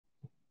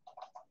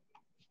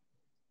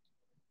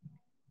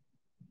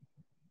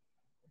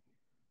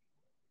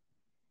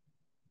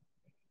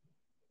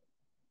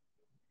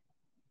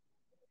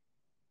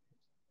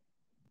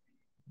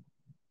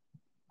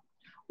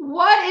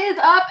What is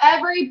up,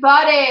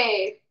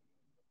 everybody?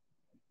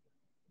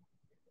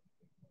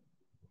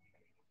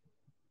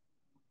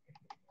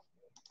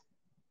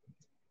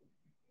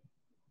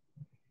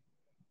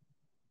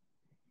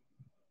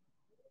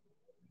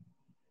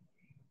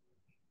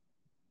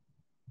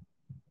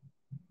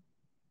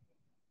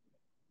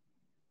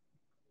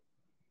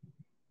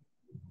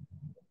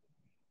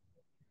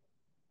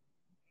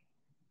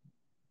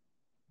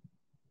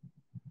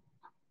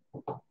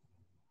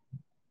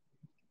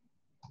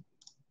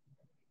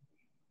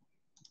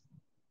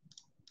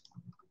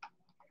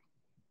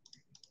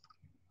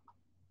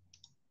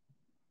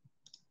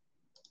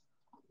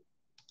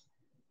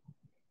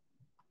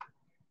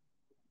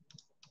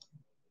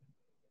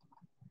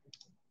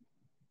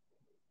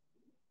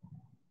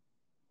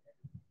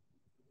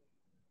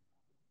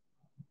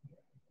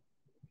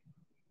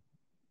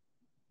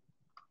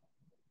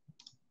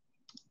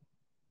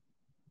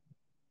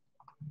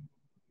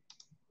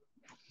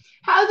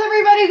 How's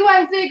everybody's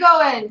Wednesday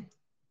going?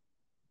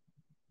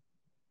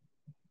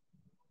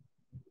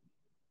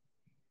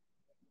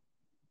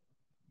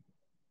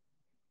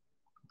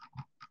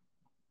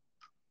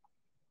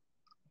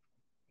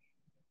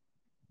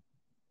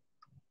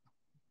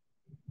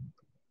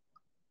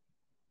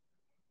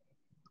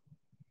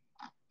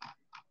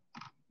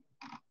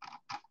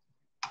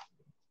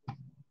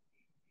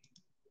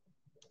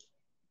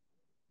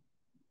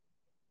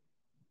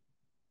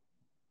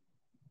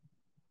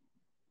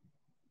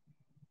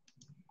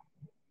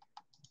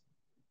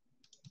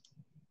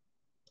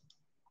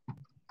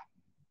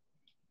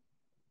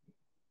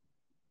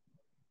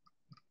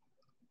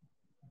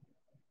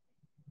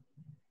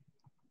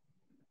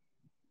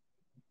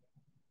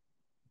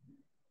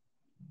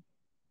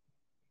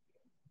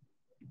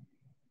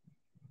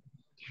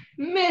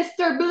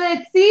 Mr.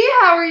 Blitzy,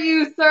 how are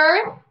you,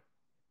 sir?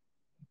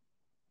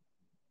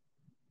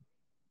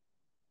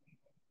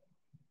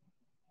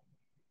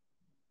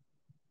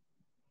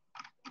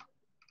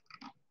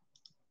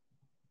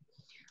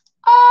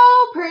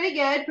 Oh, pretty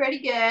good, pretty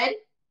good.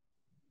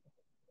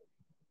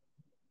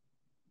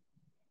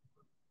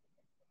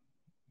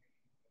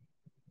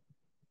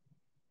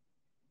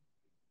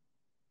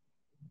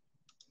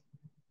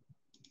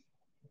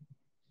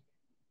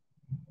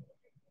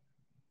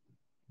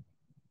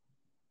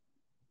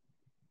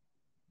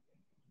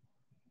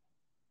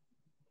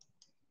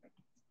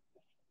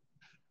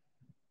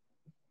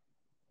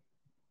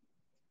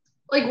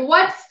 Like,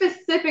 what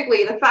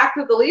specifically? The fact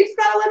that the Leafs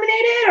got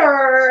eliminated,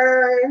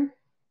 or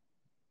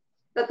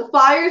that the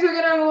Flyers are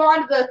going to move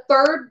on to the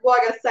third, well,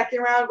 I guess second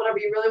round, whatever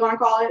you really want to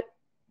call it?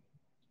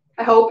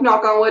 I hope,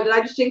 knock on wood. Did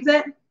I just jinx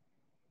it?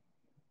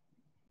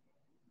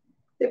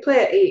 They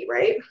play at 8,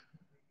 right?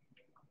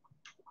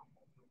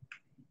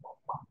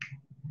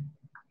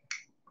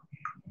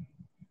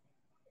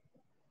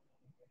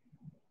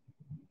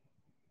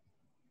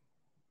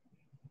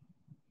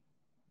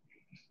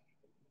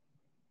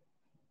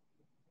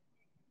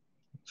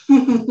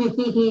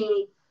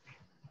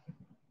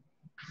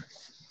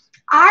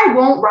 I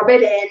won't rub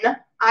it in.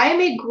 I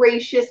am a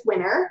gracious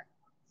winner.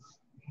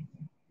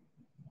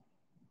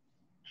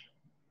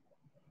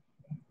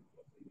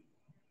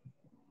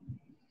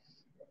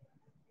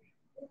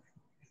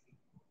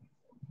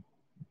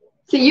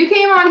 So you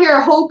came on here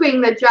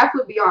hoping that Jeff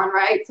would be on,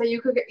 right? So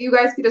you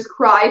guys could just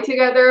cry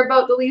together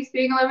about the Leafs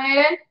being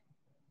eliminated?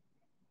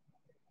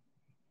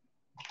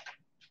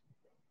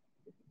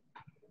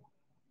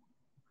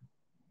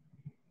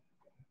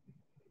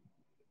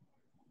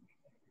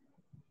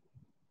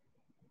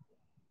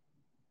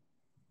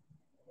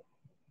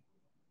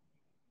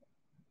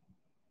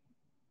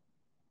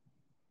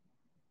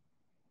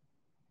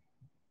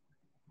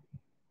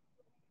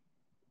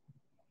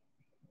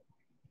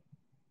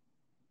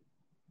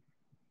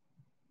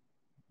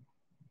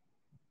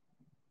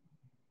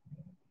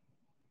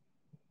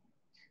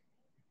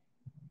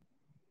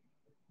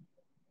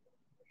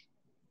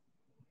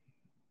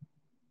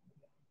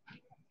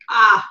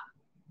 Ah.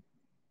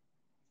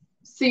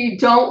 So you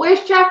don't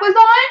wish Jeff was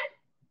on?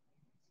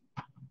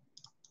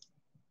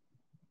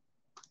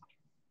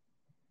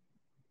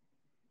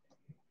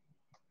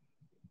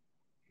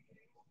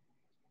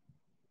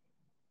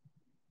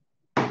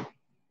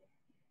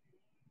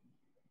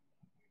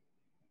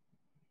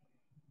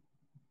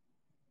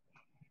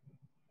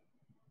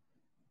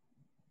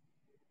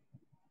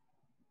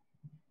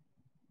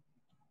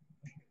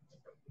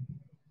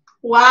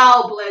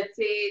 Wow,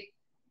 Blitzy.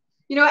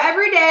 You know,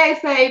 every day I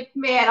say,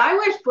 man, I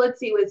wish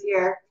Blitzy was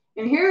here.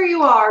 And here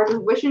you are,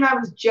 just wishing I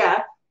was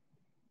Jeff.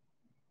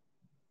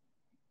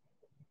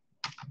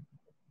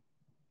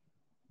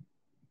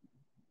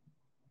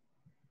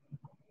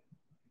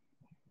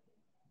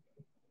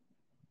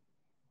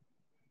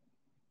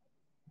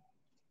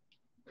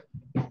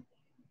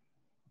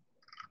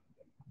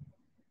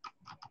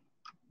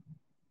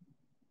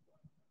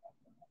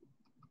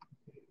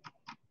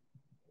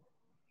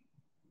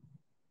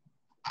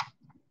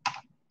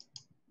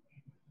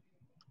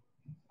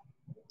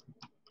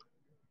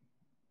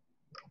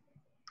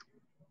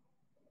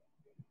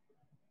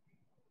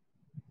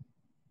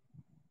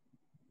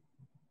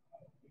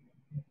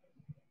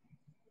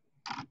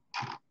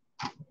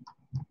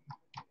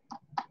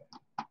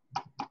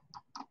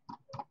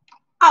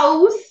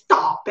 Oh,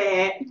 stop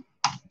it.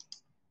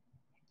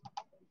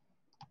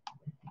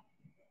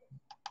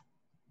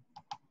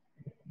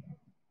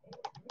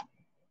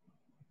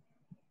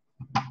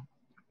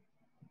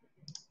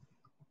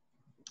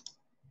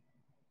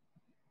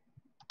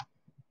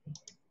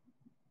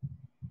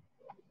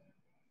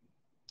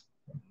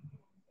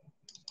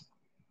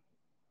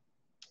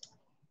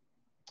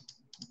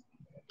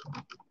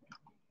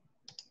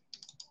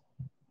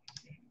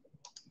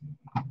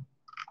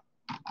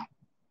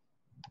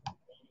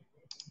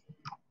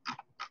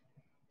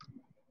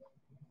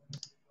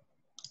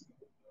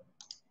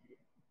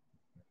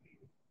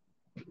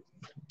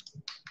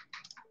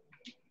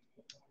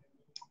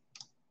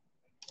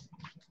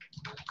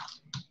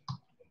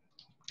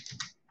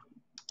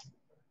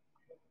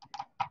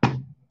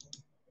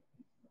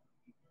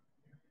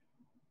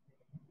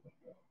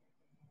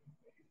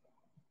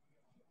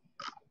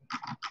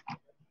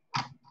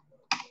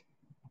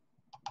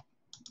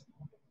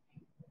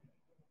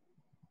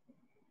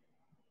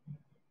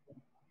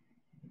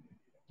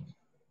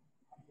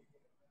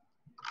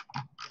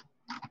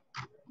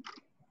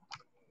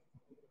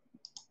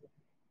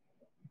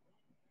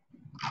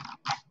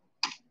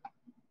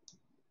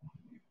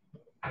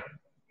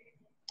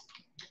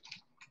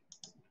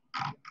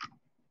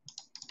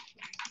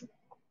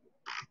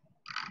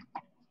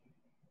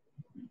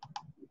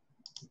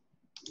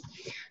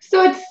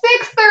 So it's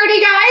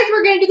 6:30, guys.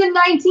 We're going to do the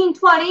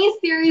 1920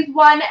 Series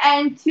 1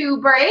 and 2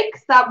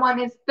 breaks. That one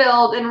is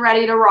filled and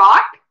ready to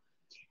rock.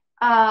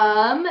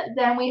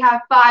 Then we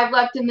have 5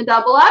 left in the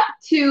double up,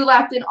 2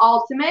 left in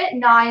ultimate,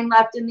 9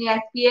 left in the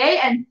SBA,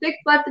 and 6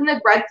 left in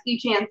the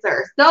Gretzky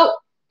Chancer. So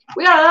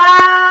we got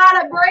a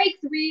lot of breaks,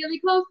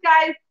 really close,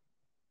 guys.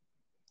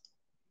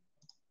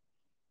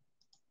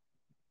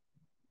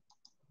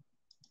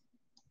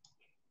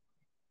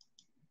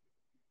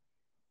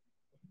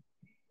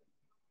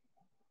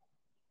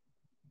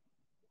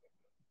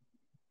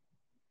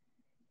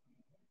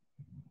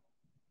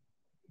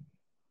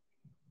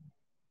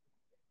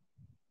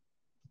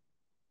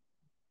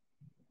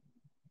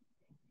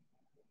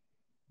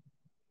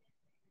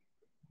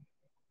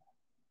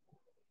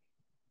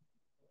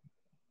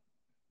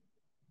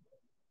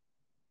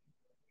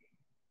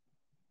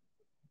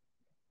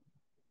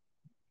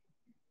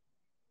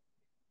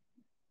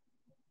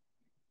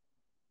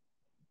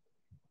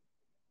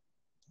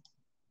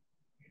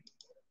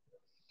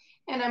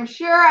 And I'm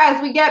sure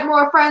as we get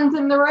more friends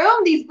in the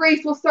room, these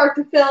breaks will start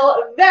to fill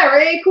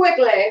very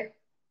quickly.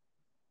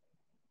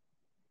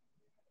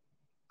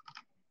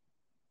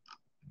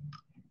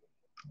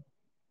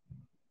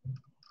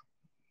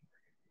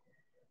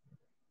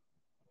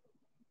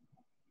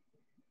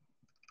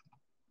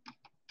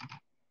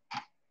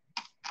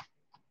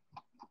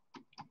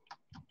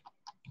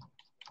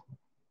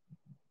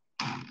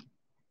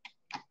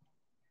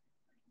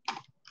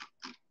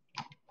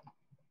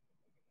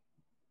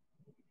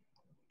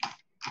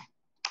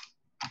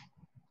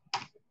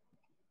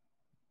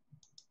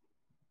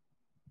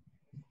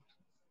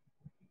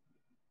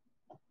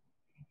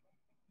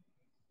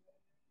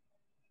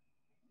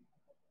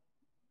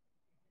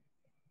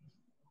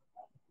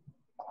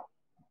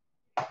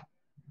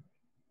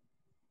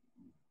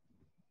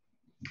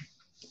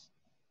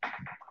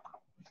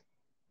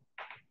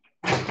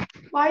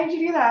 Why did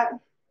you do that?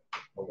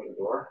 Open the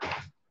door.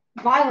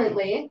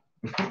 Violently.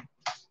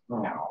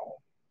 No.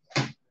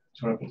 Do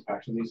you want to put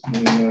back to these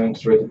and then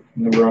straight the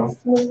number on?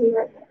 Smoothly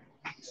right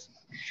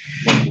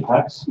there. The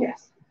packs?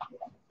 Yes.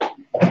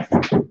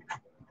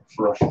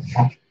 For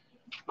do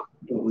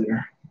it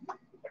later.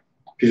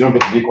 If you don't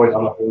put the decoys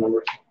on the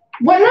numbers.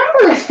 What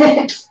number is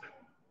it?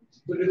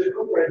 Look at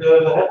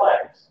the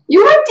headlights.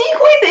 You have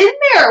decoys in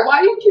there.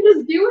 Why didn't you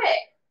just do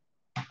it?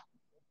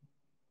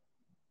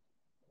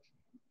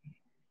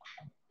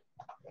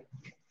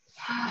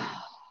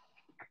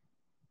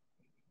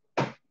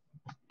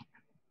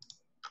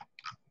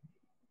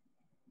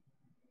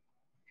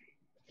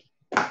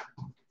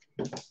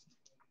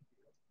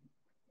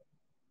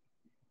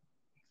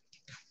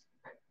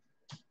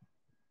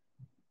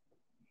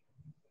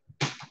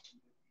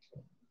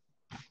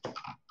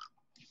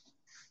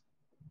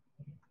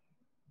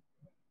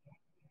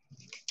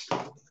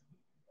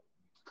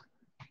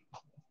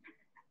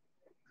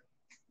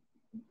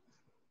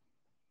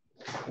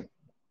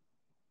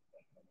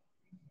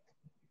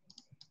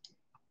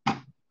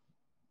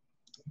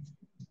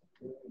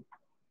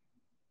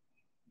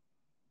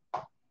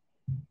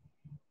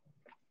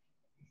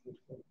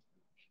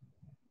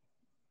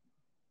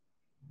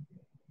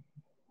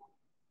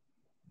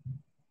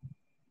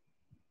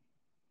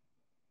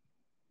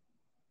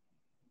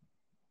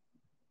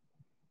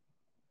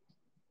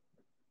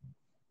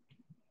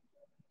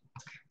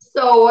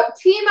 So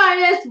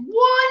T-minus 1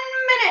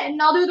 minute,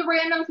 and I'll do the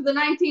random for the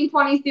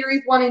 1920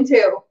 Series 1 and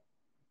 2.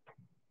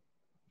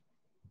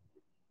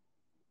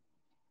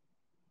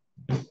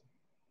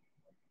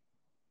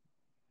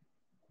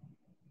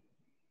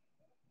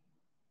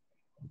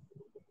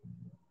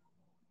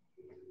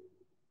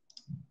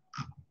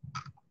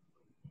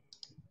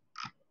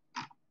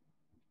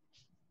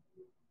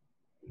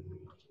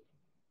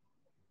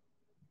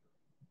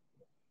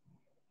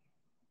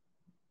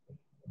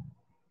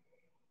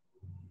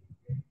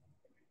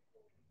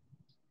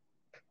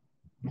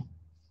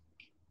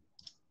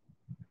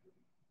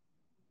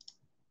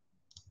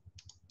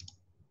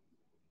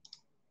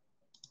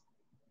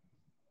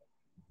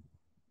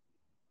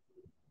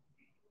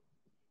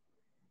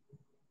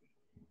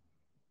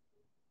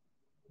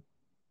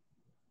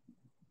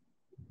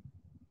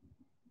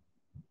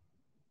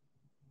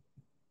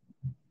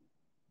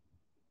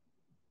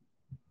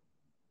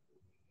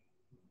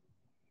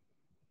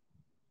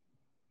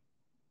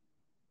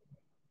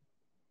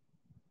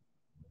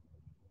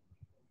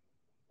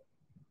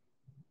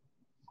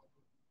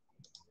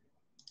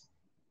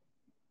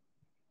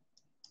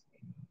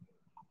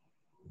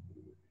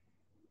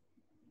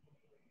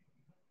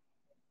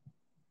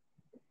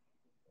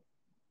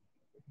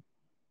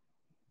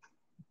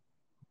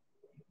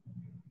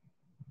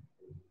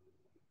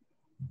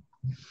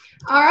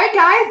 All right,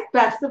 guys,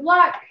 best of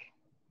luck.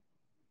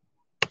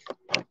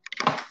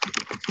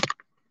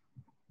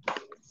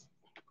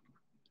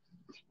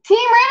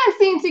 Team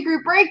Random CNC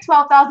Group Break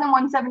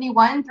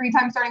 12,171. 3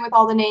 times starting with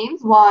all the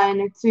names.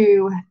 1,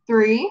 2,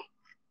 3.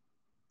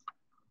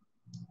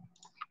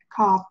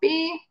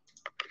 Copy.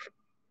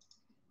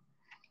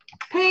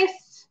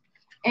 Paste.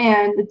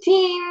 And the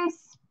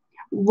teams.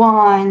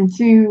 1,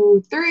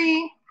 2,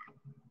 3.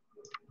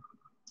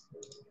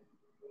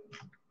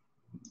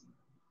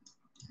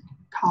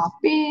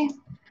 Copy.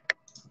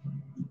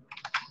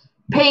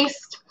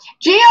 Paste.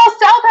 GL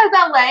South has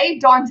LA,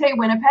 Dante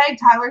Winnipeg,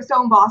 Tyler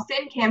Stone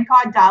Boston, Cam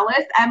Cod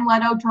Dallas, M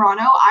Leto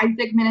Toronto,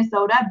 Isaac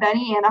Minnesota,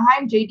 Benny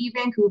Anaheim, JD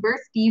Vancouver,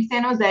 Steve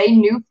San Jose,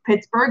 Newf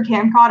Pittsburgh,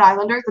 Cam Cod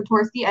Islanders,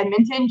 Satorsky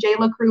Edmonton, Jay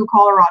LaCrue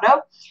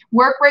Colorado,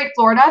 Work Rate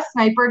Florida,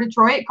 Sniper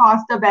Detroit,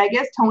 Costa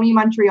Vegas, Tony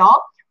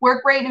Montreal,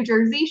 Work Rate New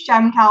Jersey,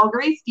 Shem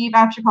Calgary, Steve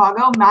F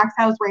Chicago, Max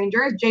House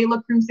Rangers, Jay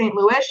LaCrue St.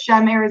 Louis,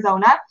 Shem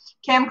Arizona,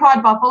 Cam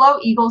Cod Buffalo,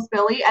 Eagles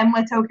Philly, M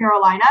Leto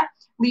Carolina,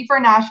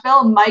 Leafer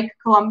Nashville, Mike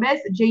Columbus,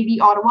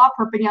 JB Ottawa,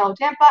 Perpignan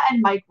Tampa,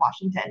 and Mike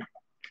Washington.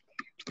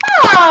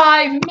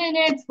 5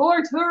 minutes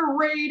for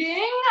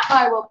trading.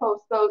 I will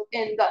post those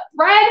in the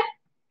thread.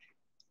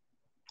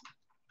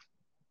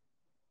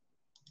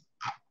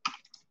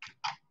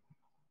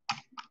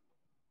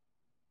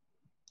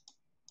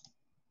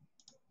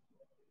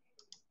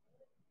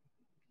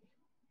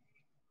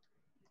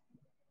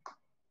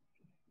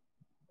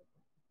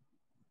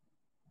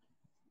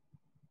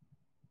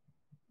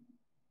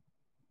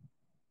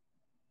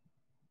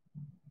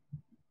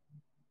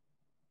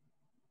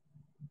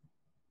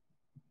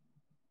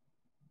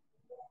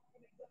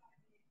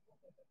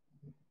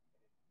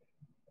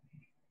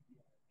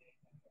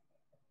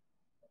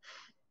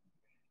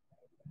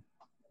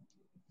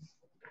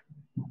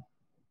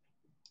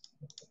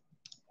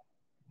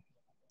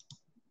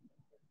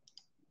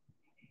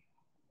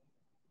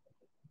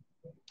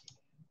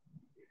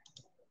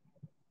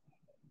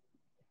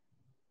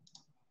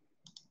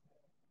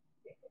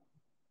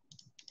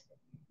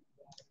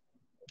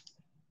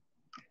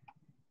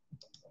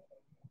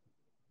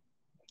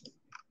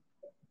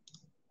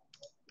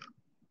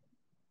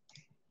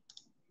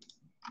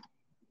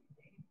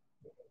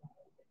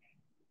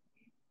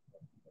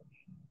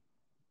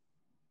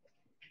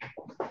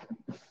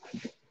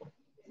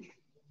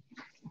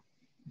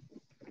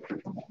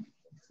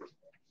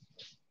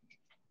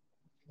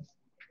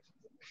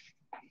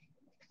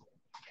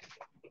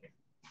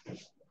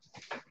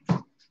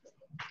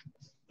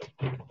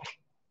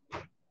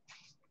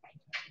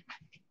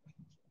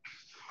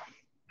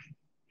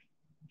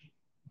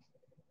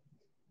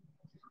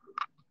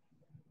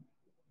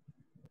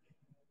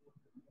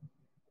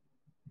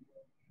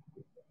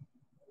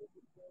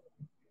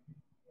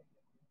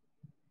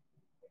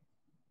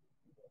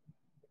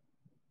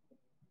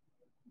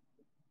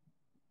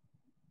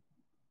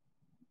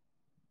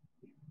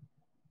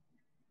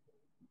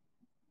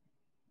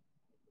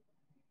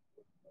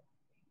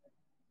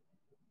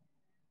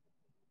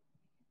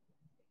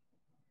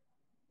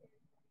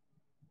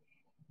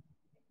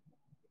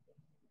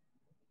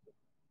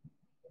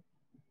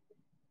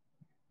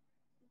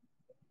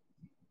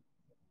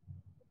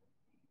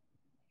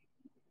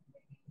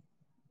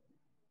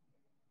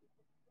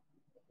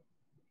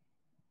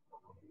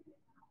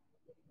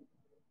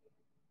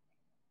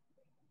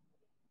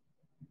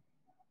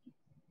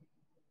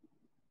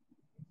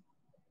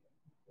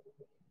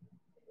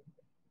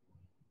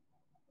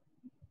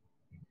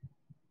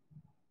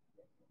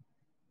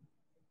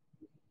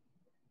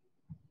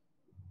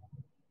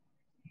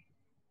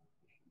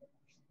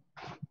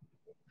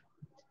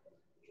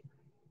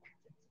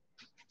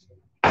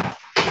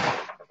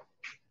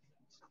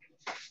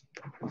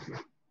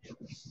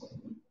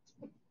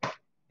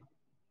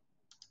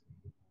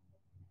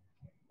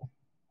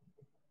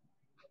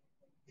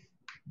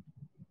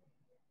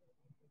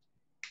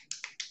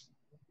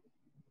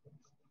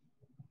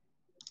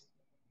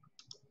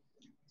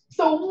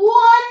 So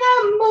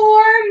 1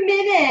 more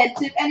minute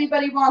if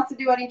anybody wants to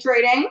do any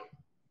trading.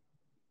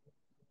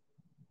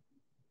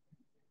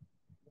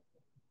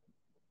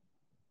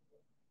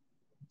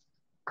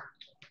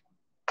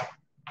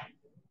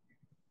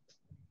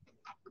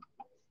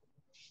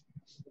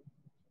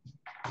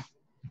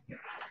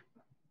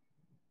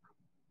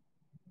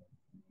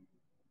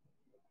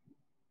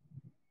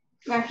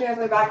 I'm actually going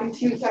to be back in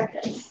 2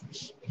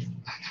 seconds.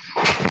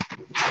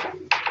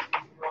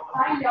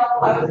 I know,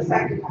 I was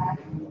expecting that.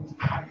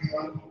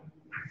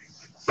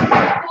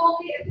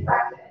 Fully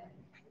expected.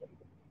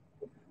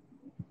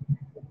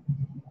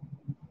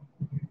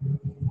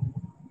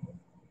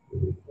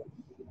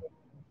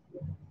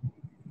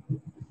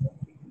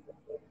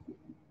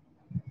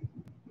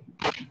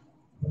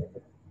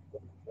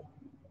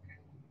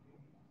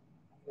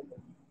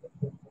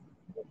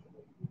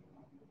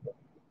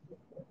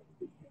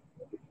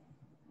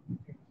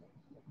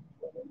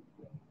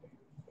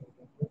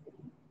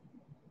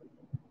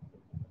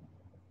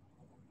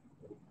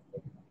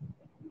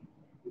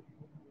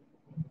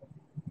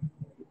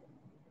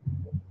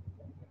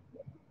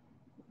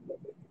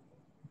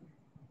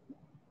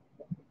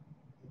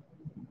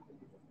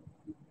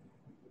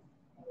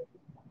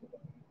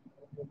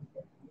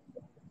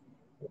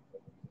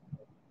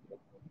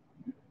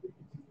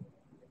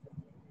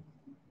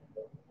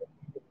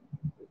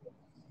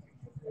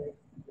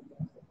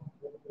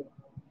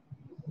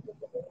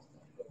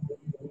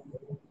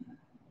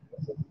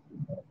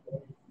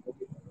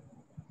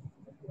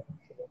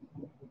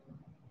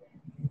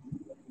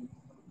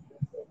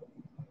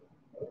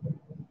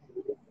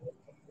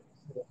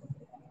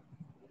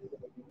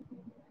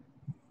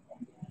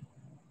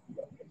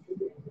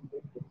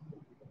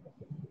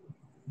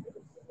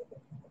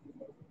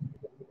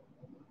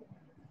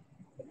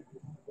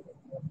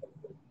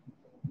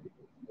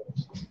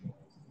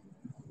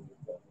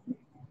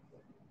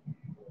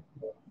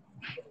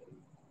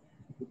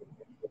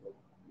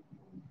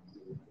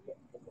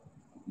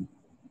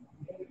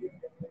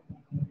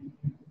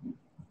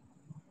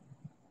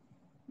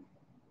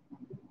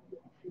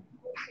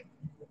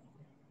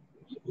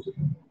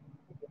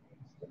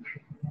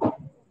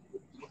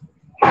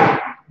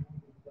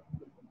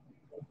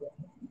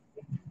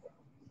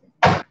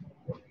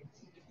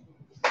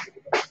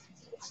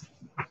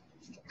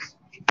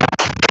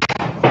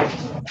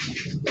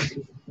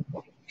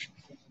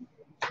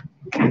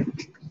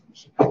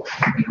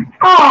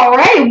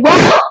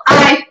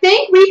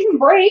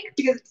 break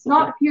because it does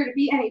not appear to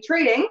be any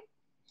trading.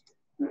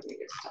 Let me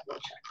just double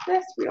check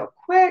this real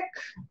quick.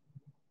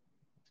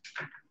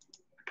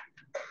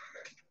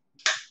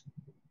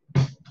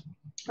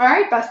 All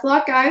right, best of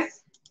luck,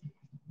 guys.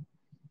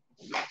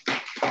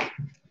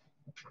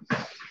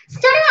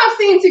 Starting off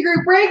CNC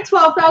Group Break,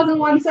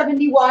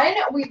 12,171.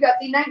 We've got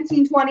the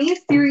 1920s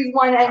Series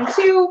 1 and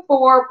 2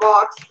 for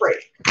box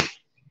break.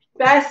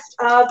 Best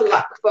of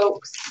luck,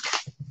 folks.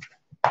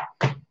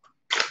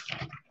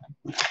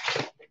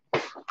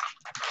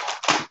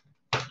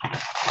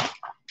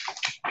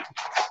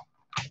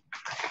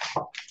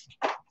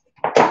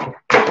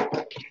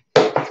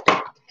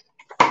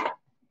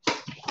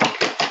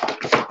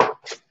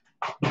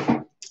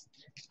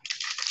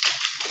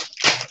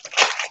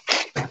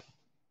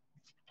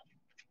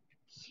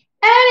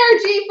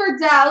 Energy for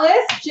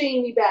Dallas,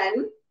 Jamie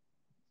Benn.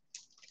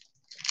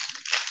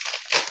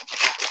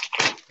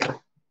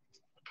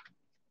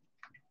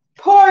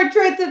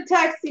 Portraits of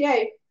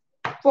Texier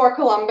for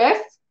Columbus.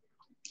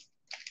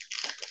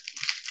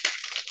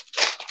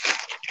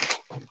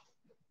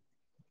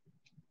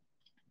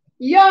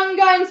 Young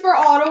Guns for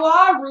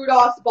Ottawa,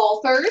 Rudolph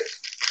Balcers.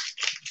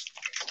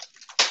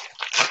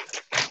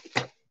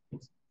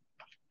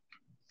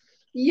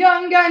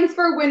 Young Guns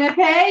for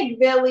Winnipeg,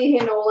 Billy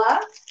Hinola.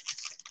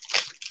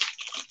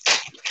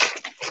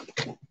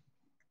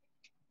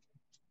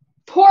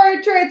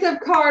 Portraits of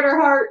Carter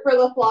Hart for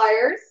the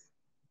Flyers.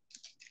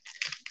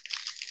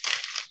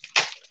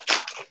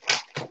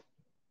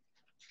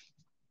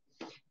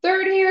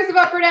 $30 years of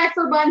Upper Deck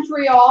for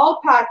Montreal,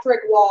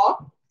 Patrick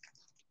Waugh.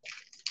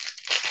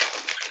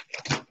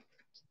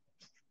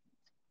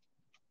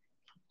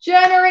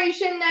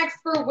 Generation Next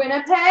for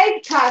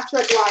Winnipeg,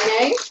 Patrick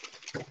Laine.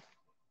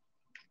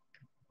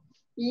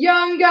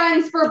 Young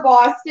Guns for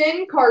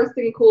Boston,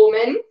 Carson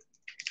Kuhlman.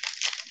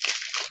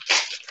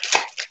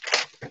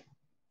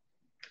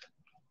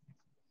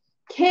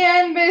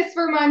 Canvas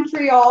for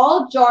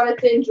Montreal,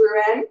 Jonathan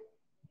Drouin.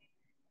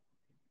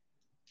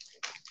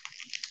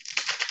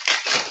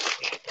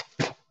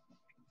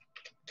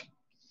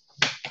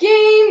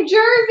 Game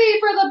jersey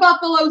for the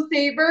Buffalo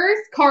Sabres,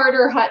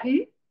 Carter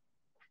Hutton.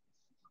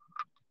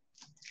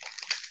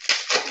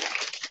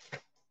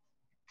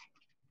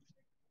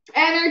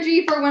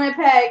 Energy for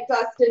Winnipeg,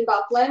 Dustin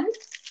Byfuglien.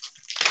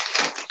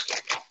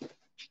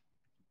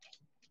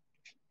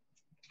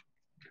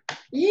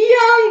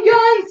 Young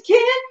Guns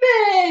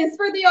canvas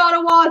for the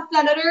Ottawa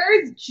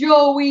Senators,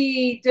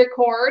 Joey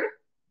Decord.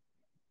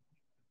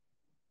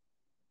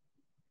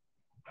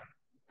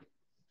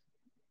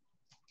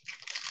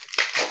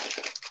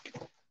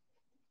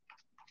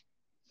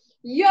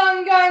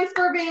 Young Guns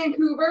for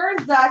Vancouver,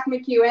 Zach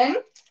McEwen.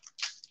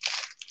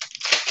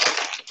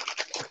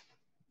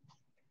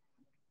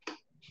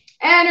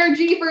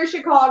 Energy for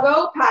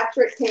Chicago,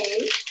 Patrick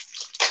Kane.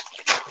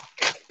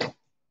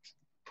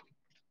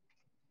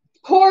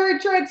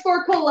 Portraits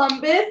for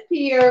Columbus,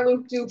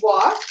 Pierre-Luc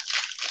Dubois.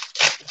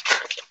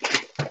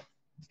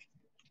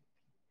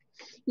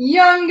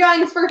 Young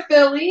Guns for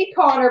Philly,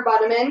 Connor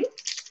Bunnaman.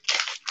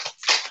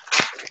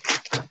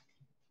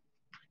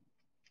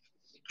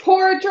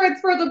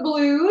 Portraits for the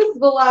Blues,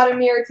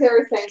 Vladimir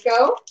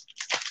Tarasenko.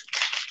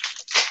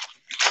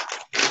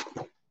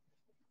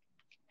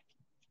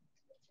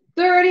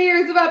 $30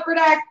 years of Upper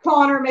Deck,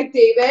 Connor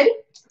McDavid.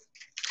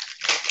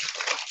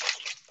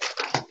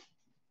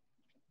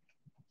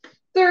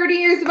 30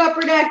 years of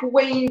Upper Deck,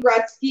 Wayne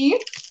Gretzky.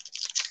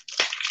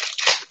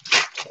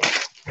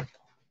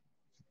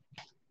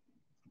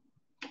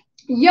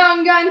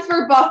 Young Guns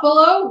for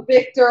Buffalo,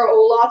 Victor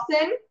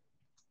Olofsson.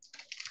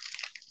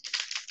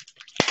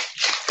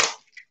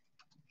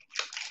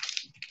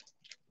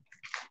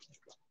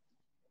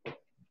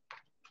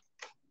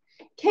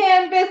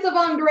 Canvas of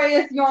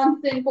Andreas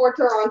Johnsson for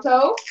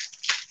Toronto.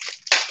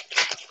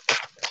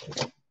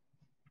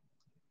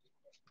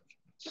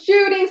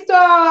 Shooting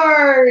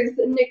Stars,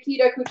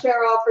 Nikita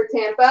Kucherov for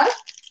Tampa.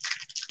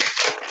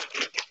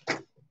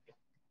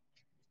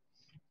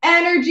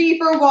 Energy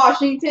for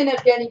Washington,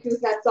 Evgeny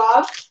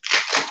Kuznetsov.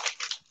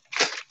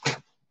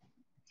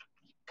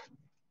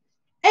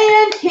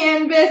 And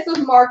Canvas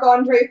of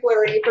Marc-Andre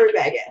Fleury for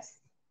Vegas.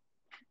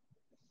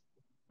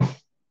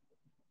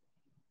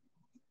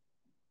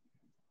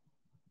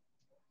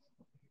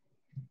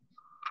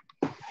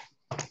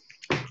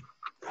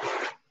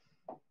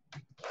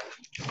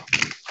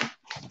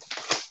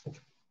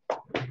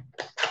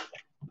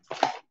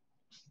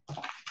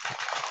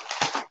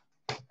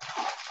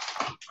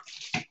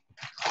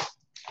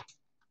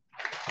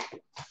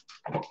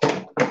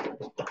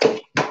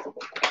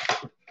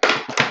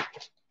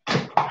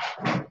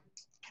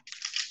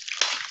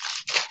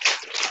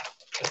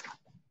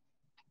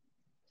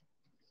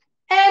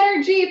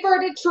 Energy for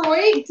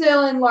Detroit,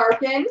 Dylan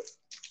Larkin.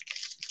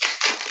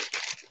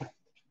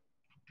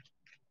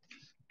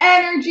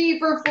 Energy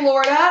for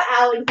Florida,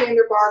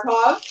 Alexander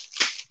Barkov.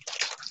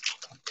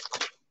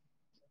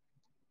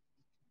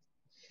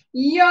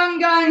 Young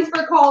Guns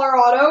for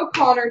Colorado,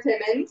 Connor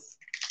Timmins.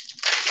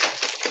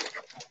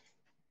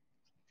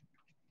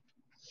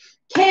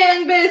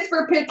 Canvas Canvas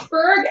for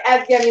Pittsburgh,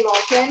 Evgeny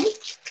Malkin.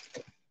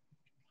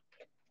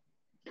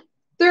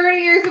 30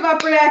 years of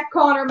Upper Deck,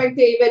 Connor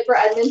McDavid for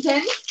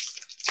Edmonton.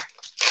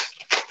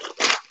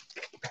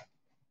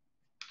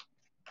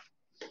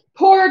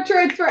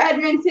 Portraits for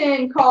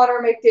Edmonton,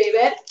 Connor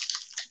McDavid.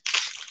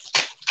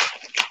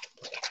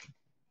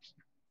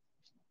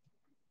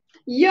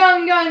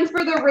 Young Guns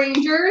for the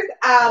Rangers,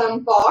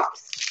 Adam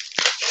Fox.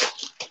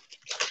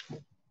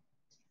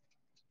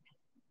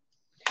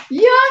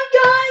 Young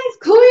Guns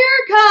clear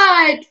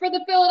cut for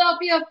the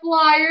Philadelphia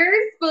Flyers,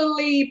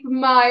 Philippe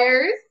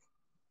Myers.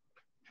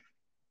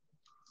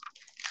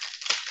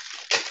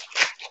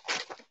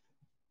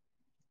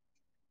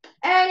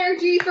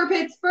 Energy for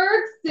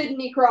Pittsburgh,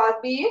 Sidney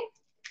Crosby.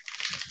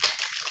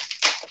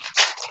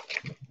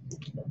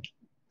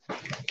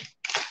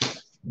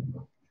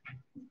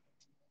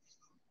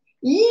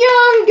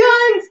 Young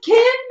Guns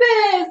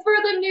canvas for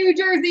the New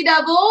Jersey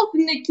Devils,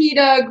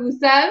 Nikita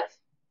Gusev.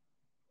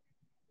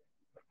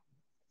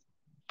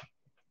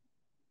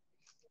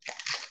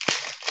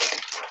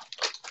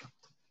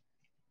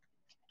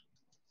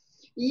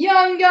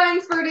 Young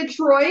Guns for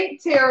Detroit,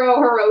 Taro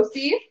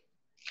Hirose.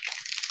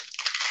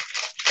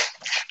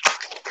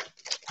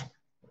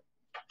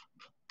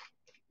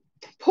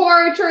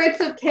 Portraits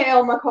of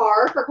Cale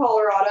Makar for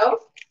Colorado.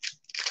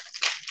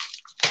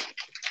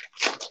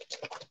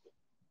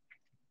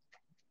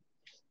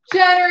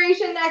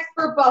 Generation Next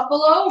for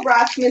Buffalo,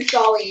 Rasmus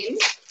Dahlin.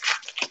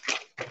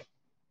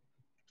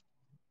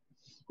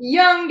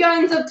 Young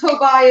Guns of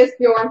Tobias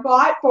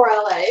Bjornfot for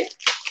LA.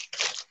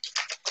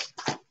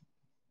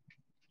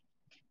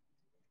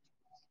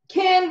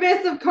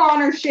 Canvas of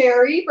Connor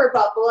Sherry for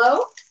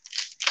Buffalo.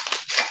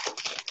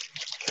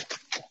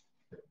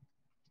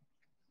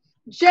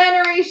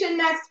 Generation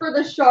Next for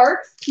the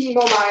Sharks,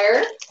 Timo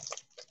Meier.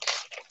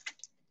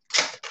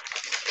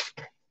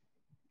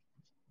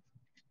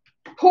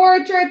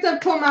 Portraits of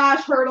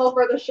Tomas Hertl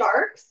for the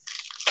Sharks.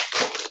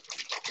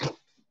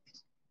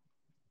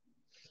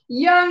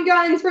 Young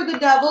Guns for the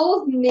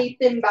Devils,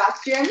 Nathan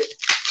Bastian.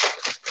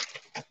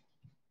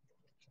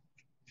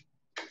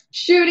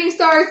 Shooting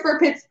Stars for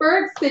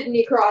Pittsburgh,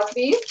 Sidney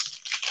Crosby.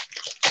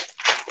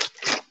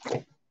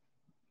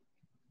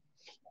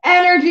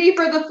 Energy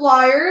for the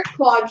Flyers,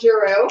 Claude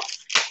Giroux.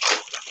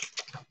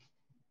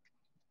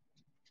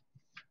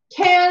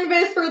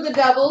 Canvas for the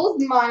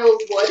Devils,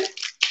 Miles Wood.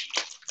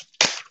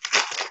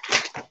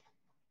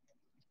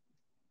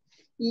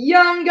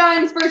 Young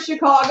Guns for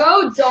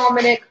Chicago,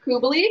 Dominic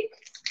Kubalik.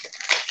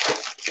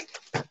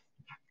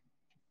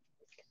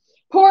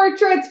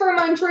 Portraits for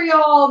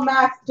Montreal,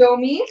 Max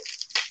Domi.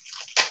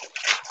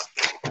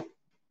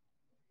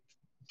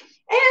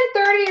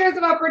 And 30 years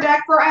of Upper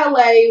Deck for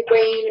LA,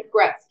 Wayne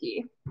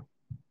Gretzky.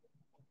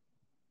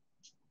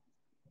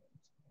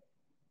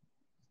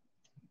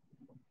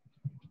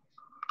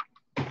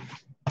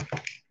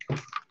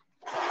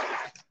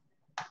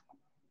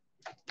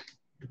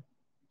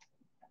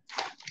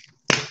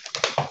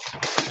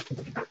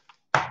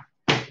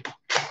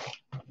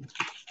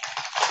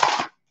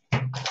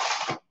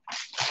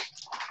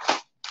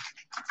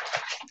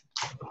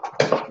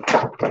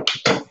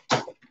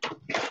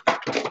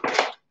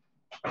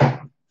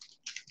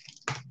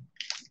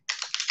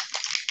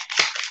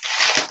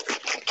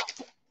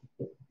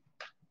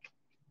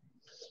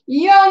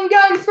 Young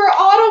Guns for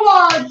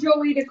Ottawa,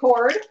 Joey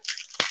Decord.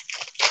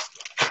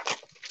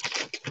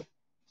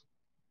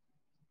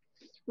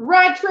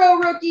 Retro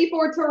Rookie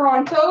for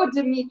Toronto,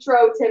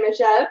 Dmytro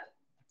Timoshev.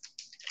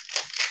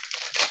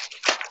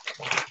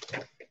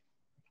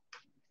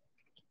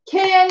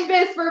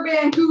 Canvas for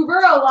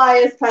Vancouver,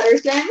 Elias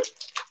Pettersson.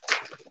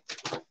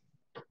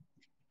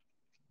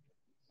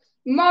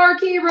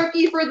 Marquee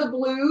Rookie for the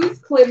Blues,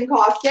 Klim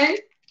Kostin.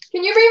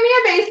 Can you bring me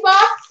a base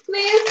box,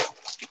 please?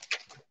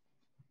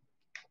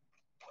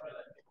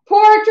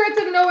 Portraits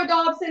of Noah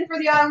Dobson for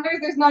the Islanders.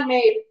 There's none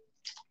made.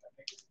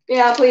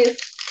 Yeah, please.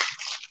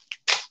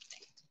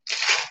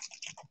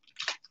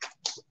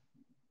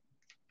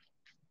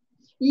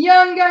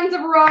 Young Guns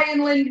of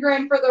Ryan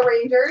Lindgren for the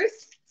Rangers.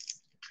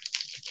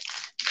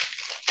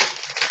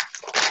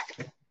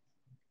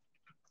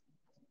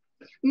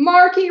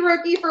 Marquee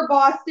Rookie for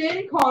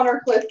Boston,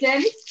 Connor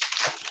Clifton.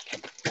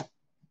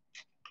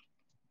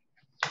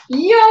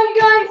 Young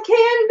Guns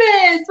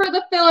canvas for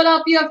the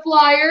Philadelphia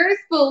Flyers,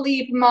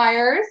 Philippe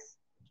Myers.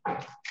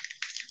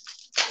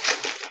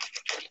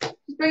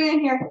 Just bring it in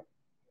here.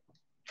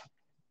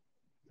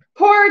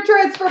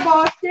 Portraits for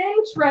Boston,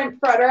 Trent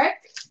Frederick.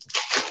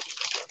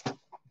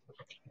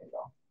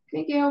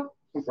 Thank you.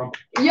 No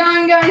problem.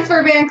 Young Guns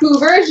for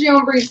Vancouver,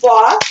 Jean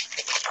Brisebois.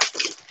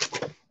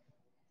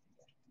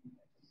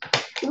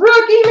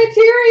 Rookie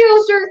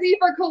Materials jersey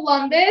for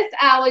Columbus,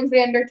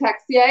 Alexander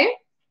Texier.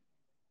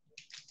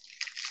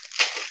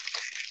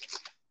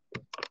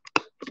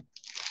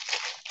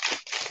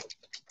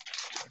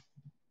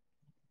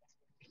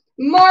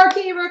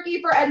 Marquee Rookie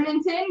for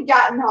Edmonton,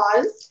 Gatton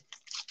Haas.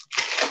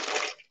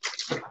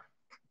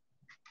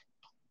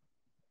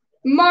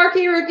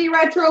 Marquee Rookie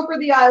Retro for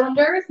the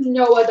Islanders,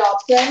 Noah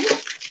Dobson.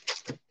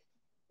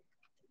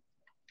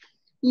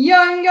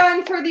 Young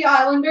Guns for the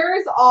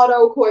Islanders,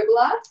 Otto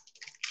Koivula.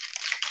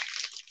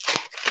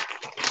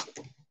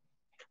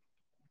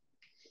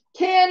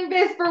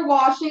 Canvas for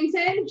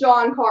Washington,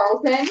 John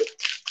Carlton.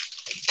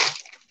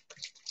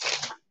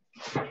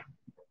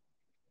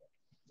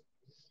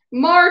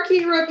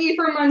 Marquee rookie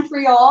for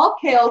Montreal,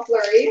 Cale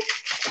Fleury.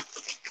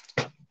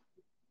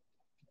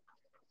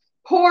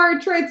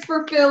 Portraits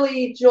for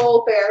Philly,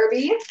 Joel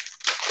Farabee.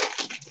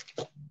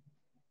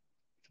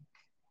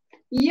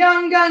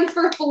 Young Guns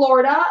for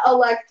Florida,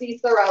 Alexi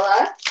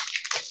Sorella.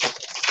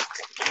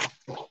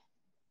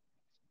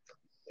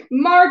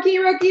 Marquee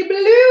rookie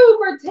blue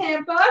for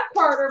Tampa,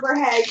 Carter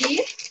Verhaeghe.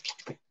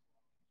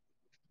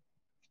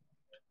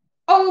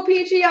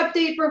 OPG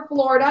update for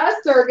Florida,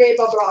 Sergei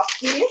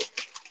Bobrovsky.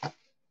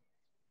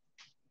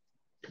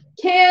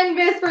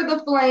 Canvas for the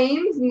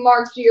Flames,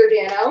 Mark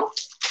Giordano.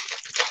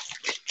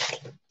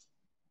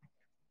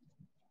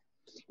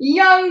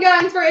 Young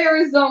Guns for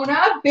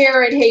Arizona,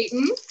 Barrett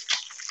Hayton.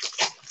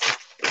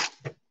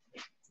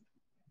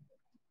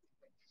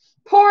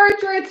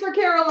 Portraits for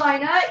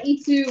Carolina,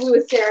 Eetu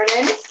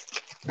Luostarinen.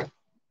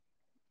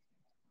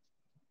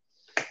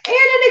 And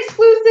an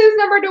exclusives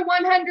number to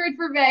 100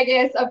 for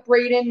Vegas of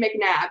Braden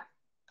McNabb.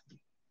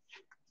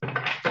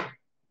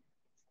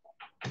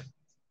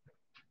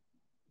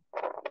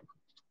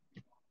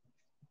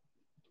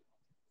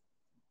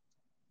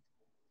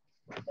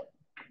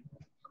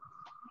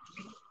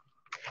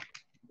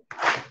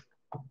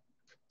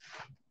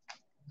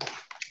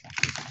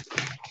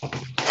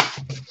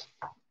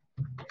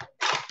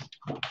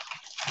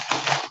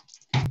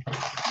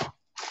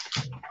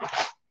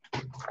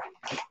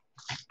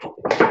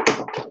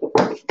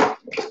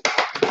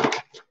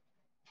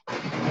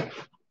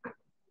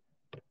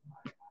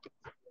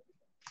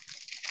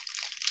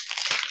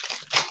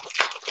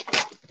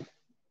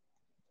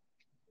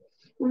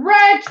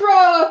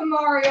 Retro of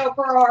Mario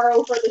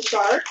Ferraro for the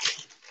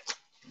Sharks.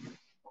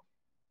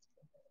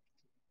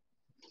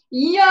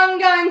 Young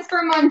Guns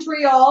for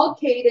Montreal,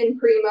 Caden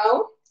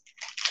Primo.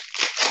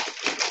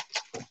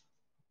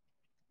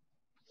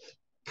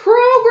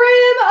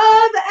 Program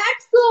of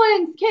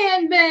Excellence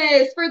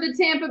canvas for the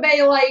Tampa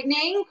Bay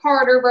Lightning,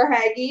 Carter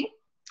Verhaeghe.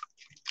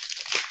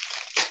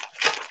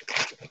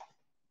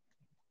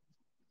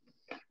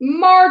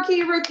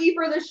 Marquee rookie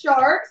for the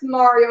Sharks,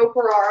 Mario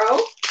Ferraro.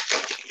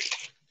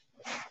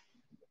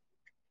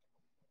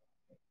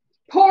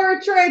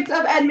 Portraits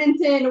of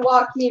Edmonton,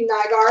 Joaquin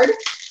Nygaard.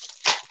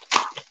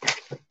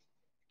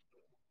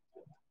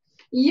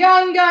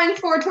 Young Guns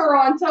for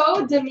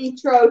Toronto,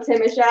 Dmytro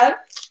Timoshev.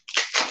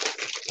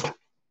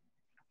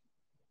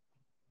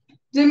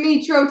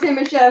 Dmytro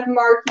Timoshev,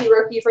 marquee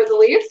rookie for the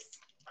Leafs.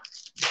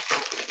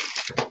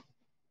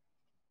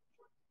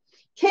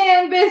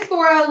 Canvas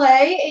for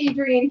LA,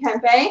 Adrian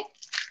Kempe.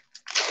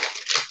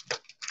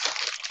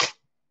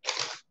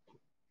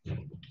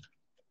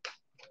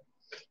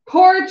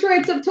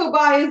 Portraits of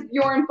Tobias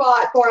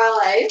Bjornfot for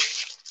LA.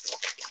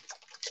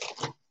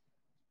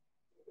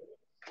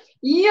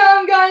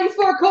 Young Guns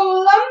for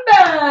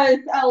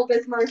Columbus,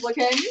 Elvis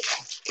Merzlikin.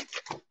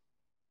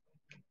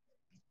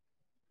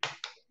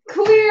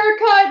 Clear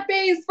cut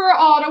base for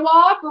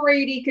Ottawa,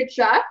 Brady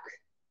Tkachuk.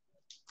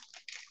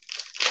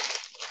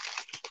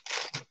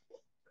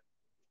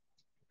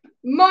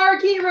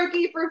 Marquee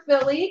rookie for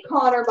Philly,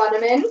 Connor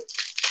Bunnaman.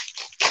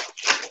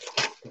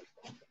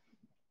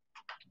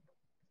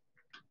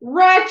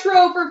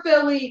 Retro for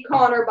Philly,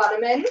 Connor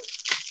Bunnaman.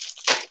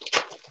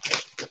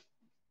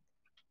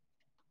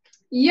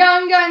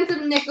 Young Guns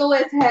of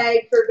Nicholas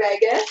Hague for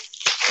Vegas.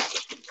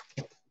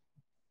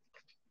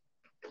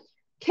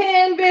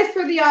 Canvas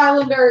for the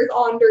Islanders,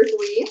 Anders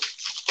Lee.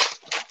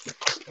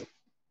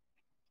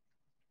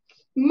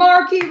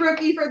 Marquee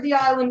rookie for the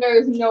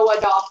Islanders,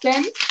 Noah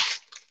Dobson.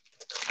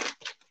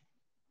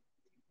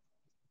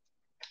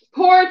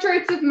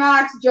 Portraits of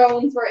Max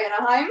Jones for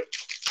Anaheim.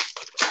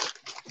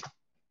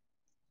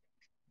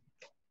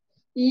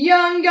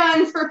 Young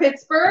Guns for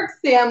Pittsburgh,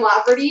 Sam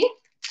Lafferty.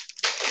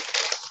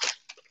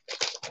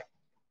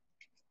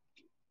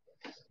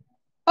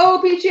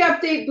 OPG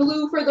update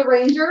blue for the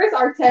Rangers,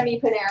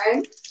 Artemi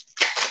Panarin.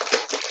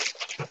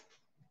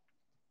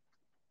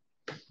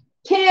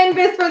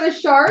 Canvas for the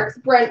Sharks,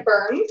 Brent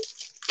Burns.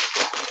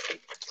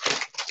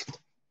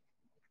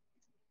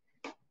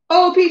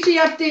 OPG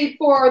update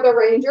for the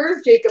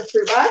Rangers, Jacob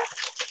Trouba.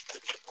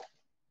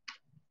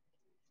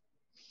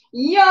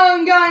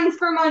 Young Guns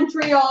for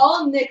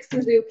Montreal, Nick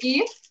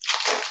Suzuki.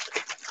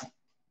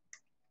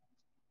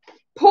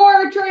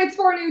 Portraits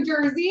for New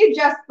Jersey,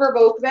 Jesper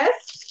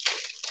Boqvist.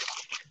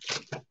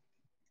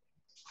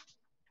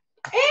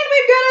 And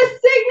we've got a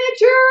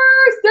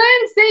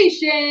signature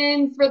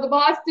sensations for the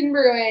Boston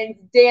Bruins,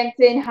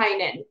 Danton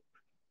Heinen.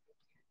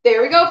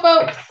 There we go,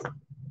 folks.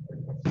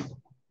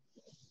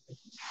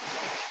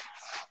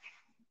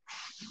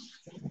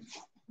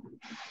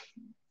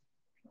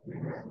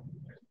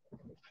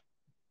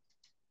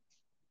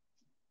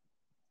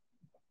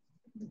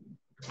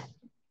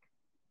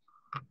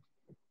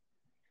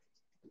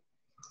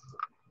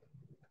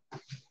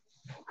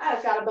 I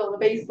just got to build a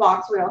base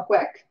box real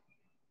quick.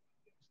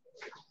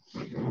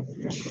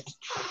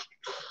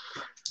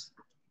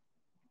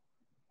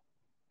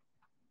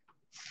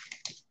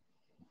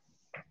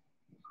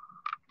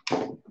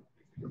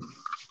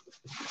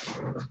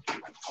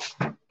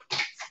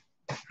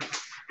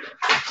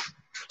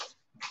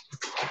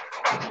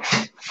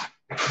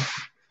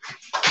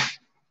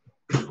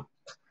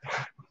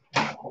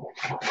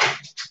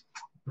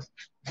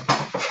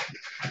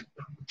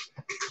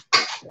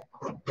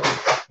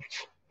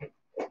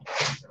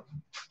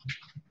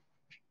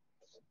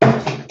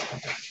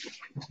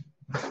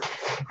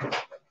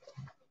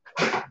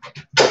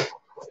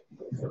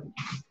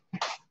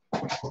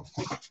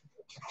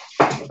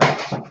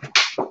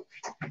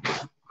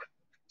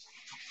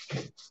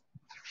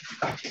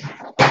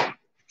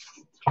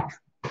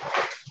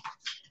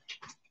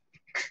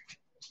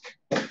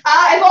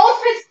 If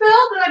Ultimate's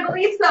filled, then I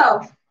believe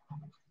so.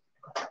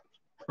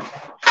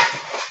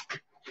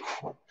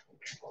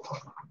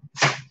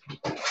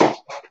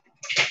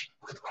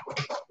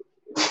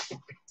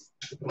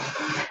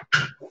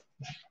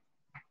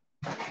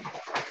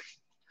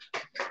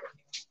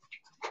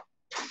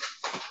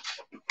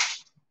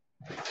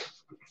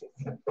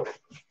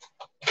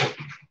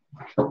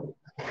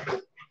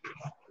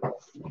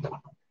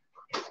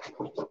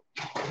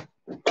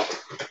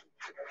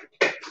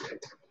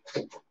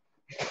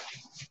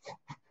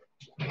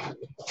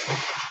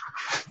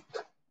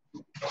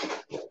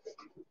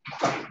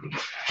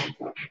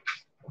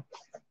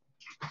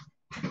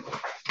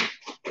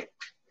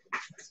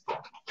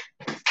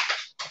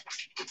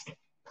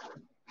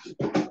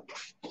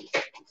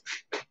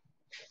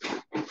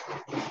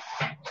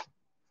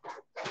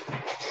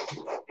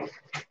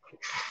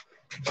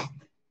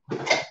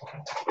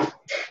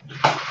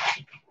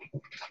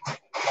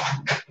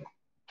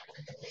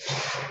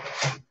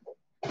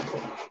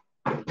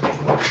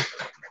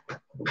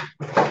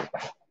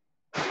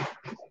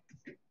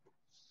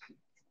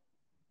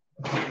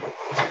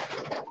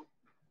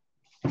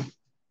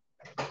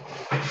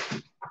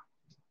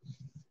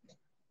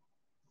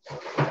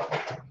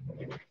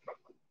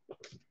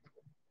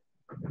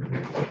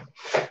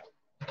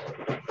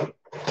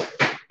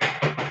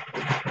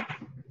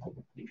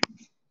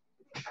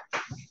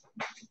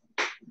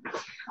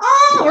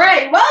 All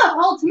right,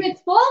 well,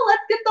 Ultimate's full.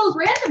 Let's get those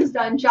randoms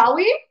done, shall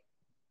we?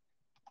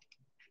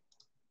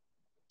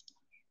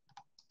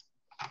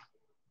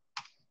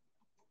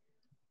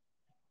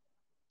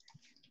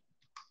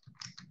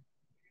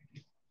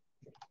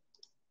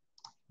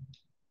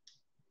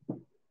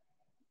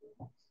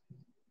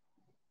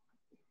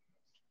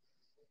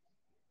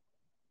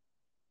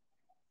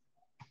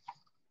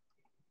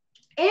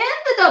 And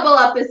the double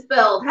up is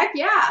filled. Heck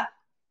yeah.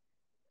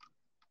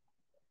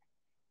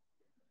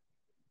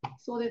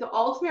 So we'll do the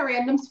Ultimate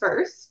randoms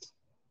first.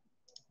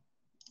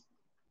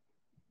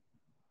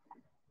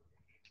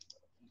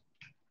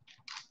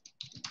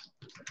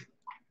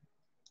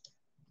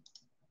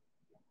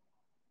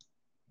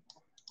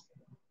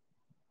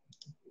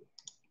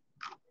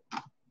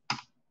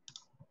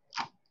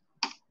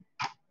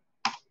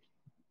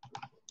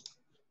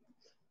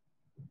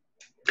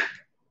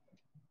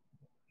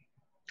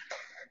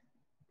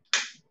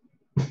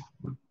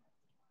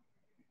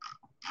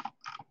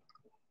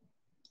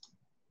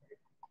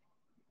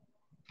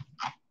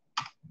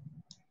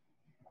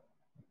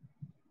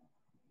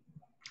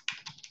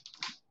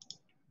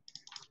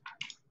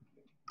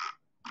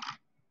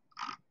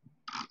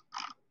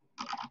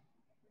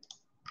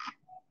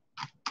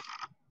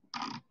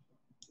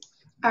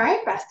 All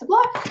right, best of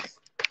luck.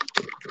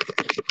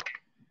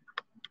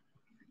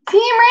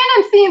 Team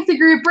Random CNC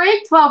Group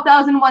Break,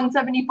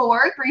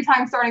 12,174. 3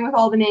 times starting with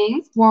all the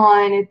names.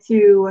 1,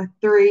 2,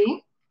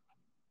 3.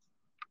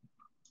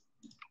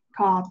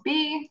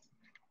 Copy.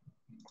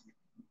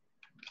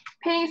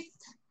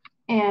 Paste.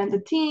 And the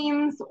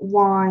teams.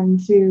 1,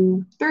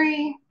 2,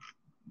 3.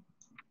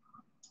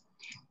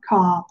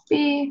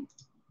 Copy.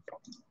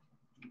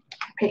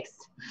 Paste.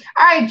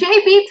 All right,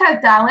 J Beats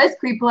has Dallas,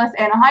 Creepulus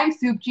Anaheim,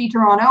 Soup G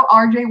Toronto,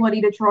 RJ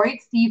Woody Detroit,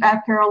 Steve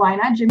F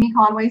Carolina, Jimmy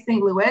Conway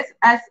St. Louis,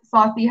 S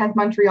Saucy has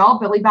Montreal,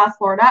 Billy Bass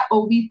Florida,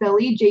 Ovi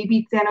Philly, J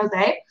Beats San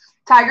Jose,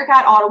 Tiger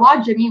Cat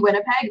Ottawa, Jimmy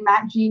Winnipeg,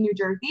 Matt G New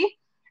Jersey,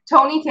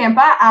 Tony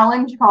Tampa,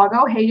 Allen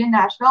Chicago, Hayden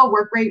Nashville,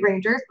 Work Rate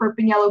Rangers,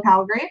 Purpin Yellow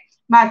Calgary,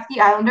 Matsky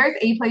Islanders,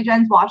 A Play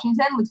Gens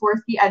Washington,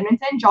 Latorsky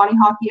Edmonton, Johnny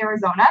Hockey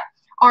Arizona,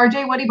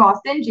 RJ Woody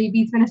Boston, J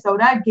Beats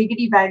Minnesota,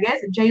 Giggity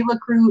Vegas, J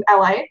LaCrue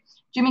LA,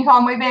 Jimmy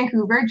Conway,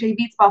 Vancouver, J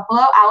Beats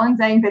Buffalo, Alan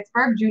Zhang,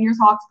 Pittsburgh, Juniors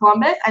Hawks,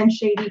 Columbus, and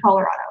Shady,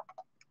 Colorado.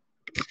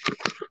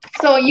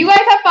 So you guys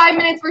have 5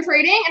 minutes for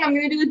trading, and I'm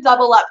going to do the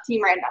double up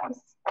team randoms.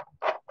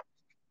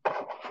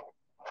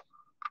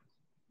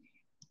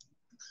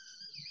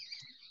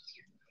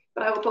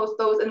 But I will post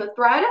those in the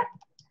thread.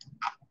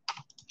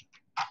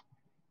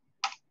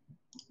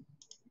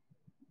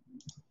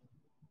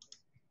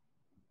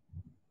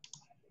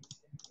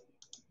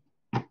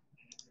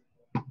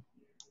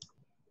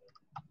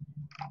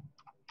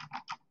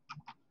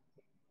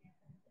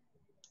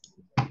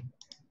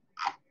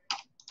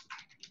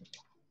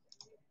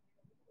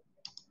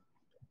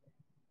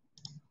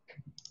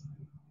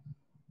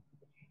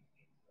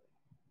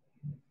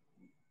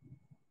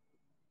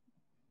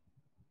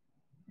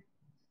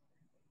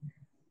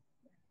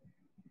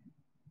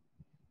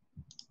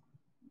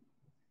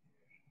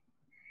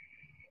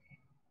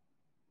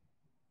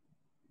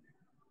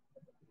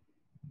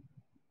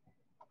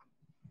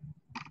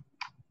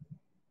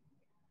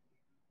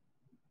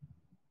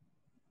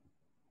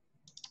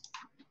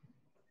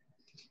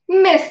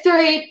 Mr.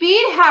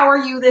 8-Beat, how are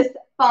you this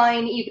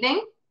fine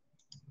evening?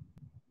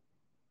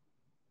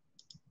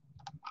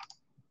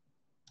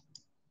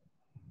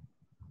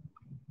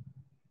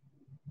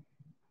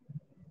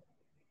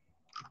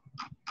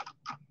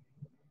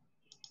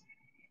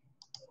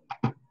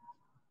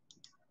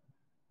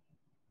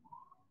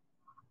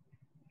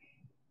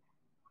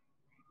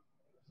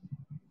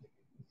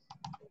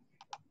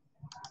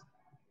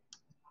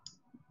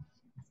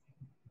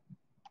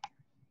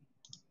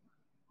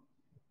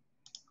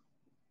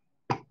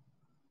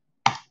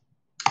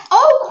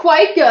 Oh,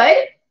 quite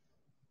good.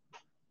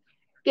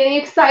 Getting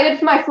excited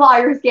for my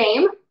Flyers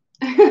game.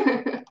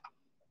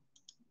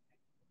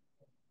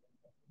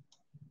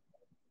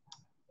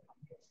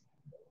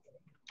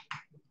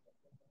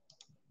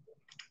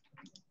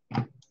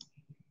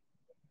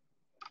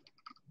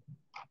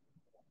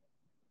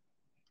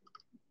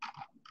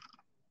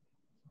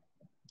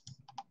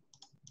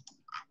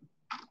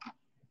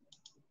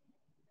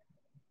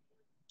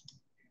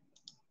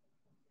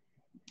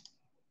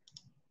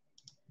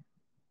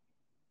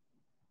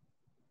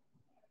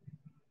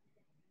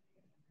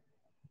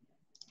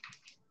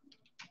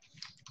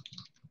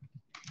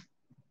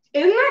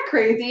 Isn't that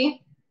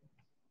crazy?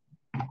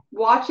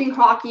 Watching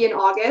hockey in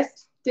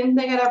August. Didn't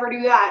think I'd ever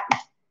do that.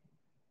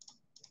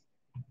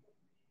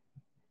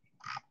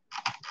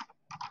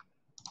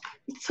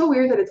 It's so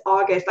weird that it's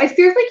August. I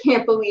seriously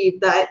can't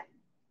believe that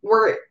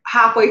we're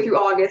halfway through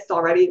August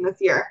already in this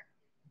year.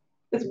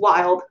 It's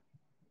wild.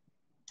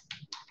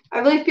 I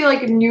really feel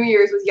like New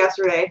Year's was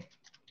yesterday.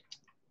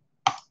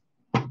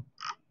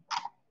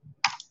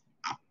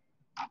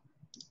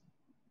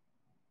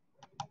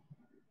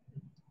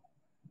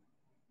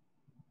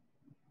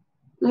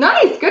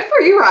 Nice. Good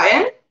for you,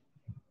 Ryan.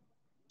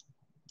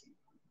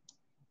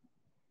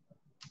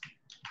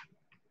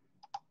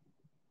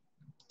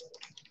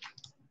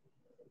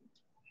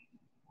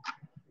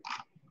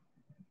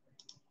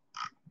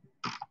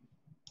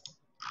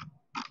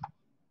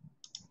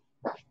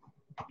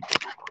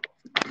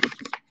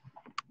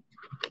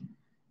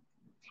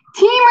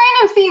 Team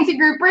random CNC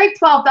group break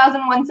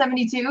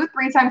 12,172.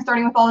 3 times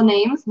starting with all the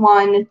names.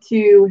 1,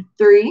 2,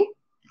 3.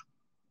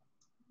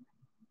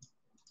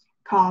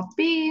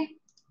 Copy.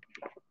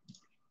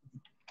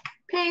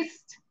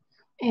 Paste.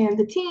 And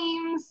the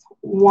teams.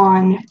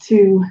 1,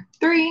 2,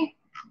 3.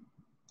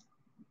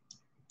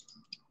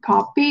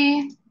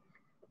 Copy.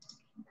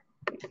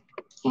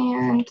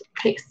 And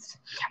paste.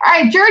 All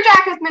right,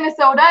 Jurjak is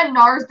Minnesota,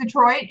 NARS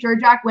Detroit,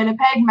 Jurjak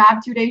Winnipeg,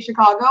 Mab 2 Day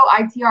Chicago,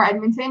 ITR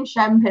Edmonton,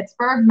 Shem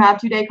Pittsburgh, Mab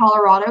 2 Day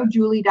Colorado,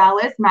 Julie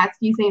Dallas,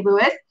 Matsky St.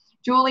 Louis,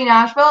 Julie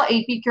Nashville,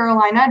 8-Beat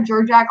Carolina,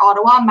 Jurjak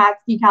Ottawa,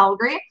 Matsky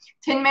Calgary,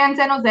 Tin Man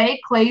San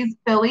Jose, Clays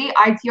Philly,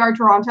 ITR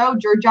Toronto,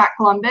 Jurjak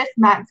Columbus,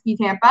 Matsky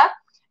Tampa,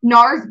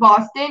 NARS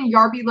Boston,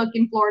 Yarby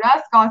Lookin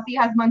Florida, Scotty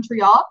has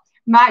Montreal,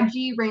 Matt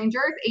G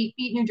Rangers,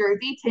 8-Beat New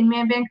Jersey, Tin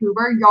Man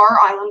Vancouver, Yar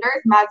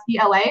Islanders, Matsky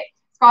LA,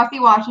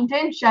 Scotty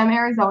Washington, Shem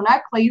Arizona,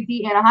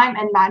 Clazy Anaheim,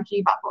 and Matt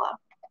G Buffalo.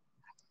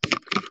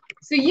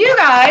 So you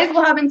guys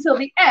will have until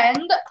the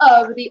end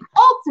of the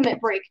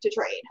ultimate break to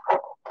trade.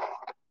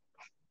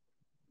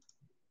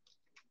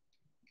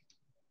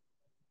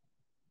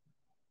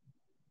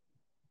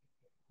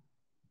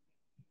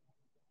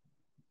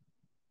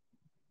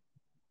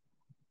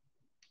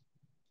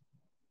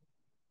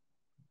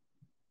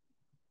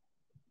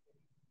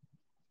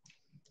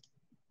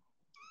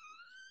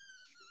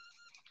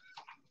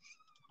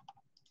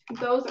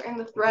 Those are in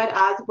the thread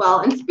as well.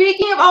 And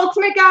speaking of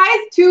ultimate, guys,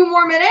 2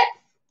 more minutes.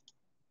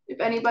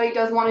 If anybody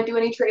does want to do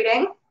any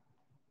trading.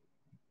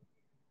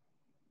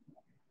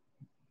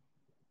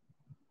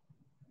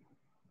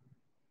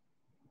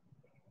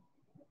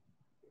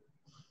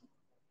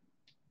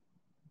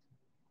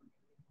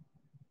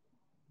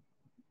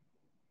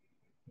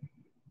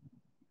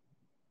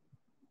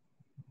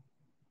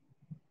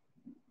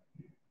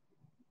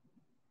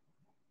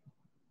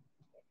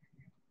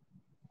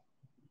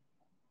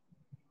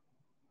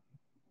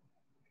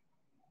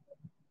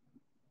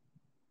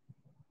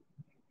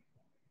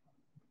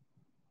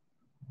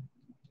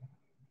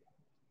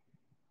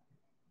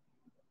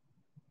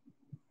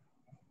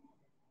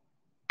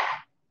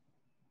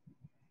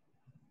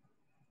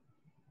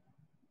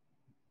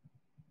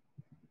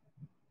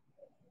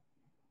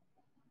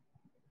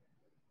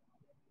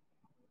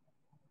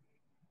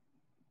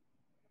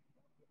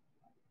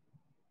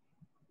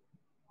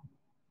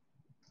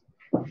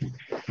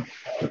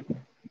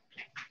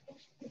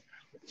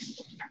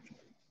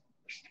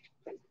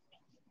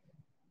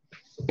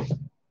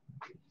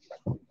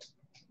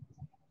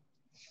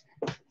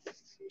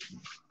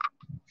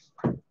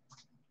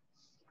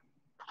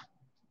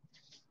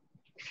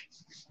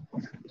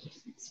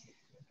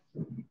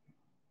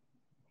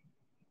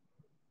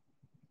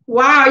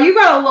 Wow, you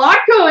got a lot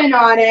going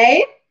on, eh?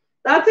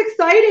 That's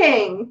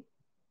exciting.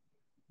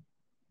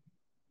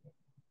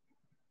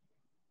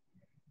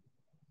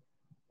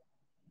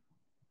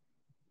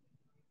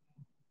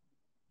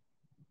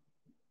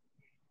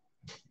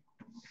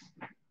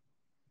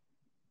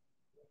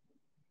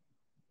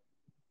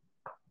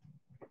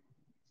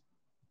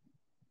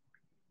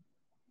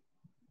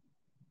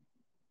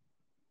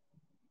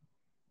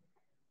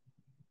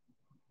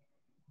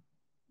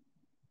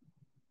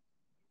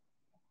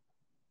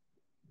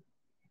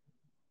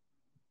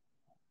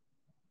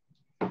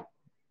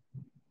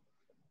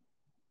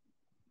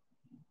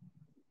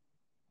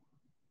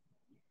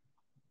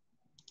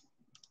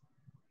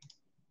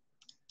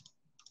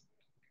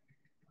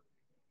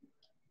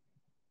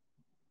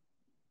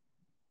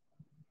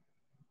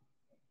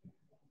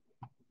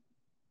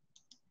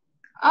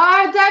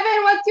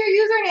 Devin, what's your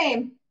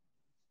username?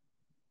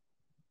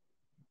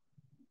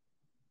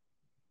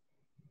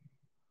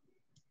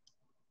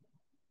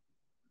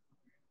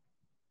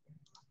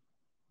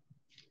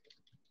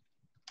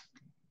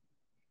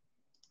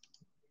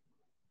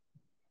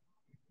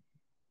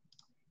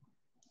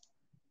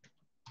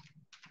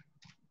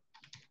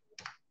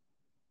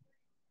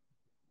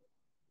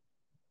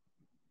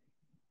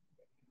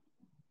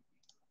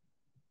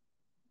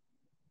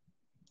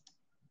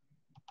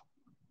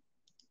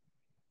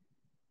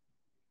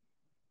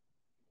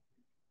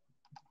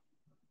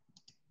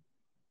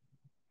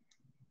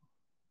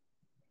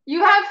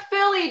 You have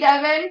Philly,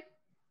 Devin.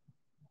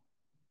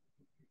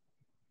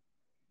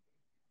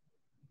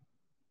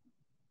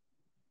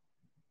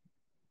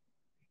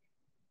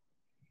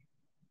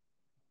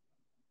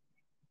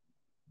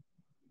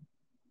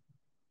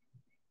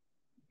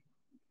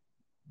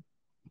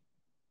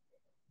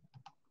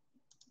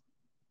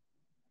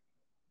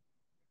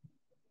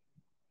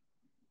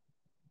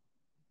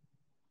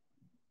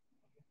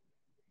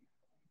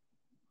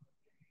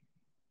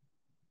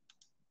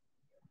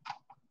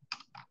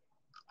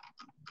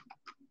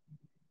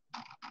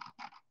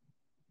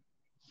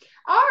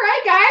 All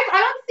right, guys, I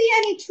don't see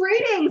any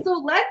trading,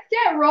 so let's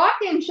get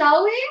rocking,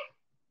 shall we?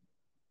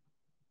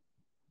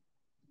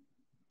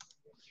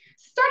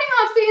 Starting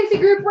off CNC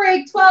Group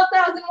Break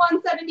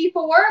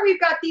 12,174, we've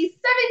got the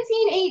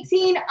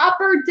 1718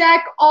 Upper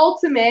Deck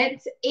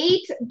Ultimate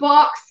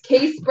 8-box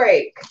case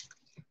break.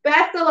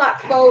 Best of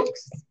luck,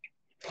 folks.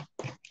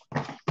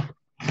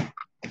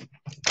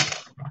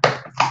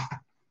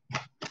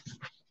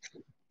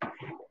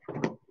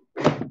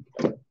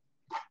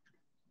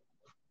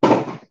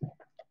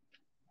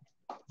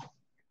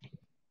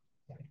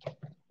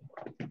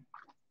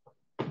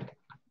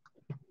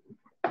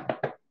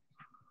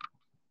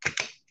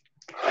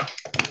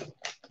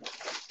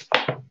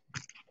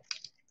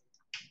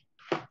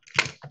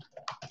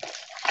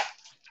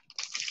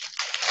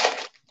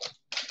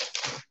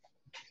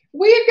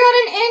 We've got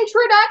an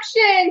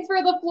introduction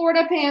for the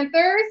Florida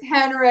Panthers,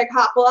 Henrik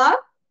Haapala.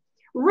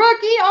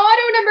 Rookie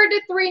auto number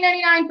to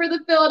 399 for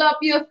the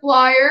Philadelphia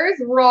Flyers,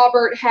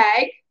 Robert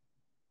Hagg.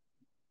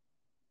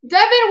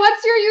 Devin,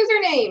 what's your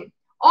username?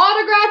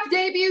 Autographed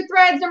debut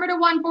threads number to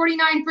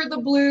 149 for the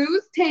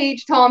Blues,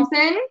 Tage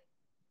Thompson.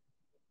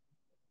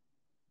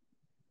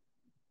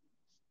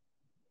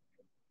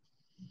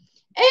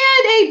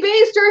 And a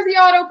base jersey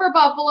auto for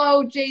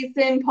Buffalo,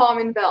 Jason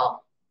Pominville.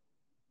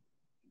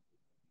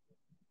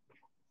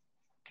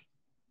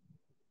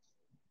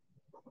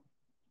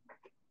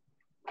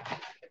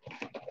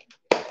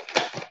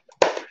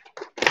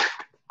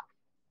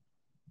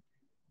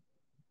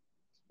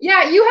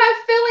 Yeah, you have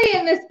Philly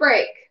in this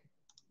break.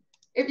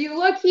 If you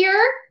look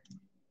here,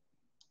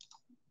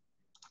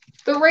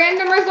 the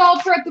random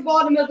results are at the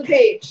bottom of the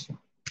page.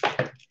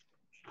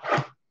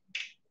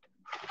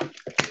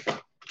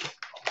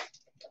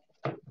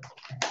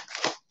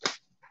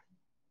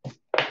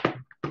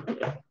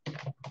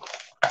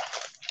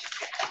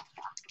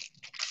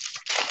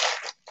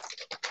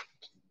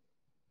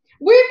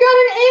 We've got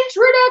an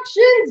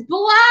introductions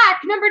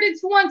black number to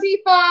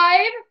 25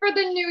 for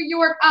the New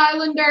York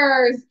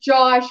Islanders,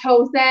 Josh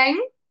Hosang.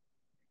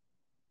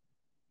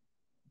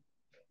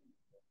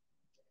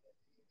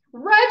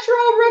 Retro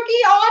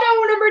rookie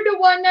auto number to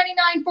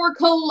 199 for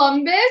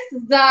Columbus,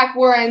 Zach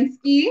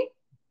Werenski.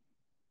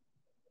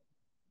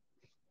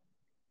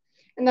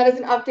 And that is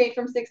an update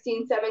from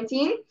 16-17.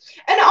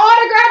 An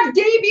autographed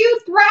debut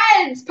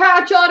threads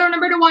patch auto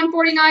number to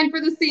 149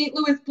 for the St.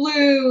 Louis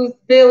Blues,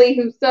 Billy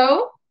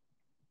Husso.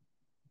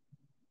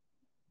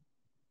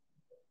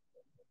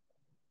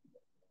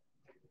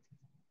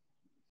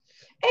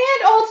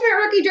 And ultimate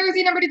rookie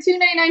jersey number to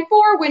 299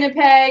 for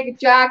Winnipeg,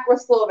 Jack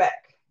Roslovic.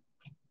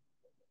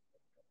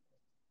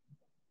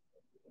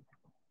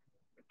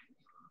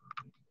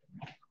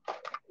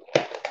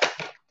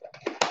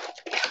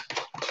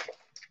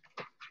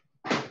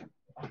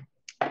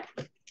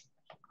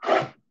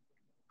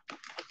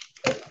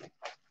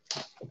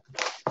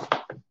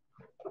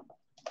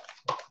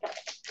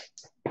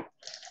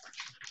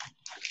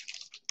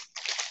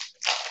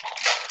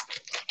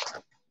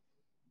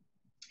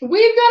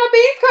 We've got a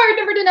base card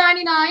number to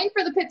 99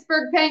 for the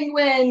Pittsburgh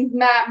Penguins,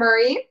 Matt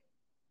Murray.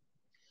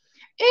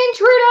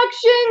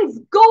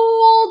 Introductions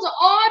gold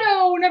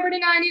auto number to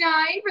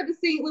 99 for the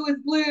St. Louis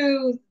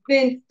Blues,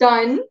 Vince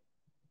Dunn.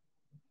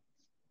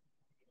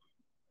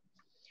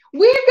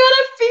 We've got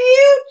a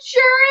future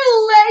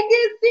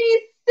legacy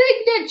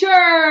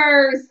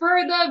signatures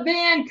for the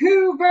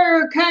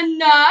Vancouver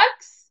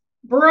Canucks,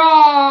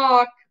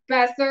 Brock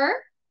Besser.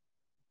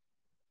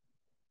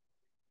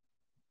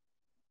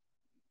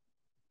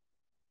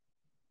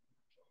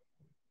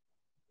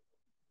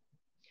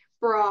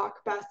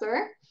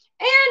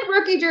 And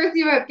rookie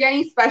jersey of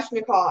Evgeny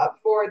Svechnikov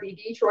for the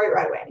Detroit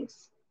Red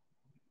Wings.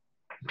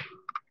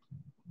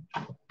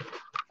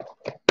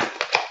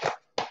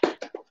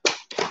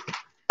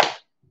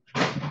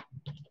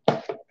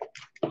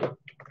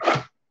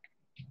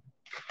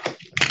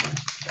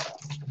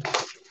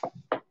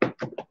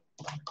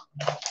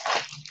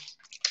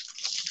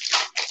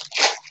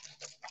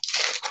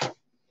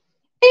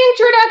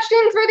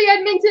 for the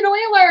Edmonton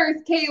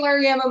Oilers, Kailer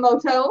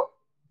Yamamoto.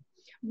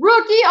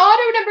 Rookie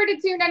auto number to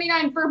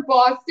 299 for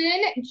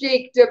Boston,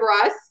 Jake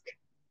DeBrusk.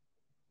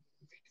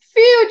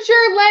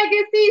 Future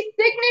Legacy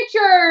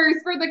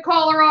signatures for the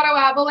Colorado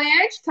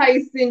Avalanche,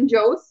 Tyson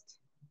Jost.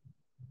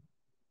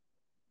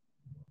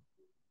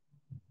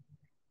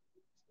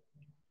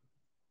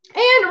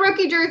 And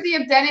rookie jersey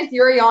of Denis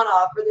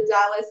Urianov for the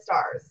Dallas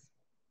Stars.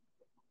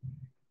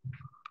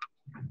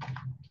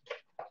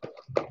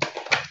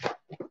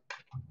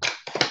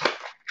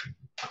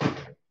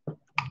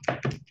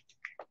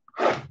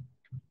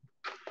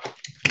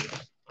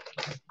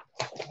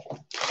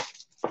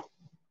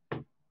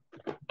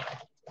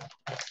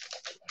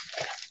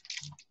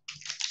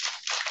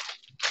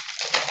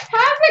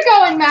 How's it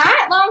going,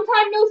 Matt? Long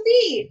time no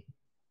see.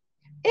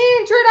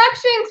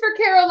 Introductions for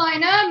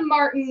Carolina,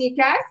 Martin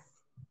Nikas.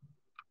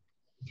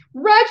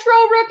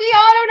 Retro rookie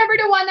auto number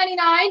to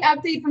 199.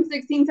 Update from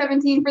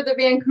 16-17 for the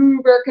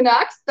Vancouver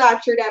Canucks,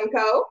 Thatcher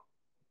Demko.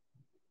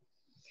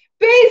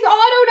 Base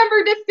auto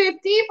number to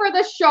 50 for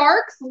the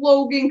Sharks,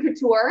 Logan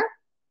Couture.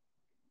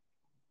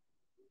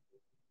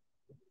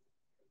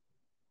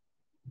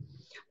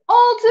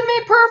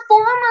 Ultimate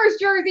Performers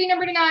jersey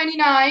number to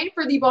 99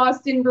 for the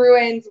Boston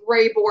Bruins,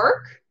 Ray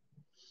Bourque.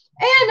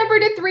 And number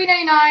to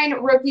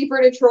 399, rookie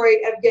for Detroit,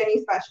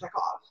 Evgeny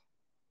Svechnikov.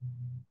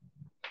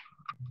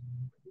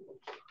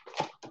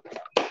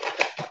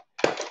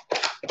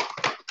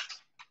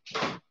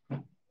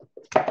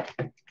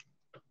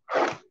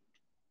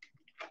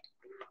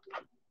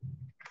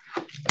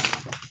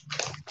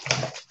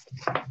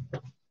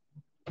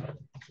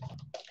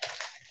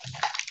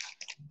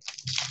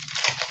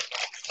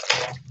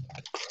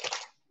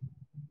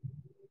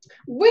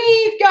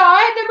 We've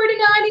got number to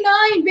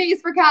 99 base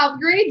for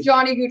Calgary,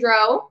 Johnny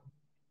Gaudreau.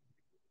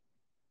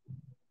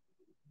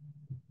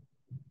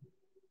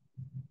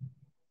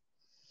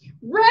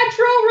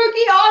 Retro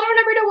rookie auto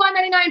number to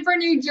 199 for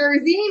New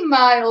Jersey,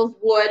 Miles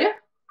Wood.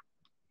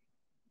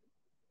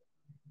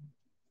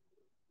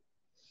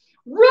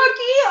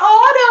 Rookie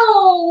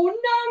auto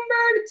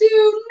number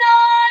to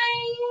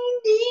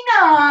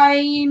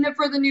 99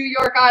 for the New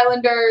York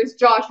Islanders,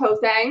 Josh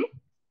Hosang.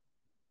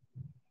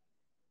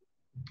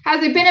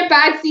 Has it been a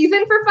bad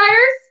season for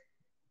Fires?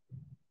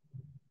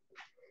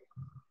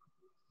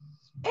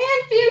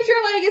 And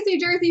future legacy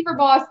jersey for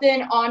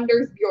Boston,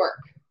 Anders Bjork.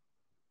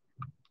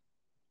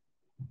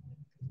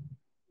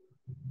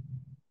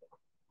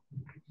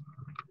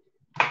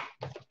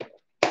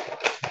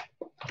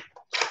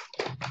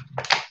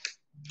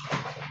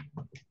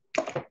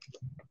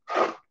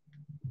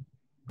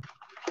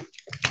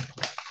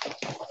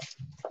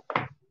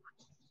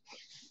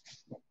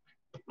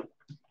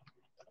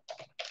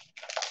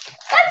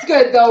 That's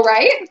good though,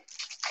 right?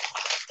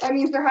 That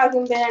means there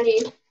hasn't been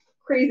any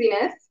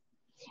craziness.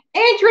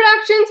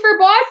 Introductions for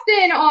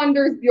Boston,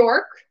 Anders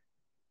Bjork.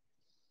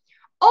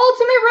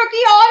 Ultimate rookie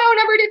auto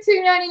number to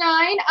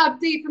 299.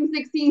 Update from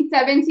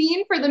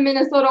 16-17 for the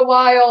Minnesota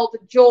Wild,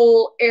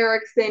 Joel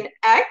Eriksson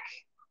Ek.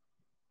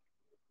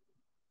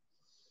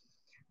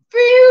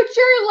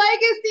 Future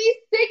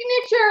legacy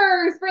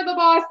signatures for the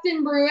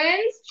Boston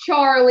Bruins,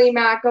 Charlie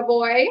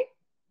McAvoy.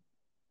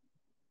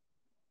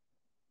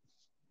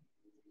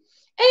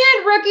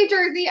 And rookie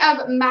jersey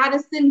of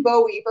Madison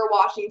Bowie for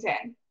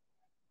Washington.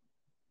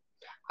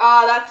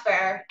 That's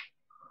fair.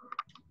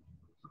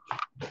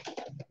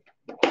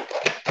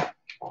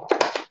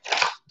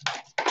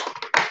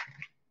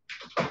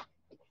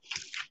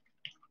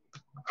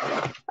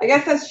 I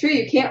guess that's true.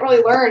 You can't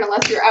really learn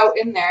unless you're out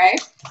in there, eh?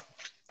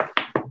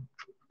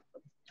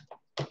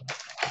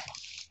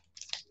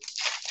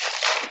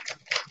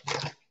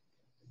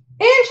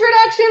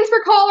 Introductions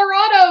for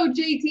Colorado,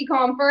 JT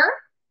Compher.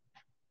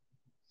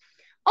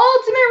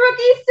 Ultimate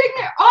rookie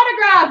signature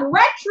autograph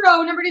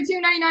retro number to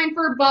 299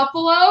 for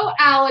Buffalo,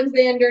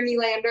 Alexander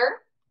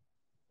Nylander.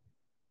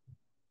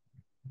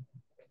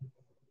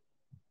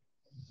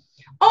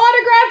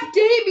 Autograph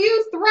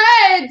debut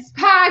threads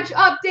patch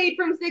update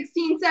from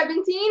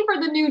 16-17 for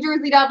the New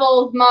Jersey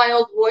Devils,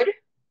 Miles Wood.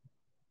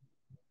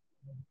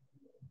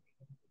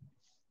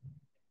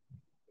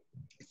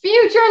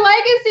 Future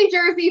legacy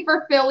jersey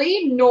for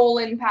Philly,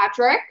 Nolan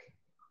Patrick.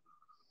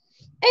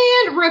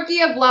 And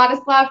rookie of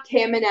Vladislav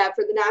Kamenev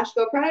for the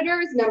Nashville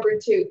Predators, number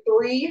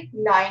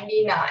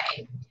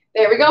 2/399.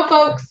 There we go,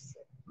 folks.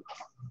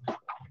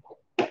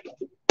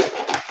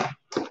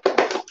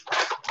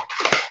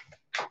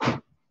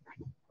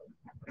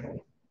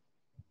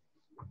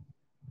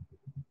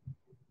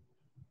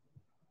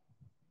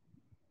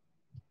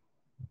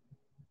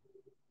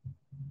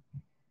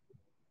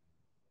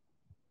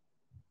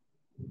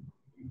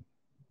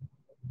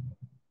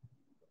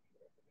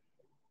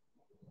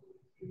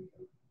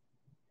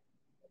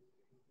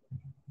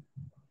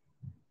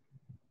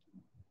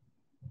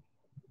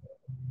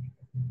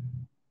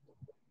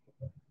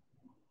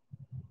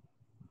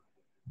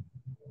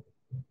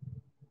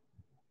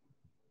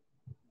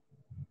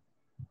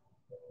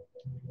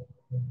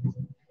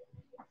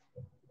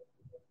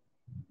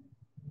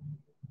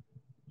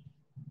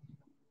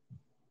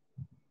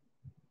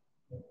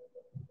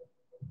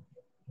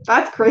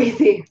 That's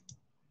crazy.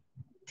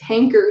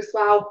 Tankers,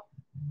 wow.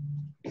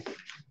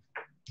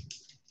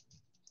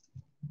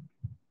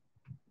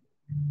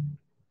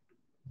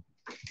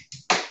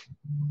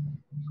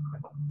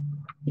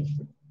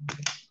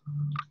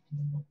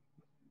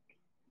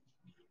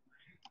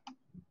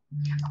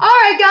 All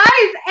right,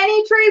 guys,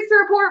 any trades to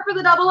report for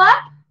the double up?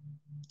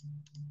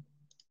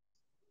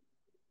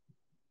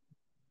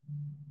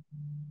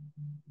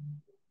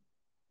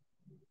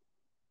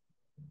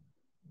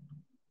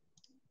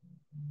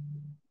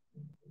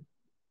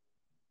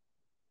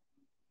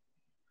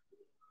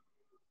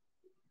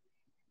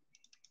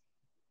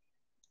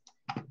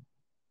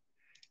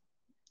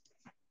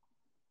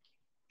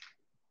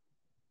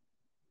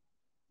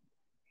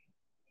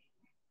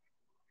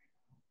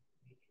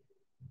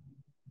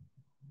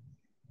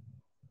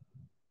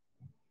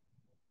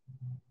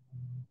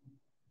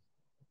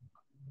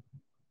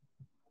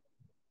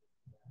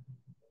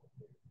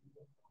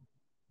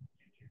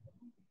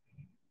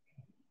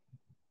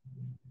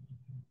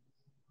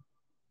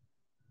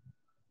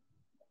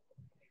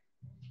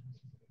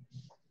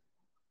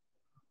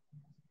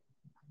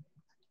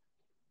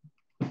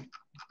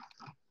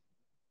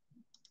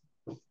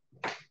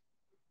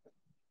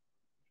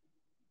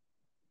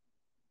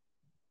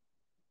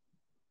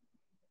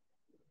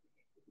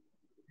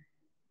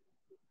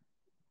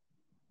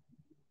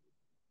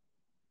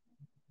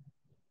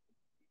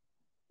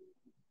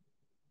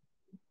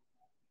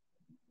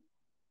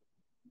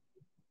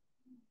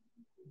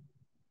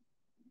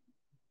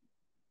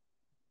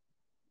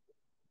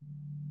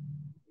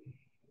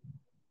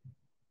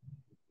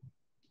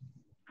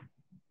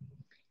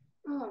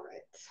 All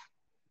right.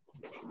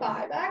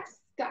 5X,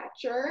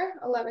 Stature,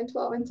 11,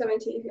 12, and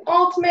 17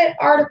 Ultimate,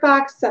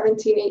 Artifact,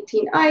 17,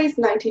 18 Ice,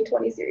 19,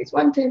 20 Series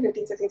 1, 10,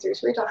 15, 16 Series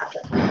 3, don't have to.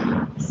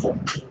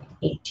 17,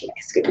 18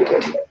 Ice, good.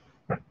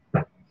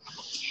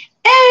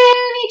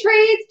 Any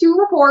trades to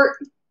report?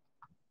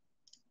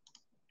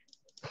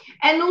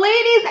 And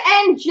ladies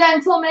and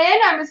gentlemen,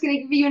 I'm just going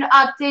to give you an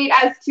update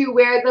as to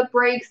where the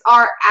breaks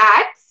are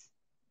at.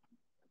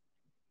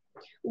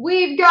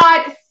 We've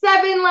got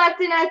 7 left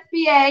in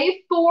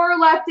SBA, 4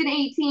 left in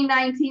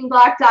 18-19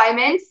 Black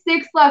Diamonds,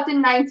 6 left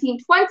in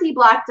 19-20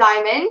 Black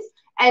Diamonds,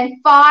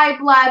 and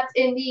 5 left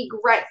in the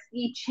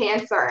Gretzky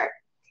Chancer,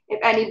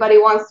 if anybody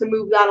wants to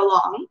move that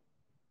along.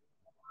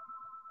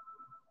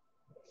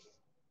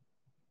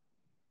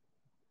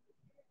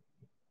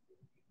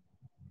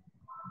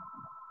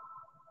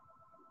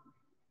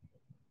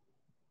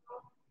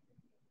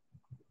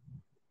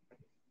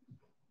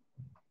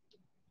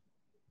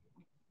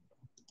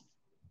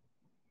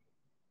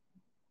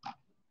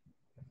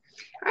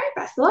 All right,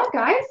 best of luck,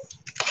 guys.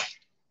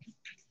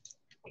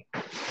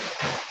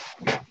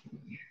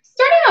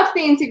 Starting off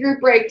CNC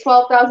Group Break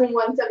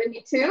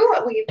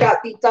 12,172, we've got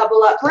the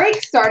double up break,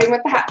 starting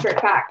with the hat trick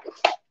pack.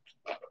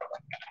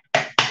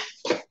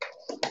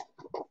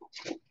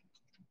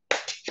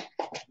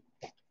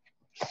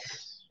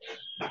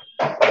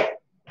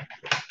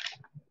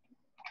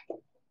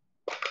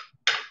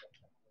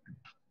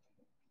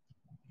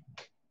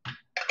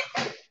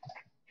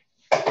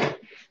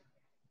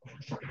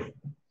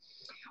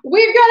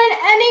 We've got an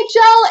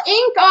NHL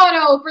ink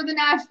auto for the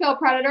Nashville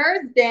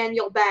Predators,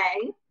 Daniel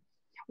Bang.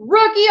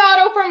 Rookie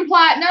auto from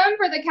Platinum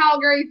for the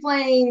Calgary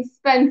Flames,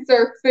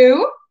 Spencer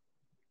Fu.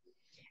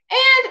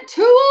 And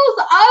tools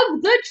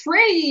of the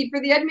trade for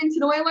the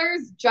Edmonton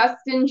Oilers,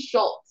 Justin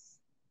Schultz.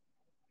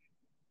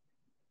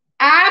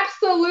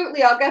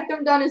 Absolutely. I'll get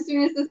them done as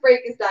soon as this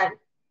break is done.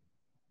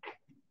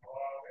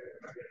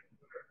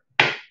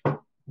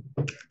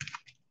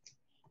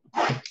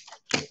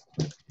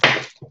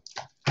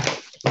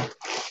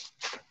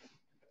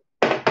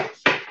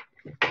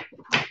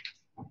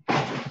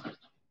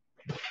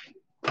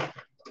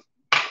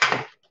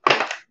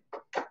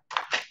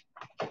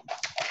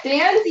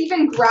 Dan's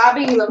even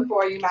grabbing them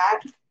for you,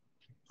 Matt.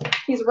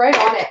 He's right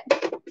on it.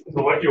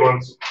 The lucky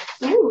ones.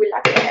 Ooh,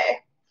 lucky.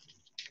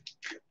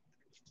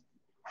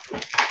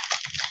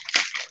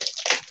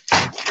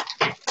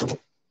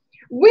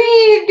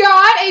 We've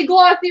got a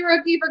glossy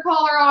rookie for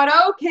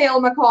Colorado, Cale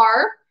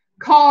Makar,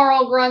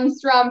 Carl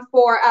Grundstrom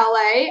for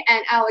LA,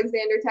 and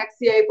Alexander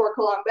Texier for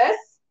Columbus.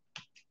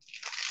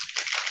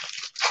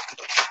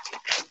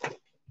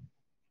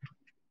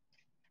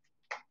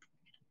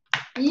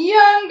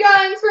 Young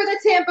Guns for the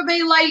Tampa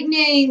Bay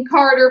Lightning,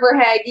 Carter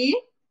Verhaeghe.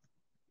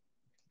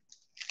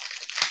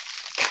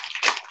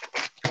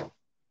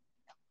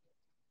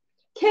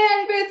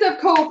 Canvas of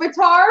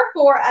Kopitar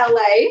for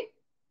LA.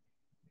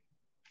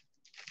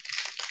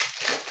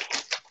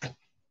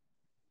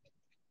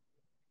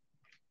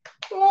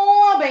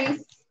 Oh,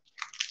 base.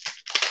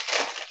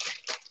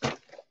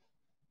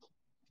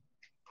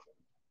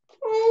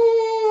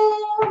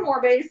 Oh,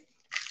 more base.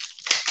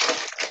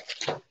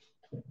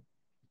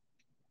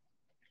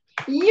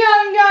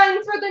 Young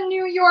Guns for the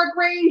New York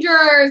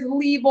Rangers,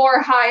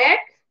 Libor Hayek.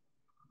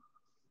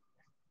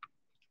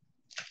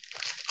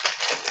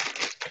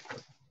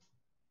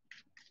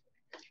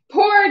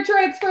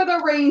 Portraits for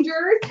the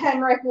Rangers,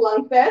 Henrik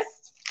Lundqvist.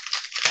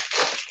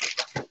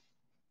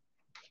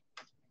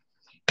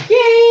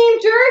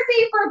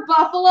 for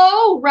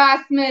Buffalo,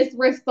 Rasmus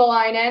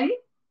Ristolainen.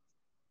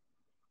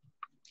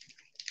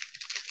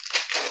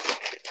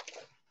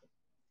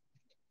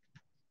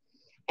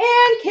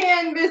 And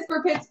canvas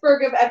for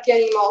Pittsburgh of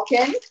Evgeny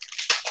Malkin.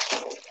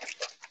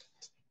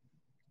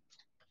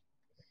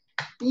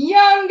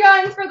 Young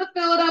Guns for the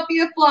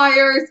Philadelphia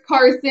Flyers,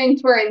 Carson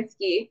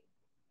Twarynski.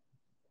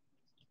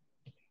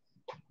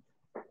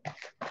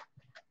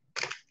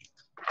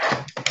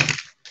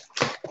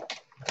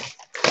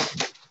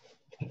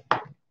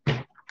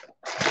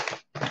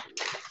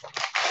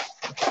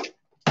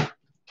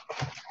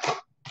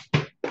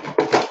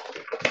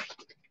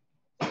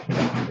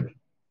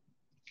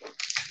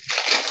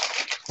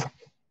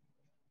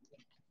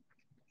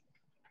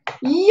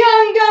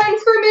 Young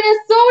Guns for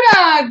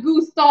Minnesota,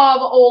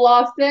 Gustav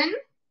Olofsson.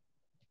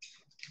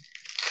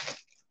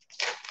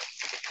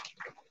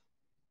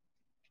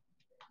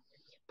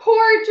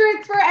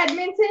 Portraits for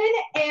Edmonton,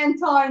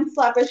 Anton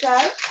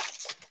Slepyshev.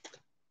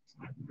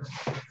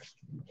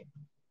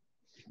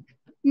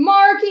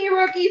 Marquee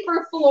rookie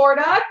for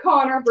Florida,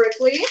 Connor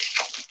Brickley.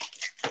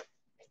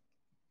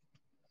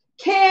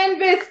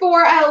 Canvas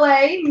for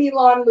LA,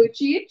 Milan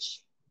Lucic.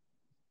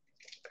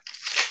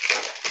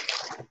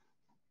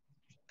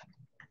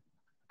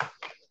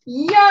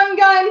 Young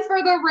Guns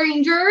for the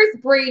Rangers,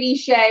 Brady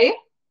Shea.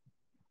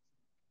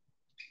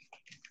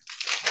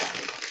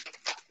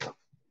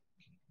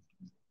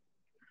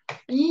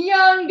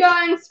 Young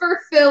Guns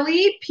for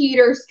Philly,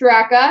 Peter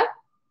Straka.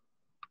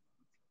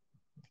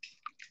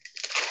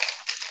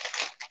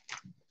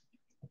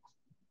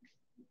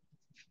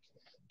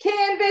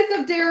 Canvas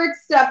of Derek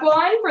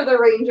Stepan for the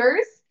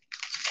Rangers.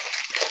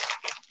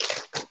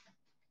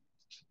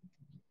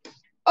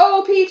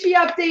 OPG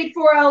update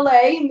for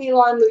LA,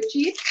 Milan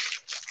Lucic.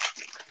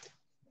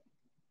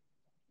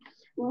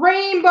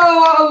 Rainbow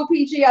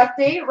OPG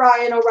update,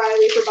 Ryan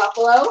O'Reilly for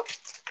Buffalo.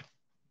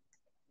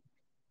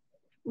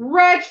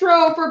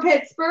 Retro for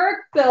Pittsburgh,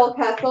 Phil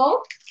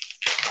Kessel.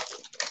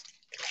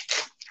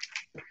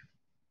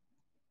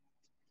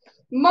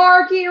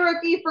 Marquee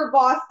rookie for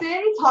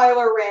Boston,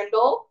 Tyler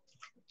Randall.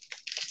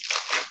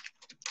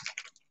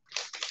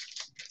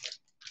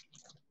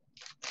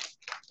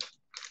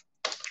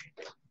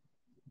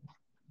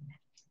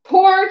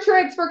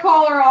 Portraits for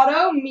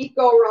Colorado,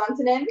 Mikko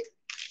Rantanen.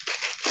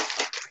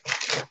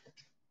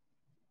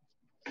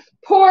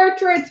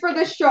 Portraits for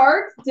the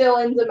Sharks,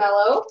 Dylan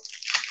DeMello.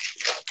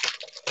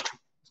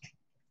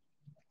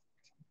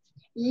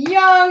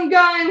 Young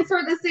Guns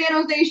for the San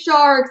Jose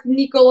Sharks,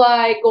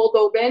 Nikolai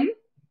Goldobin.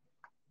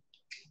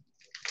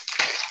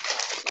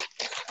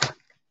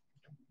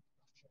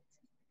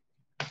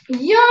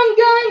 Young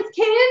Guns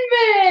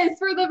canvas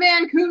for the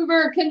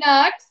Vancouver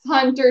Canucks,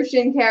 Hunter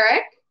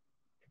Shinkaruk.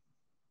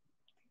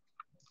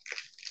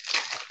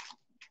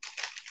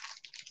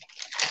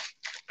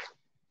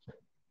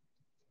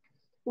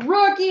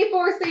 Rookie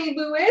for St.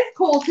 Louis,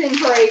 Colton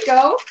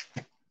Parayko.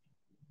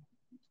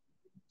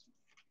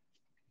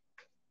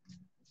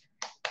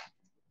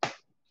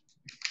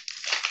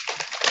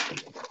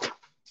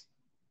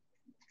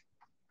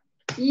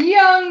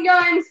 Young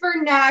Guns for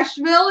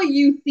Nashville,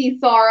 UC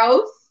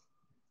Saros.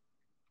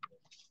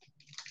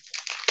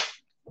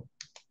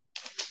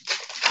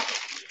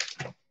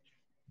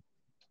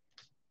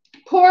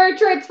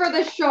 Portraits for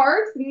the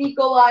Sharks,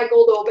 Nikolai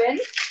Goldobin.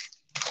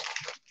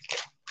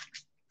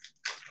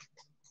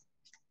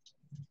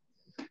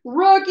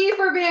 Rookie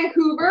for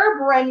Vancouver,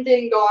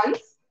 Brendan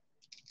Gaunce.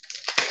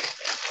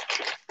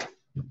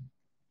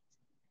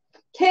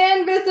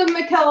 Canvas of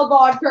Mikhail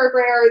Bodker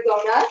for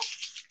Arizona.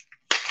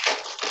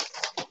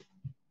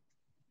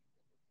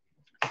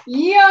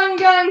 Young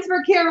Guns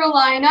for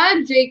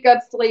Carolina, Jacob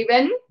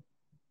Slavin.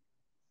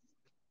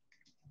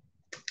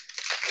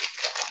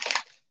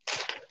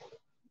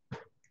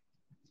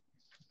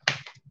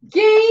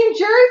 Game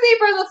jersey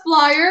for the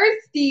Flyers,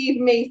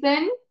 Steve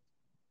Mason.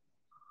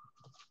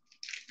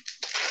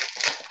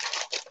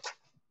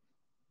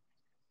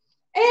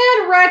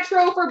 And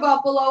retro for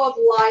Buffalo of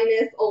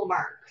Linus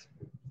Ullmark.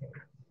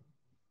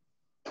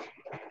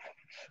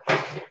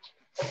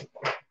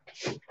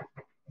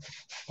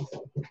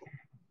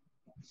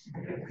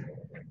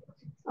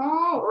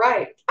 All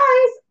right.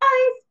 Ice,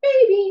 ice,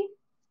 baby.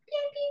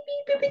 Pew, pew,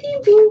 pew, pew, pew,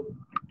 pew.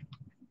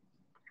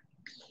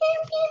 Pew,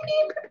 pew,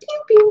 pew, pew, pew,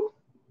 pew.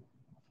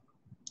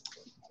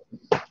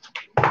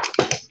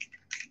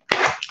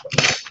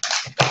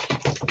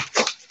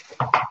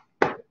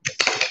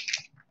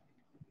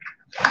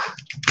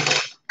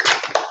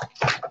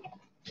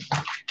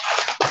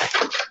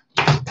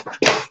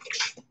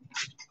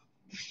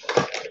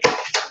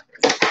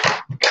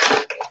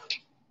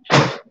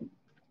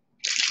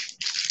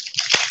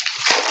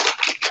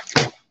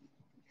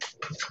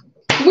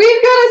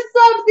 We've got a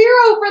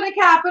Sub-Zero for the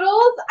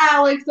Capitals,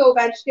 Alex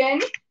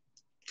Ovechkin.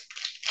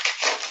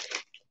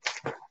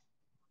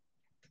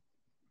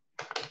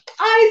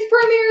 Ice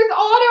Premier's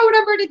auto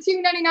number to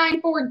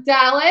 299 for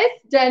Dallas,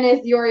 Denis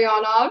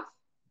Urianov.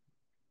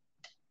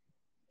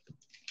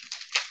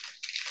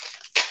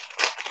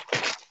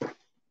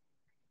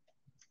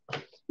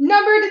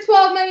 Number to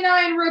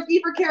 1299 rookie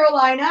for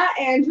Carolina,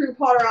 Andrew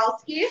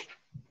Podorowski.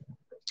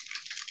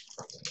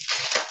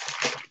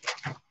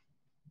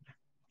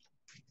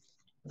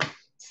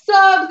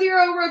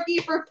 Sub-Zero rookie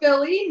for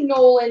Philly,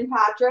 Nolan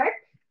Patrick.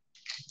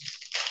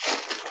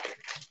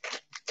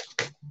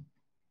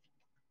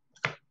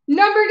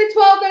 Number to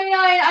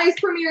 1299 Ice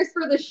Premieres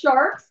for the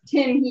Sharks,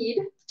 Tim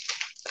Heed.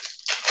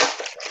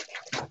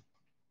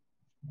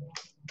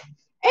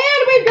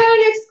 And we've got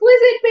an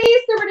exquisite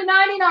base number to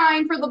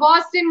 99 for the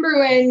Boston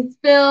Bruins,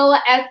 Phil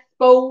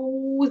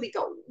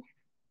Esposito.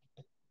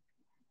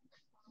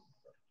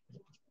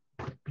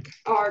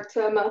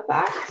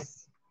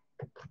 Artemafacts.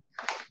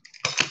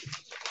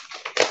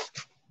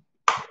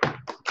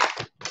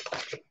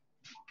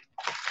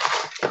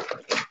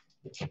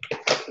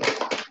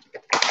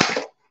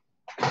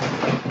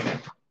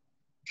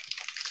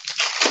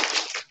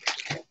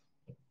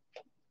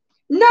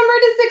 Number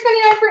to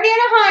 699 for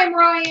Anaheim,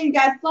 Ryan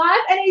Getzlaf,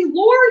 and a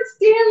Lord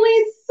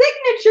Stanley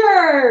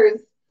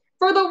Signatures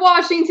for the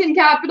Washington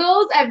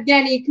Capitals,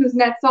 Evgeny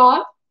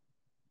Kuznetsov.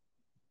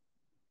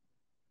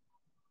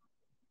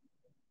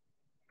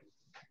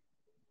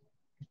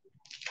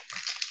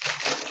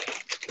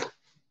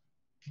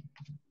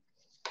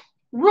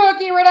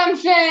 Rookie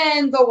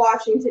redemption, the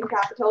Washington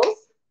Capitals.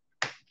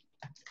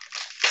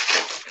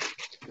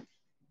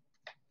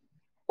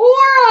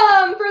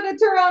 Orem for the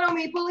Toronto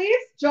Maple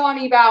Leafs,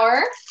 Johnny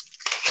Bauer.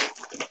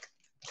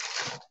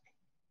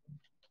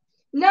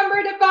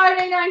 Number to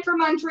 599 for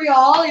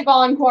Montreal,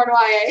 Yvonne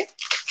Cournoyer.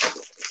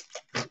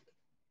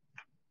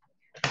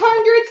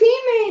 100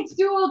 teammates,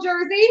 dual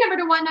jersey, number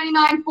to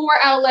 199 for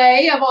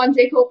LA,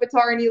 Avonte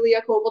Kopitar and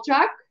Ilya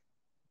Kovalchuk.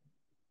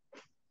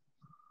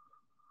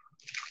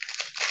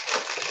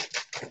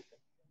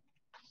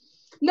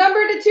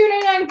 Number to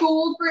 299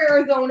 gold for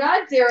Arizona,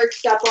 Derek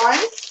Stepan.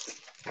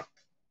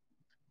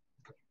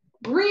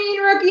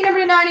 Green rookie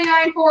number to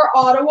 99 for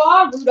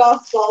Ottawa,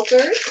 Rudolph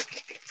Balcers.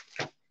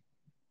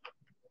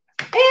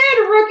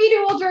 And rookie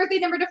dual jersey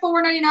number to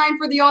 499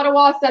 for the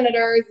Ottawa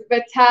Senators,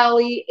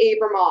 Vitaly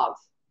Abramov.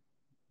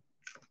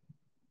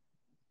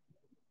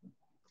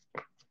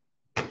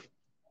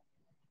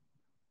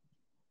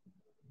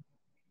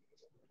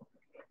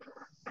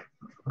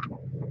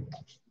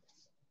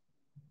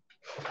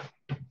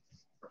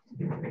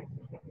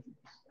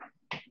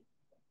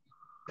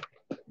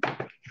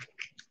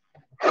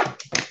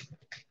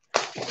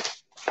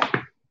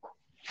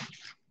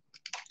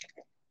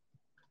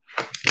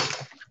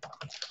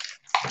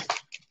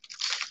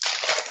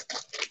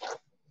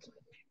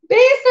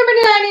 Base number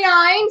to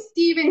 99,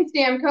 Steven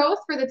Stamkos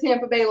for the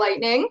Tampa Bay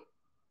Lightning.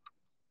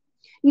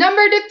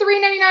 Number to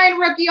 399,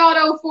 rookie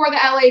auto for the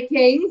LA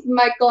Kings,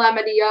 Michael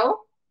Amadio.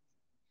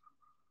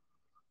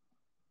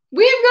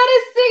 We've got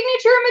a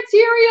signature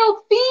material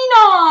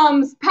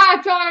phenoms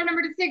patch auto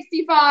number to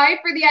 65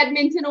 for the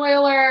Edmonton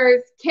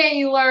Oilers,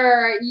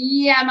 Kailer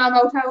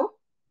Yamamoto.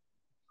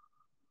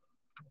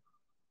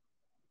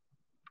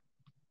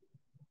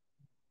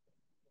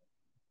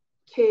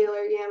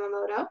 Kailer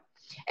Yamamoto.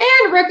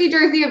 And rookie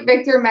jersey of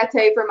Victor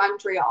Mete for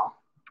Montreal.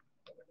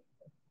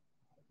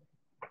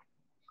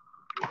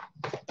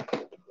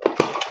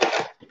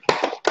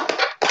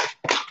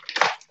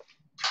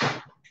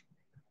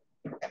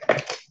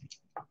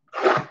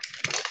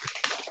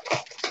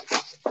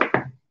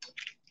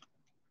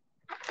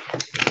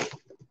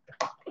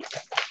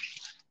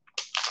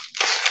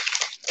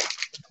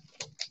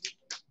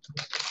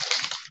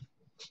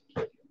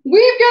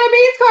 We've got a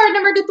base card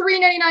number to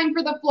 399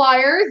 for the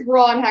Flyers,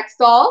 Ron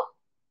Hextall.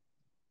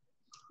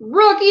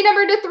 Rookie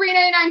number to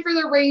 399 for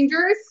the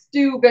Rangers,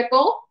 Stu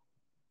Bickle.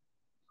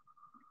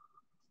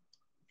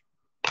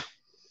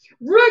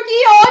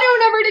 Rookie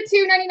auto number to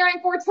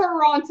 299 for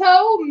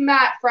Toronto,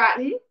 Matt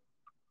Fratton.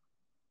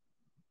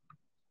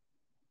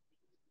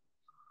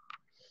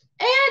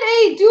 And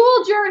a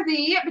dual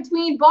jersey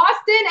between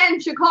Boston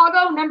and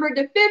Chicago, number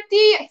to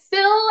 50,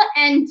 Phil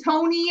and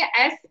Tony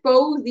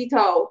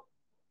Esposito.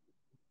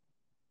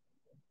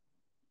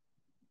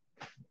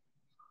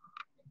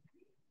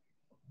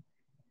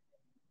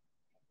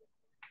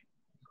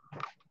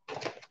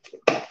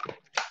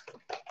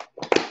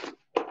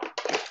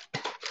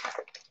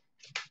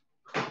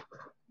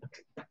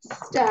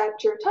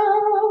 Stature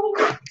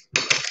time.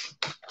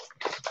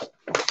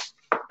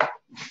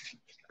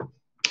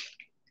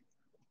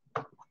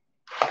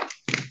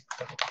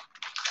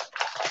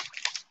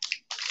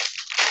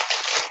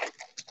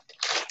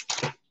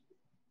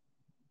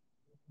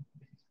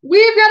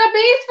 We've got a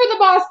base for the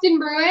Boston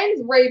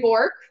Bruins, Ray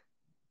Bork.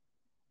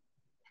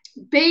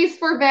 Base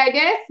for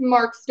Vegas,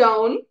 Mark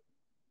Stone.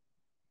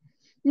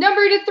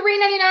 Number to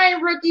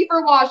 399, rookie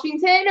for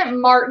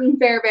Washington, Martin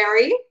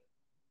Fairbury.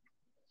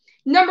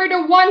 Number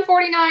to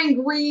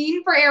 149,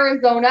 green for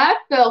Arizona,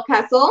 Phil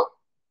Kessel.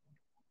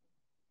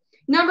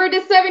 Number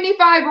to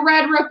 75,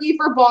 red rookie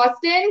for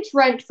Boston,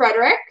 Trent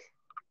Frederick.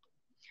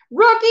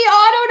 Rookie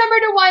auto number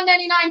to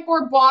 199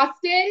 for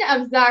Boston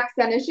of Zach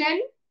Senyshyn.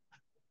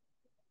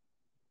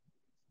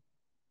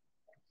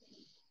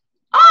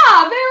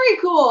 Ah,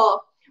 very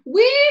cool.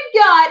 We've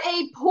got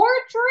a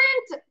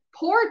portrait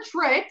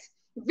portrait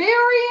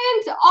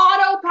variant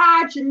auto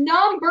patch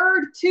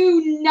numbered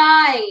to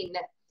 9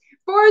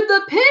 for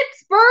the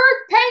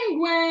Pittsburgh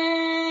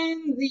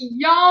Penguins,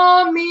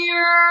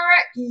 Jaromir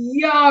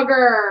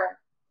Jagr.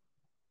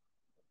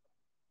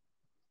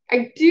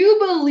 I do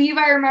believe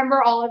I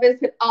remember all of his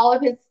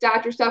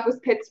stature stuff was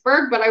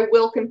Pittsburgh, but I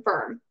will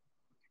confirm.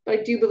 But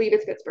I do believe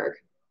it's Pittsburgh.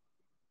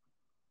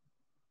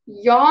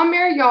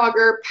 Jaromir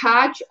Jagr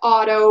patch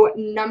auto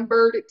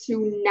numbered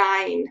to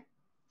 9.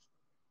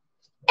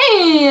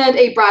 And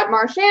a Brad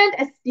Marchand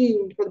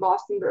esteemed for the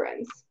Boston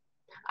Bruins.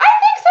 I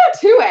think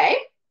so too, eh?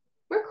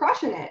 We're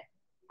crushing it.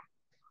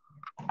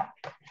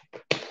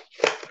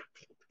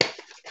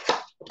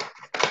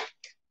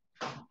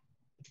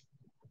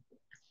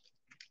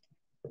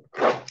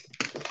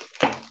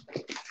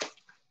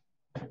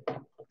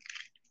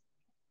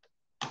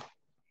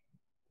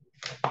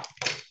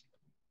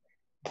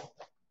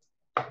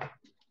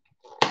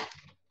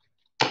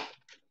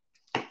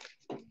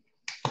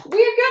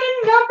 We've got a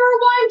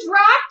 #1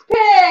 draft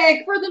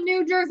pick for the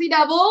New Jersey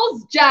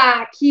Devils,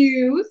 Jack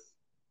Hughes.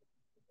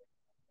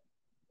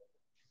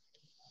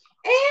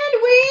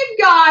 And we've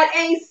got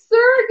a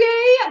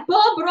Sergei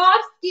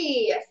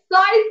Bobrovsky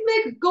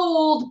seismic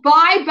gold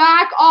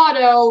buyback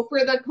auto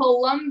for the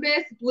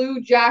Columbus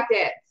Blue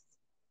Jackets.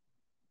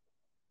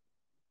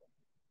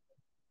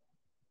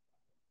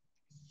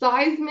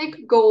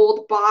 Seismic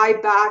gold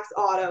buybacks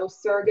auto,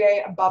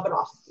 Sergei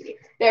Bobrovsky.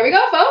 There we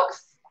go,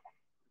 folks.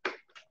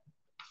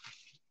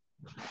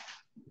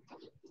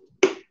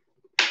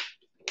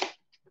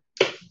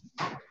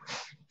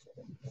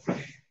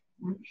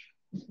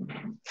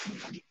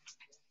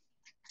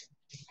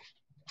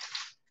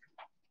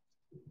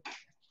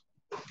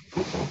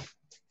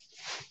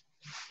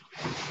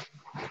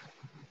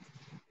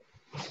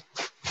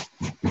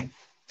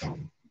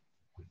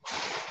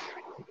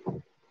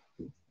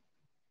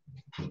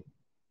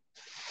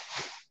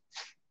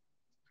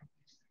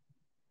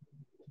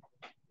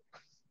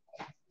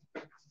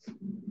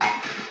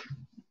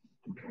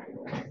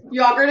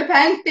 Jagr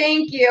depends.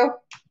 Thank you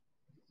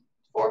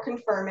for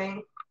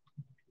confirming.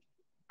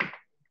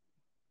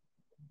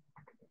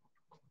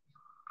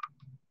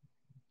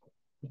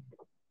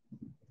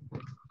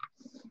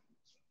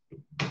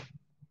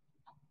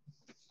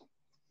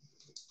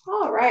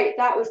 All right,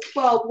 that was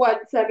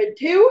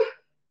 12-1-7-2.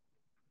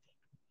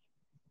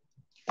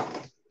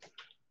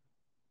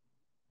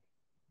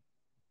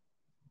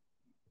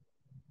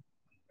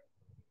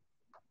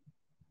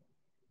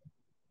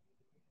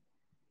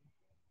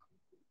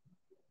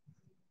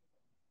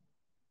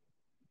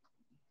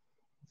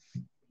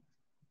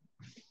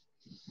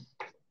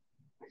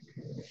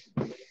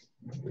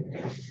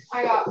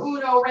 I got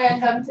Uno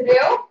random to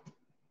do.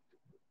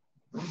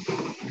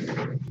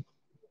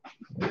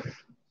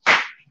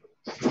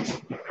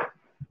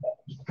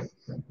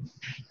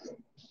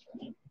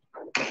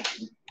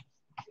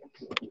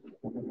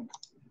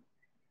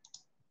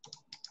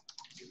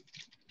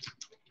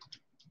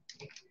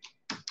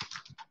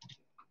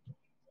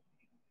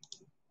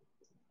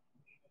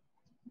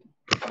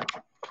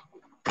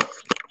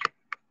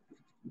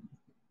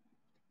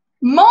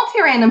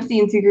 Multi-random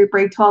CNC group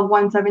break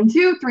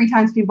 12-1-7-2, 3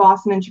 times between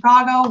Boston and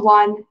Chicago.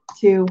 1,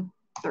 2,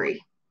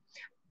 3.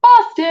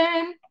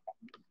 Boston.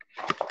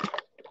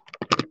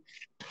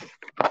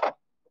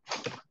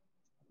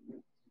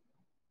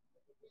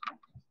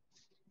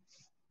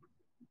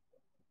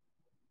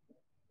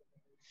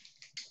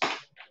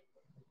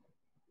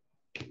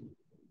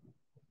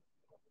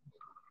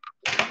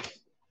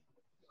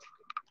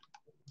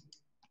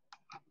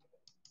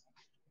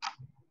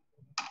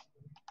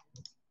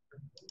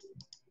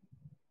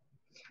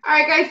 All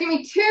right, guys, give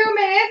me 2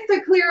 minutes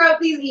to clear out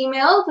these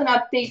emails and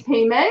update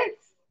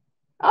payments.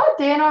 Oh,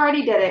 Dan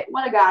already did it.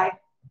 What a guy.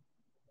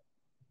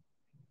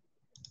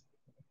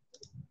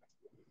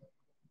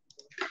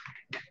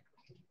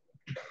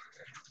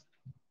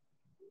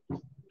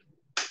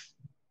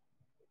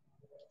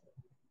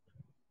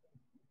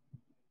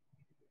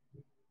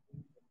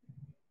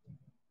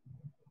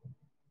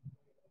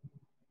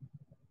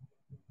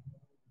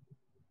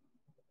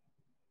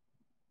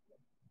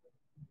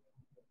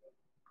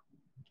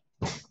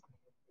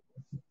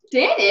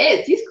 Dan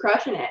is. He's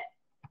crushing it.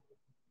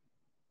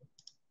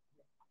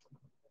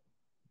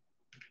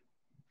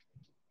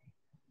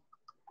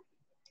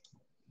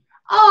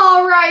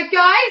 All right,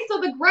 guys. So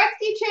the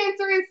Gretzky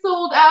Chancer is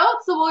sold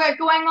out. So we'll get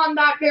going on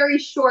that very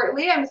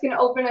shortly. I'm just going to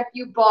open a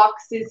few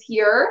boxes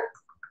here.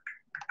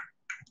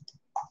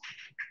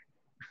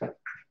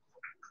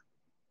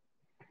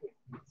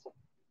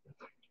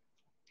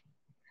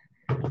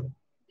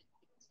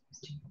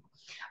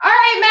 All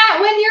right,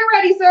 Matt, when you're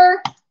ready,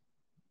 sir.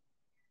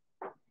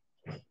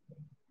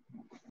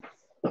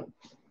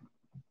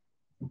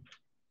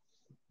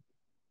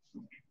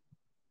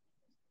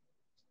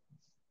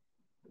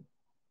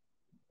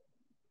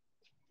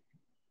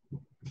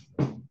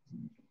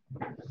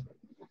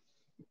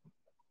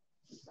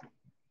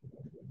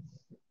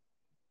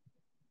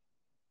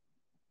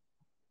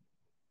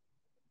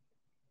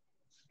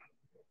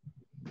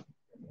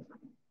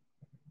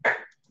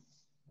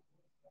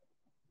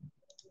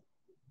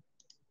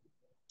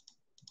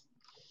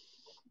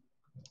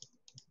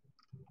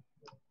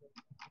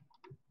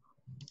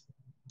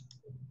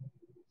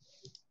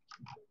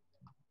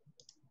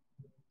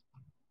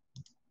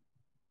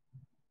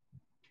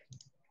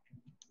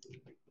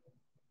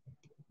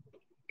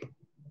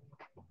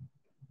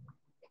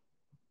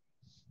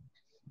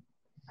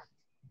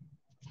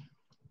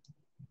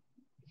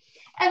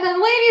 And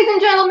then, ladies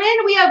and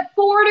gentlemen, we have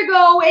 4 to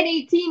go in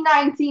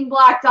 1819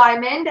 Black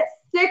Diamond,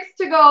 6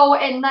 to go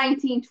in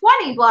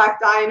 1920 Black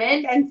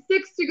Diamond, and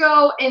 6 to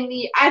go in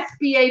the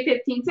SBA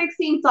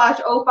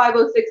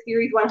 1516/0506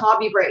 Series 1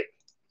 Hobby Break.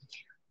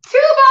 2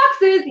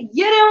 boxes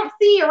you don't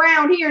see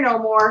around here no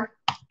more,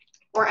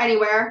 or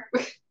anywhere,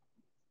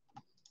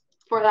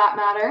 for that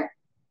matter.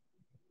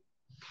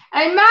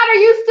 And Matt, are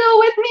you still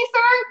with me,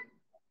 sir?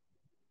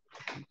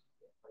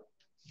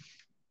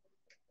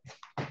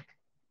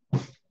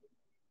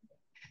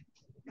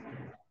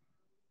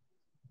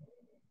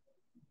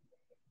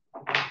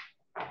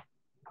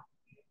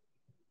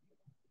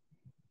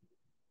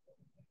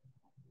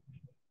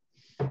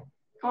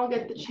 I'll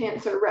get the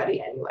chancer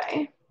ready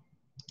anyway.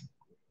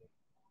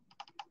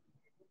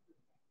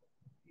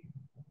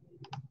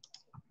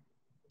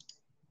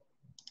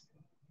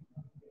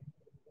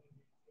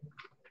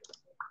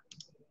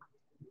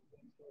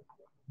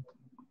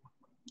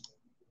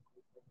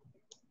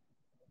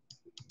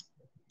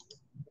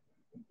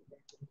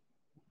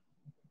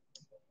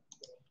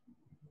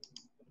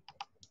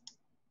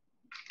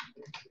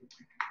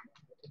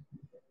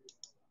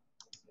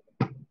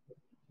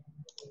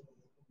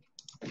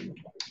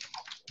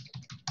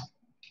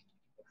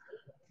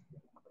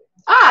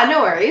 Ah,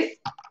 no worries.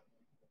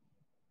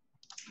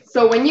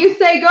 So when you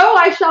say go,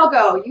 I shall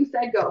go. You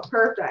said go.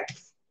 Perfect.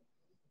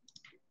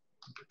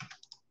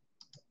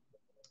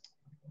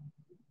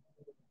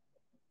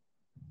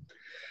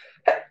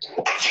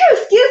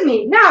 Excuse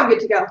me. Now I'm good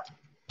to go.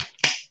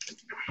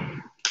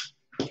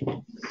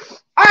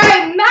 All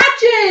right,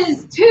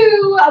 matches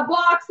 2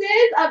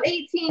 boxes of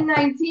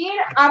 1819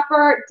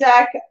 Upper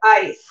Deck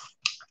Ice.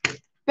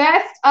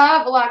 Best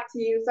of luck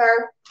to you,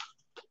 sir.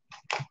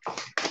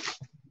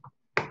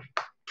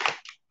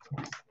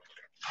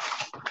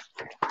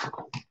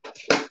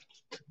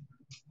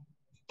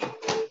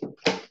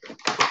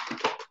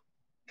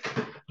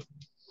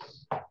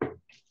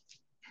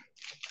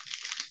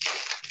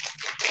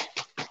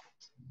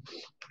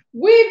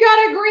 We've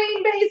got a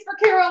green base for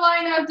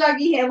Carolina of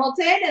Dougie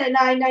Hamilton and a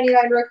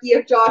 $9.99 rookie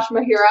of Josh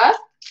Mahura.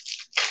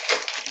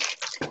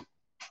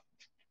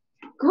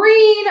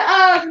 Green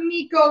of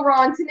Mikko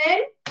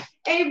Rantanen.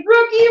 A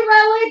rookie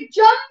relic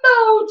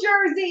jumbo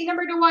jersey,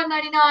 number to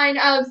 199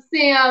 of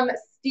Sam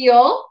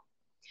Steele.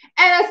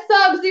 And a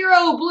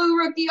Sub-Zero blue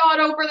rookie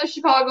auto for the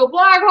Chicago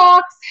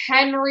Blackhawks,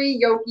 Henry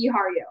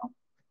Jokiharju.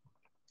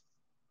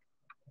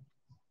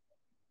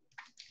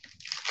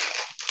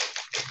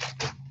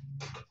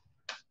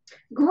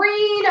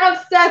 Green of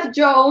Seth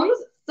Jones,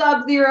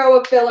 Sub-Zero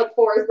of Philip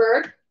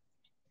Forsberg.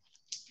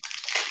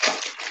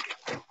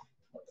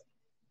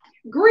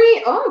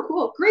 Green, oh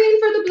cool, green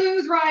for the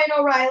Blues, Ryan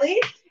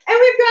O'Reilly. And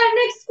we've got an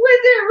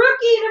exquisite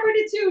rookie, number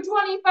to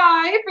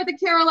 225 for the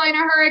Carolina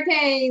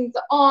Hurricanes,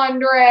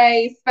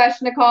 Andrei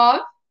Svechnikov.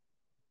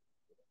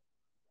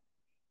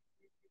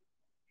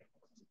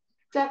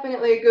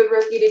 Definitely a good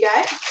rookie to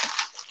get.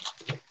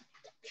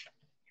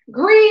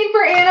 Green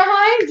for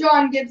Anaheim,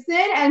 John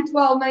Gibson, and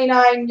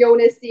 $12.99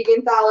 Jonas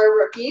Siegenthaler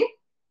rookie.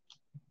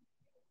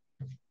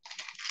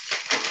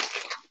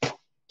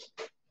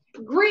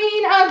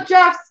 Green of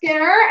Jeff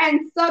Skinner,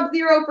 and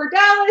Sub-Zero for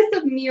Dallas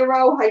of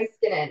Miro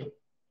Heiskanen.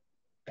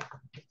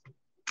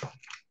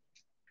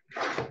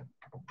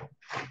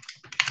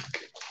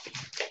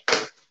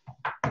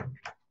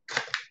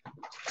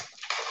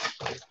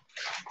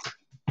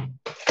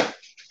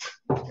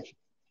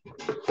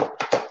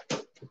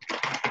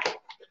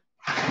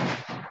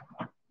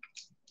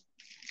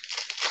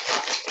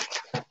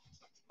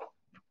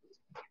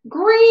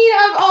 Green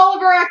of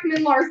Oliver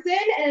Ekman-Larsson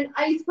and an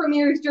Ice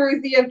Premier's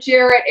jersey of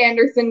Jarrett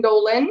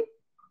Anderson-Dolan.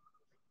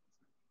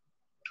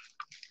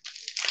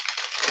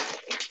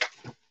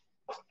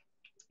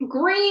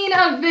 Green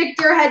of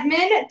Victor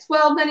Hedman,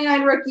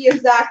 $12.99 rookie of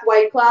Zach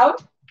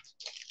Whitecloud.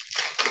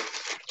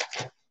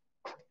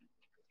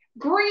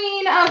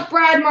 Green of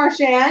Brad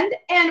Marchand,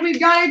 and we've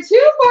got a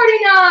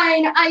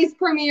 $2.49 Ice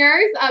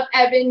Premier's of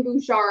Evan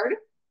Bouchard.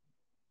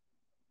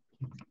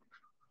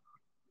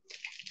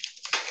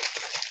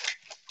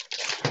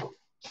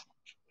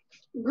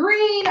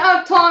 Green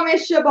of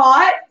Thomas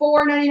Chabot,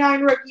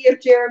 $4.99 rookie of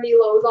Jeremy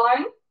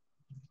Lozon.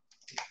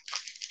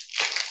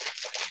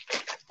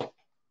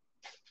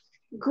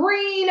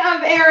 Green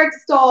of Eric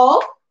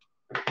Stahl.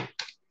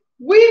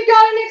 We've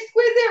got an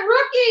exquisite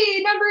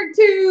rookie, number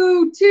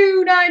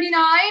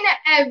 2/299,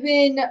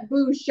 Evan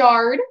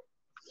Bouchard.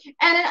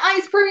 And an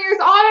Ice Premier's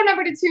auto,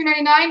 number to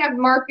 299 of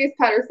Marcus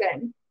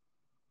Pettersson.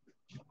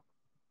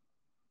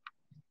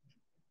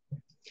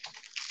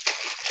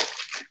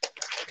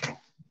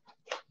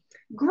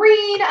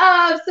 Green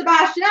of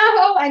Sebastian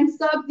Aho and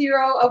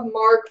Sub-Zero of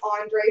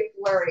Marc-Andre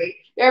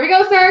Fleury. There we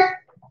go, sir.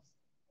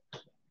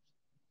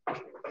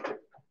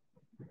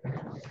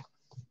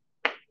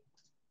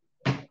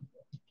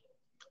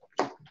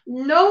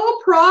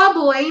 No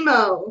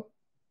problemo.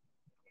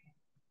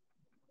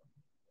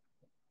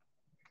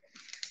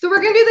 So we're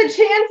going to do the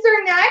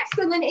Chancer next,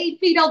 and then 8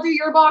 feet, I'll do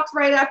your box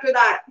right after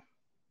that.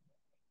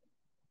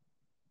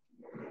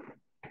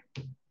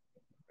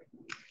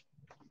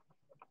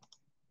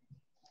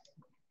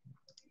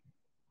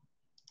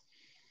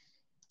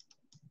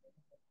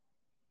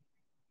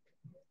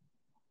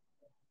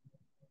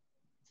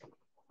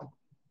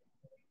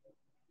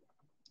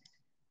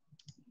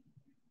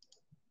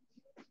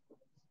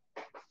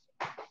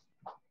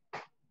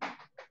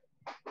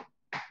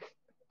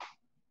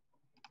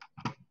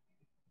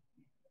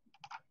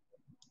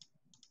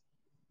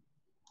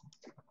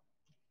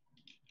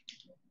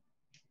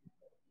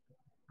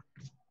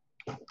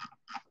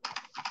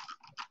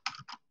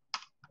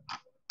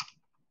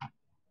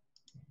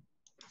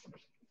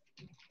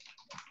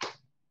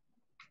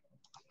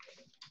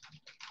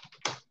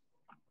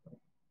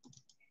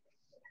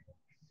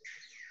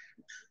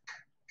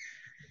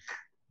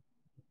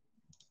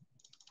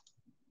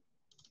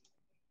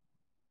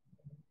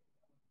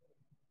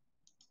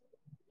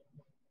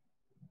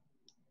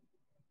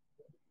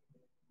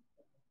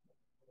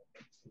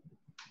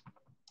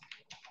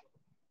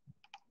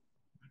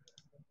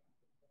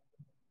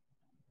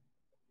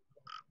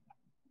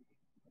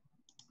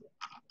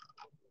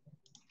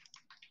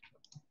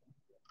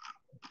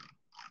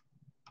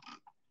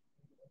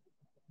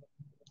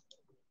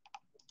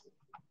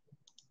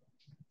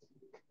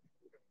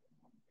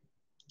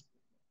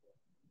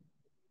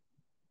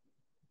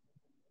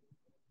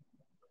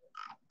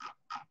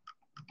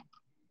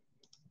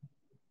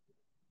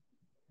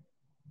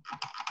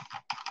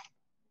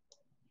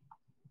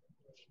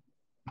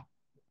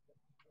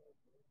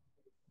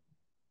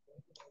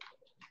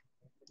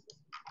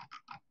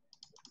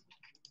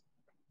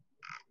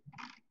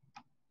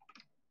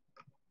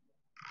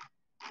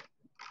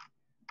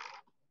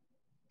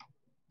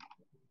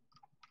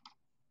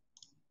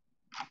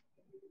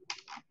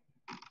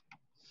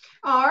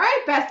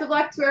 best of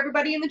luck to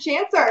everybody in the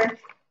Chancer.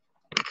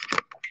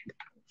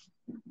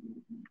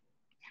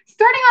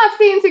 Starting off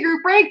CNC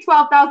Group Break,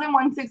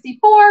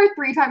 12,164,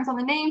 3 times on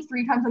the names,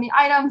 3 times on the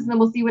items, and then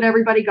we'll see what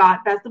everybody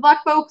got. Best of luck,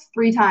 folks.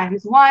 3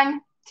 times.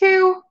 1,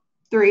 2,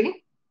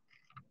 3.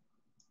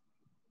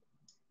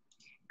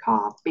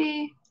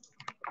 Copy.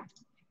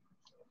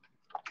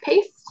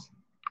 Paste.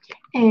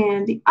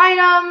 And the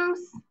items.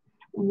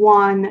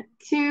 1,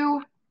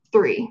 2,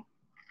 3.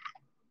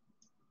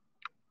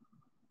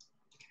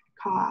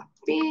 Copy.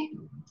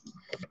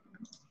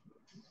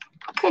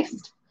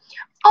 Paste.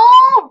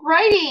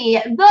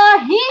 Alrighty, the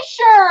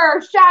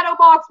Heisher Shadow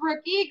Box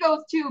Rookie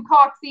goes to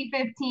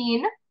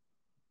Coxie15.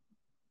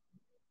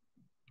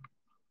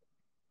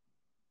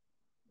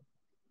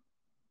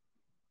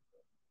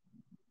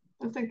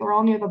 Looks like they're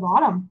all near the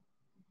bottom.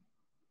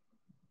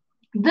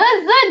 The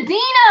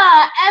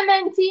Zadina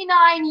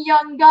MNT9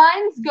 Young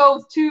Guns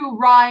goes to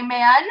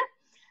Ryman.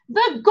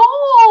 The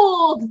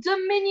Gold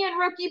Dominion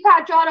Rookie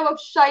Patch Auto of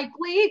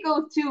Shifley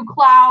goes to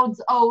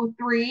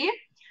Clouds03.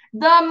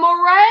 The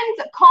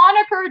Morenz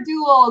Conacher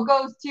Duel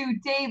goes to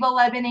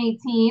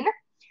Dave1118.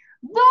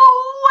 The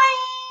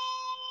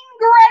Wayne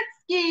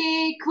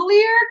Gretzky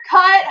Clear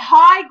Cut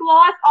High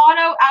Gloss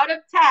Auto out of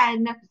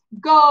 10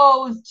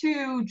 goes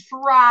to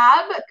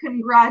Trav.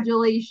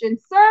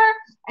 Congratulations, sir.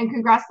 And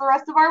congrats to the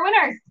rest of our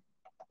winners.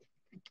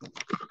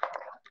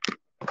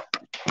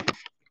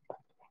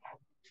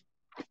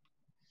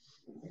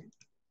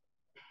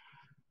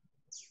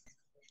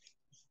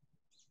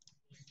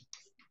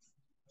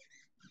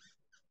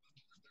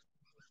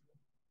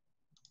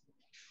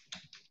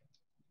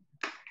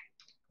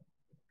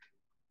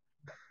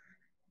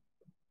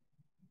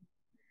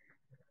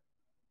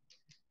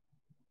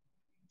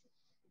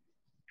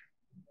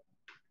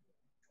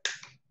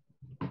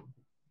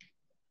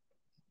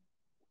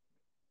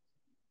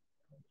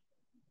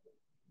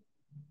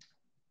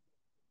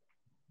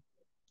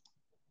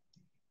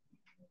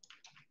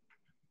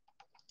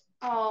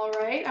 All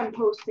right, I'm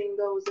posting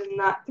those in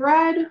that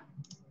thread.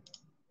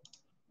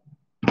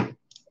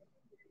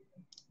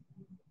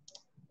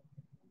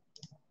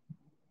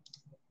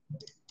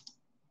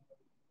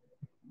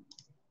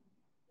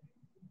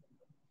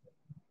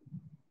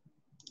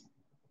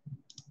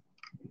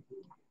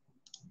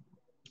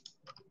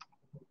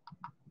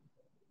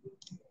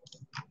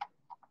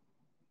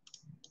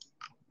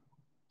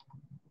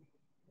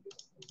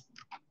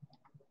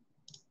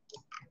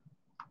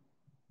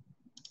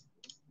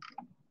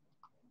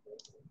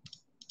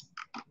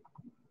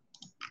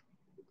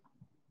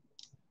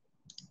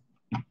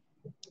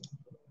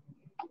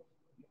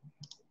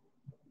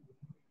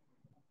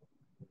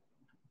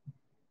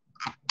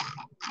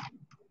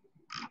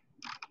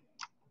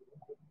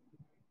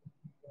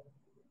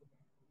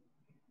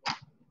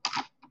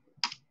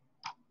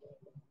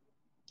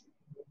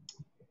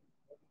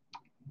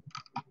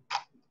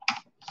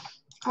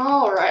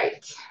 All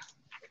right.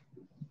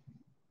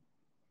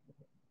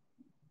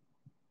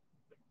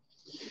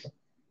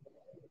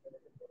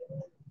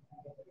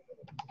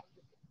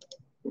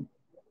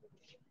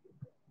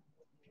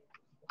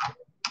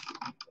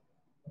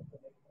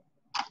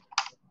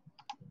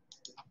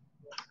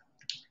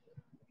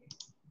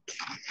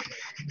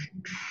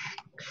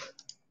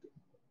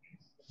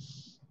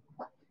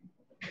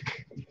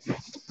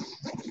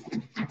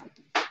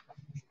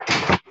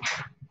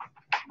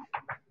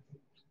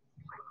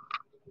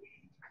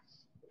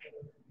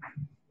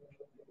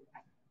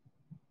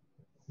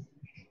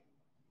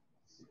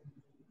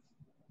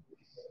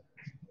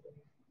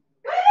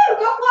 Woo,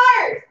 go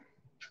Flyers!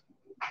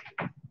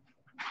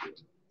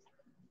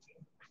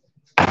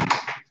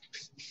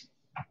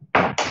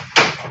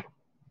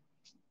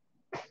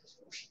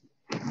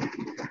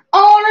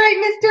 All right,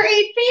 Mr. 8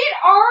 Feet,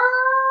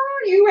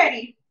 are you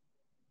ready?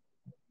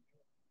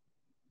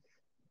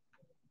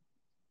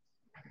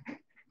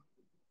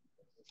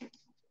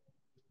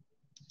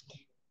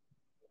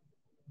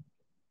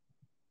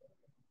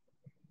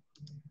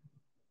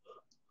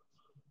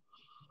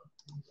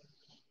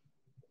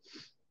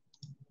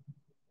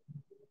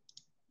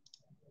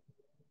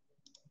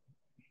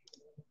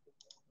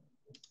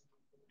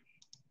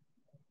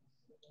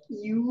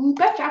 You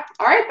betcha.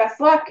 All right,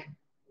 best of luck.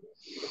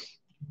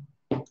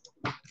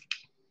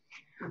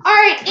 All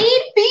right, 8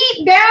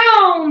 Feet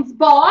Bounds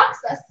box,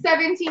 a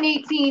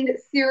 17-18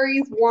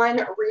 Series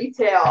 1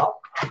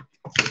 retail.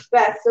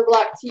 Best of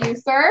luck to you,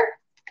 sir.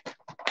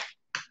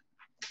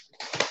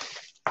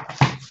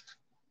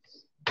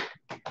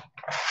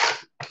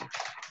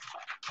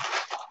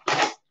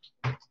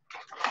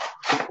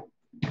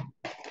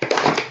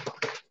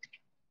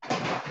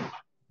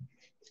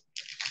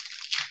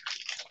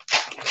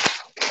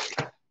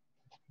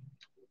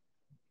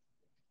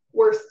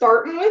 We're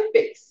starting with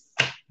base.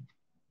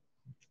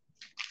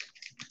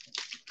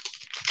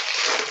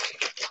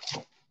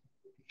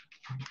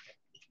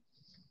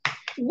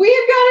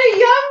 We've got a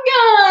Young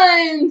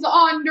Guns,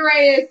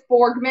 Andreas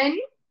Borgman.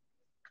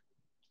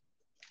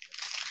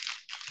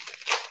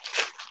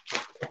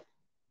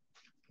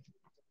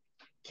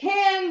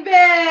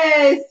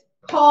 Canvas,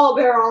 Paul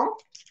Baron.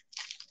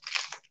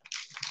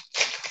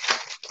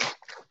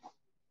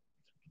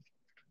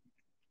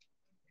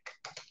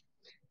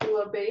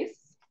 Reload base.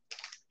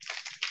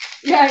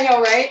 Yeah, I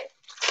know, right?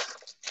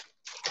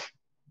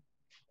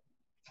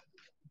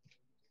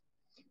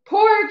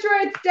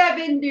 Portraits,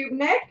 Devin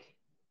Dubnyk.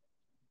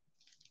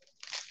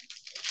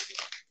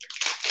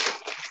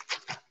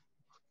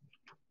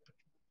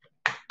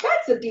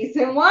 That's a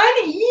decent one.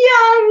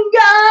 Young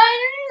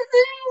Guns,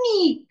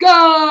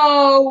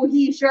 Nico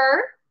Heischer.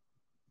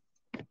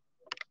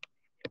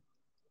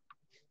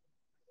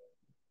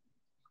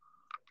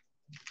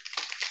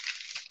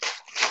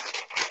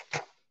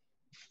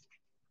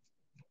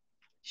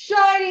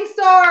 Shining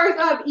Stars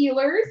of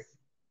Ehlers.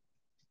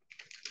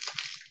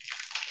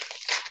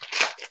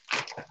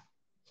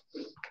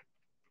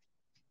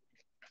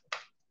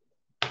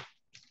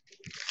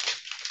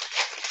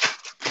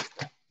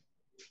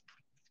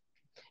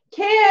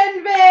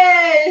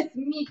 Canvas,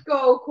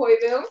 Mikko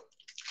Koivu.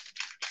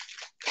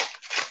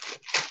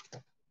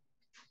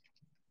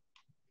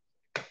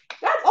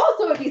 That's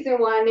also a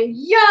decent one.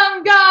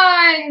 Young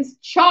Guns,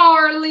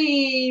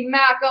 Charlie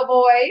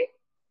McAvoy.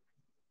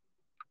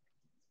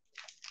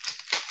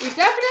 We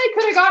definitely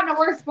could have gotten a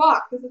worse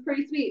box. This is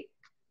pretty sweet.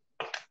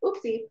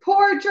 Oopsie.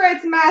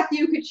 Portraits,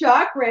 Matthew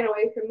Tkachuk. Ran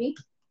away from me.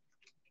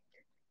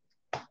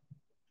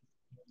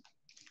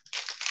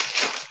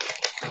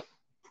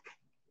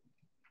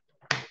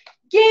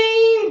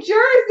 Game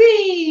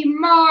jersey,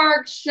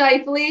 Mark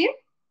Scheifele.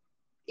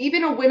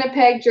 Even a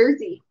Winnipeg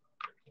jersey.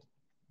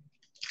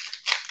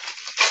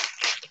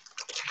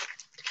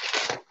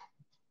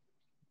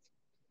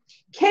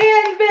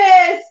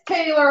 Canvas,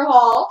 Taylor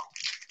Hall.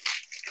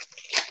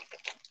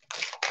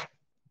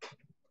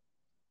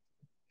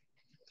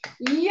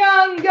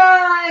 Young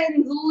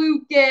Guns,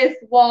 Lucas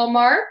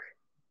Wallmark.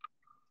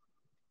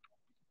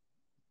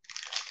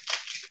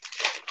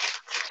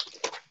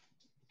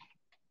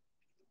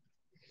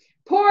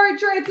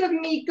 Portraits of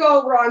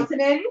Mikko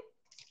Rantanen.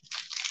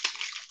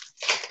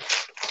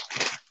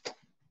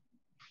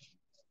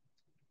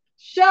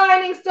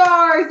 Shining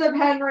Stars of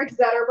Henrik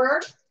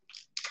Zetterberg.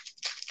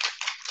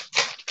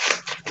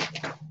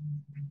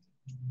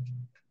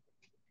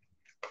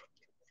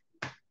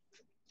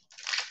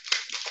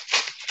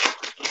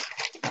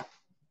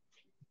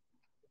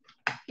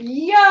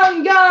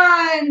 Young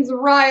Guns,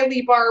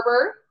 Riley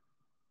Barber.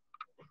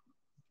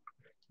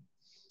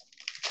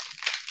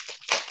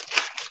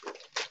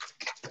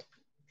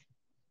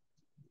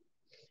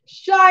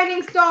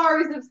 Shining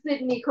Stars of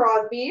Sidney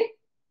Crosby.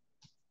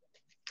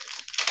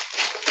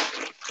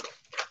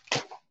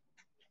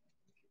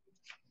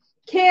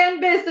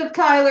 Canvas of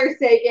Tyler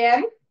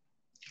Seguin.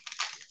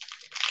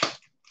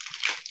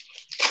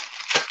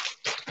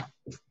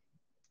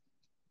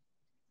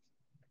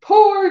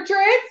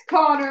 Portraits,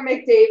 Connor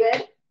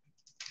McDavid.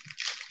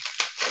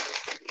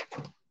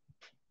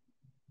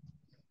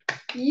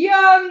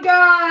 Young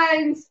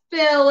Guns,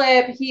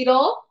 Philip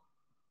Hedl.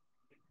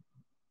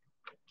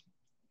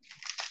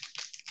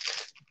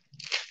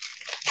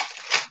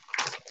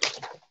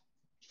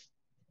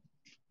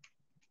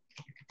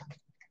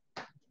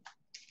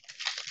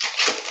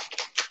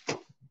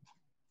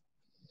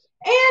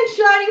 And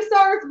Shining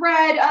Stars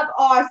Red of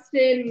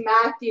Austin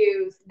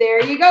Matthews.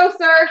 There you go,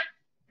 sir.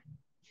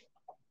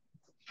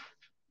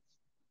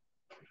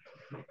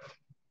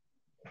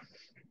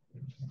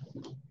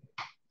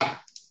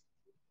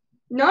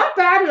 Not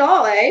bad at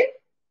all, eh?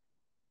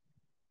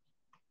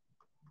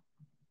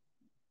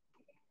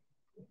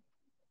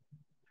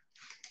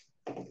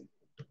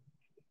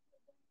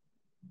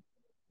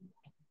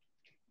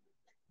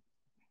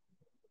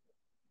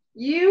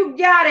 You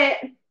got it.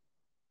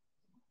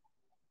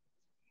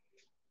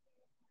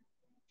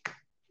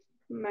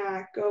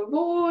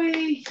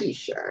 McAvoy,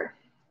 Heischer.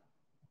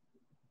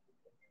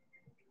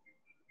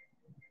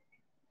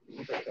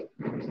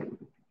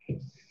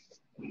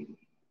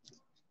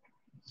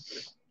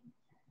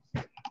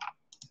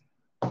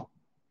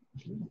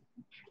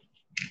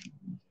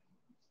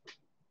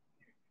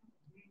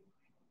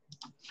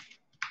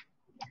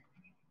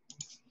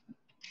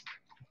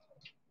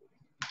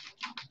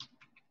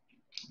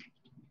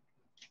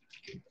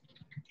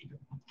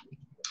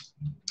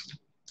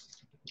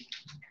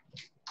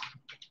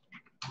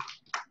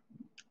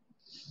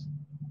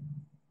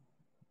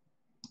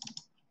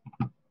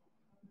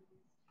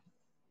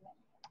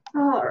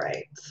 All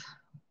right.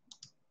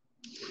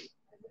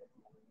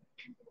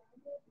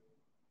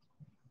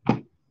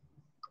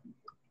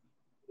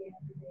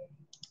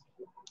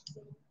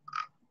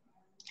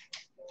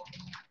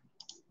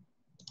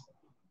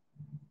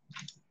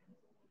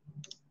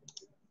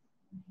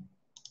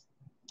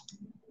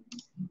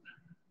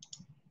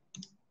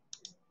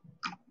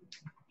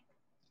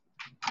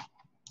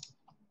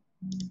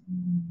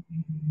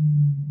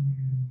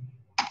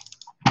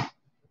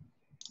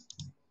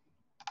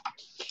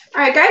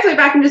 All right, guys, we'll be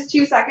back in just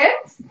 2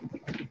 seconds.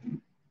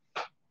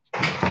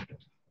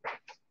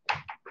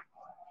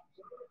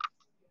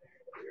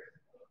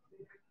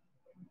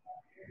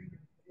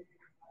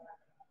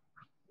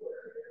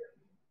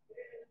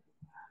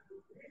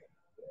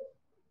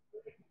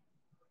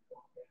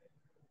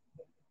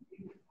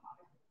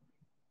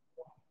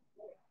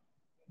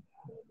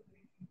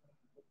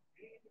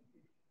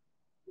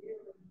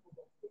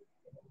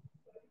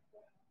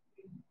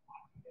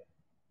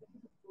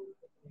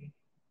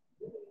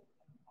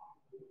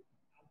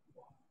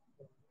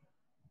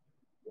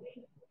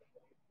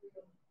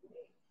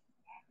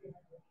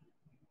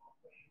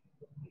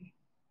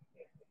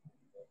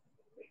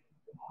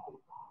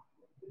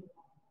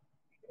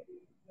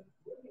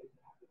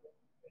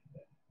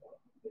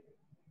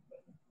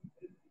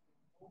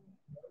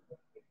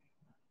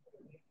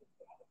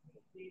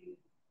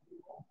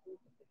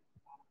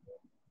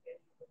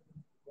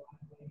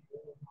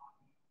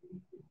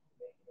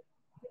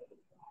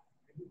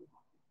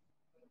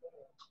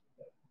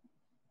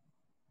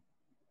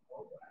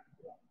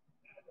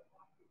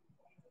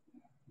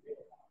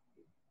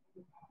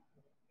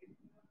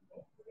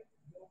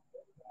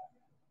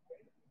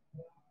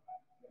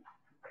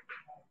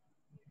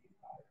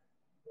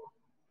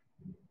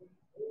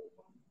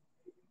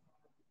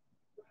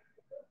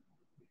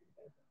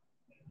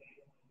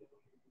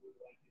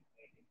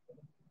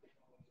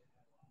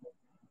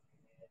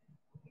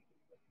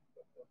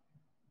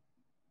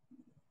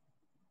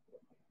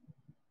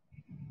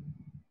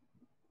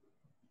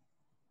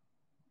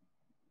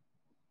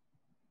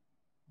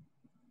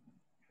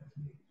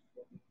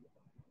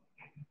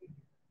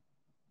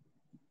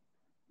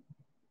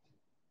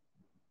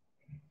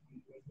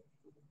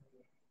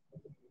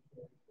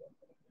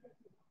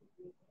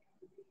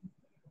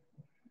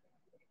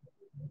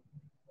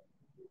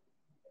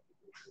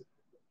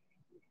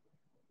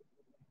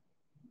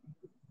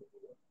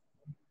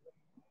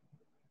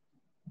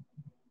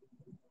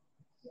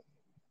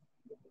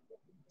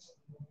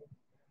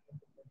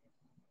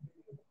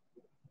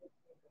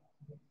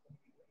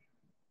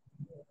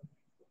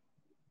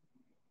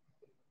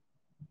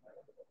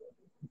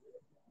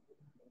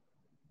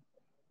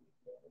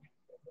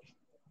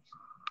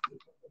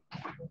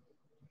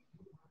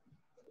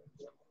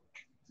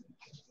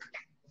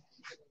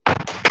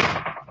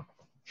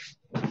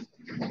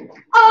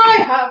 I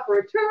have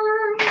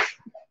returned.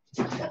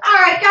 All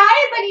right, guys,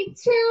 I need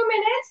 2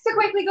 minutes to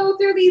quickly go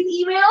through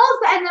these emails,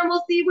 and then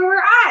we'll see where we're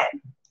at.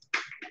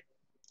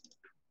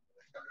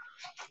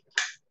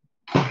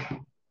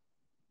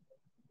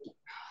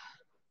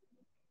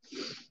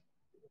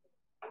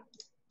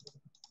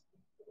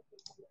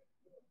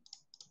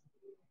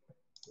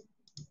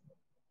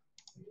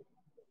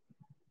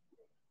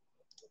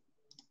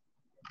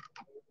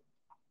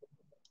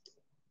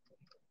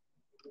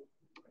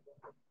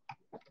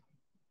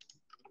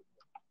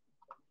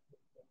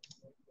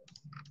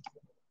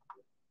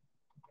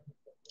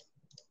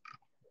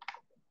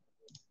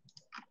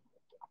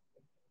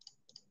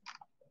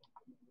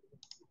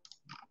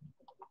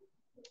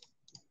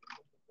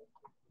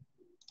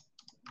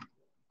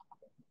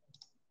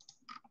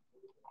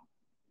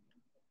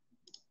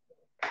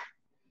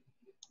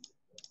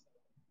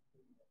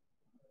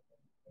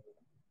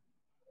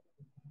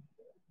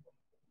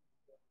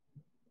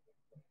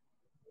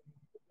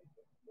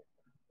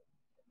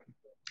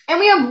 And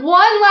we have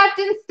 1 left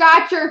in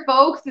stature,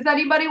 folks. Does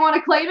anybody want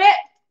to claim it?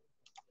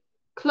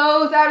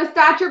 Close out a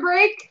stature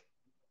break.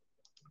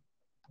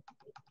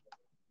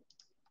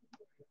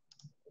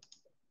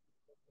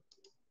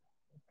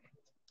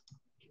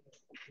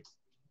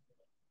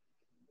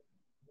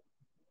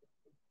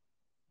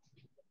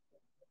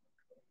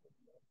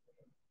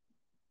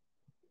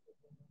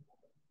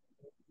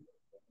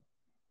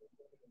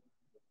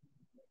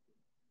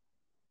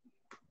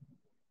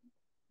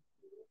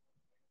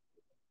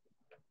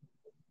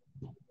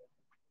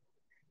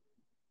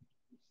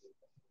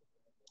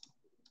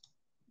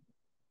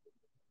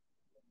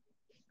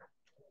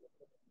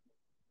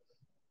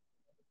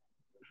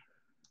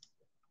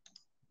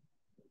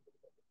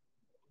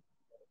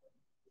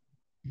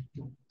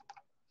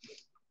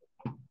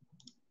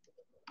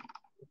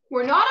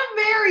 We're not a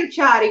very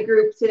chatty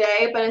group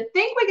today, but I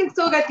think we can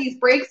still get these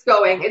breaks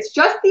going. It's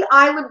just the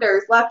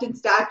Islanders left in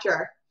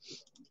stature.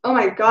 Oh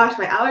my gosh,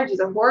 my allergies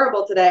are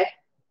horrible today.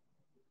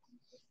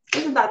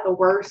 Isn't that the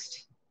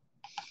worst?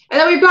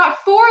 And then we've got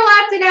 4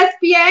 left in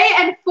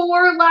SPA and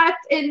 4 left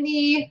in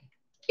the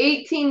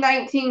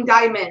 1819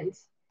 Diamond.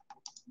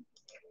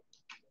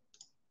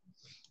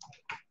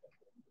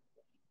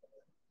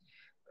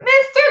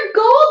 Mr.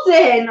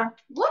 Golden,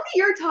 look at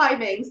your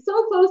timing.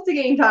 So close to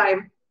game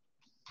time.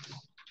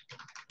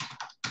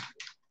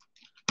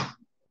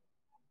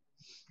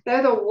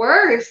 They're the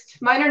worst.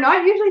 Mine are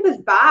not usually this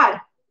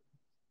bad.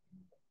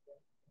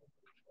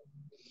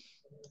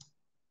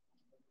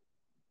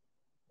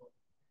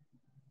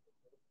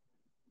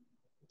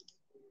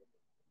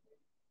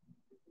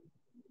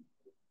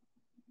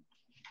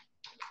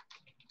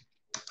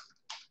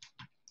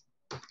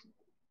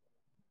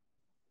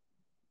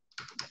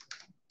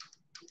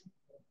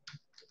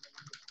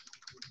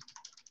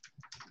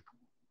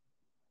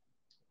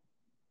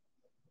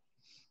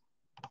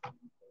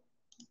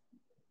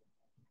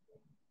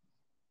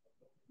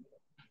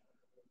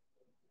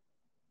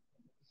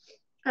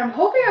 I'm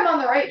hoping I'm on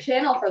the right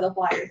channel for the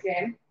Flyers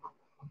game.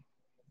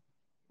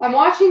 I'm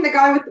watching the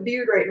guy with the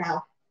beard right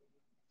now.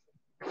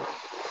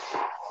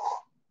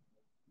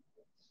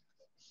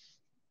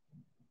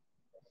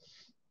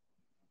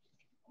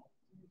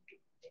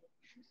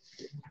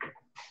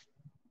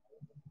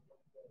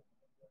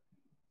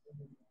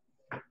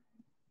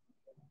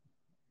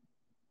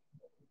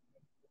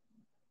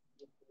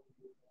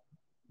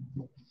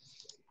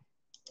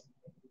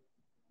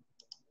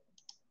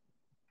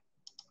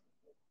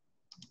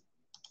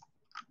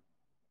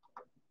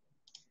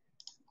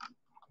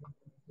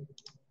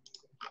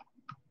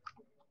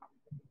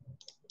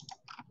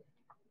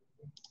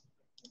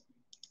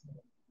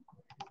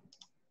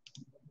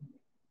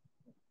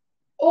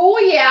 Oh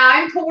yeah,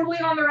 I'm totally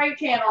on the right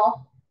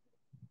channel.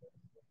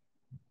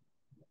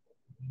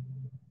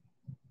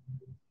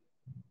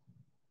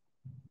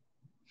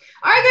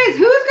 All right, guys,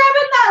 who's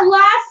grabbing that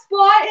last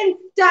spot in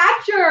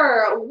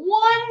stature?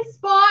 1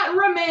 spot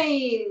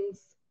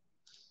remains.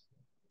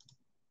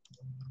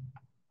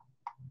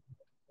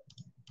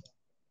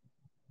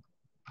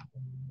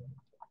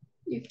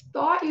 You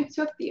thought you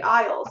took the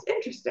aisles.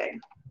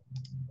 Interesting.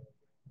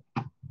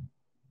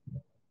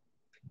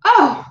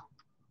 Oh.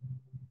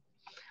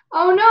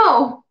 Oh,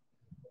 no.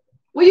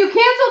 Well, you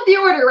canceled the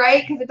order,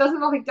 right? Because it doesn't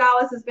look like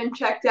Dallas has been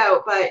checked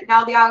out, but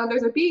now the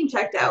Islanders are being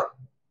checked out.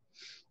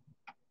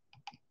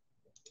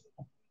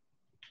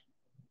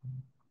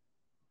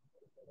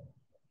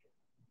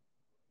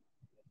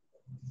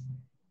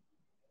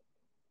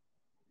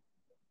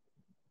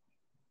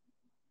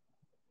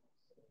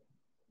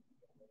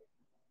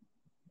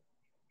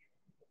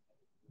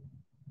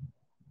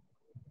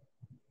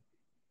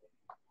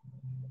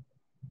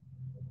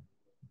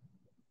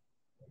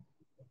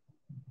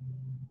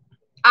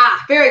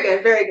 Ah, very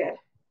good, very good.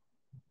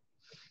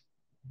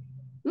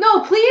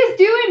 No, please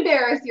do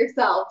embarrass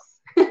yourselves.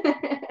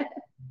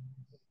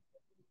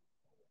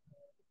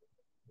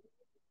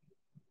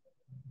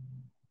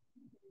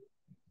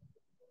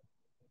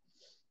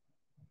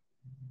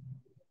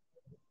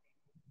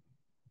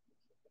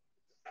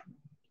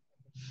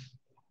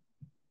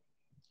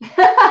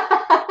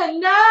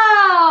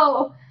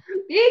 No!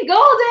 Be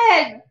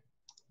golden!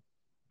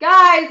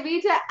 Guys, we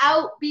need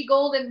to be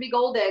golden, be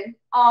golden.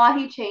 Aw,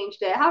 he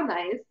changed it. How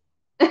nice.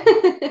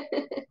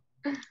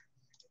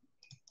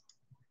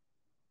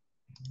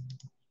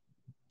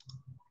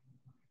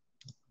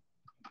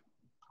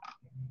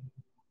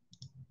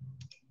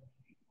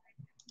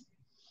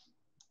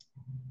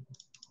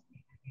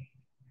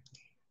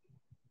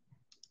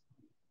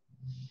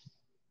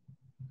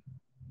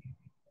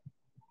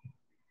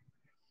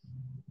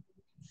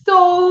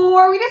 So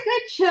are we just gonna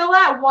chill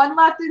at one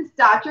left in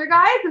stature,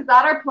 guys? Is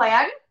that our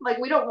plan? Like,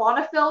 we don't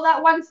want to fill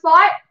that one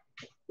spot?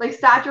 Like,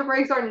 stature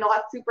breaks are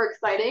not super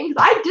exciting?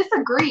 I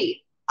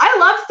disagree. I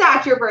love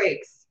stature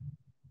breaks.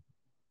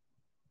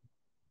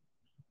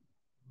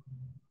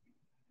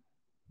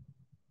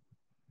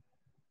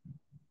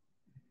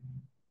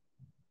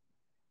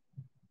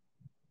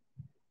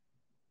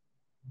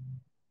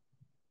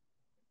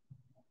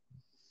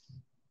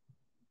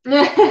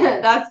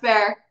 That's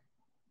fair.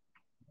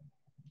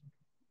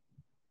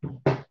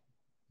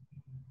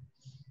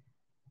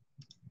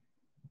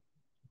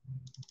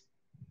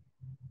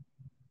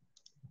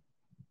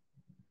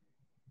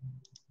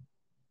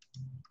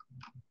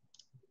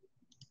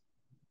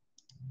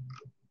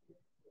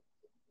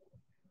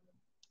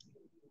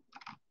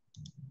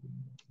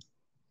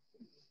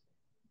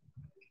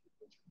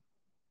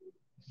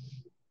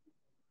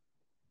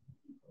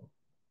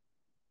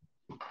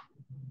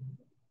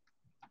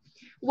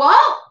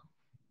 Well,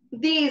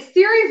 the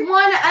Series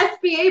 1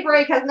 SBA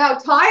break has now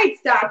tied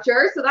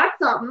stature, so that's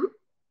something.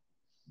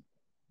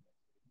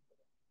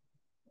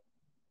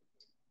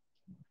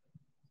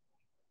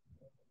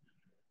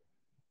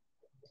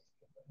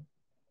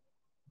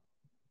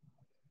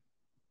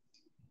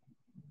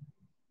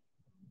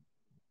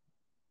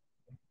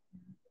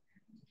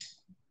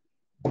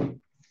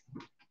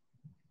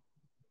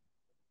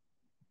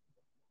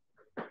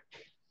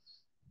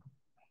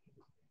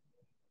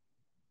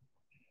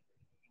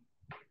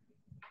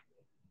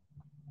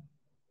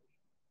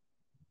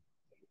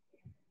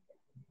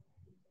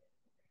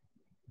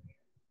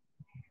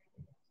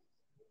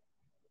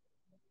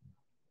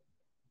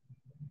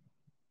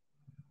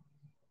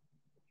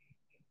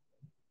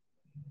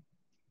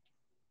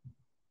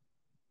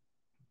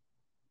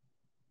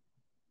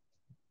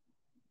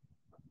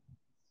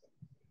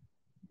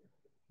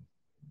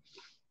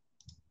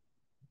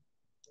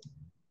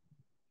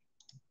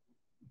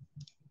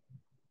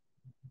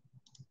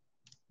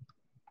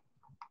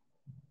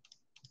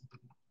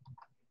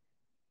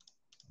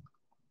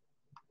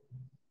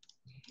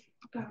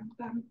 Bum,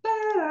 bum,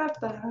 ba,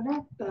 ba, da,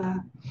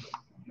 ba.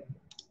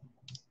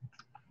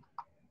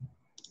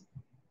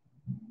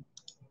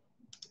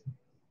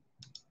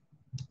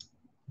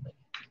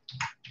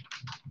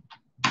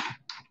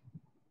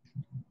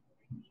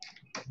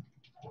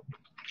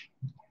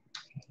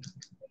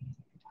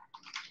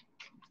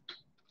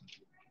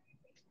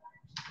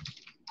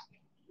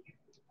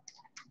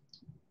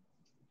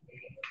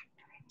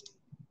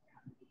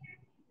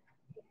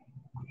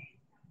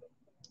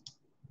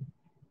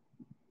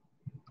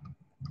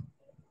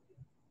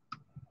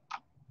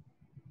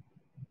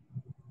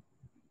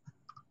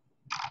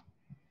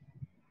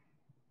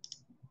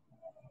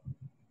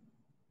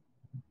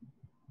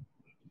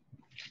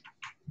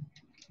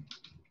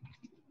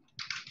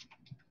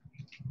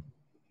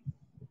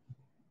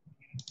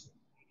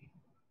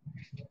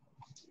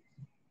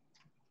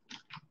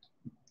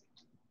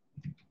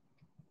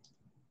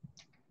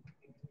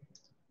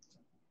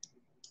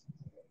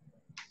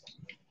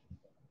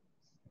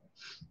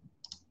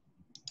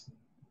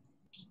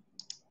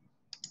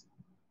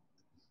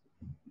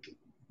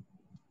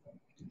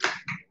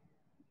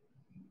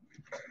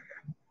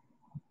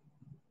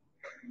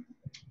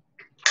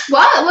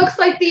 Well, it looks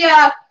like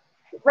the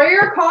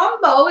rare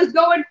combo is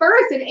going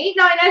first, and 8-9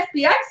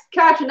 SPX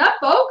catching up,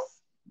 folks.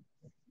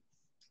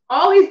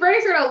 All these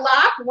breaks are going to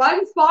lack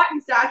one spot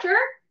in stature.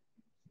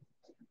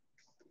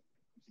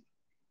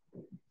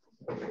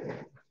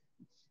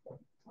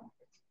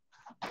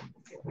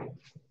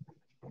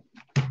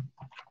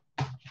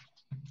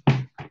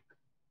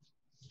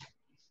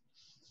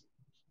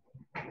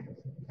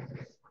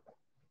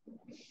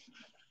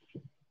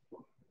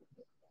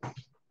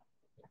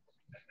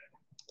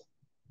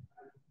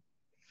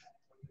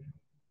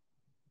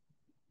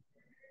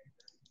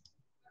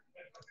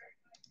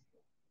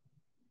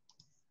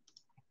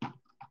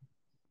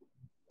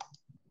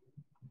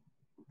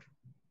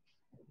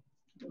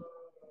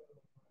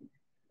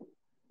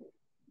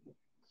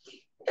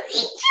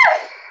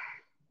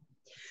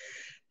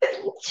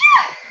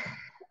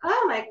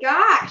 Oh my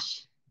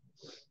gosh.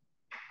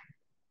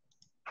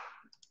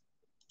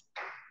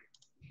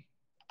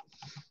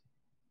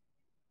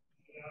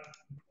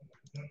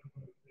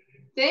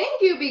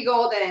 Thank you, Be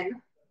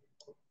Golden.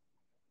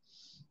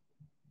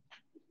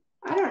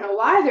 I don't know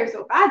why they're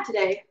so bad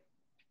today.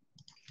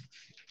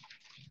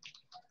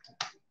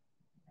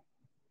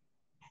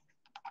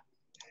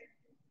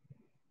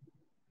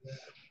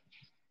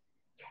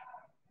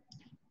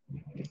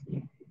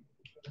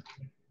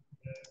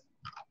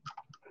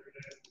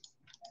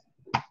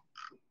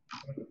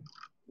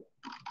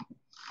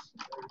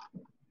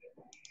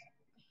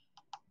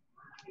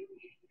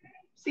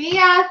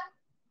 ya.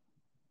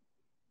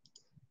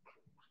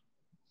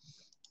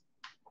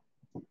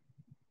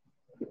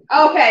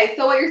 Okay,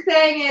 so what you're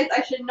saying is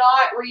I should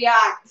not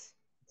react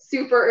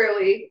super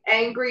early,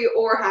 angry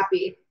or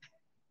happy.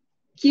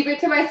 Keep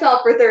it to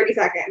myself for 30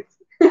 seconds.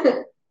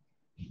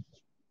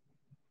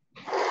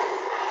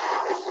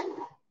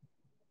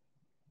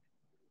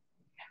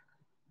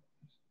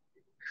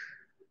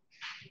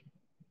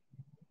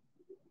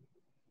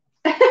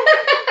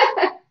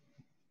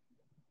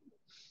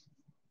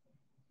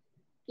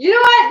 You know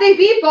what? They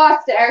beat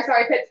Boston, or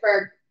sorry,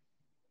 Pittsburgh.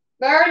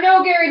 There are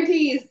no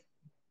guarantees.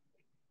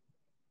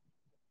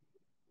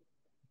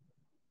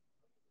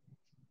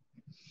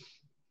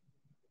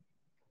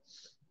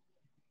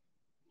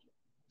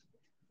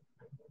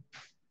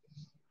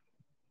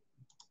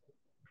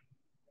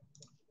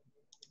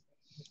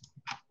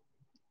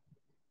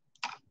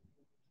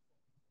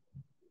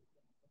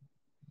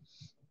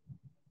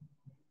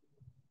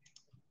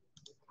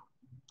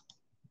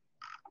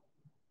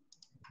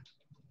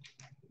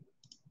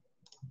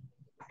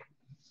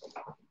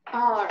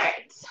 All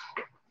right.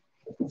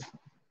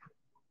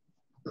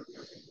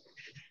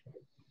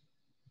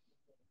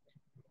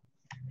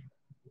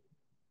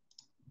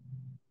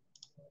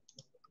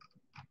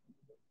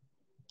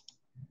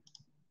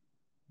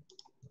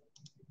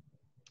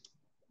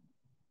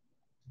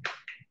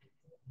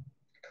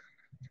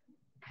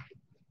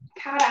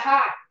 Kinda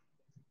hot.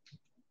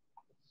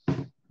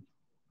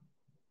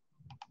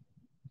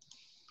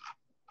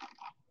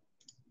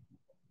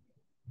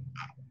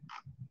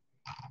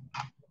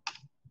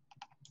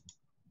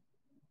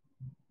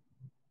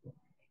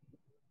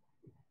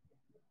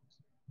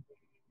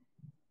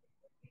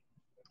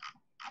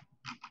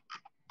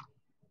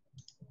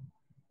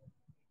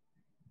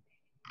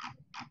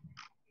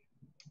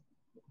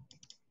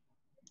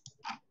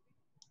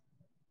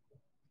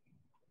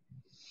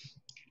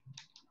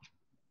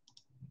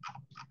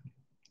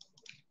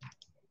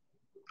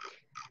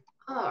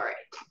 All right,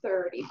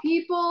 30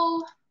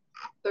 people,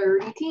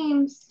 30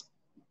 teams.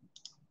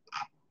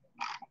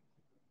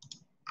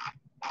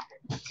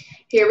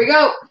 Here we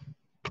go.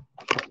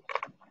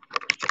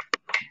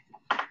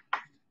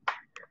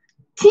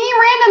 Team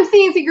random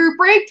CNC group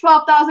break,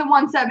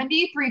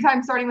 12,170, 3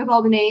 times starting with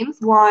all the names.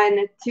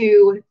 1,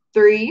 2,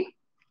 3.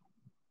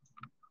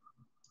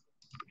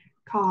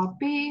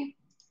 Copy.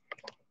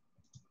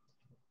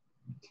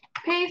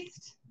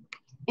 Paste.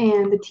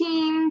 And the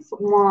teams,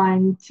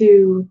 1,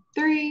 2,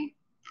 3.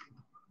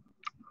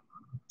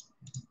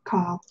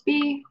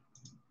 Copy.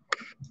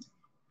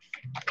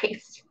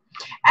 Paste.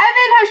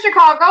 Evan has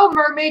Chicago,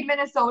 Mermaid,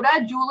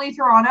 Minnesota, Julie,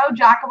 Toronto,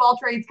 Jack of all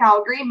trades,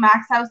 Calgary,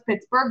 Max House,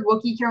 Pittsburgh,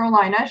 Wookie,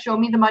 Carolina, Show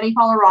Me the Money,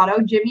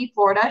 Colorado, Jimmy,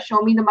 Florida,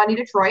 Show Me the Money,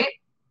 Detroit,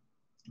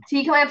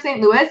 T-Clamp,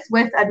 St. Louis,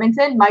 with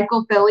Edmonton,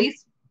 Michael, Philly,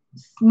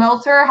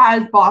 Smelter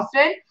has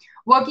Boston,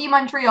 Wookie,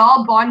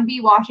 Montreal,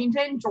 Bonby,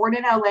 Washington,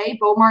 Jordan, LA,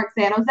 Beaumont,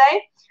 San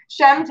Jose,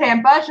 Shem,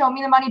 Tampa, Show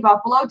Me the Money,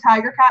 Buffalo,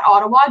 Tiger Cat,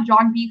 Ottawa,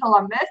 John B,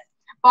 Columbus,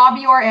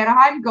 Bobby Orr,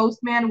 Anaheim,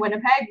 Ghostman,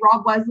 Winnipeg,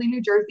 Rob Wesley,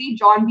 New Jersey,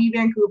 John B,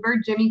 Vancouver,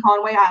 Jimmy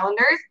Conway,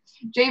 Islanders,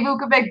 Jay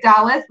Vukovic,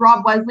 Dallas,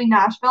 Rob Wesley,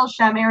 Nashville,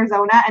 Shem,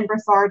 Arizona, and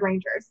Brassard,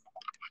 Rangers.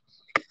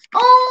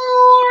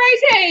 All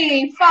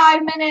righty,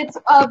 5 minutes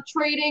of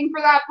trading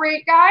for that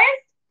break, guys.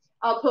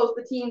 I'll post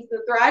the teams to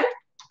the thread.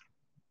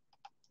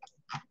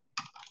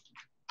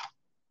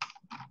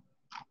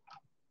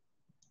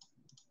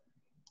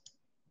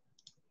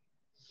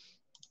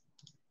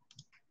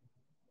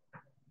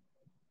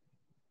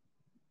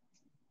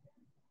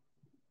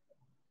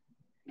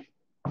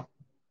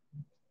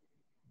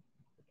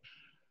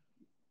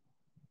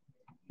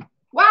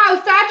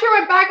 Wow, Thatcher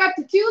went back up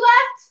to 2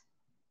 left.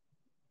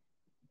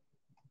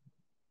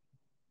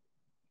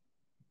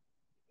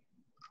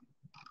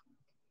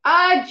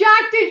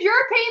 Jack, did your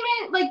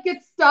payment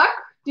get stuck?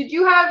 Did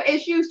you have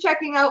issues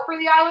checking out for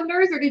the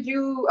Islanders, or did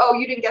you? Oh,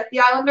 you didn't get the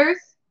Islanders.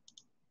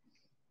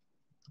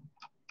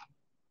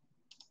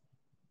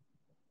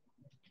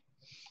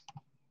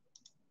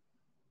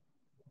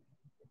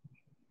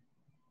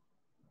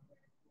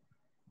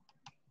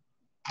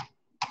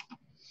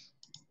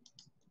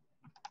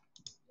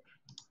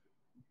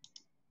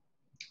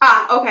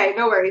 Okay,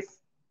 no worries.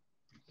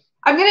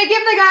 I'm going to give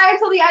the guy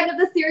until the end of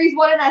the Series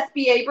 1 and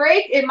SBA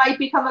break. It might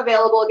become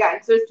available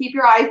again. So just keep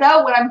your eyes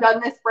out. When I'm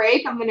done this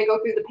break, I'm going to go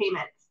through the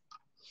payments.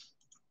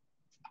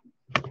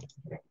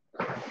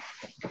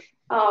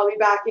 I'll be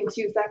back in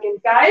 2 seconds,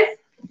 guys.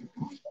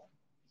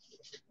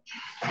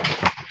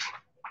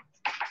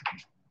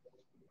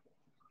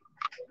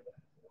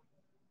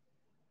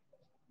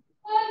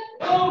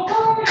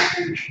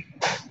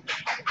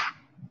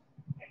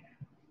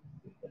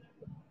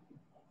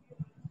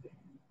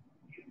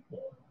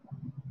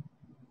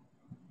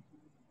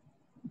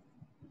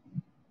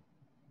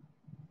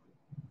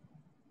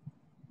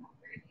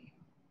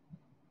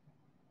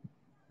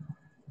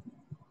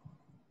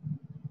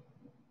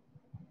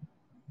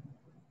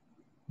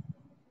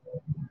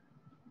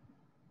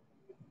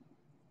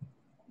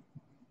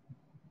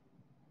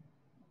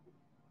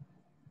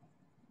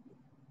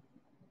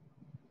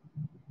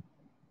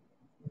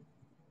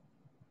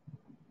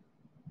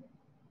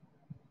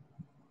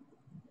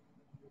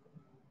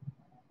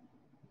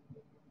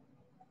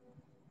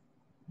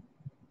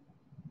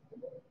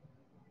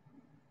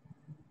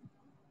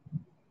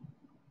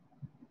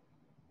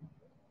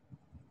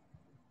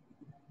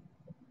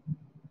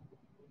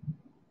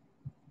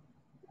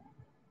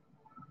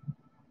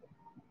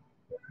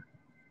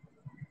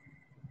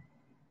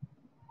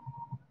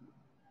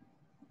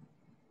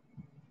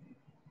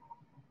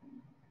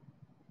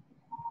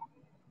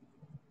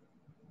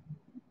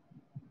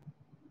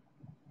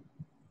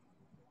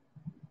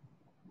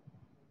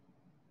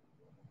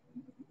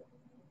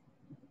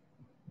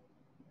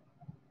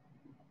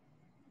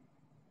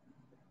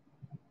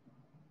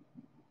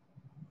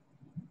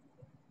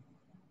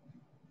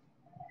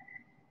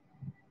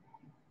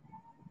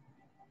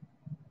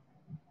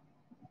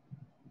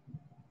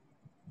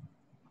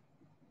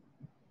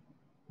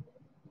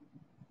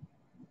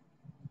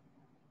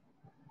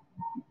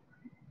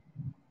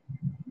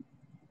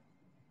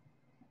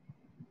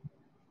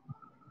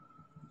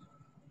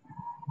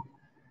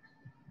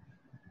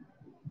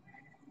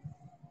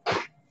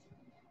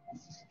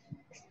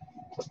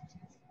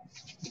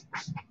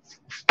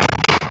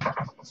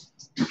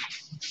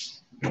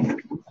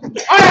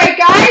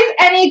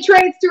 any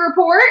trades to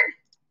report?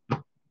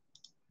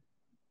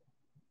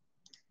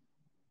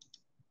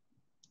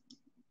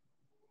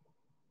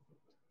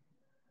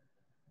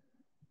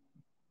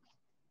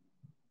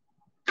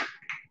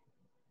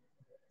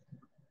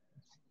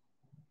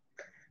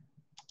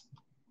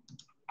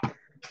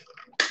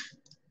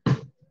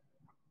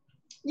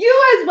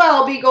 You as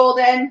well, Be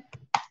Golden.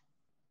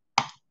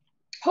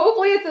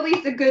 Hopefully it's at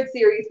least a good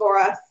series for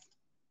us.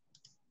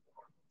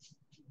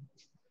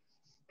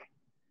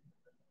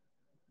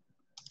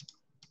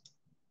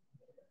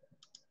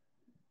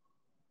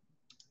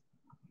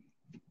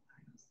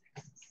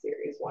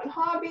 Series 1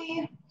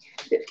 hobby,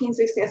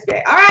 1560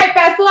 SBA. All right,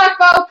 best of luck,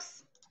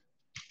 folks.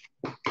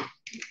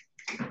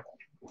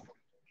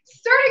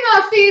 Starting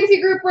off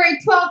CNC Group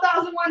Break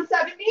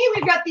 12,170,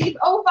 we've got the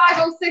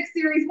 0506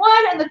 Series 1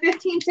 and the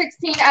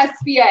 1516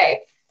 SBA.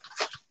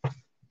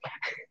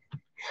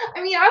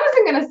 I mean, I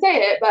wasn't going to say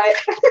it, but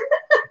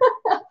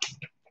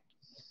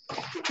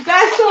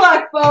best of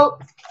luck,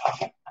 folks.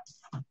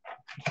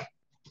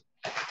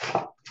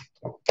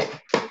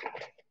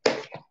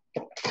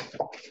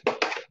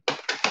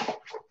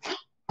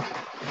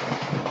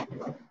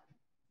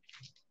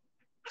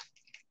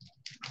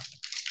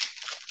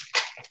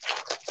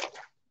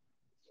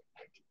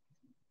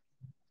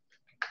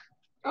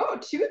 Oh,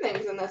 2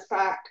 things in this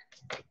pack.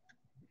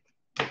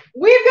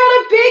 We've got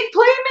a big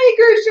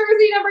Playmakers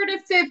jersey number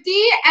 /50,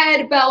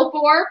 Ed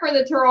Belfour for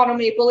the Toronto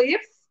Maple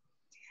Leafs.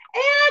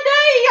 And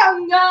a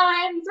Young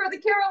Guns for the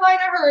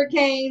Carolina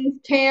Hurricanes,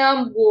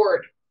 Cam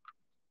Ward.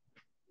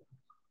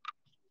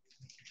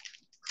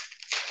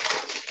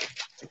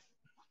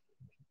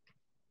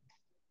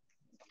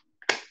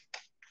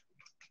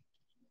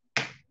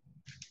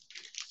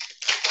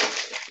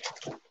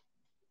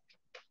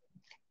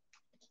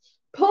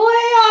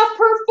 Playoff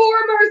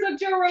performers of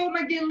Jerome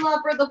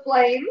McGinley for the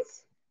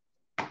Flames.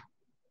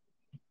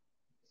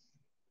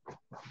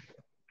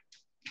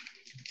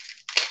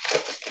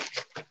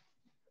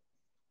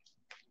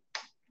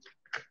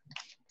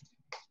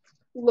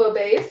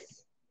 LeBase.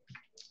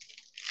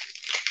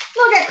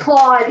 Look at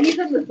Claude. He's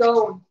in the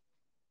zone.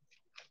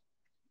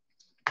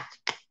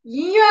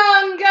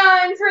 Young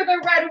Guns for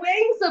the Red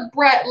Wings of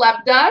Brett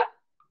Lebda.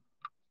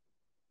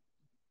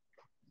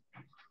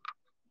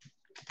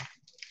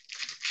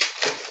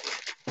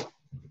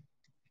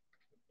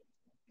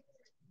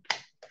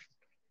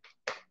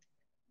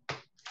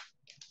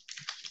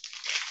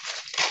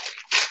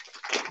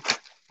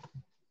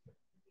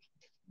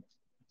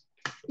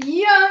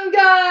 Young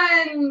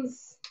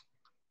Guns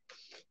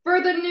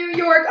for the New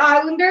York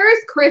Islanders,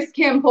 Chris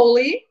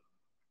Campoli.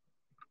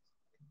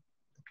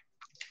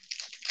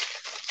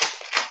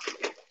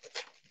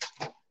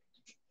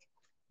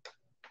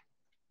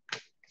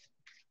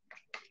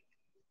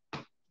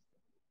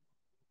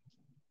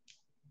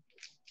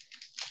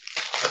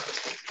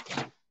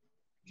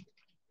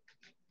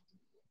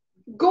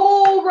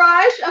 Goal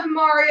Rush of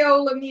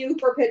Mario Lemieux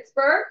for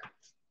Pittsburgh.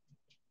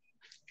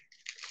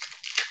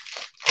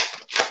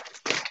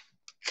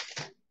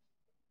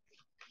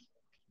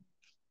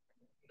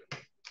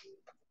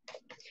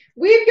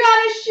 We've got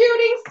a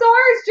Shooting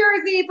Stars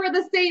jersey for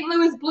the St.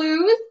 Louis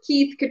Blues,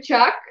 Keith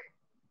Tkachuk.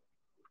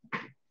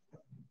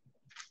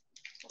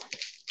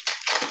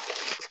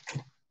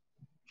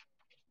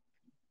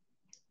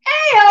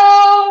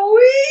 Ayo!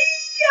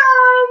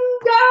 Young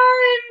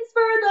Guns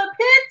for the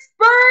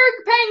Pittsburgh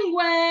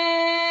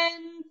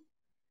Penguins,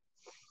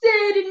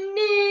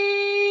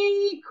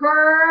 Sidney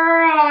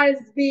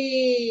Crosby.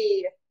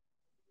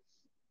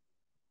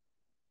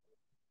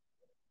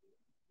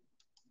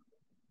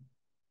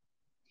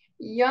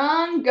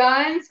 Young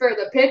Guns for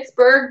the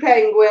Pittsburgh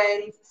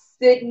Penguins,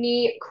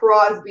 Sidney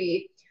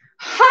Crosby.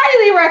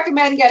 Highly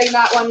recommend getting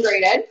that one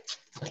graded.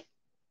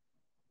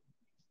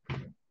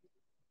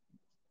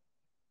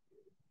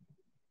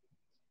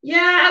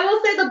 Yeah, I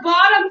will say the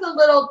bottom's a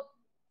little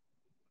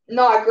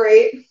not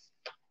great.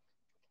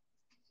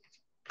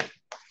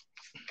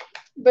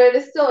 But it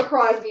is still a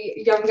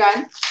Crosby Young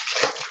Gun.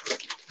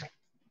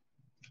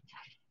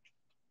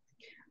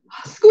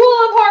 School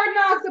of Hard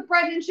Knocks of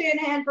Brendan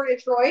Shanahan for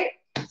Detroit.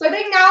 So I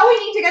think now we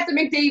need to get the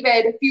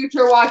McDavid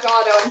Future Watch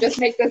Auto and just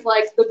make this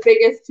like the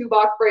biggest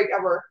 2-box break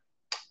ever.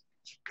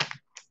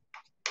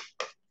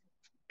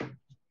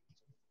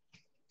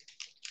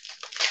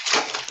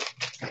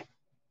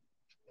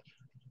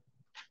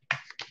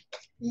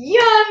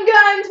 Young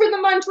Guns for the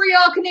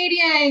Montreal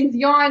Canadiens,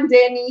 Jan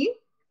Denny.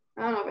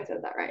 I don't know if I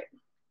said that right.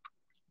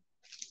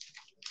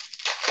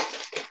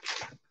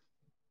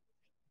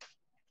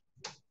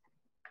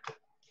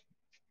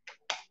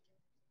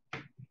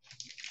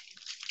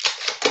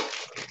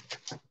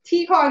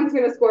 T-Con's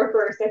going to score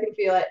first. I can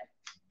feel it.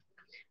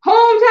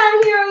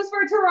 Hometown Heroes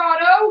for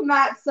Toronto,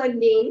 Matt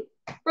Sundin.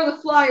 For the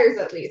Flyers,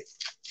 at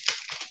least.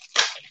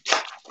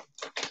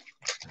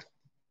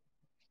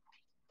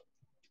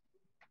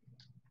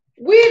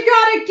 We've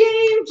got a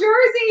game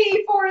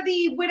jersey for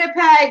the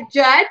Winnipeg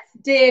Jets,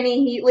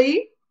 Danny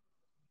Heatley.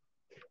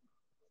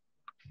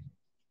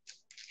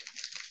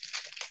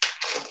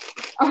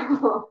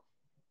 Oh.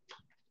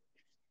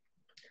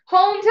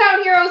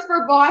 Hometown heroes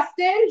for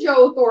Boston,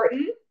 Joe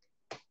Thornton.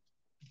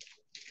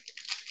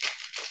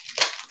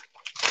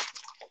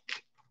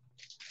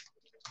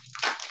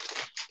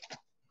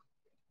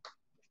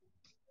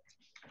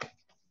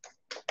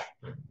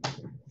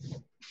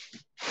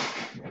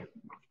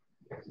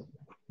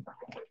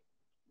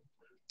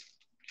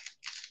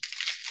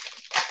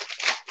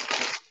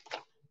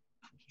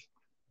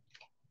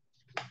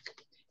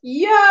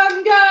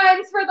 Young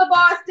Guns for the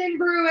Boston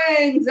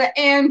Bruins,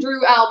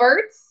 Andrew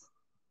Alberts.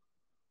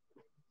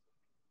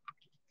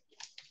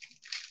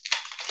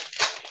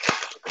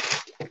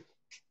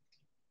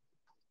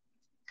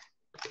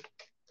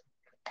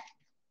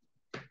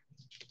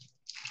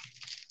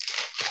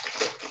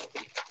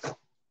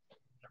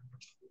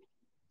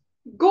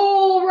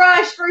 Goal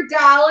Rush for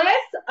Dallas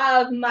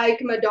of Mike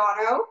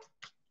Madonna.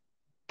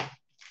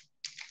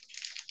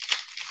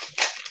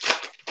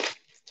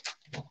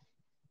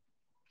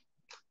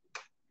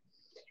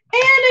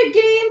 And a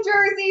game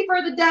jersey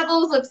for the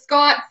Devils of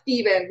Scott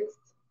Stevens.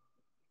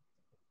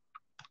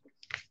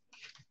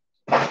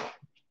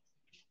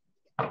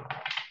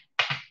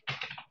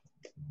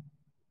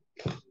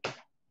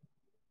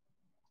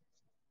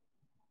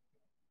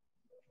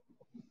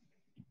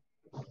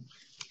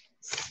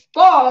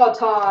 Spa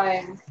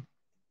time.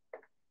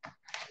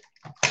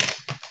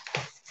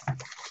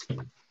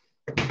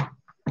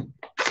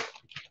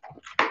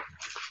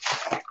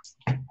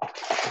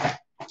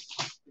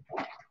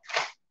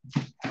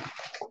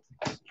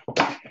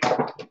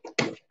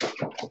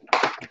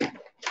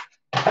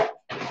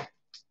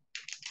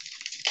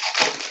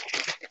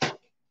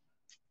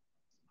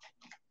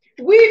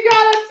 We've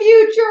got a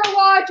Future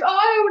Watch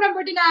auto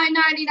number to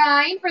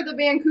 999 for the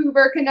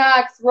Vancouver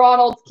Canucks,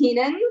 Ronald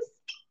Keenans.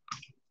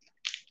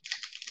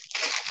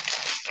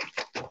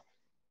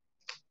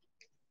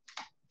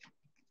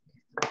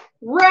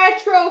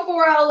 Retro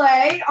for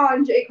LA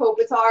on Jake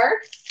Kopitar.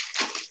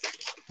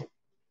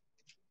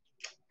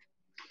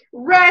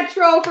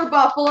 Retro for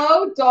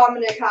Buffalo,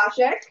 Dominic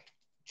Hasek.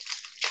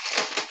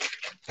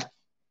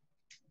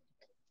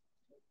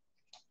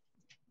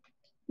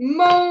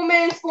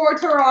 Moments for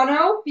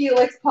Toronto,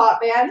 Felix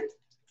Potvin.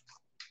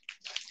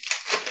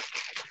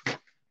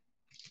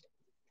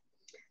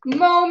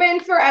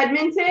 Moments for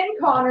Edmonton,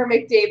 Connor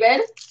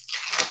McDavid.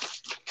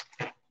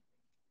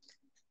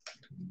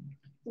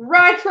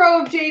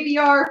 Retro of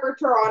JVR for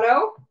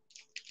Toronto.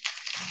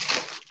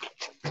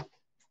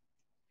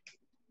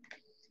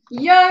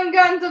 Young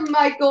Guns of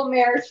Michael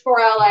Marsh for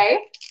LA.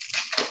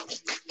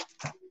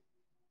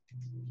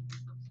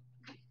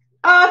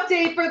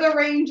 Update for the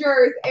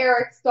Rangers,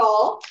 Eric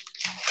Stahl.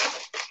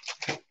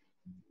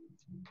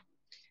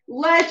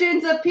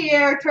 Legends of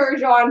Pierre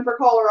Turgeon for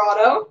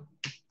Colorado.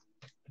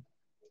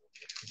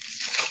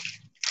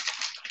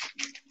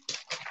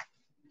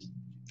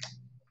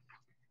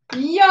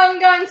 Young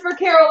Guns for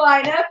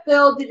Carolina,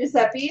 Phil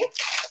DiGiuseppe.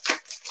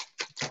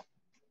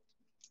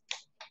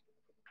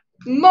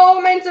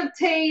 Moments of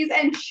Taze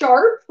and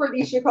Sharp for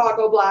the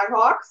Chicago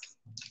Blackhawks.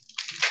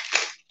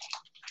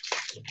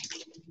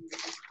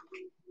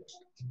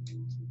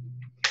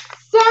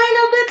 Sign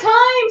of the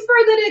times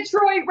for the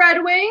Detroit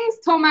Red Wings,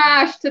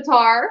 Tomas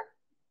Tatar.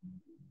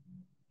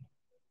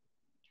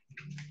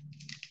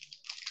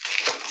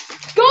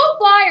 Go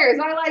Flyers,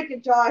 I like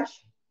it,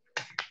 Josh.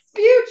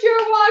 Future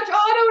Watch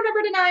auto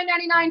number to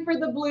 999 for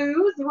the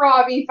Blues,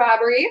 Robbie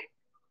Fabry.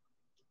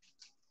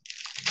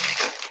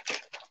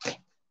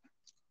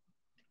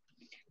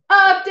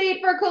 Update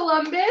for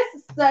Columbus,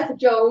 Seth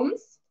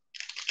Jones.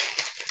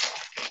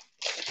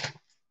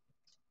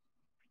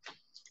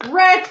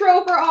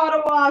 Retro for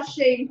Ottawa,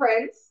 Shane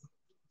Prince.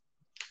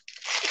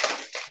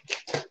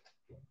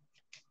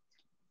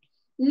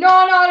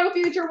 Non-auto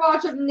Future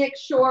Watch of Nick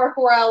Shore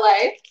for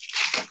LA.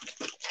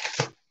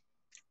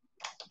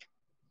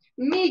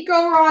 Mikko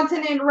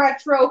Rantanen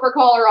Retro for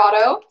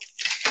Colorado.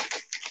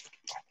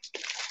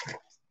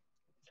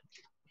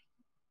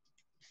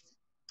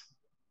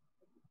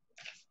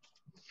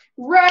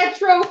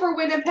 Retro for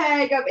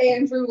Winnipeg of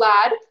Andrew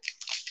Ladd.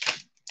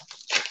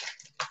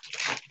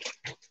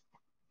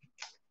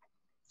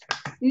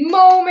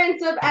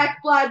 Moments of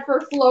Ekblad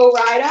for Flo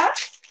Rida.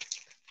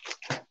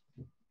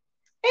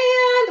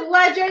 And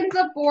Legends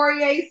of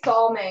Borje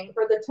Salming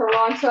for the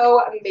Toronto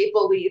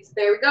Maple Leafs.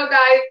 There we go,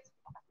 guys.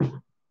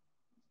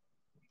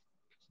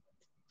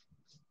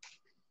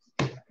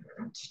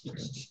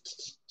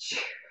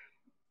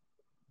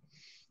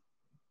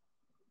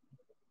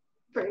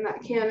 Bring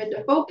that cam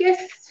into focus.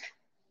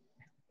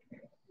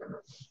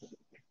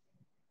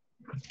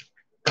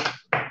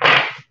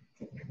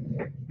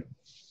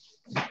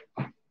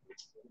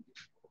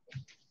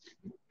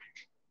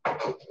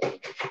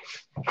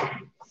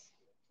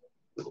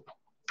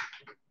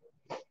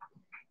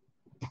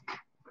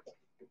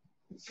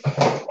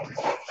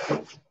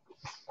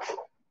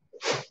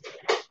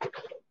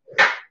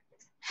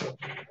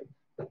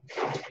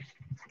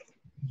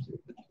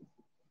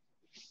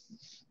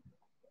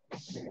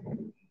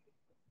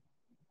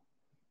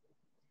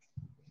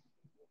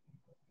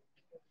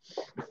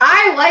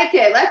 I like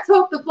it. Let's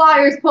hope the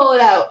Flyers pull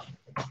it out.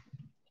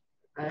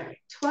 All right.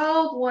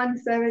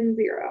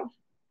 12170.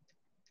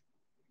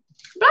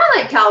 But I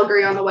like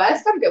Calgary on the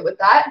West. I'm good with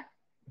that.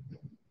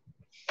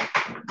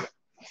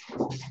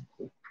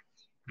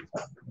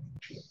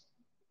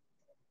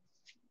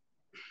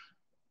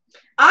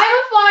 I'm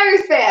a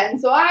Flyers fan,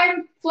 so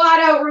I'm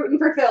flat out rooting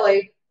for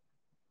Philly.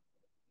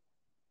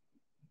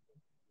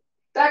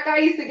 That guy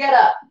used to get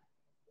up.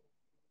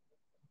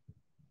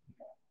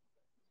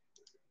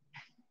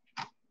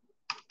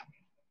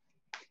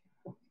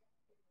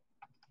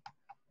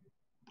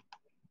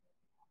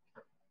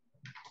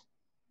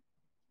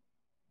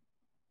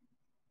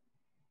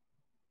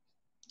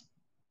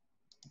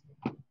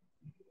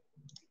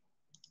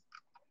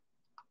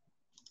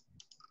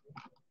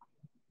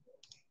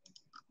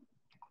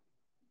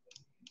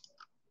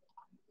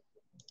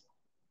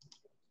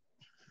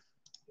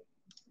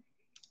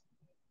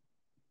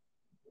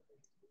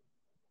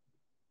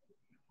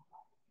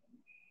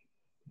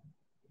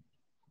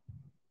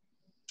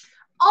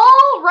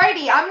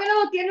 Alrighty, I'm going to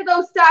look into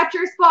those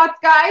stature spots,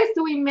 guys.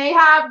 So we may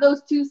have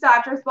those 2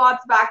 stature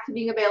spots back to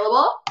being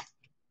available.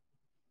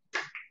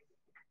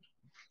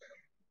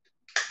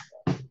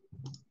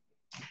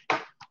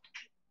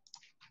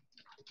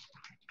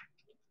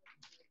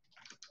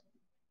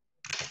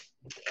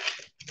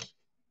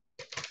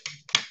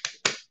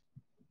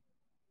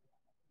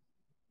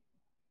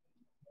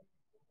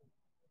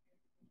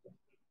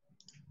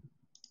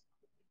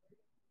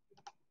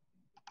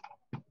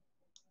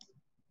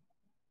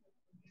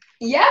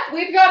 Yep,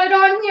 we've got it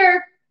on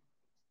here.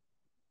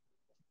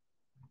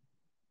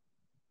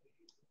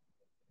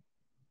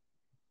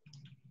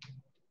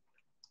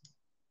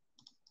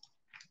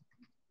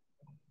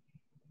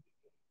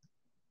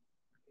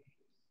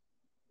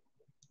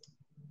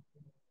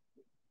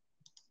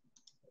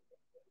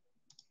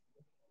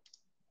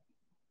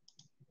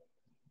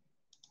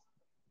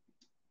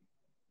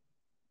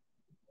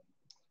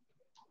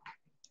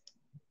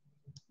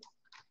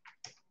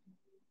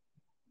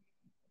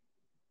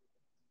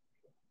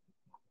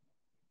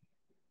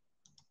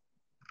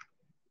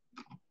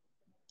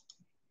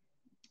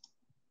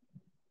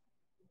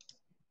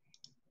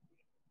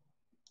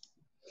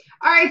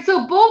 All right,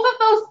 so both of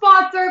those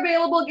spots are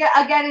available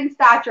again in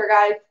stature,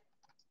 guys.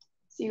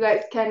 So you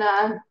guys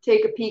can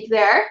take a peek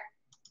there.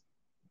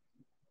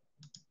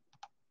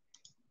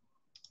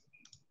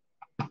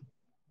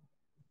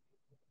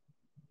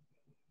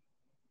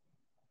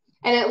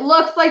 And it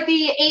looks like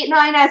the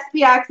 8-9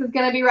 SPX is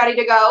going to be ready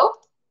to go.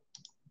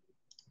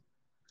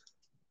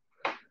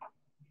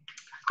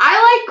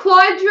 I like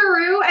Claude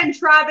Giroux and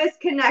Travis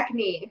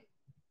Konechny.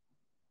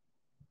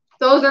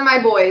 Those are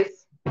my boys.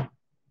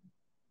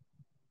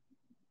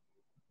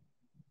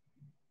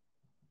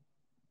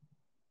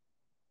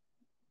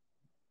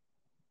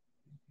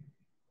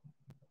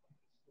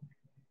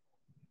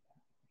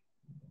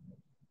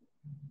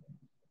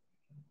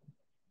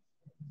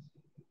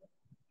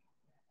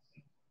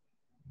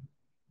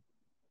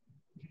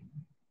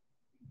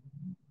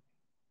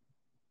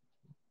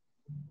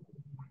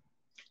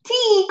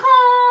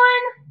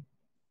 T-Con!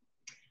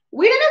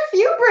 We did a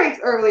few breaks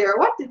earlier.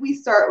 What did we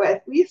start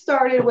with? We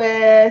started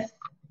with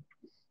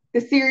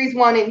the Series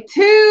 1 and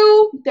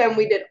 2. Then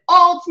we did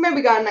Ultimate.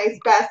 We got a nice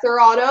Besser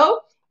auto.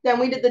 Then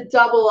we did the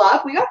double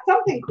up. We got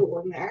something cool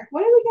in there.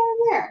 What did we get in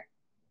there?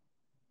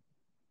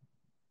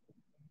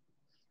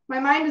 My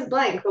mind is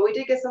blank, but we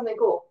did get something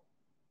cool.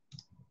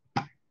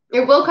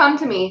 It will come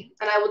to me,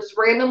 and I will just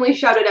randomly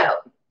shout it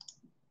out.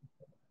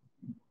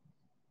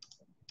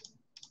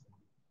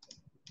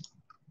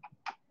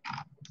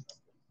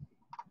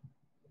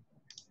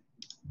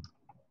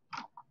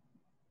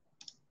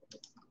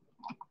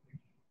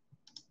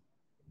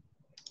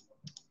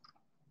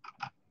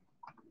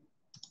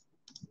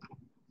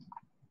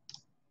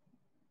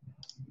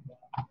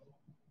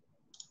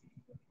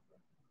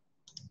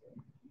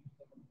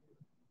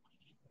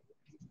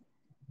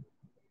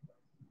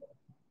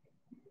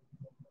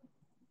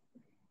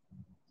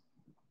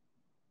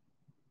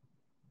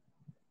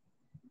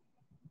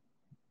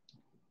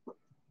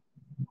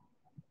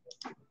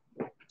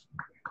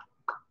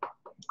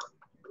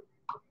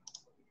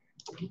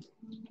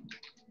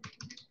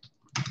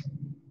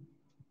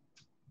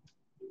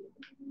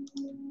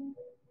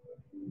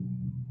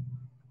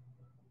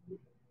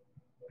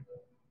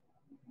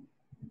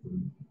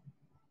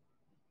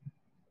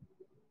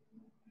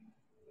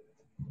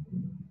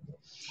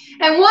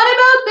 And what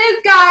about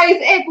this, guys?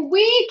 If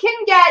we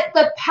can get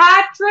the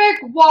Patrick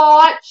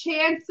Waugh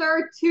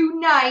Chancer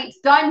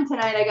done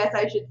tonight, I guess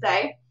I should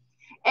say.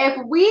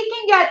 If we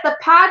can get the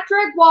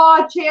Patrick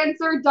Waugh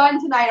Chancer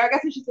done tonight, or I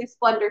guess I should say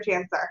Splendor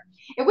Chancer.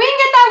 If we can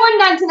get that one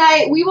done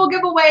tonight, we will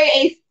give away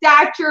a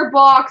stature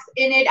box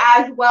in it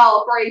as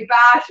well for a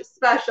bash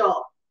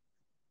special.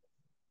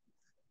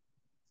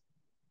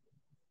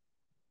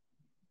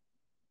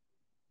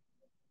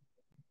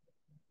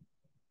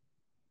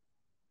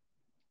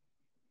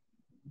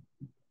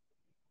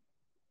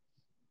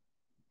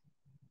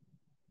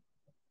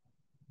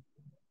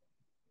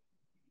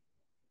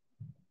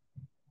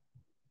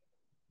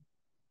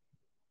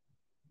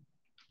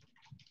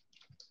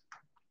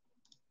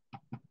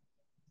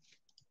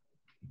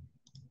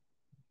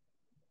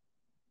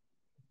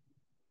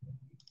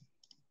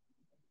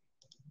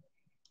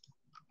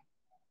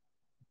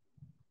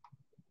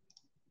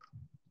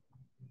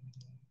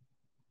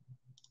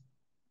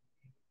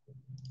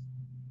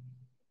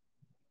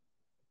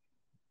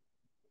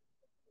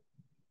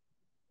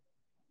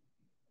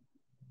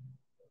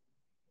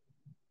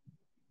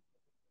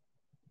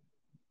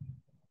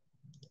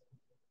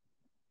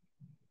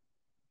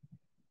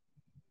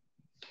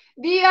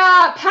 The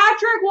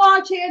Patrick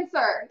Waugh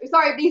Chancer.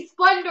 Sorry, the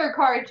Splendor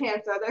card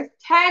Chancer. There's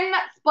 10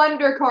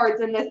 Splendor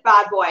cards in this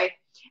bad boy.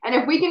 And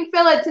if we can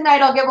fill it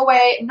tonight, I'll give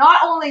away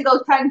not only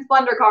those 10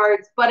 Splendor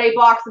cards, but a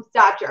box of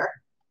Stature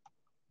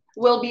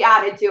will be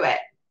added to it.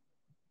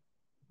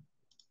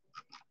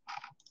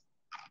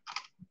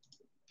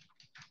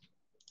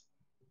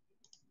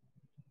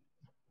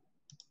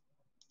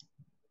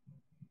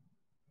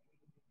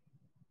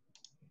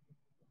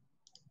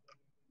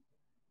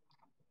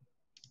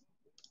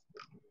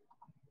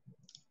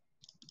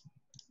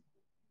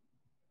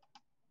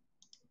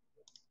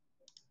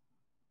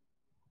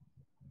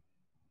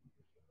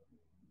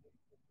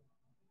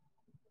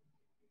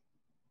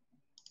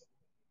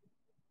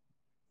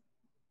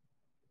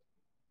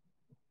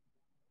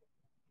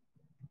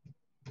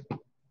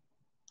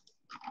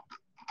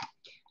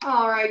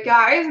 All right,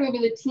 guys, maybe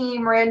the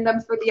team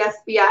randoms for the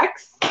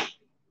SBX.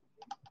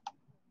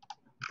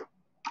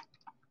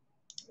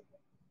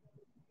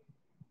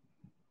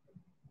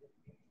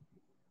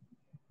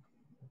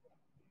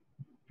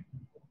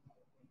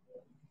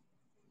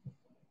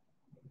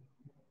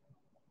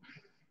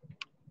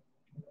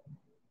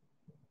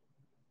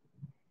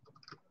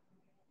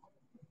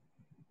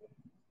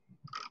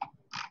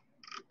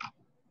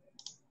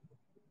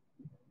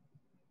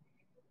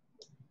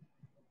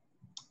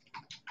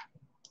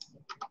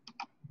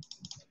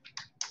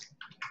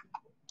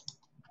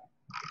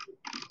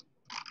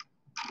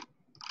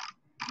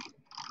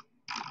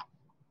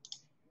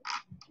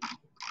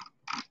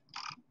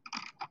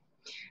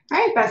 All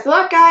right, best of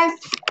luck, guys.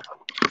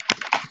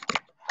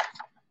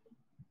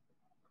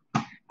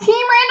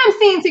 Team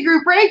random CNC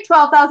group break,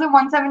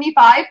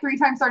 12,175. 3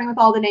 times starting with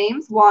all the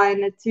names.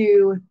 1,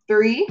 2,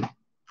 3.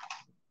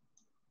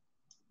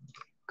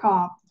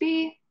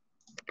 Copy.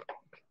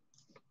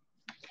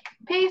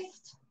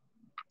 Paste.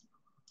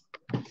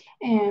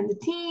 And the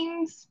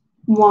teams.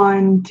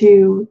 1,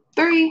 2,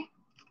 3.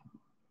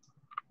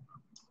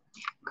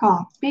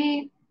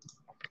 Copy.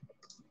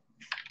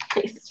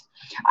 Paste.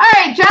 All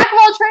right, Jack of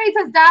all trades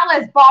has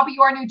Dallas, Bobby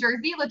Orr, New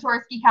Jersey,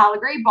 Latorsky,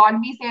 Calgary,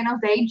 Bonby, San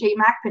Jose,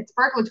 J-Mac,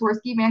 Pittsburgh,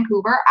 Latorsky,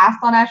 Vancouver,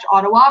 Astonesh,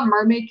 Ottawa,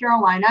 Mermaid,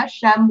 Carolina,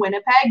 Shem,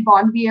 Winnipeg,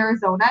 Bonby,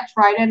 Arizona,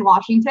 Trident,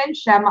 Washington,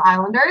 Shem,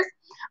 Islanders.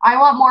 I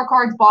Want More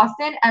Cards,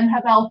 Boston, M.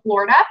 Havel,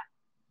 Florida.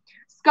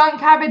 Skunk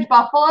Cabbage,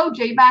 Buffalo,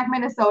 J-Mac,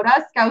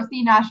 Minnesota,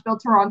 Scousey, Nashville,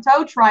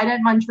 Toronto,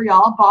 Trident,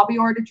 Montreal, Bobby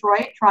Orr,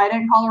 Detroit,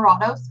 Trident,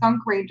 Colorado,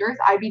 Skunk Rangers,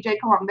 IBJ,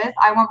 Columbus,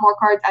 I Want More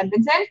Cards,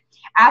 Edmonton,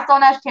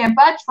 Astonesh,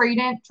 Tampa,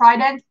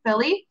 Trident,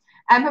 Philly,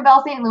 M.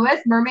 Havel, St. Louis,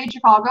 Mermaid,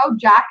 Chicago,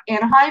 Jack,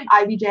 Anaheim,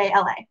 IBJ,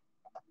 LA.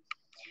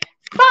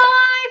 5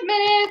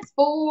 minutes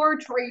for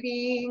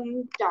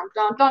trading. Dun,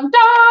 dun, dun,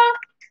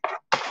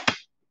 dun.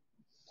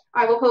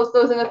 I will post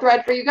those in the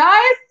thread for you guys.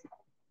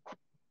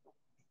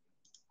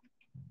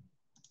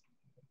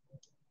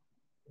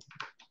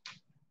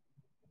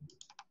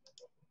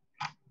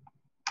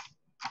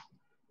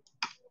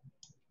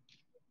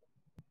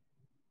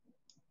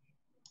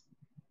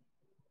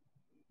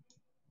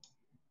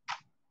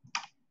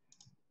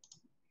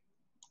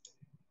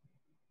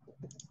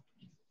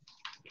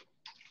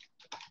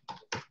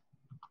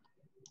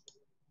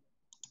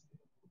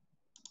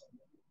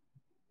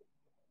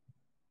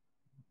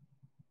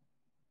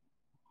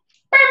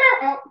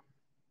 Oh.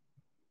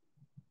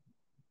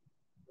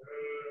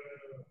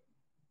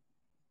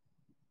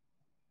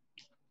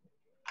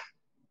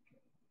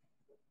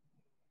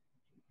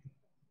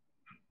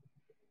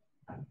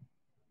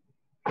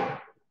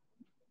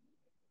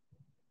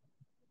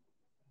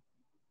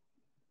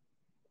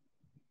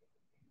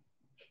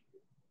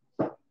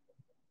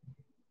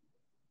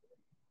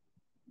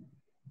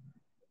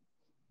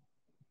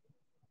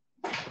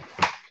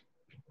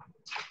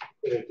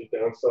 Deep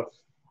down stuff.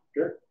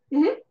 Sure.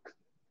 Mm-hmm.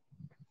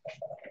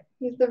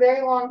 It's a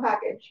very long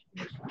package.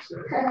 Woo!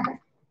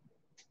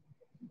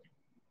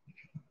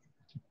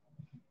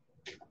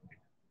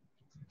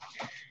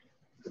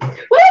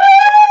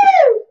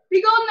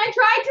 Be golden, I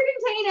tried to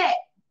contain it.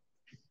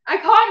 I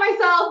caught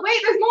myself.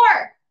 Wait, there's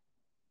more.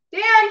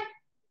 Dan.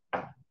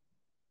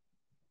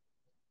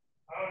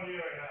 How do you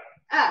know?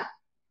 Ah.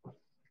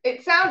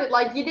 It sounded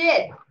like you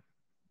did.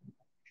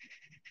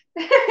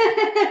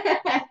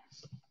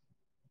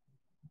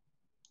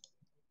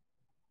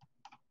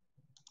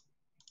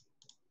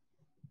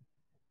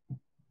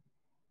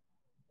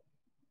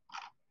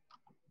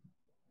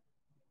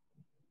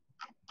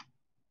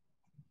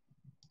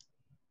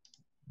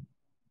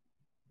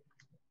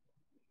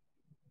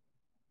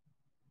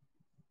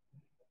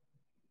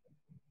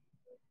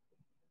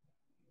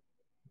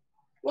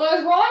 Well, I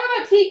was wrong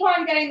about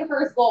T-Con getting the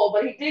first goal,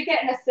 but he did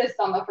get an assist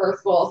on the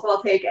first goal, so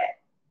I'll take it.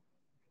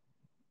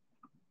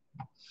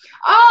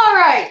 All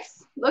right.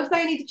 Looks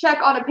like I need to check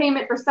on a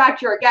payment for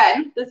Stature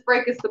again. This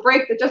break is the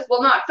break that just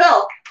will not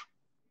fill.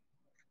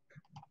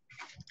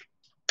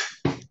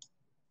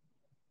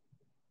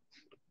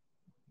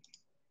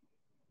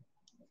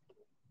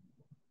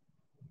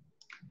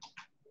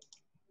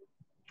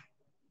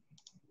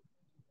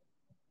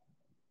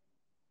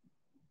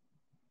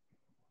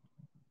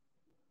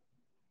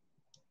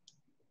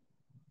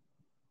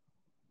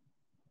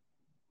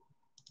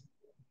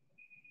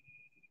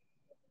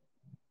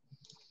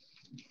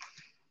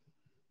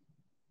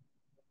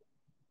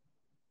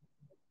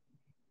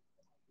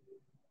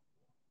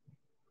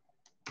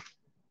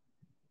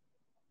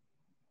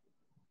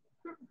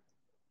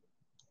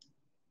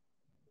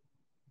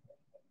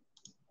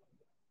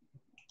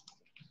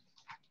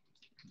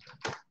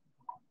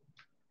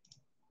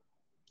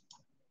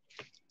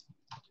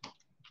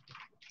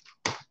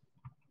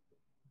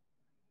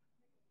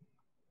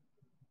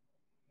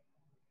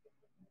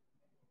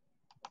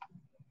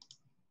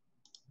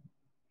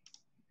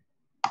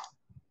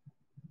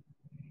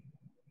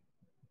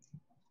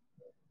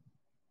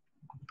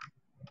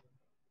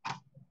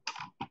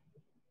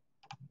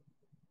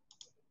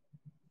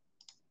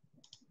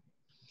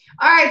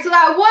 All right, so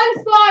that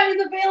one spot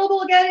is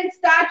available again in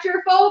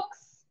stature,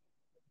 folks.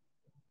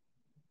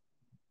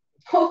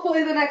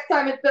 Hopefully the next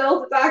time it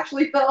fills, it's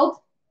actually filled.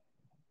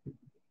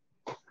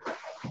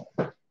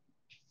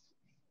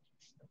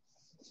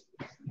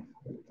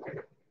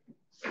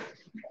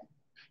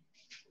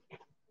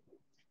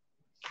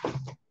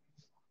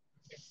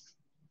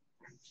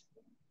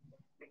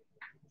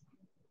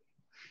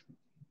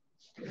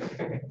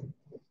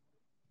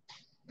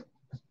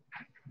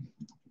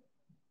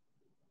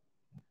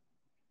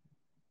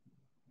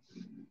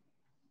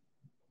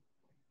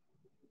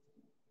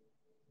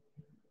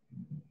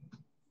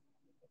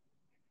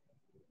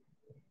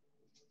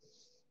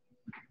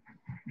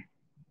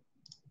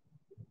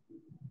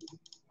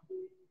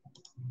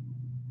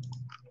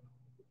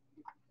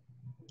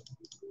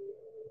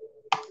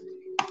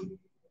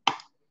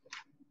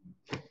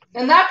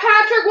 And that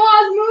Patrick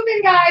Waugh's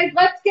moving, guys.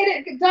 Let's get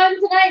it done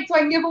tonight so I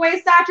can give away a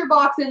stature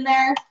box in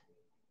there.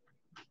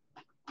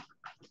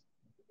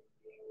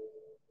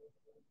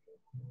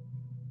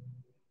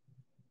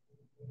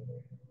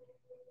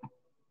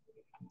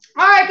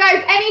 All right,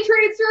 guys. Any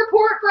trades to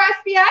report for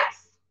SPX?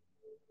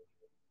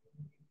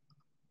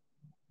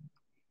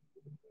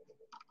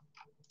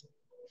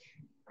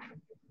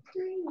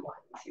 One,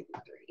 two,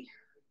 three.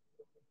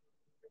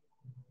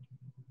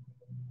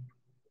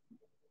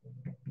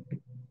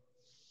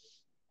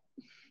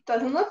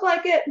 Doesn't look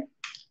like it.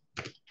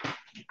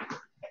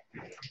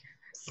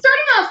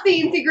 Starting off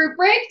CNC Group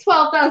Break,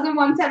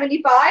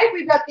 12,175.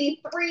 We've got the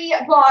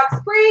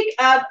 3-box break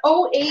of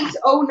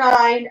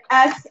 0809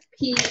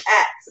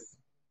 SPX.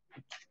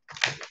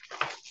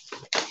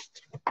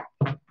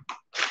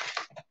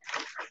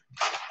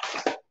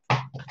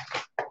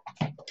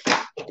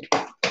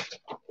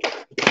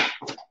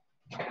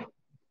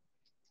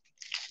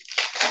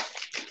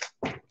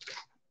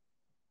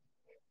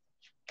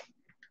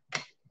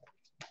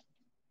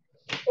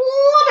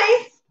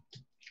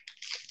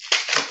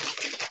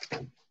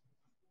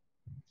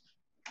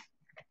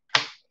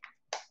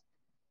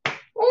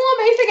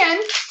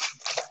 Again.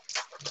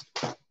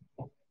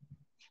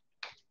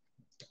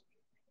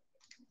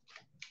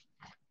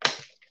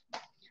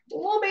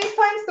 Little base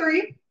times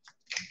 3.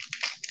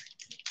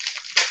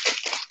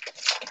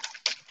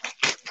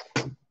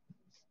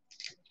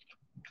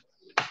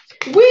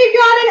 We've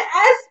got an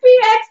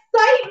SPX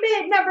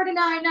Excitement number to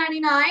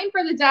 999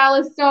 for the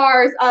Dallas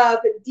Stars of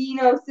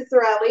Dino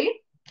Ciccarelli.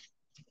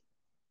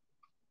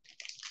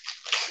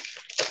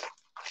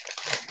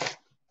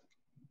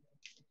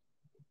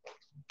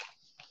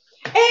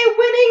 A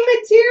winning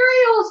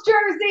materials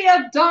jersey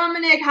of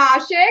Dominic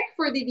Hasek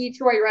for the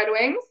Detroit Red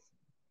Wings.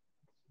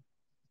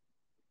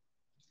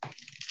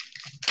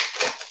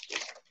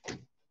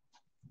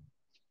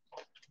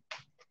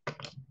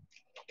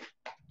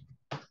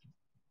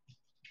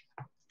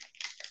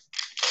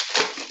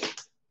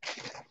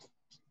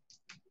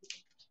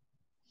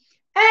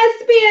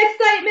 SB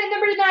Excitement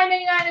number to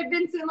 999 of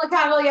Vincent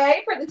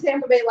LeCavalier for the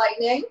Tampa Bay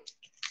Lightning.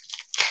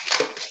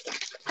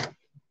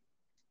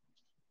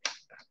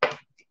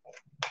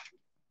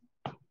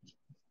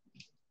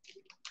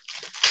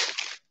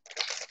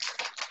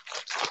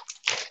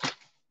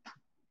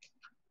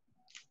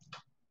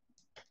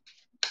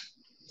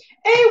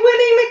 A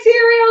winning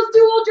materials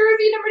dual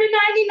jersey number to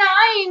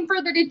 99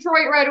 for the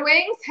Detroit Red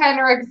Wings,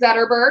 Henrik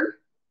Zetterberg.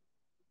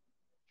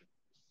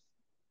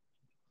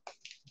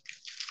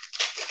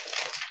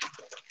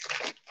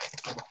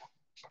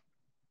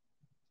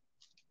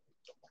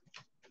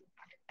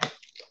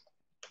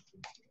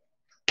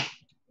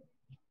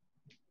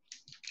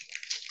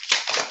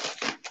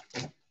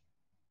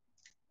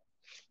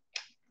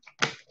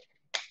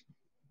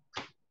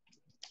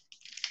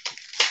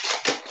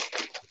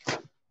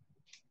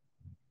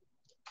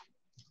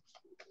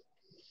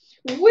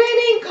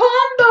 Winning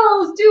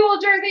combos, dual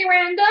jersey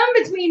random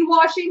between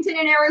Washington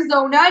and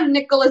Arizona,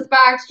 Nicholas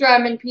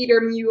Backstrom and Peter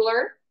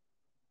Mueller.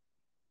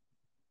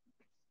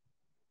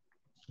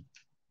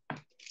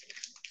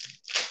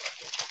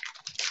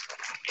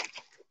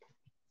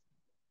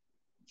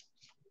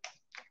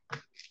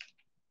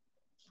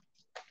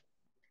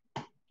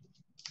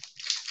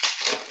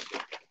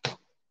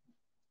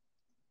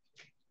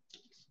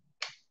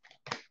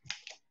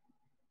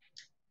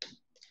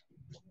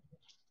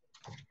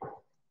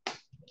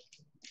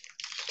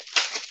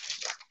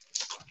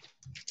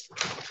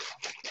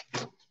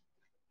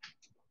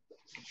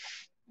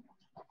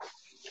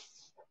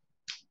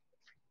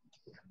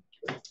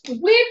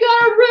 We've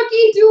got a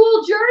rookie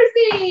dual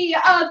jersey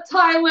of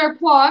Tyler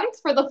Plunks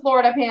for the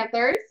Florida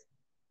Panthers.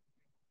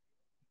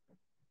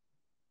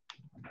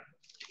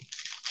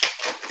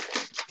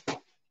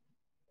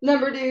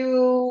 Number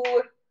to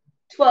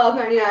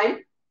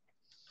 1299.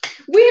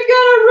 We've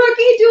got a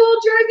rookie dual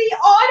jersey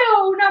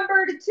auto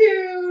number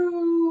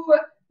to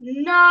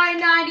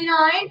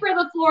 999 for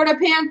the Florida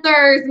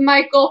Panthers,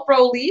 Michael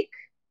Frolik.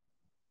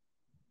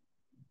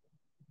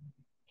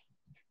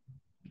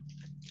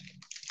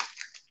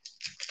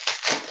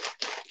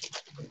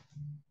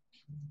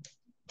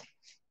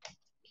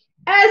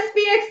 SB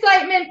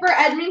Excitement for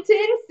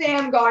Edmonton,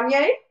 Sam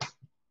Gagner.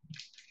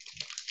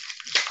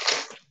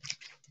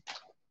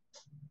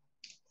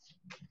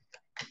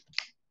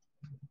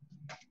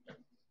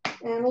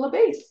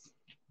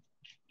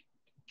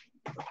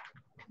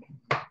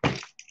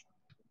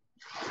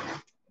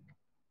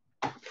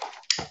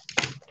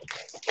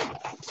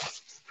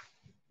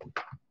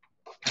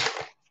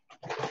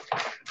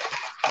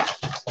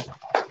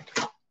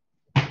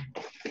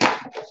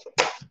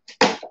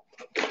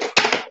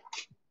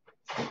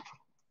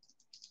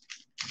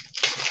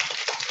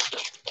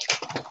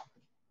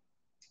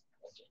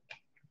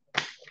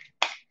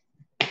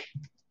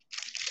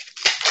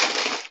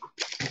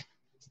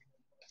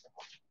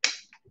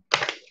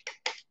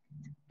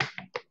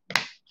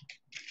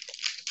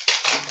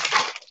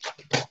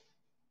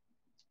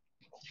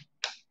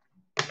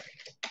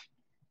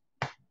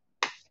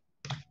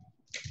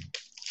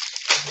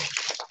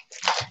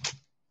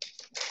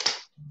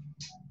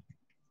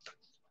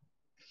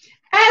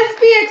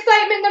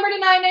 excitement number to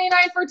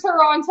 999 for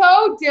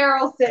Toronto,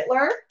 Daryl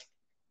Sittler.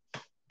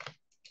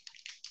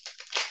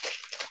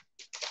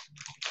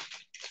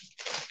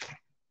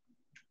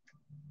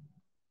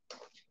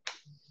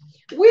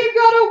 We've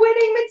got a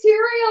winning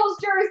materials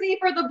jersey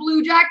for the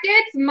Blue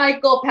Jackets,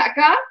 Michael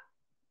Pekka.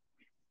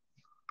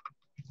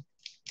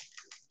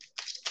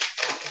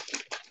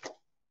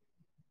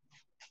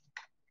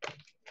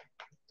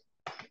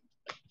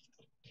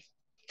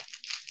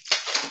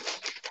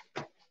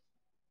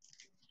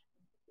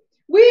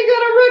 We've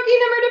got a rookie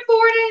number to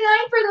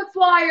 499 for the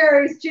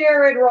Flyers,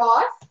 Jared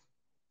Ross.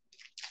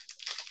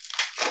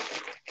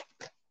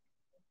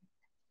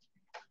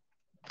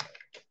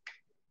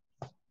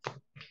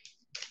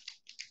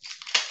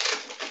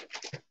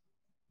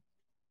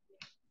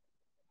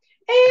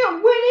 A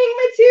winning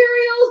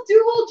materials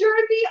dual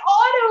jersey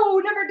auto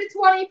number to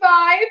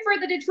 25 for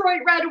the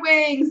Detroit Red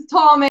Wings,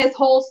 Thomas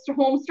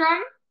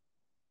Holmstrom.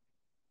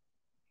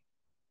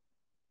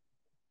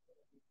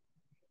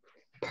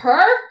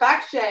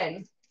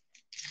 Perfection.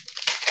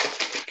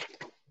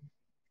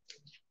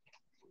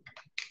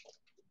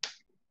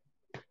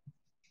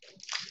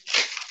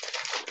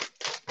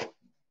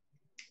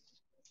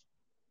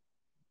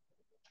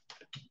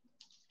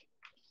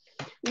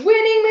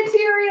 Winning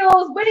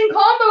materials, winning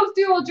combos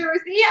dual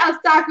jersey of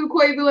Saku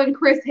Koivu and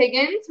Chris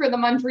Higgins for the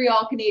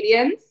Montreal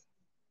Canadiens.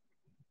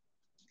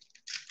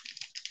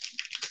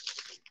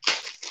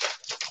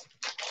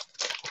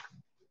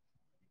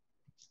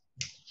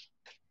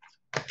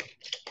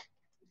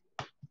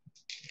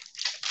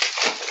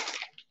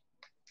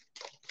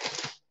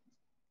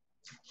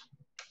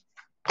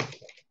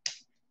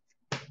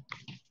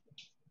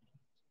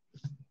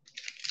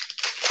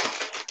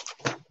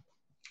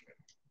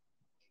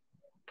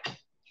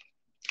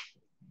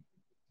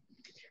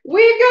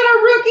 We've got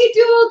a rookie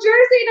dual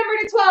jersey number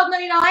to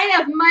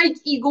 1299 of Mike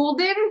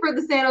Eagleton for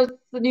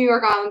the New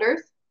York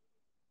Islanders.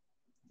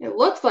 It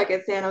looks like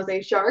it's San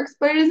Jose Sharks,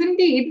 but it is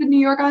indeed the New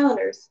York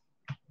Islanders.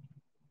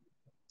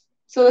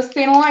 So the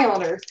San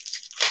Islanders.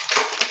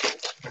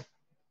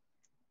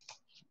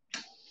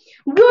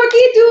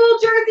 Rookie dual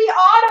jersey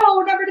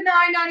auto number to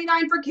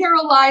 999 for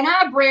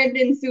Carolina,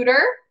 Brandon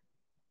Suter.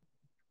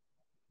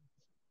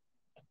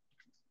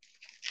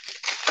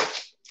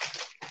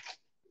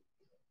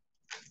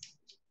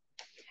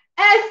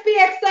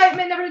 SB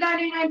excitement number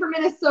 99 for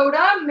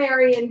Minnesota,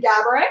 Marian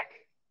Gaborik.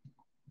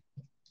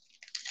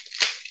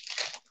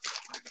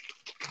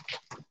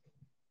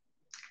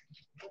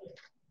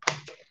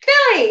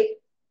 Philly.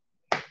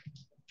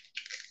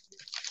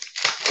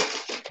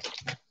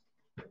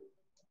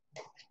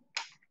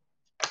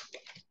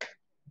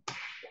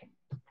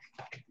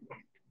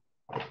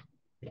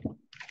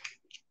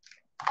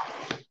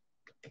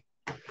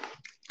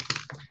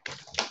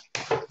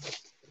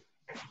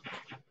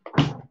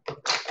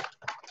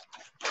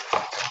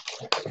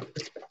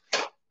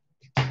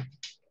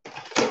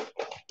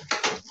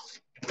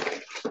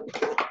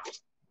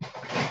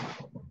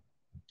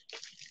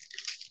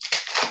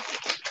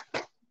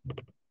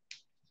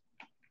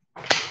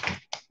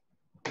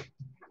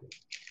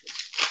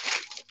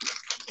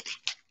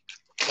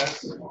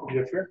 S would be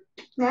up here.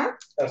 Huh?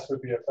 S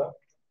would be up top.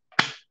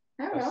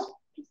 I don't know.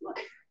 Just look.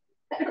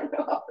 I don't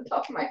know off the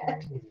top of my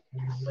head.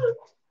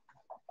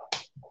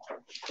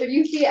 If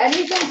you see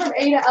anything from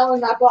A to L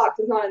in that box,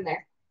 it's not in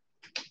there.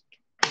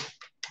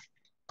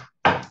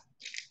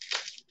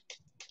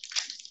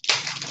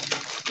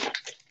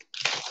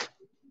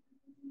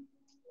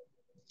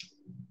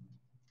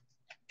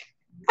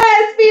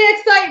 SB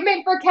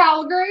excitement for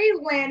Calgary,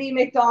 Lanny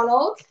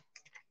McDonald.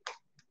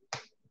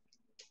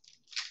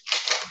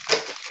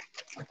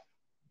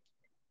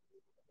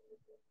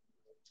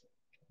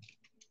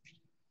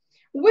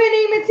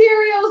 Winning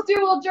materials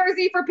dual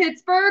jersey for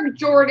Pittsburgh,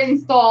 Jordan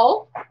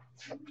Stahl.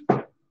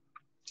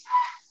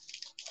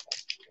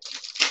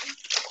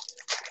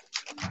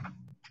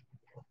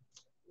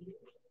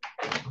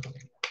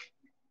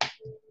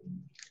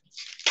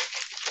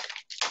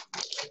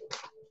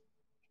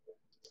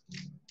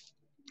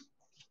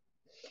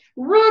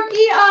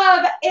 Rookie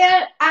of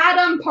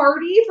Adam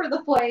Party for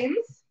the Flames.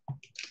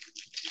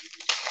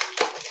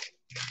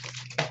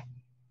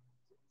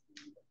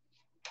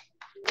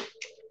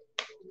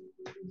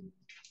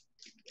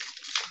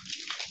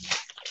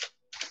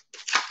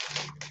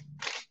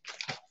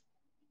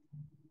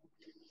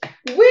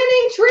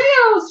 Winning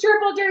trios,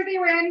 triple jersey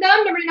random,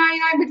 number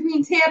 99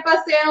 between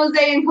Tampa, San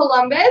Jose, and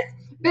Columbus.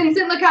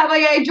 Vincent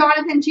Lecavalier,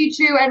 Jonathan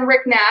Chichu, and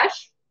Rick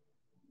Nash.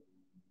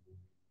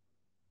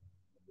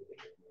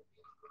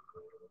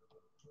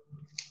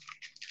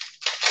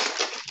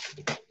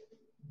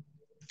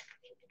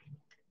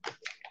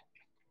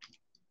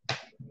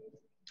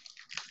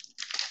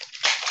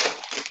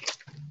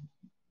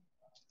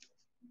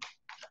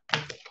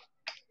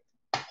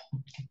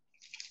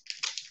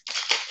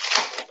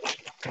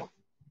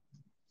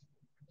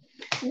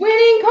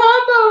 Winning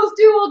combos,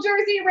 dual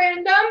jersey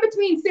random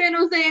between San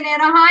Jose and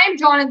Anaheim,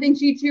 Jonathan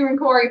Chichu and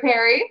Corey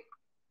Perry.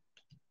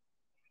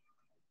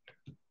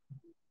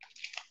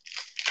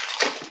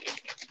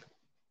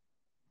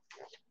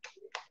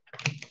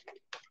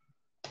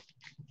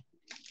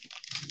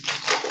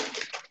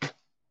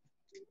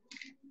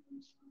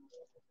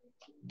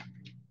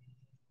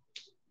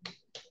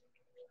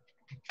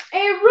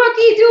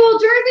 rookie dual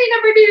jersey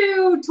number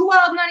 2,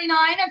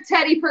 $12.99 of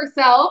Teddy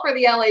Purcell for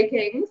the LA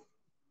Kings.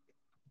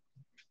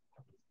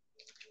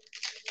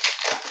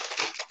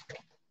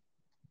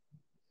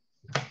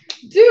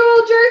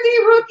 Dual jersey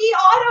rookie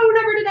auto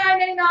number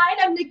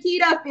 /999 of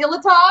Nikita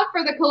Filatov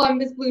for the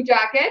Columbus Blue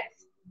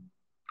Jackets.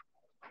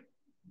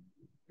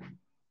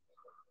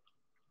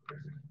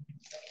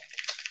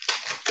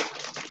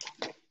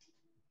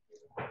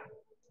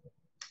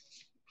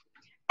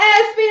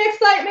 SB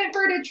excitement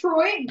for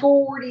Detroit,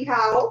 Gordie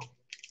Howe.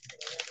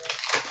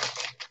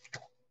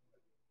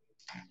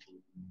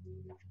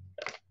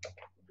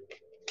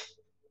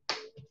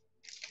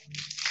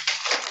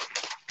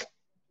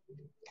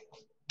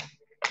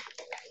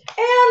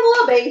 And the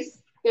little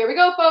base. There we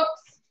go,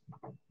 folks.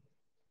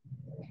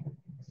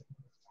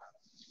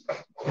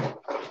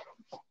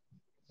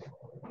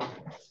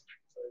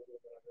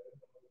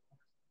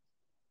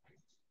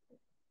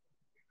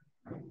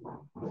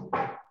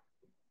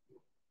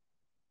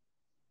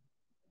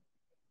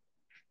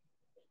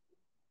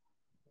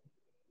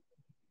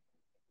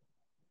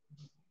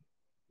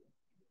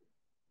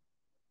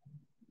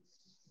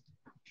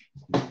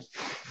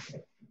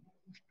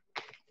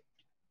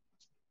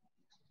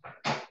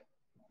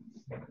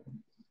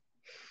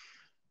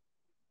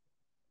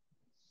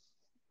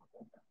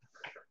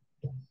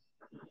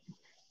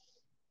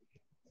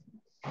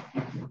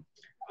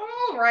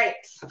 All right.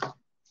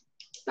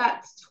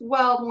 That's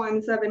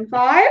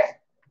 12,175.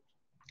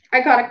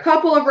 I got a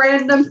couple of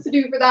randoms to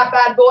do for that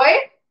bad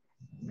boy.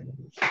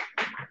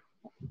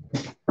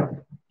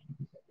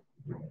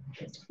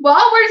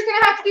 Well, we're just going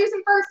to have to do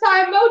some first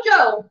time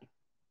mojo.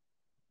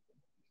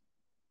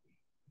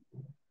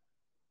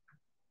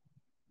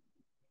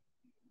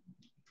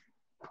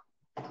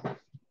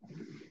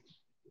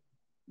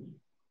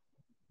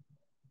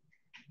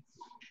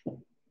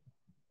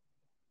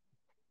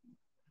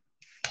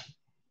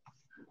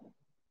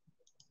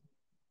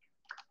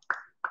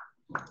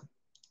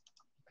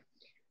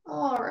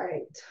 All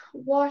right,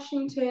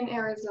 Washington,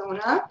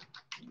 Arizona.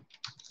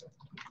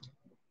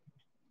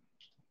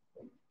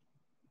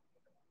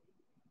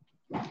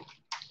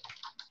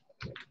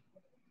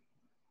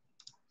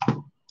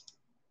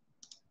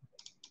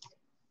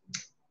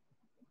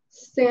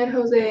 San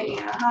Jose,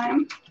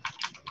 Anaheim.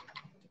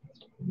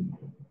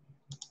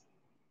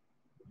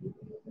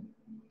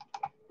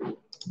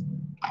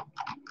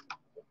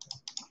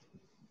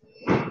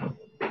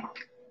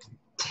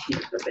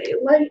 Tampa Bay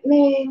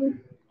Lightning.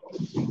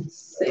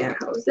 San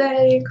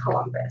Jose,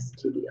 Columbus,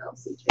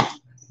 TDLCJ. All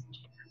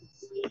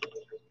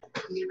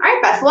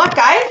right, best of luck,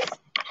 guys.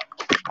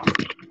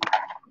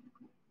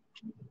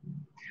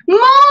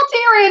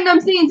 Multi-random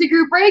CNC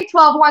Group Break,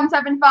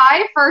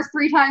 12,175. First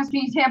 3 times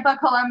between Tampa,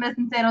 Columbus,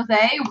 and San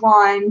Jose.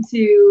 1,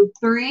 2,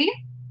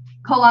 3.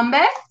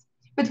 Columbus.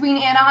 Between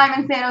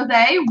Anaheim and San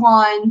Jose.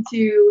 1,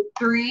 2,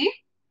 3.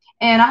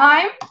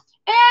 Anaheim.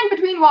 And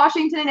between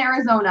Washington and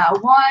Arizona.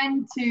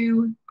 1,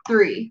 2,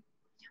 3.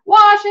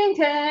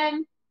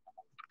 Washington.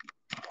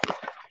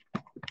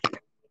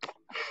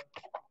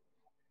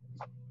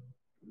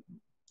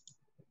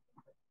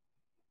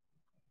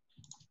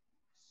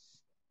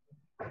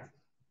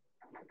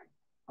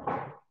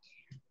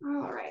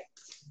 All right.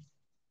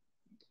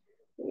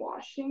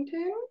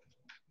 Washington,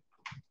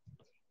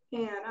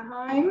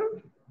 Anaheim,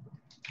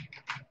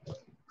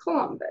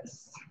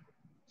 Columbus.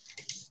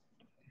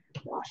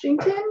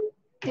 Washington,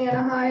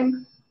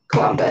 Anaheim,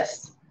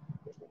 Columbus.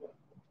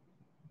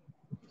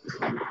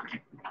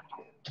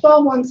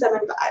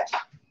 12,175.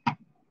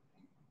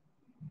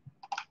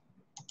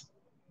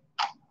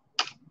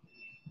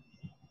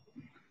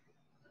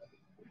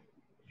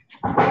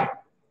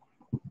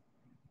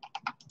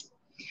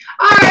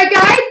 All right,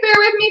 guys, bear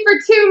with me for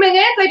 2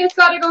 minutes. I just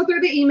got to go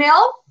through the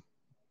email.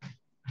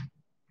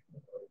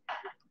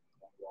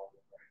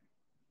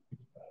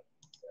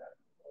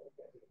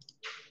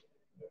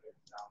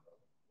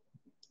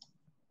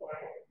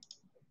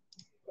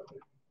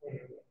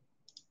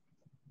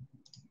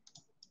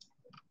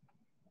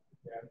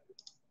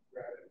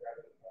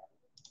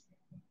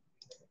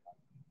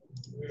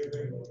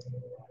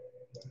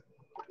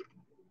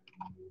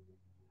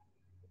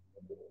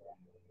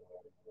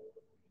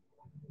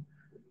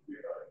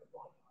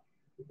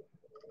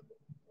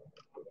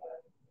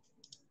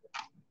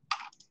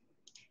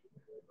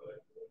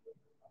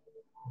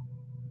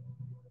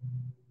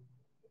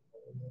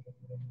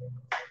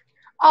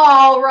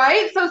 All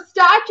right, so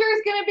Stature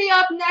is going to be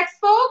up next,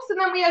 folks, and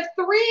then we have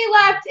 3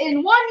 left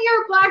in 1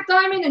 year Black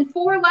Diamond and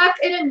 4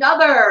 left in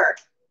another.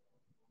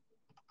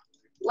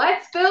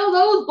 Let's fill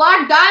those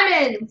Black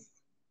Diamonds.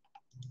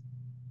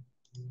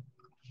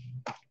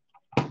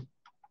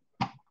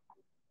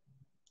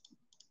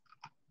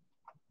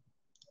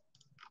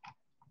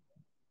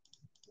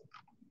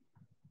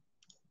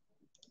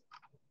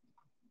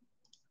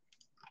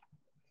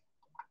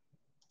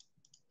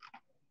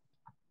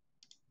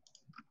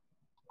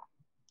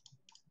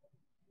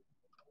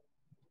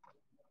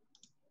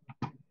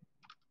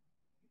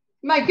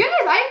 My goodness,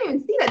 I didn't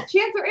even see that.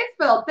 Chancellor is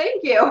filled.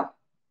 Thank you.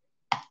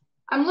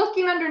 I'm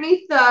looking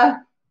underneath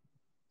the...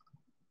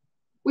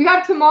 We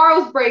have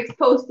tomorrow's breaks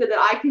posted that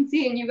I can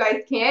see and you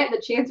guys can't.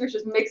 The Chancellor's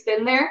just mixed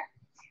in there.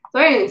 So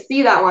I didn't even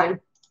see that one.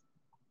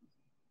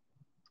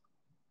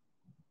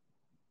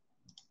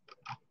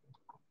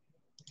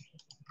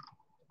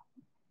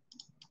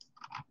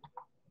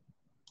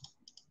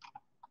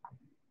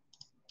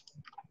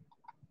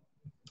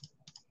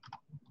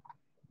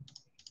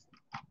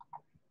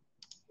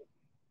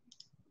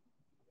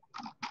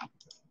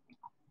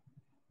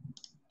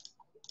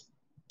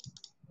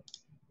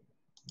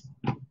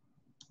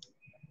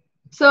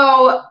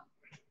 So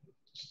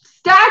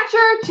Stature,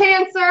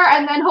 Chancellor,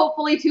 and then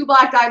hopefully 2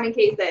 black diamond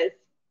cases.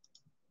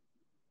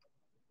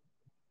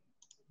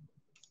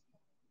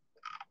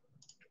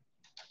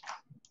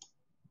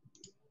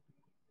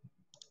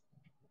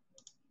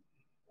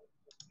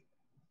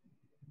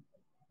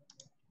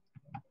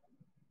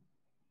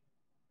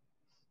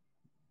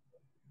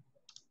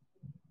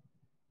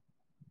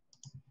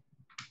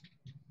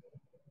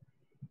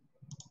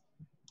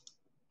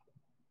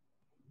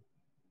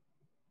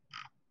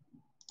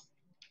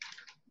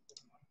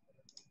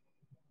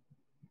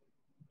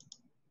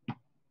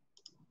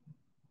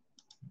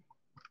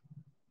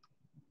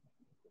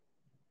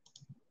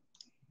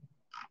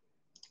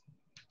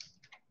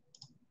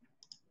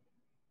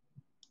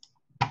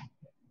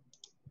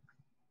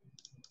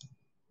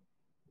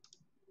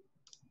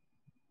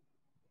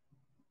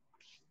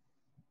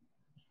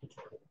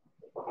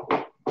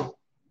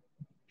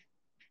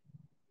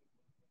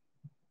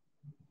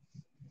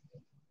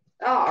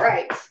 All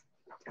right.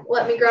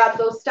 Let me grab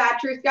those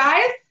statures,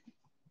 guys.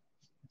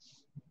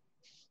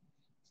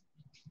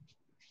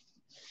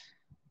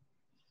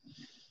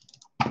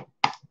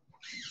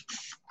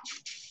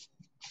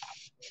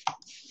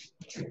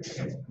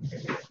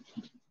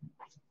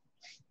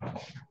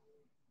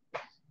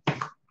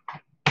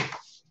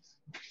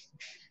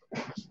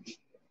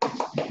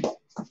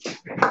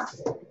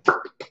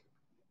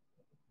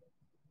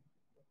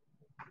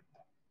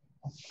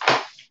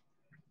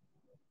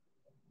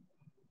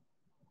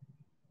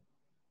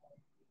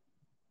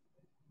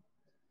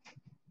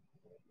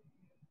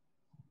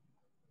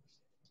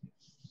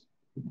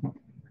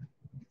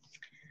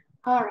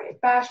 All right,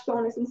 bash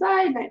bonus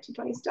inside,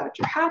 1920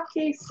 stature half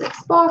case,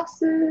 6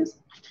 boxes.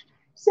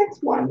 6,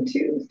 1,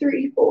 2,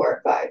 3,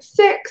 4, 5,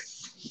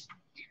 6.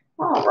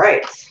 All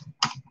right.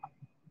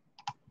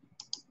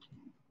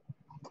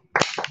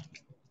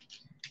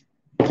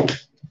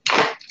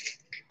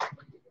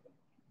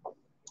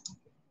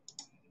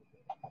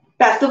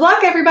 Best of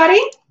luck, everybody.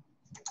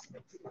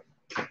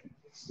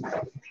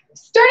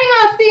 Starting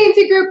off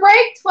CNC group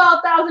break,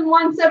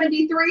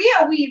 12,173.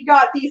 We've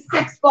got the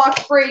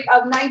 6-box break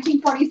of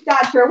 1920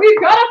 stature. We've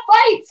got a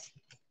fight.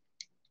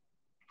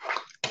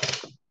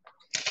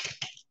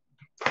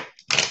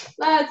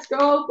 Let's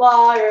go,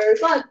 Flyers.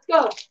 Let's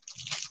go.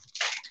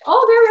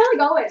 Oh, they're really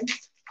going.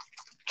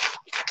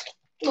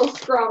 Little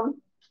scrum.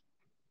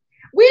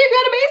 We've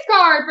got a base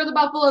card for the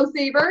Buffalo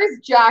Sabres,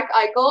 Jack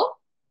Eichel.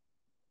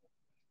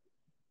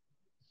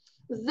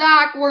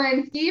 Zach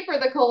Werenski for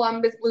the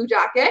Columbus Blue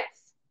Jackets.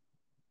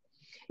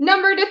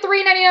 Number to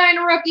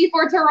 399 rookie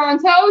for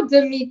Toronto,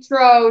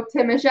 Dmytro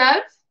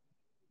Timoshev.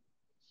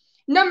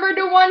 Number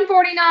to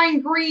 149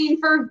 green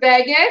for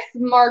Vegas,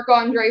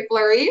 Marc-Andre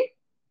Fleury.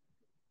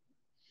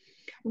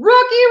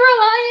 Rookie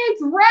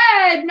Reliance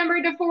red,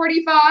 number to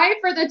 45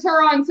 for the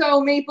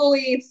Toronto Maple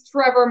Leafs,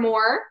 Trevor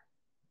Moore.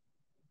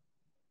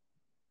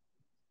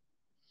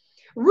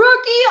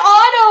 Rookie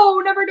auto,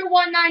 number to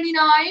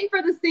 199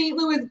 for the St.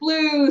 Louis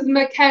Blues,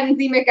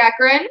 Mackenzie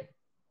McEachran.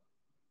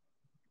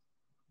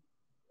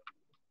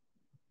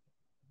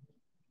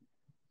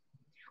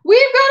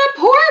 We've got a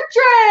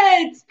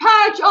portrait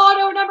patch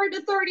auto, number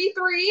to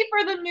 33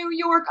 for the New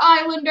York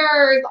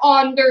Islanders,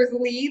 Anders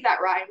Lee. That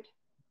rhymed.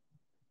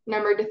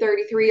 Number to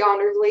 33,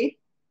 Anders Lee.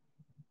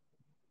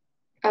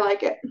 I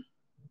like it.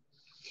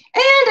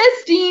 And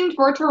esteemed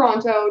for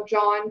Toronto,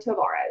 John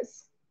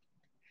Tavares.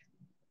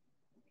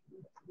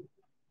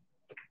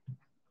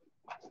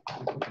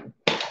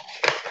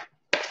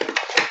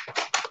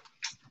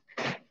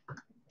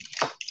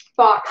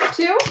 Box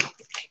 2.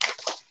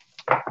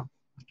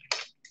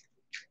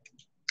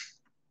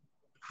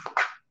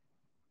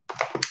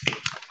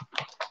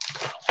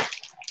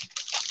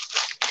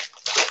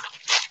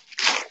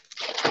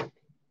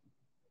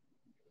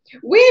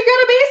 We've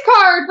got a base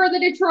card for the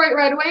Detroit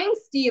Red Wings,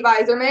 Steve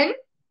Yzerman.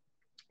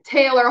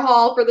 Taylor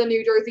Hall for the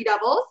New Jersey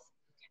Devils.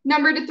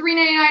 Number to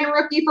 399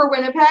 rookie for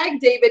Winnipeg,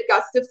 David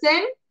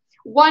Gustafson.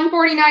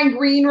 149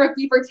 green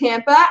rookie for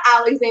Tampa,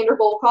 Alexander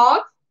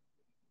Volkov.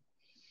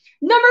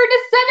 Number to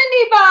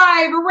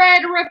 75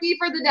 red rookie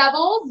for the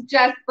Devils,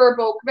 Jesper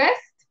Boqvist.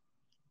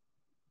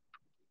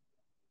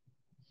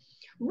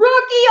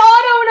 Rookie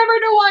auto number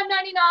to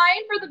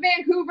 199 for the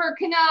Vancouver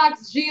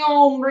Canucks,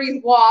 Guillaume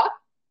Brisebois.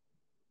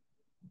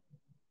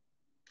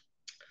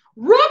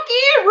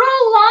 Rookie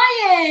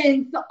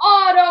Reliance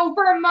auto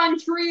for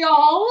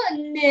Montreal,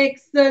 Nick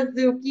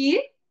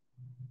Suzuki.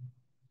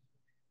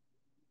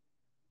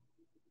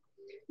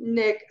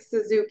 Nick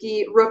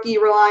Suzuki, rookie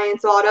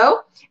Reliance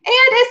auto.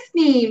 And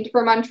esteemed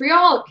for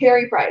Montreal,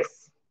 Carey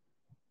Price.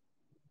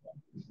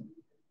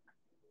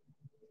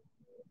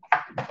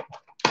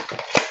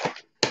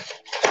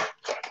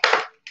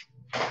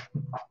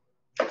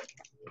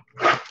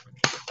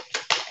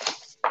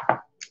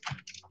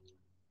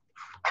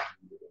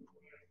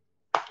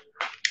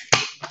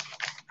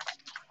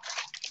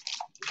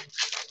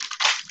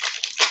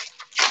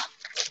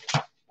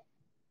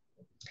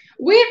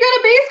 We've got a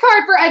base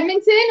card for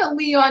Edmonton,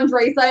 Leon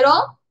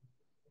Draisaitl.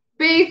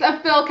 Base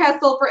of Phil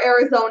Kessel for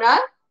Arizona.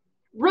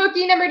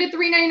 Rookie number to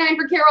 399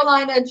 for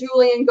Carolina,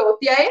 Julian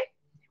Gauthier.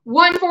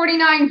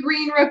 149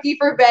 green rookie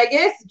for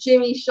Vegas,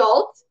 Jimmy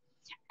Schultz.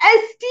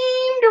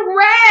 Esteemed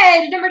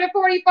red number to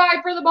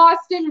 45 for the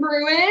Boston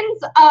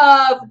Bruins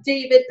of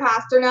David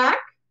Pastrnak.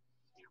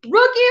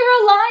 Rookie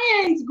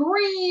Reliance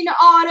green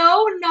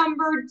auto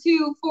number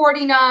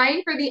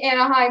 249 for the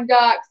Anaheim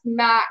Ducks,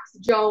 Max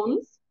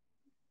Jones.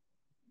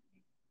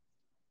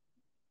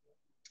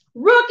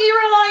 Rookie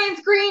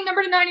Reliance green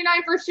number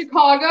 99 for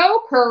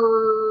Chicago,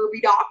 Kirby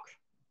Dach.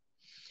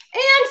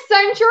 And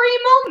Century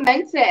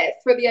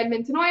Momentous for the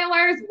Edmonton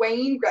Oilers,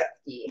 Wayne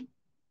Gretzky.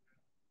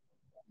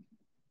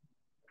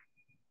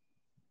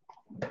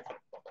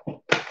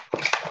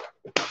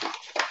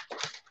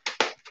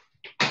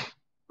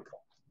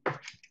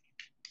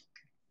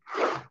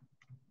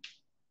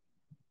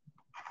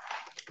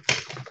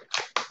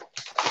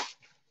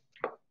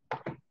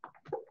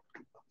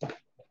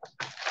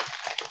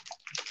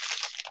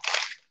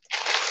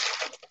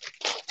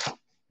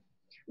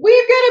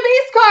 We've got a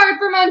base card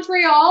for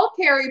Montreal,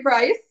 Carey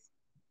Price.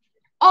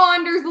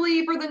 Anders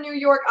Lee for the New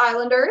York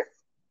Islanders.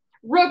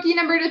 Rookie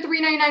number to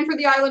 399 for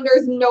the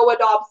Islanders, Noah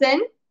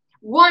Dobson.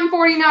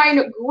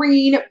 149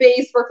 green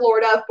base for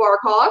Florida,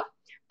 Barkov.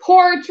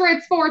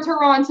 Portraits for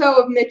Toronto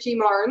of Mitchie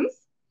Marnes.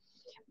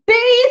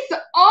 Base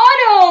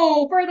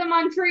auto for the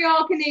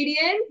Montreal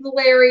Canadiens,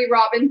 Larry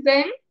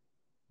Robinson.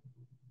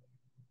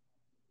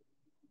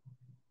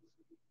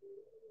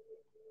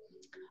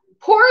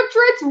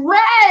 Portraits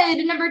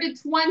red, number to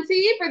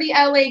 20 for the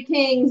LA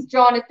Kings,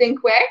 Jonathan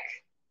Quick.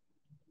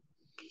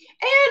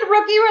 And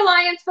rookie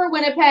reliance for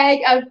Winnipeg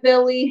of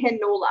Billy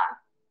Hinola.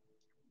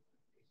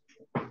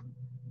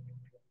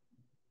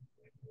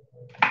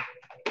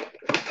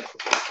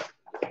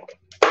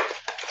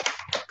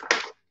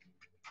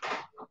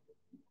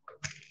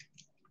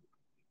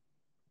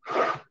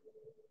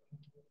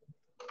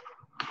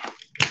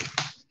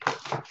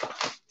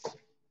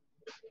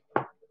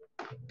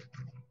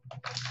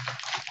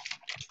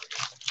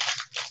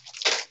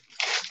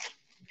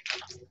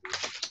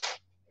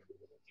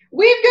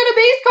 We've got a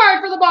base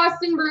card for the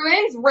Boston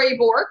Bruins, Ray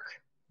Bourque.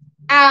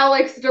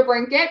 Alex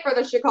DeBrincat for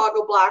the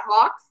Chicago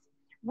Blackhawks.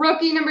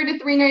 Rookie number to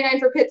 399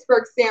 for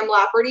Pittsburgh, Sam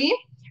Lafferty.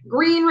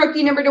 Green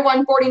rookie number to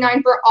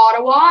 149 for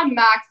Ottawa,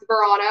 Max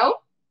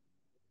Verano.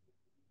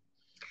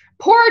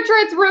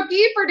 Portraits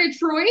rookie for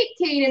Detroit,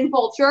 Caden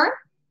Fulcher.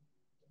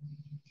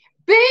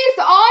 Base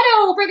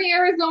auto for the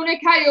Arizona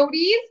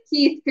Coyotes,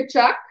 Keith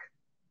Tkachuk.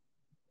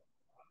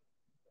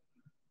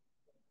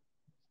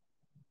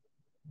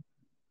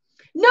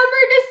 Number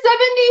to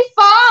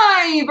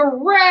 75,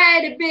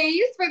 red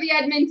base for the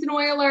Edmonton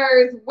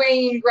Oilers,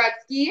 Wayne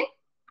Gretzky.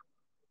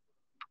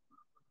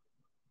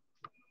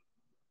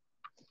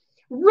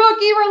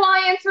 Rookie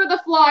reliance for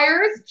the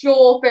Flyers,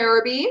 Joel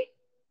Farabee.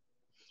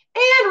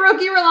 And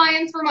rookie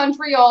reliance for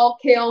Montreal,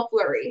 Cale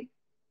Fleury.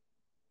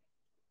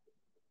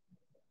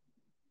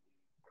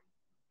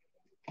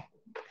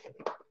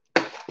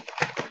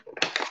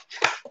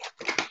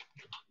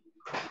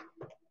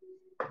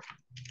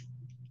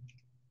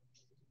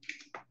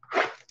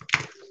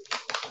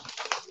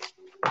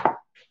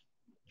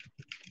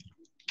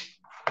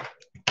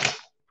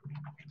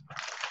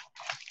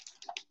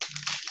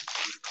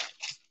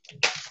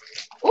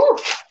 Ooh.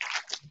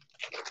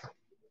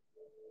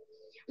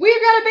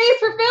 We've got a base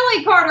for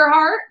Philly, Carter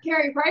Hart.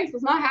 Carey Price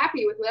was not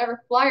happy with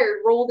whatever Flyer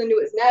rolled into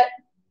his net.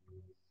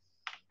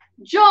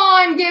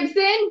 John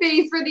Gibson,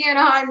 base for the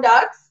Anaheim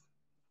Ducks.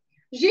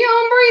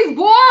 Guillaume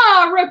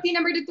Brisebois, rookie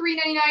number to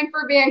 399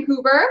 for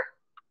Vancouver.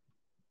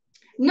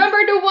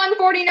 Number to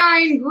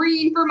 149,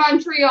 green for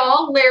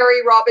Montreal,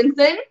 Larry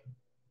Robinson.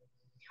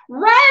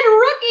 Red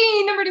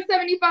rookie, number to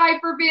 75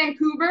 for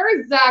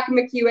Vancouver, Zach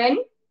McEwen.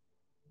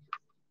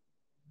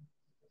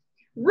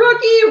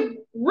 Rookie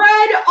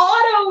red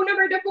auto,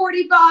 number to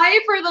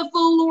 45 for the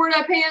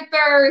Florida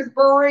Panthers,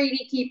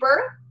 Brady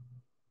Keeper.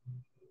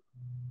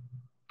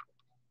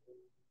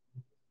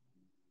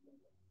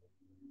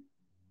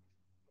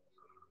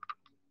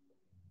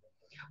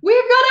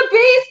 We've got a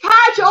base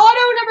patch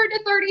auto, number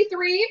to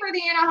 33 for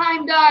the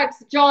Anaheim Ducks,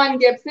 John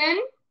Gibson.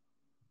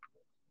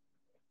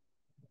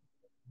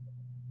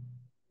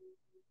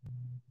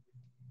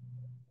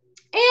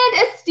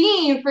 And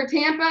esteemed for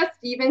Tampa,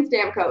 Steven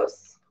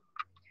Stamkos.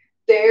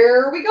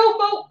 There we go,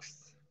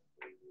 folks.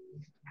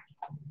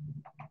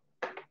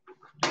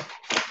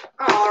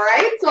 All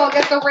right, so I'll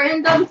get the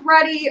randoms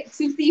ready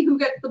to see who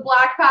gets the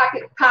black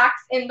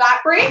packs in that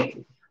break.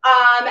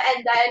 And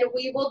then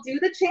we will do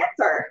the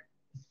chancer.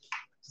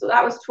 So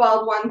that was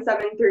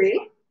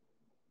 12-1-7-3.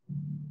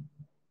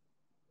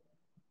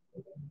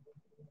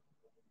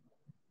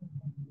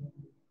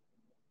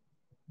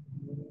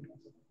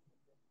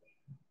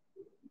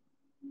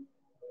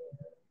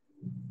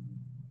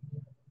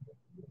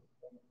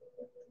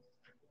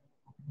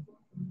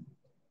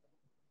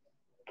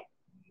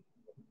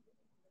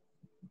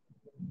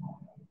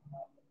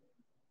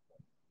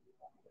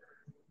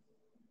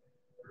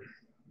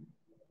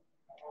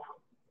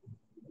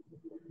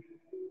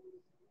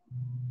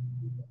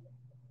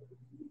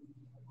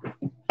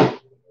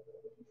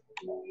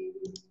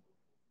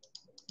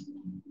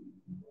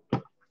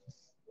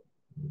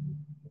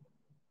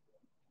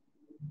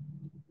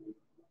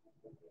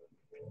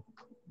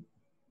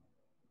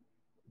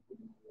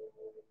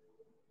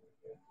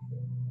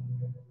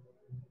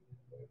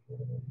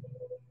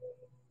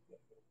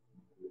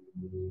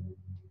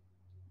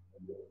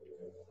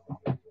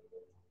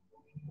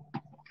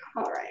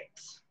 All right.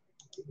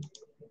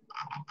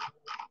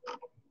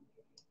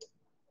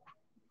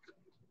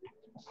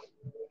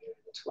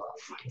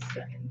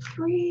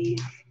 $12.73.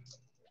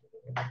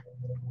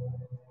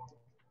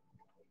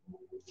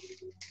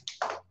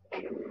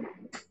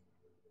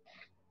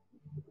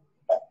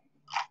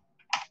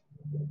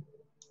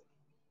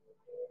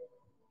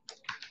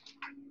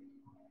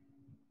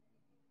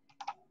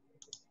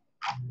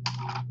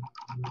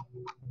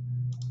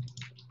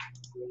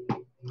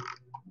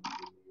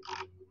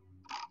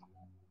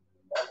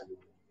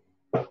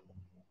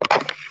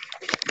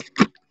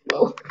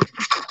 Whoa.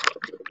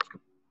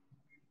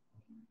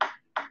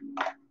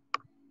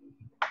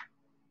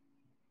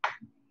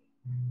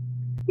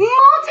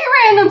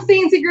 Multi-random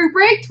CNC group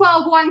break,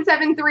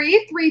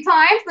 12-1-7-3, 3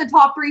 times. The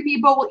top 3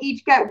 people will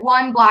each get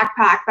 1 black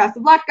pack. Best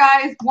of luck,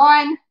 guys.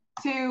 1,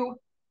 2,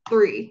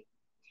 3.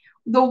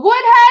 The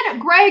Woodhead,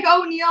 Greg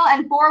O'Neill,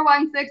 and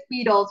 416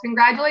 Beatles.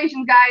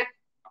 Congratulations, guys.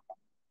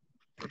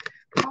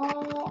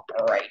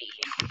 Alrighty.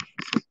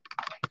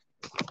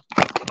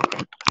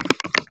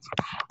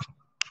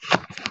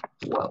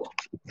 Whoa.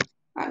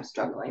 I'm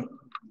struggling.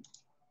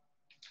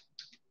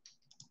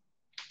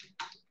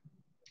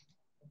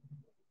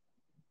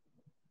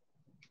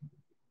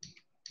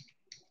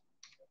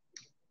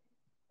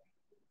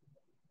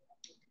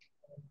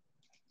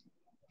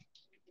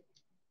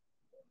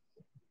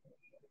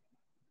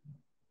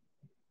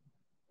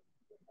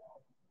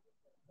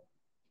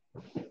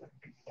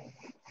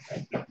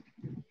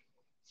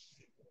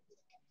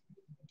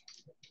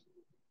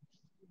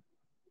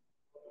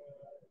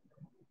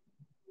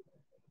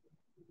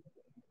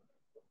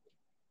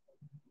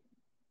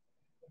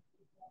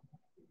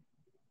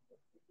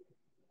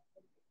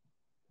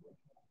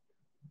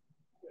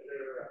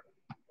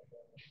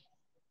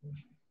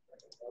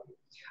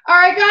 All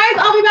right, guys,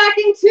 I'll be back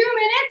in 2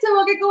 minutes and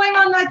we'll get going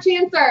on that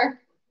chancer.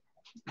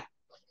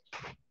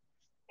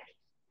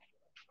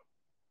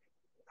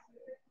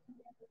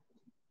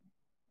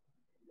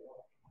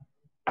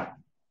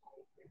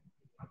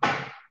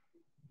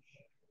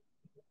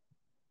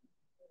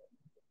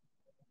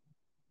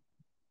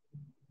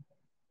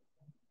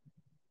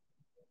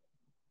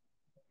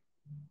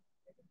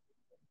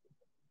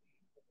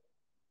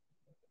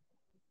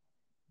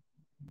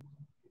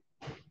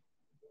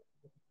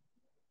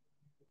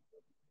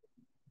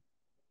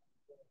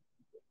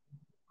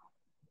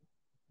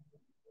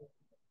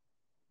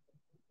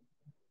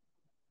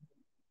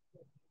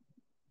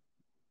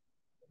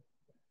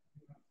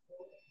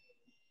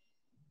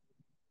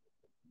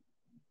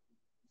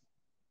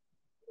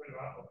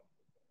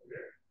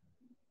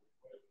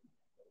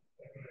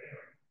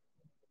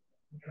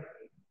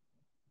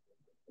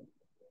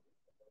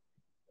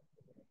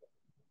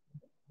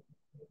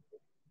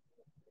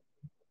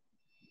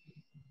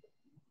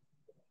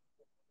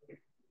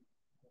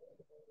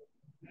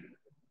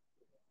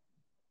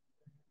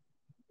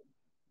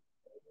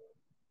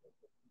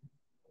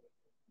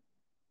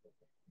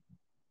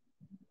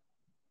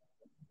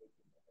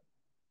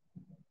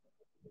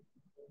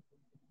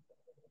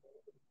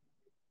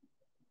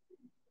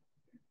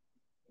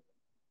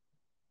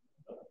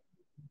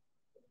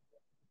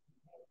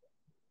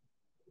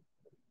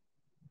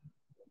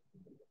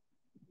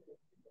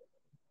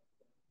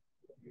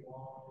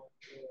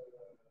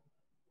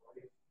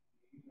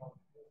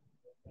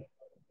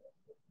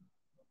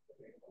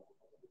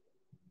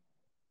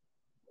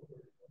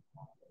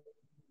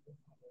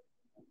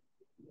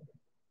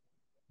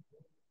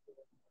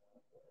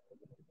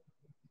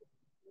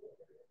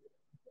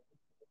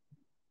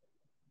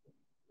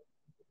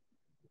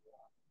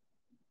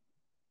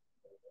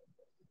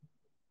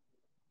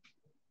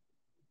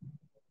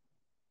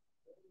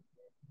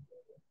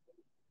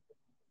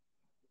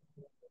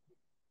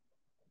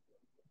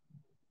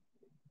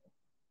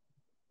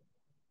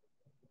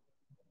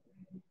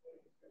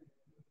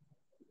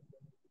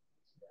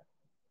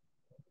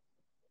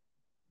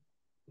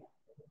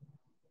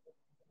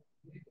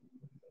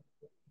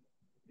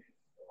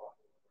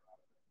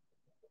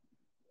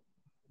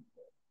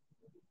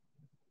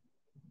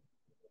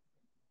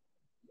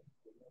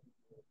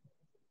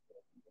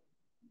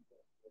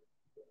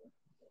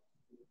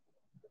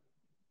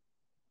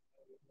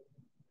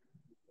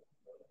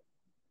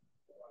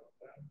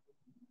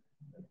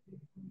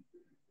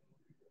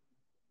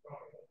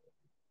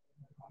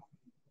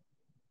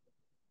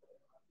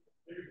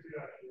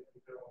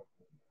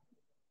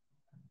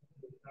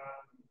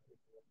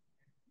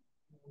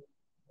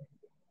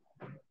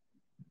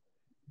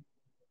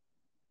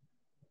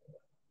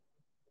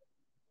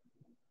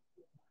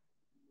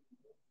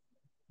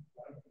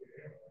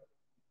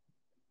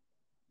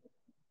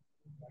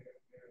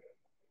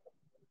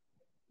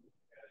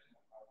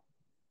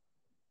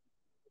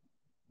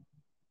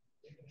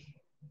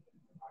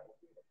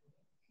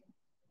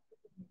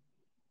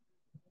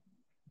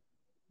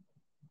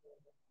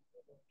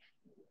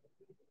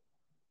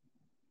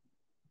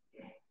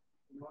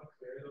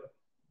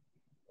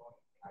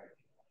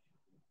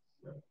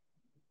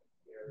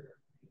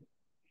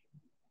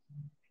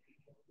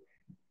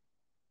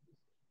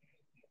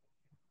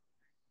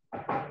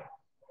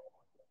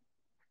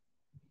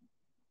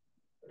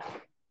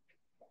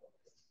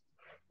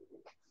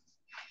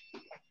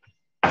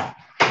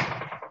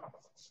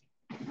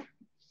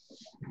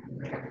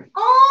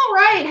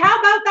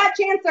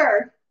 that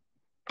chancer.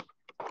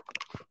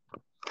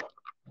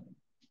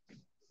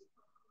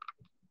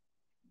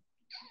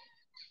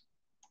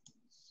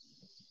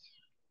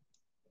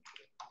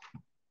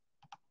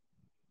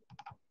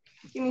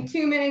 Give me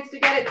 2 minutes to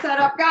get it set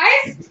up,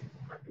 guys.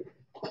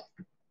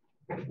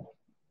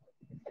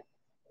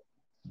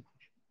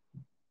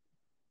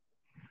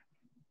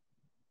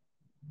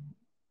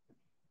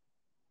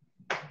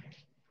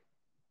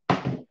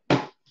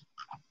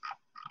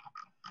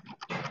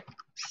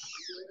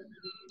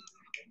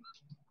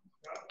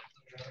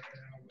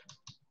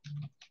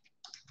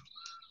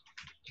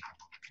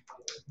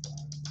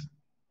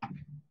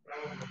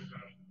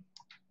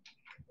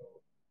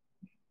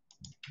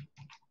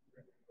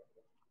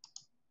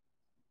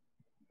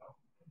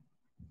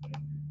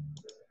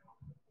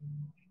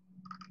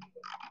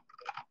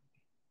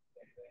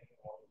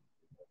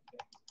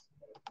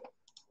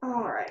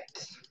 All right.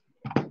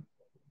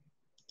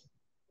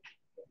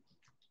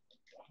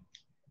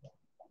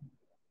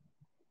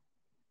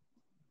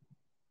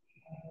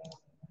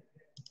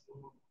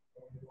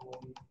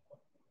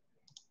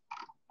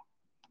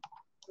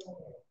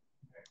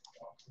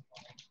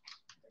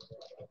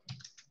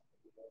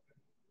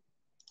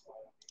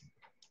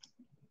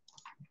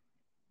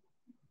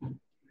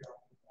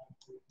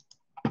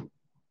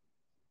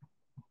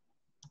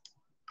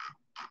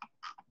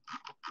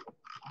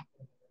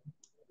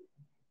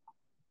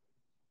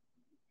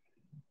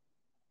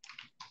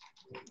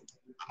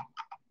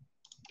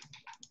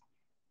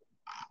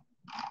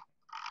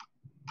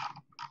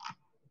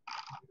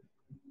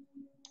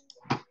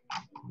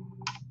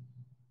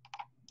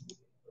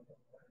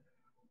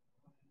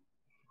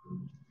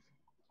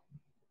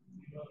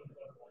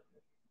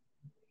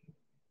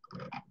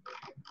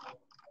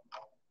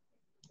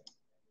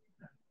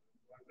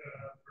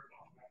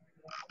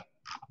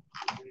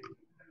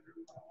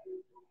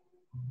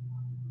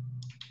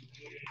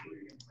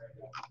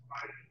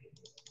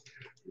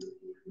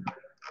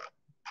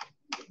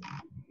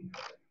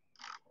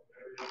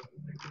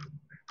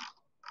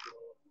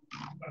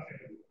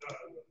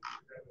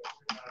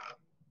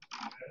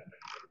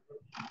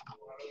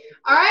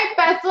 All right,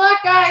 best of luck,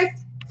 guys.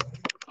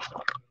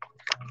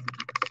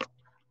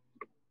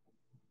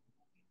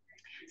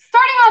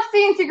 Starting off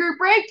CNC group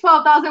break,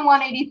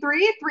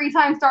 12,183. 3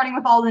 times starting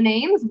with all the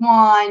names.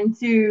 1,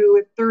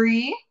 2,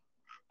 3.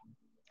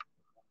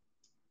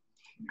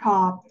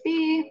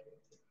 Copy.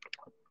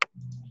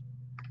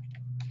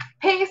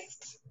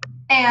 Paste.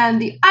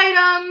 And the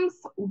items.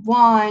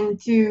 1,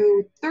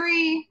 2,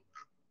 3.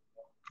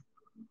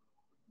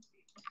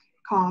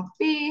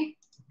 Copy.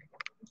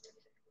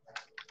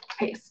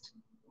 Paste.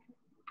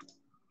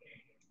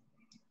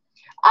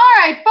 All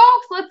right,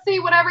 folks, let's see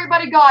what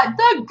everybody got.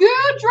 The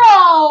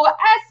Goudreau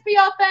SP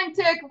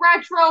Authentic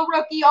Retro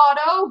Rookie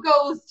Auto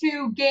goes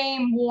to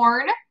Game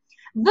Worn.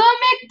 The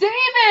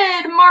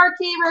McDavid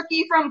Marquee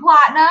Rookie from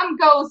Platinum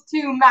goes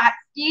to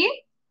Matsky.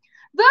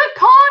 The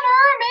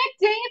Connor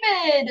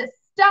McDavid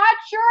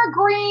Stature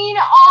Green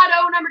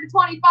Auto number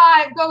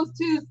 25 goes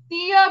to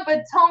Thea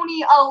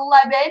Batoni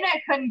 11.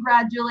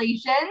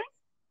 Congratulations.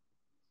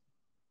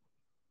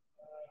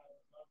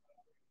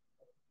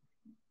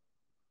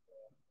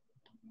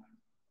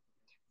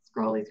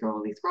 Scrolly,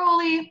 scrolly,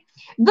 scrolly.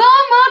 The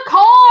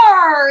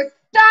McCarr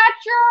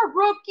Stature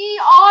Rookie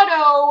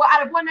Auto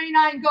out of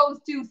 199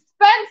 goes to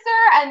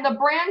Spencer, and the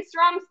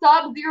Brandstrom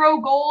Sub-Zero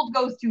Gold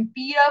goes to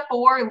Fia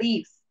for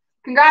Leafs.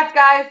 Congrats,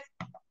 guys.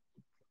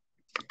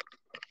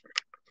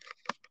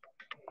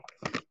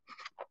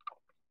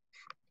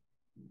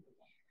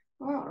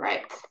 All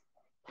right.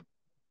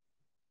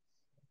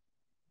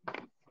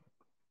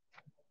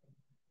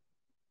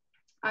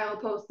 I will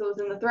post those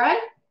in the thread.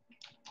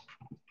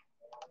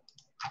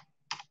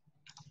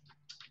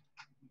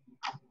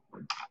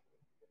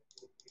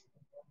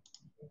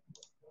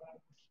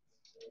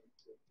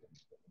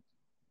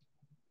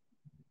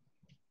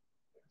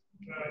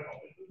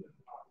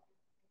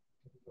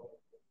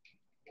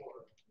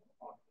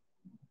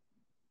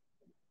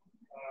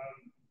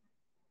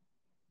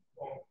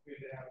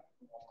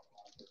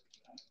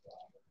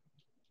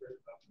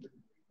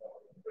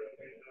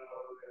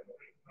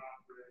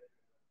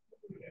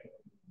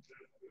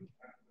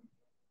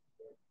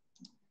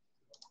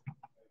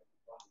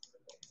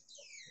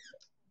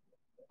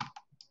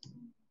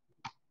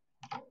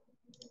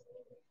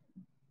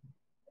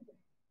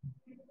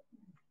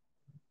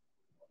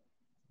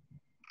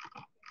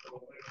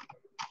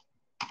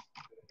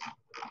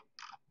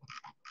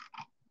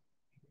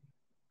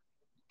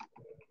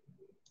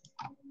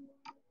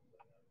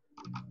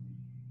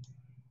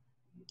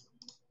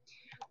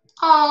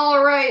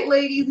 All right,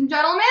 ladies and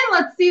gentlemen,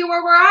 let's see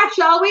where we're at,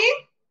 shall we?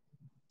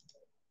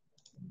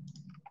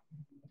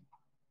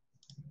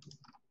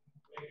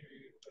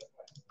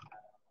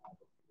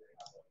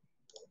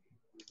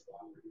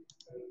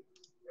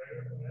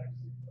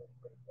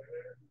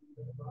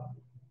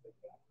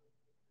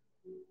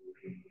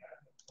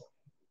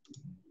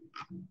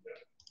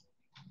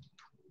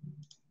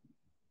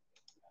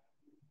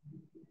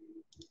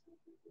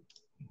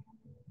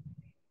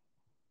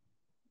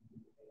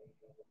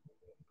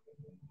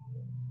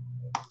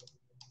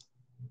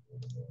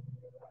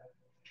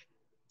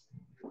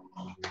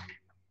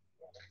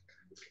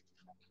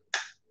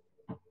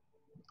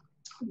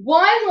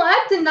 One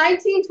left in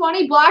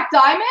 1920 Black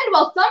Diamond.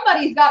 Well,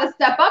 somebody's got to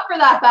step up for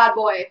that bad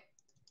boy.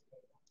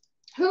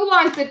 Who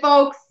wants it,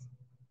 folks?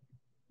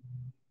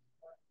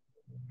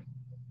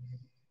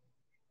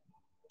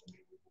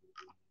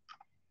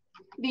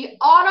 The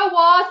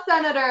Ottawa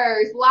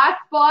Senators.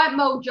 Last spot,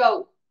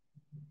 Mojo.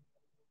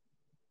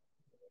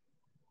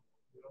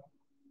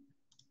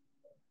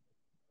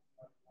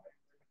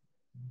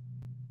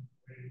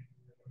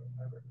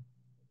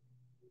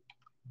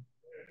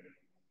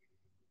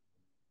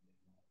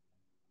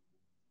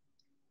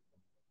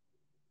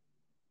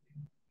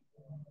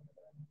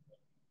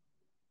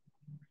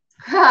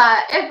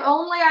 If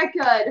only I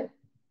could.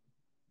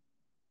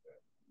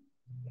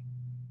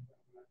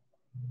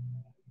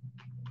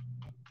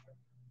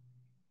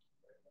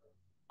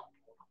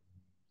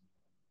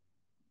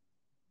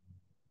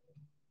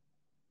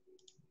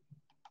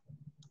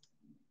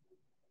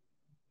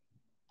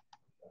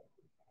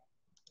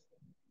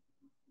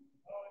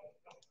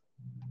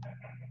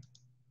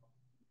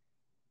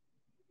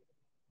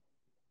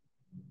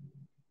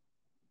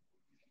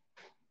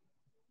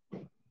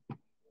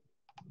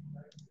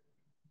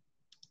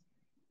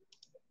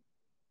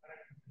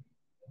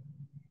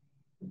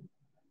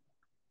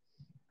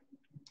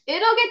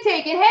 It'll get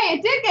taken. Hey,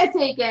 it did get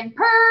taken.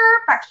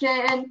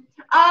 Perfection.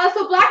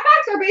 So black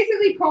packs are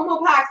basically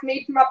promo packs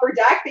made from Upper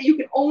Deck that you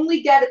can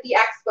only get at the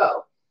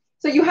expo.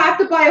 So you have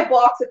to buy a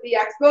box at the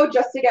expo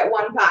just to get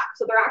one pack.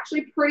 So they're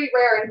actually pretty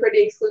rare and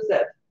pretty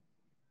exclusive.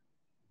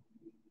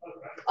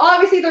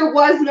 Obviously, there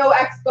was no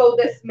expo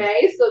this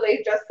May, so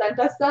they just sent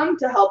us some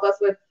to help us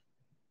with,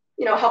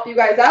 you know, help you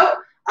guys out.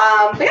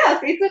 But yeah,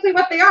 that's basically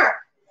what they are.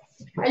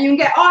 And you can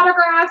get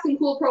autographs and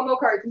cool promo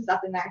cards and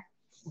stuff in there.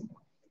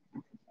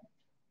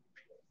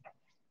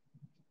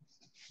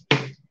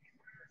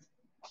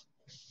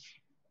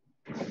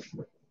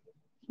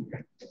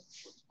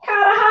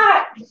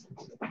 Hot.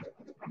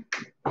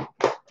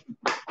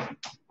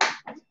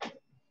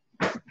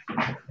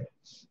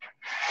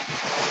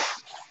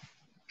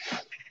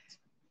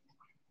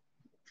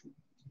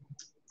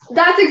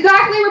 That's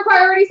exactly where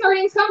priority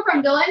sortings come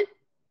from, Dylan.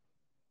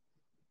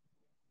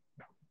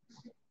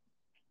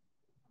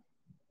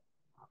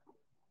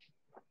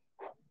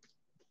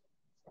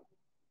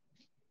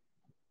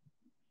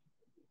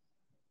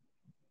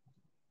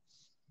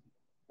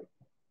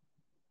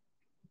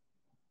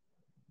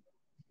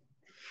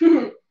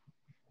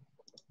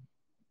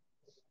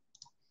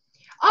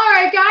 All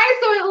right, guys,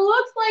 so it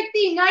looks like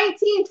the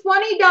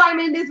 1920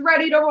 diamond is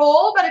ready to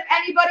roll, but if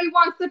anybody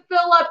wants to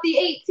fill up the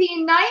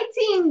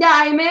 1819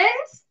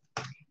 diamonds,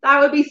 that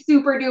would be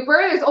super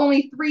duper. There's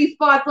only 3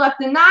 spots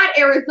left in that: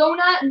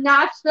 Arizona,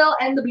 Nashville,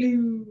 and the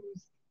Blues.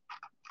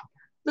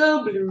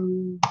 The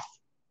Blues.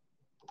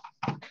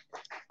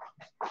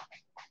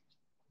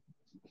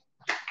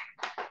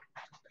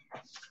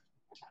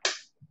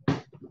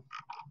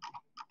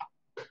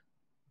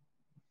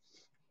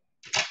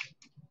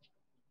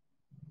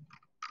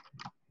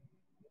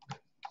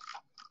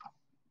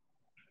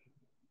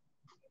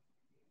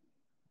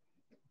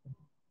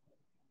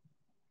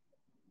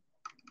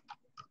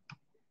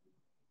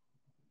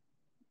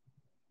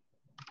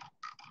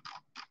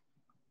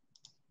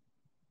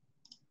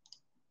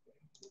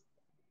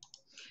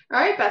 All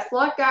right, best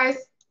luck, guys.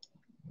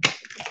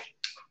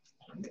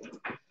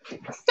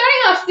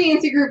 Starting off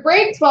CNC Group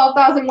Break,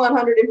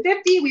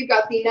 12,150. We've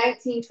got the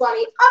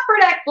 1920 Upper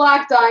Deck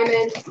Black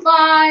Diamond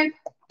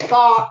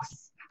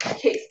 5-box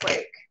case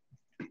break.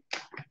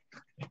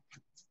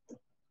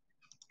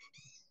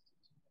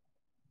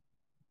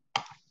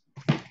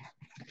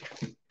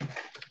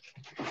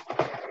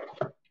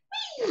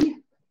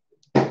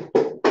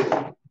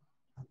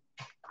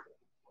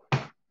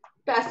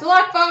 Best of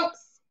luck, folks.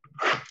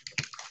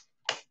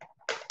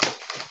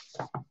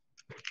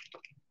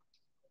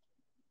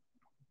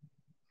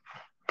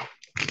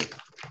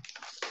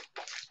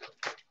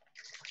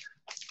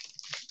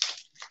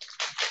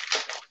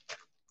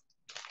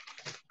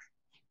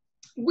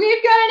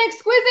 We've got an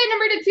exquisite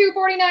number to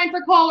 249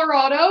 for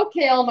Colorado,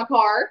 Cale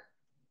Makar.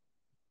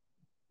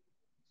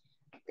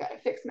 Gotta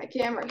fix my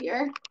camera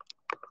here.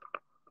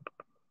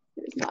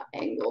 It is not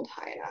angled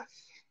high enough.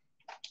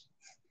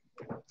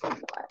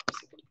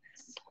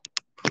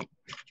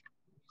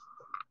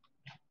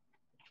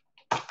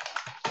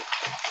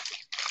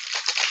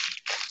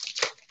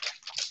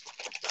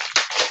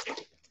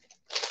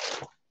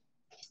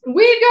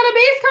 We've got a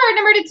base card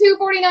number to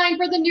 249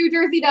 for the New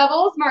Jersey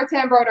Devils,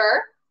 Martin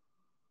Brodeur.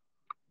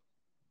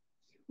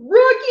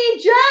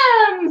 Rookie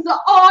Gems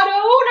auto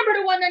number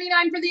to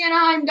 199 for the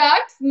Anaheim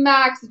Ducks,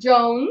 Max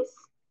Jones.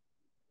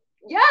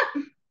 Yep.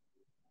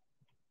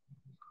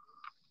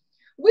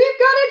 We've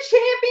got a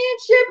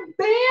championship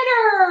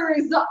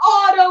banners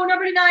auto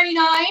number to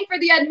 99 for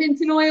the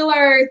Edmonton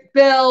Oilers,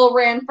 Bill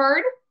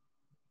Ranford.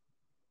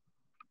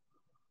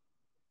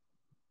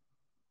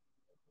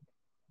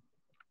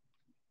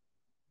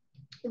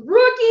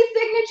 Rookie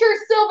signature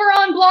silver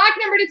on black,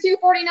 number to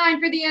 249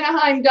 for the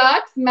Anaheim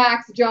Ducks,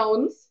 Max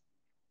Jones.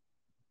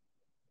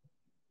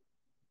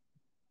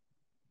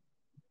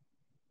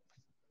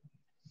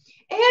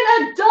 And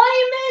a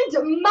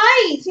diamond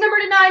mite, number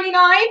to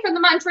 99 for the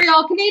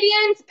Montreal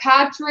Canadiens,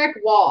 Patrick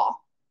Waugh.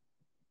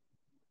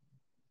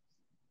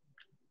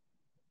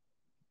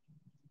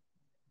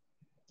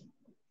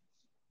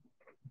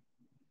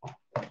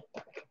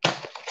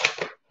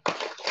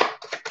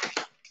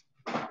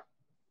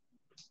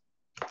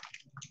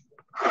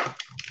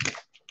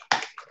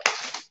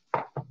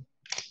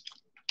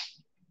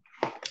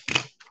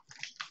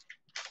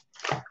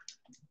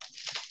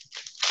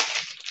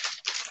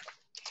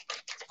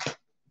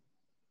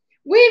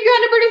 We've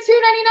got number to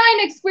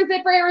 299,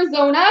 exquisite for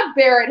Arizona,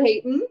 Barrett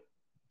Hayton.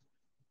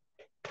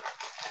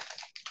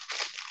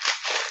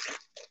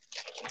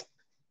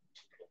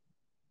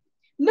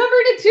 Number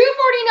to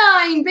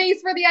 249,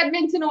 base for the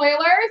Edmonton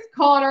Oilers,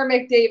 Connor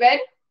McDavid.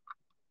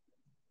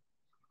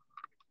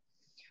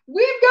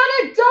 We've got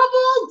a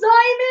double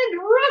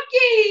diamond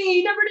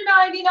rookie, number to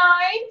 99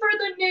 for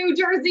the New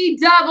Jersey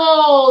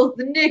Devils,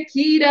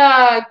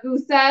 Nikita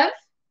Gusev.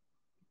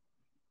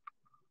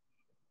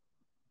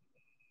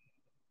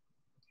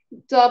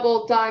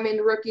 Double diamond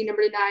rookie,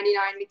 number to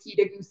 99,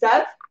 Nikita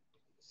Gusev.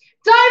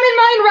 Diamond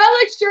Mine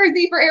Relics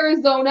jersey for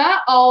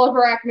Arizona,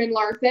 Oliver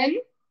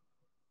Ekman-Larsson.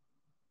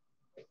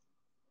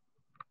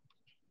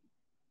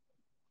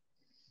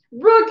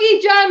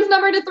 Rookie Gems,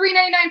 number to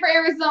 399 for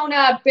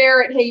Arizona,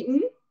 Barrett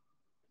Hayton.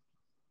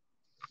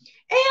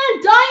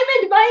 And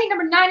Diamond Mine,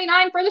 number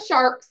 99 for the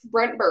Sharks,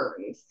 Brent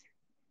Burns.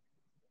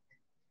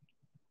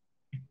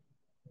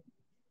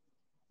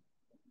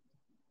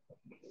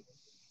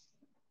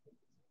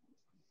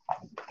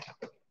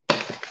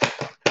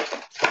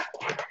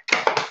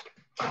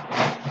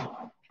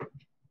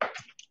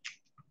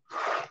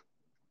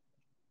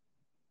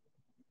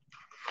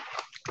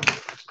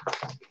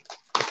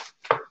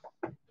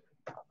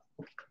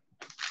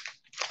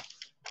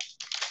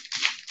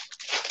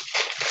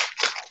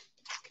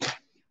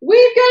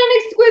 We've got an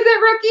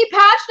exquisite rookie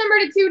patch, number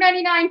to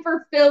 299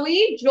 for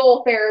Philly,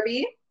 Joel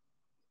Farabee.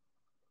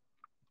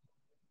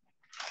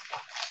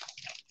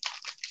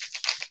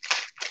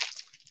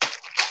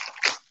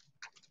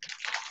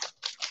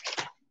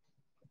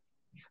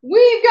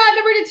 We've got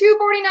number to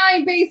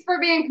 249 base for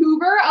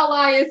Vancouver,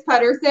 Elias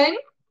Pettersson.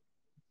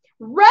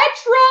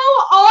 Retro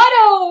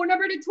auto,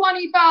 number to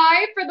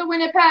 25 for the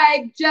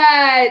Winnipeg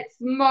Jets,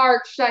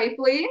 Mark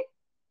Scheifele.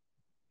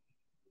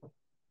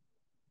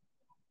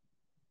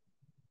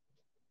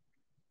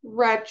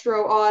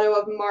 Retro auto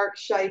of Mark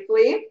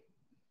Scheifele.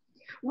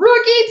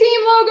 Rookie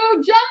team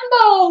logo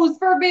jumbos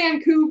for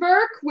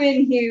Vancouver,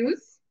 Quinn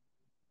Hughes.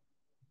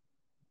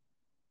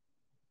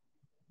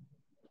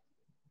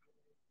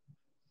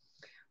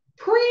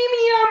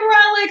 Premium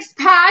Relics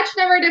patch,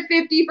 number to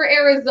 50 for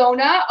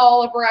Arizona,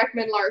 Oliver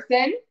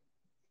Ekman-Larsson.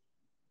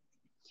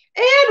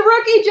 And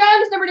Rookie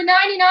Gems, number to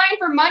 99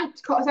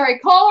 for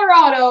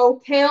Colorado,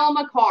 Cale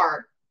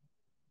Makar.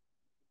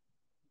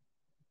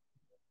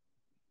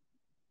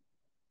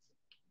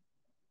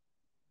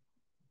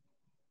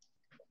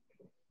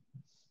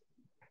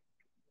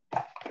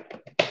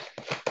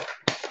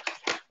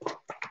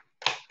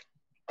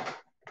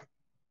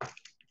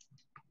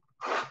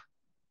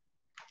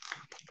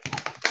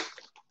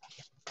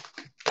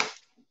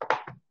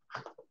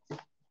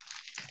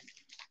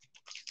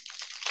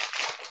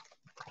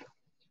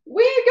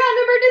 We've got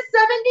number to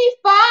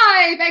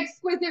 75,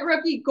 exquisite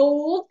rookie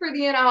gold for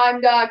the Anaheim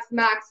Ducks,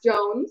 Max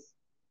Jones.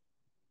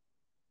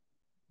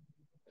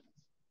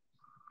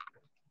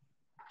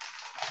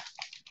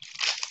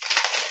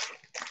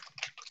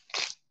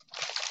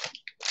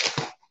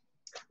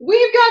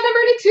 We've got number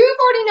to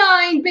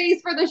 249,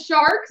 base for the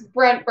Sharks,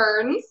 Brent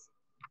Burns.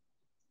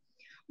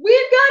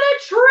 We've got a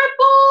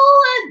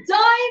triple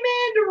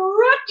diamond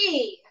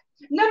rookie,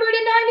 number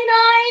to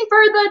 99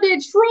 for the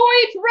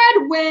Detroit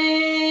Red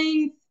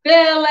Wings,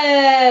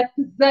 Philip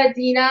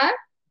Zadina.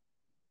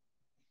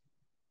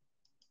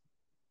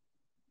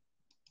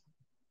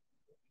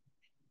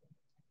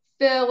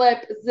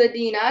 Philip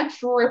Zadina,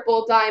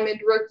 triple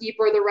diamond rookie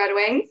for the Red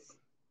Wings.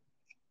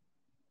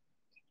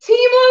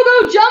 Team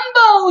logo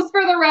jumbos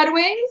for the Red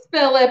Wings,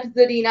 Philip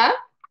Zadina.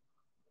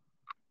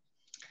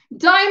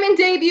 Diamond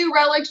debut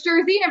relics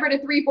jersey, number to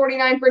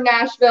 349 for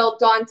Nashville,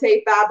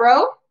 Dante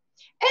Fabro.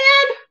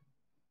 And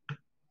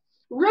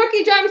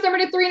rookie gems, number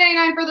to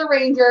 399 for the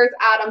Rangers,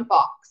 Adam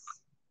Fox.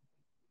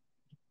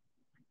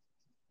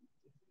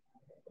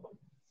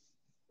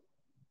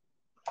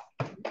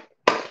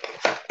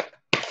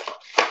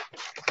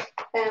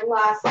 And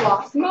last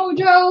Lost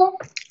Mojo.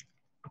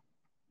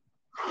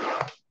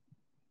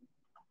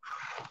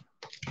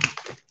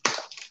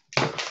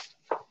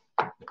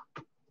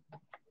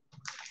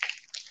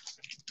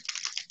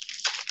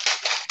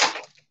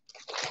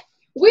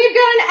 We've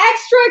got an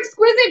extra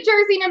exquisite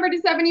jersey, number to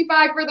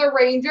 75 for the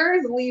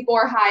Rangers,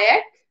 Libor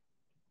Hayek.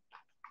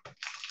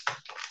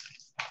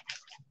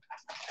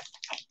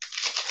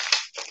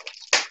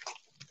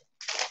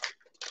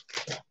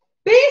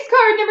 Base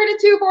card card number to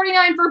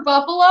 249 for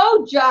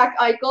Buffalo, Jack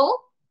Eichel.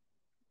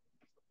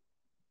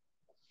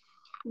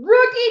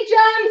 Rookie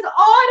Gems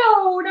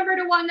auto number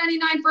to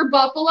 199 for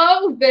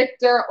Buffalo,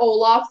 Victor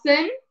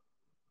Olofsson.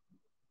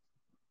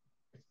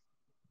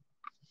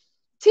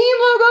 Team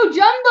logo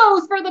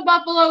jumbos for the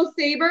Buffalo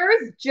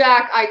Sabres,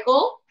 Jack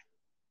Eichel.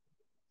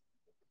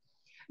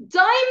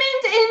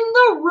 Diamond in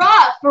the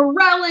rough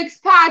relics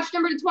patch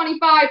number to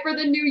 25 for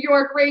the New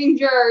York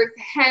Rangers,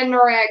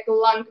 Henrik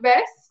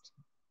Lundqvist.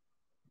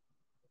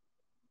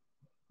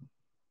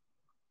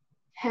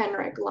 And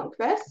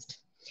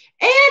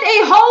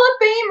a Hall of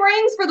Fame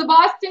rings for the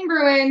Boston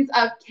Bruins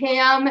of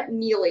Cam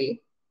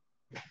Neely.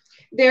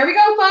 There we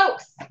go,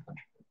 folks.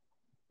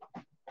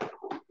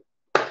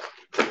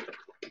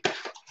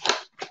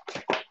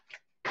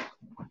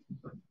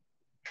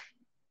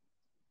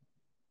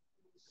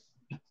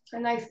 A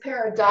nice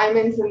pair of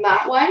diamonds in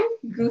that one.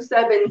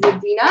 Gusev and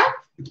Zadina.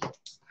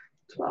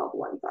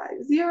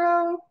 12150.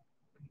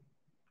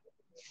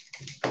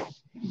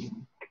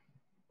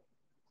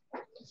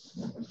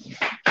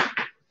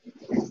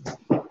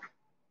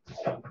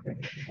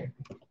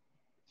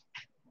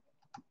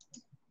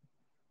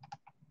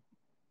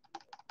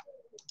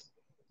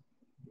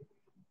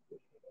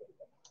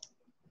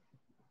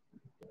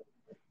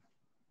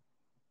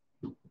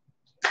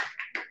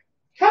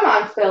 Come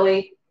on,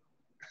 Philly.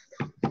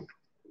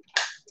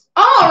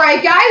 All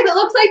right, guys, it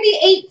looks like the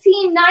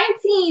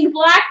 18-19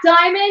 Black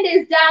Diamond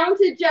is down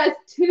to just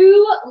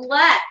 2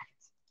 left.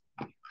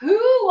 Who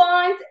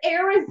wants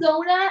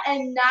Arizona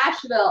and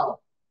Nashville?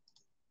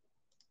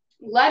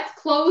 Let's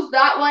close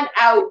that one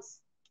out.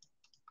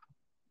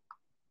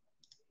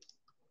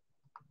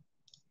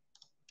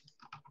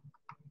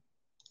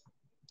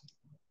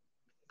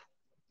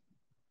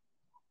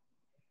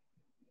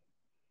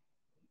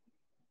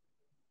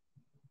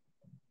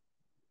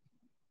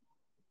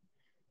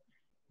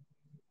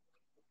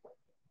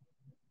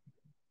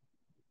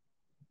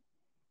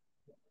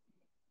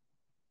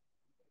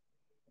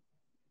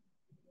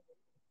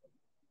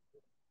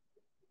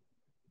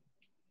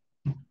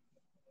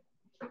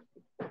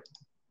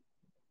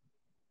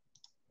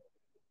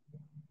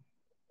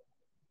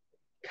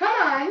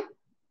 Come on.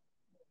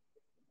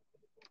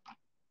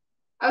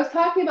 I was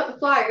talking about the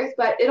Flyers,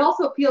 but it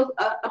also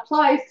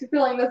applies to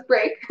filling this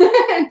break. 2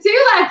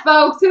 left,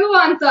 folks. Who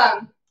wants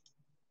them?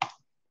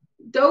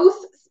 Those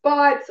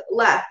spots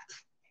left.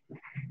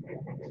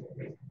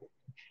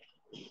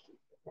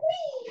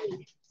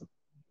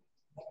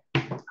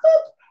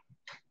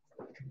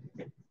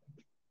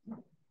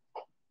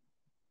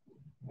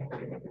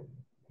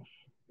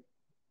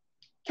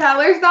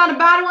 Keller's not a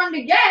bad one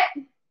to get.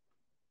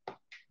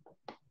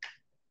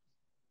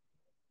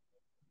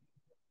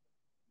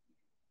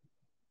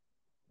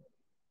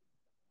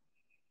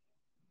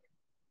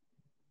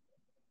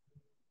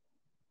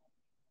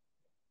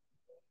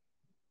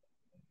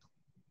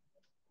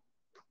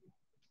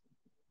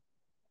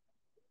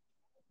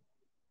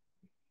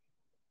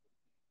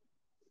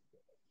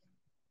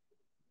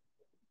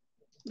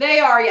 They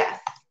are,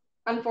 yes,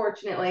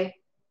 unfortunately.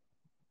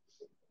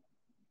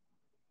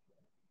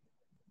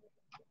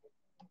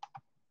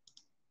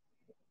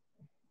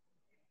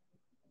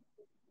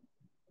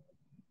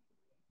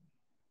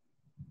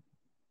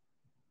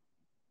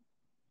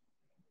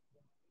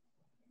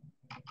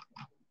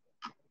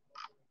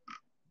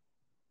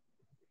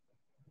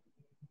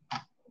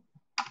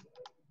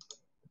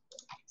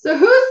 So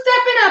who's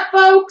stepping up,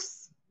 folks?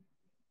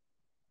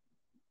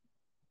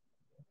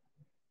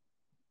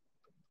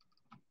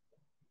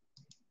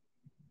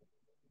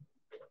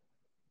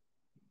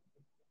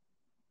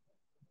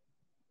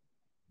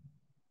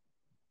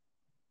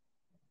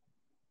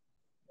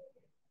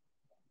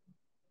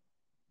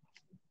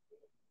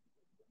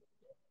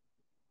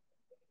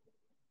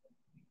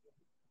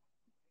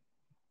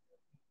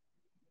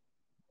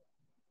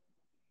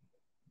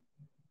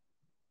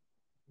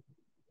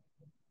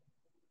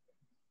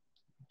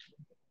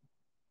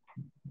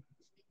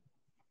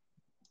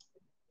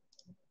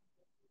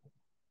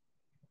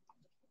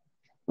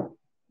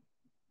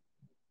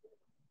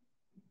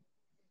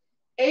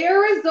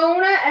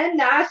 Arizona and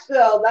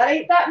Nashville. That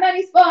ain't that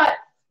many spots.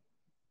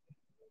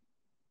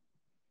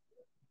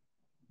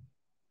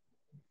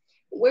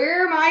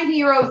 Where are my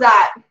heroes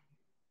at?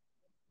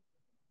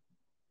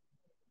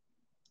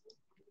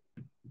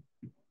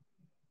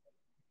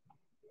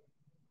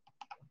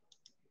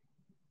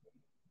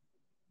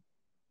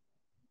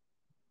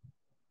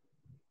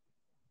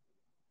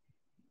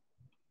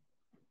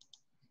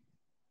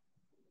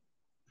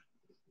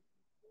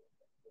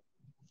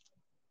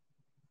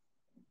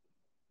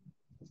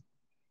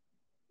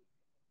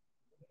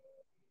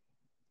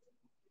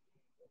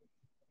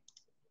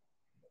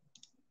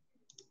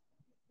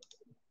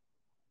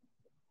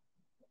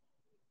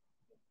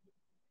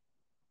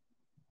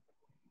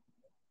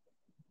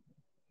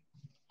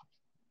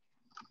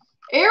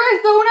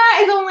 Arizona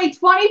is only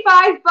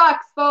 25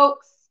 bucks,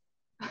 folks.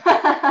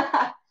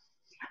 I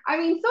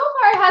mean, so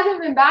far it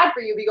hasn't been bad for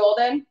you, B.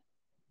 Golden.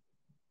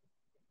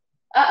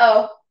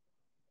 Uh-oh.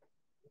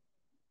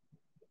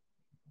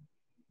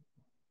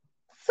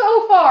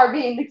 So bizarre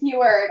being the key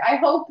word. I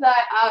hope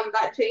that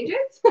that changes.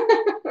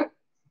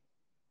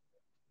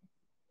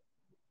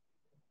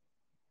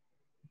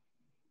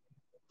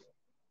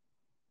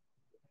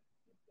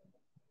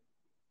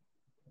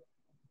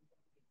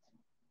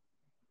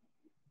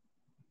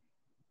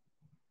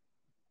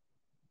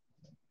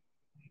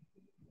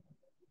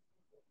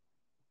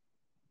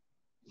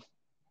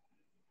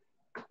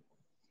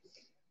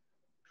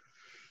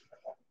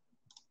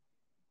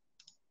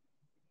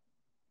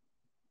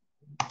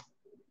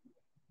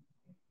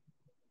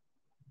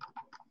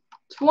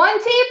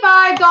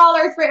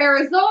 $25 for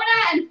Arizona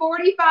and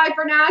 $45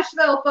 for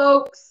Nashville,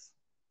 folks.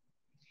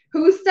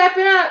 Who's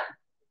stepping up?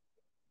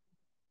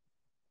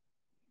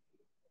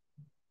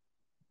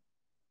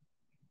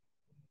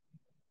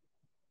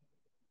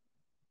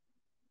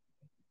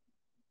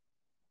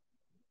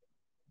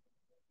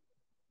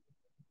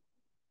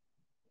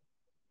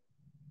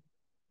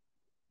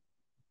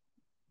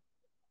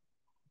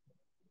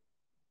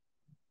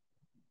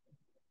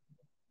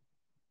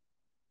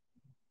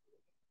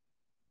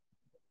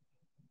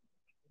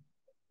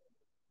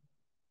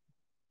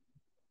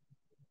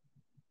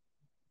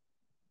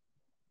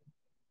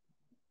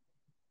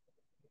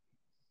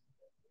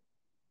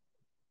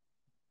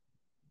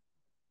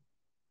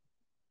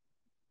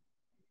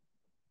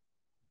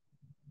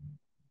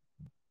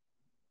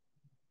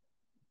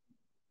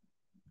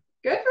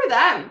 Good for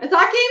them. Is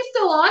that game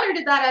still on or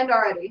did that end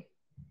already?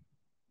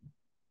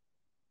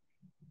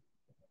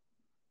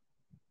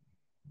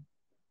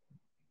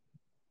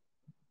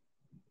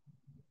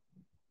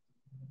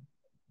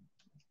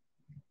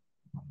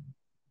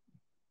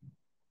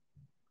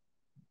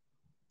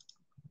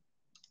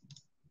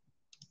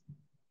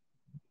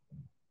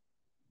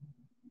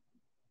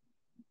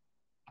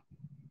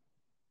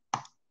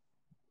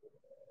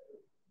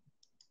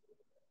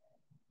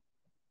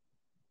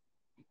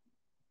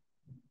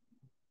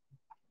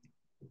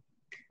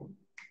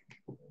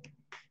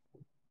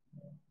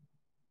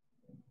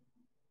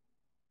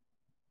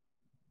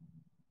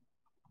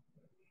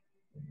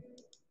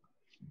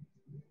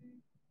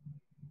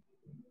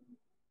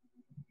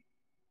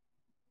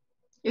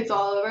 It's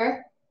all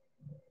over.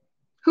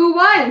 Who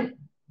won?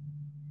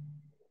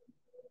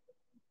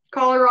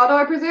 Colorado,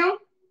 I presume?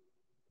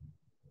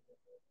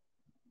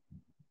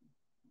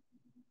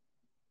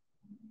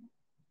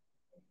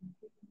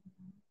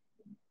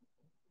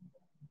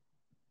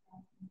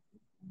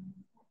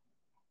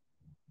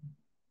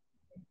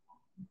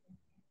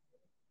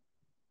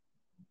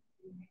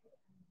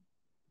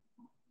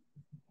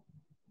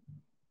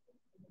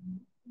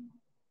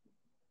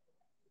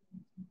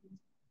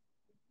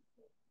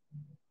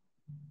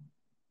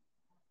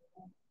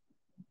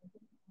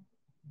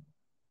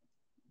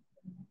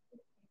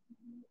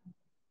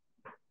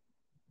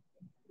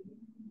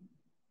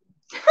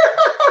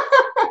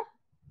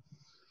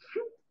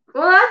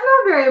 Well, that's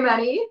not very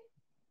many.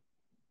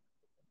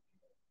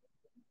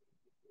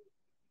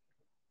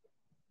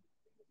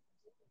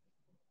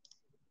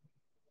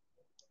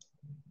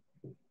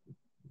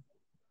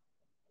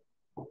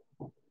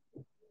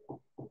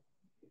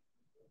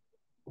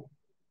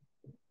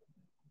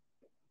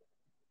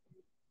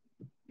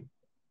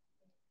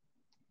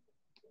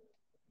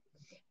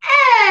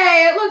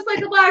 Hey, it looks like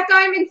the Black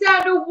Diamond's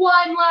down to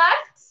one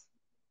left.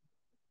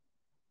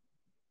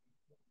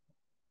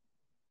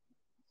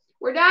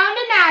 We're down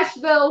to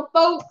Nashville,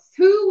 folks.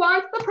 Who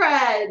wants the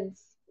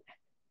Preds?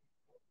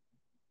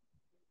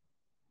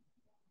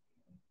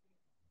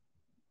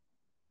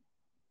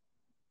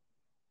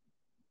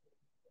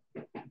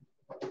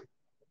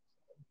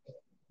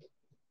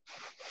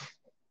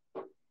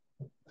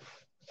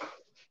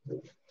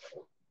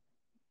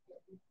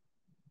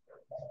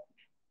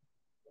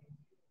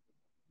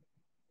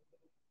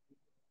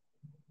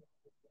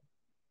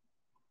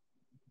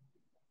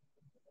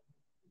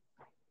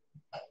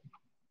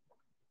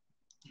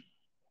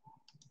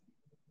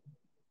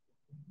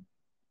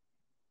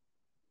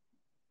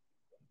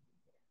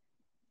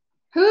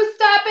 Who's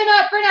stepping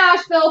up for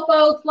Nashville,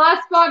 folks?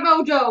 Last spot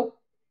mojo.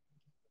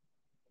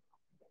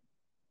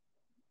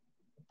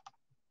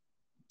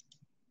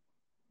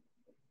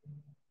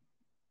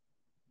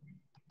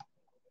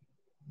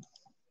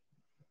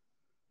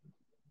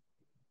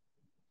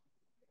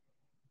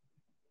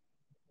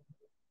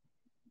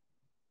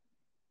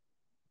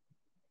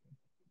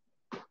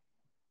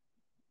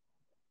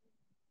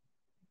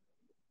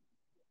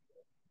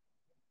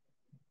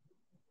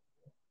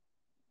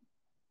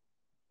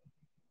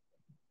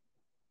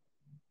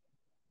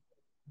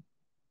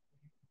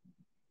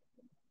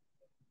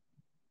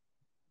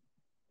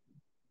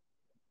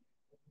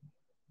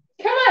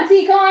 Come on,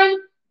 T-Con.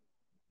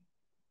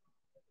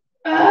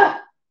 Oh,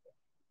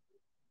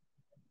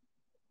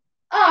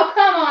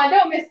 come on.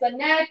 Don't miss the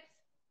net.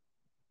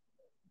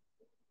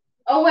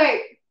 Oh,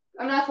 wait.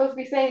 I'm not supposed to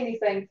be saying these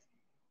things.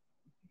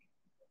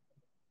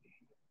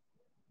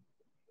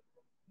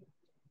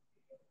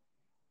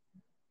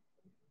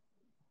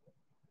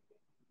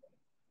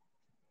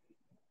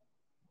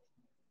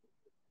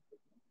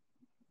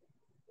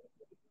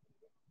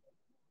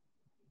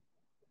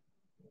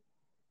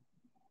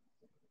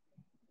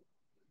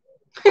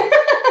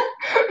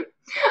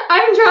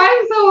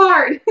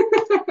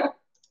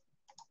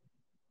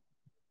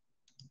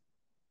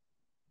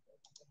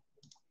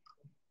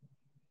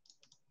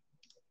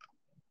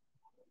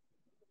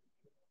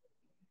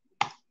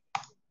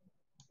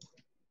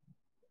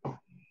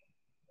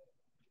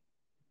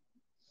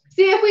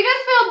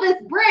 spoil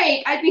this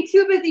break, I'd be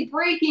too busy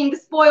breaking to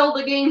spoil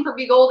the game for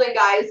Be Golden,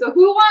 guys. So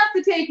who wants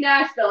to take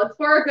Nashville? It's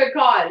for a good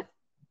cause.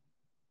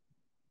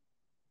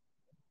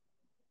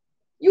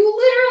 You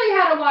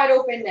literally had a wide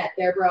open net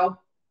there, bro.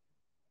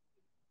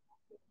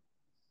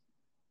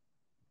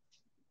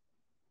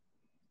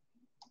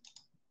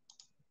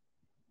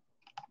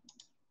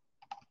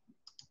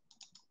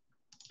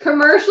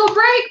 Commercial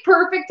break.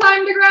 Perfect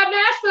time to grab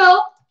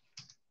Nashville.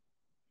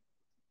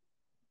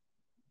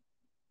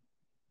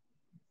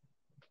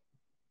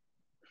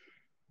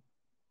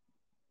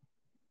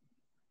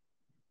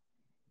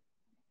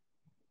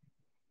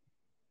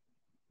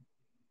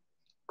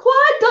 Quad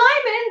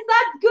diamonds.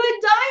 That's good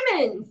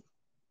diamonds.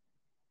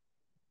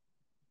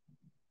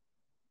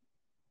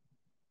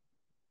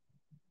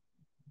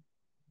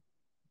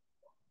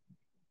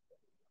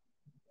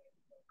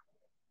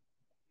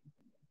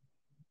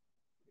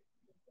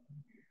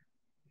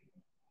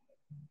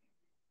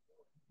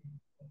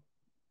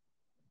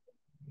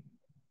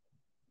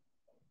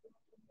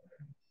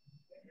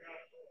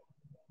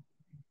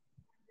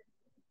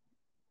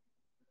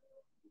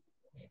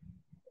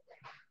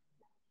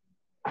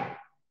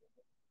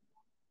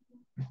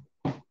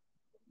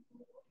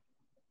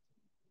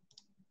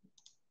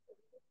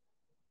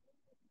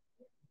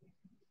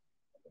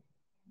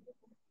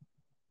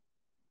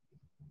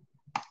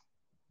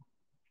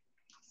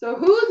 So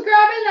who's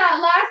grabbing that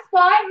last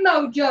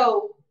spot,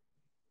 Mojo?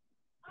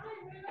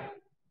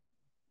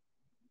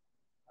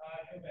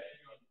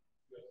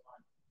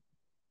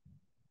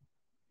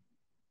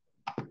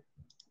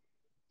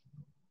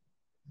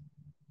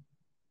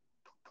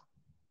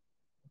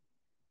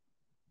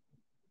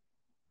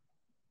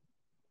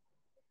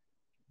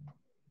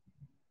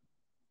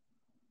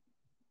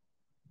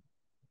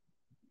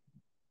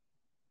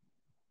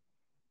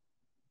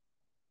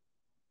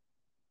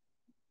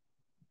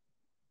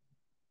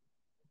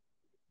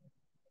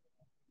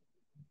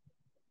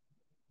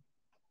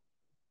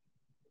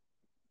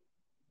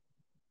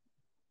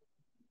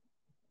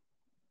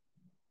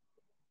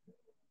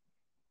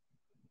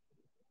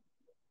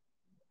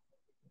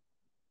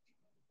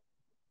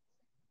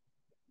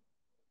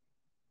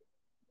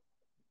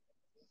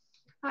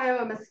 I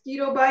have a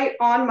mosquito bite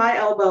on my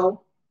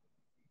elbow.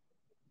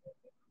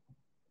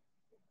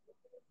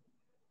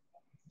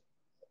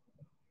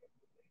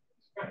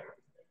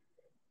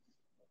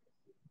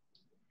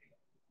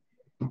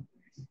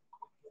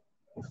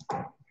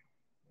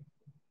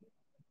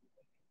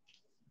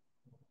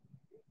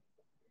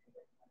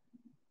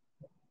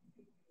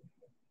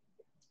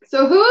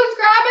 So who's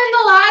grabbing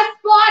the last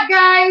spot,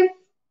 guys?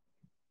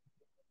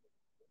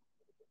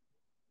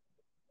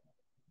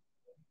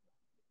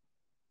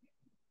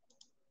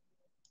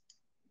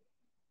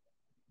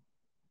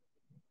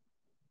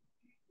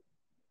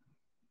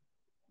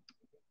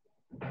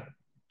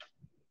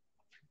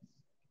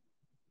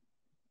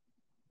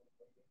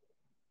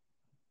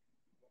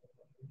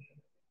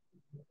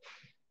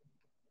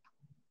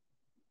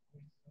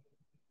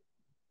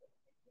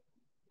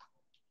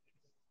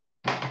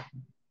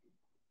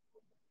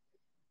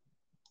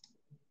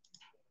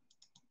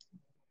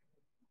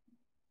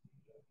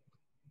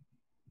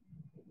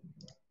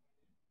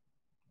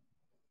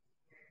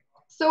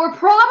 So we're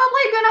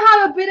probably going to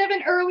have a bit of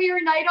an earlier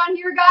night on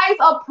here, guys.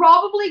 I'll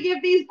probably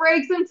give these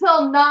breaks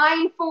until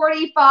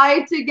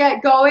 9:45 to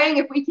get going.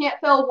 If we can't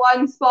fill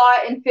one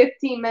spot in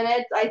 15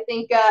 minutes, I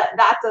think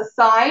that's a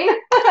sign.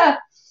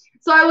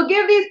 So I will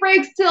give these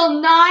breaks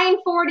till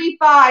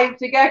 9:45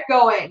 to get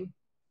going.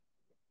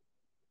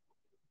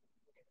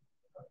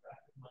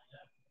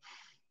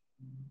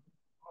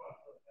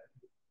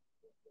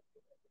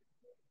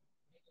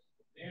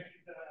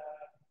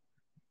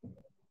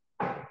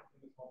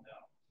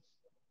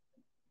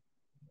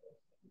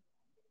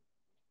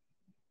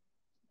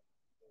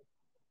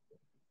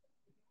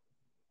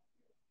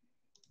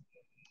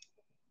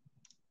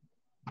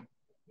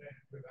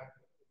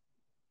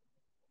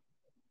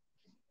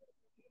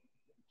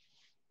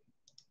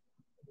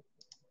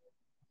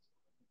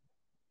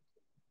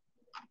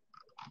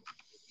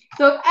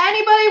 So if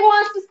anybody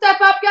wants to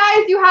step up,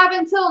 guys, you have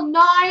until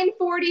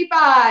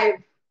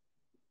 9:45.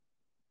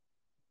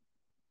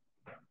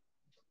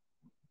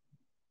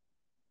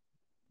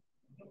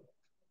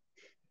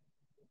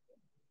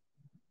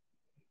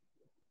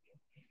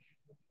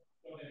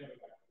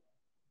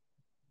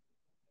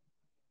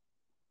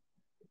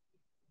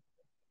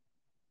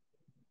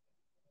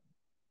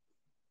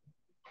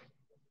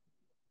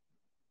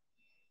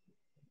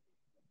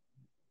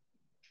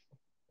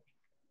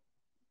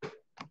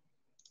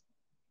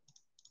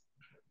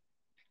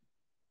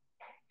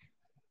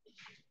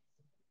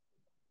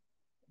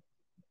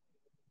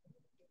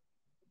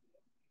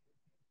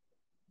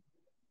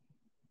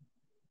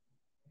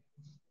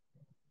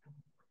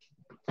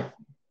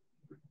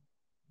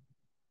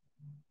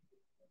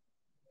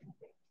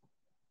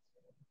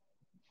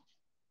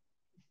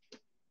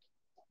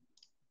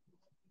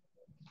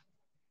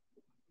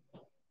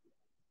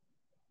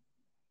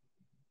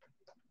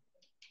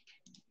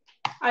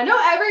 I know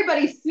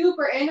everybody's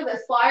super into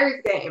this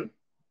Flyers game,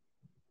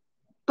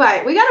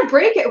 but we got to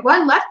break it.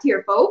 One left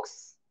here,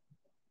 folks.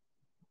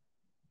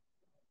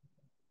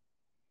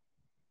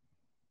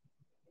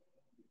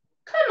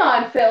 Come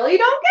on, Philly,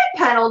 don't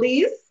get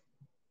penalties.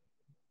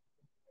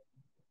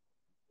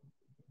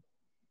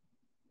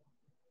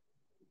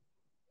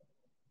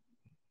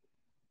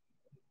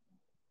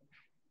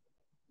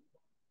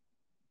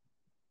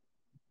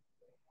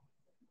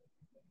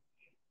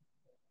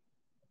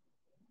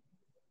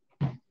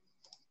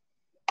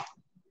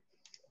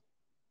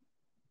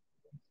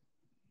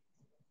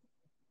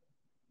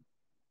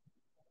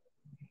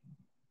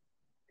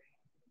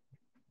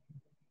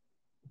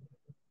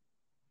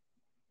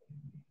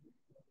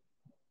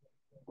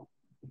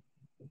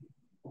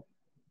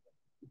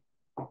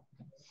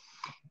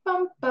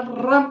 Bum,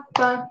 ba,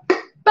 bum,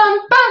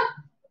 bum.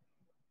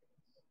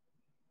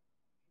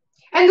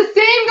 And the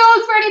same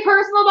goes for any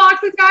personal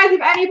boxes, guys.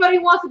 If anybody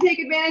wants to take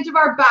advantage of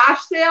our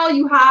bash sale,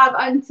 you have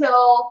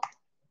until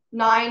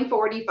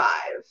 9:45.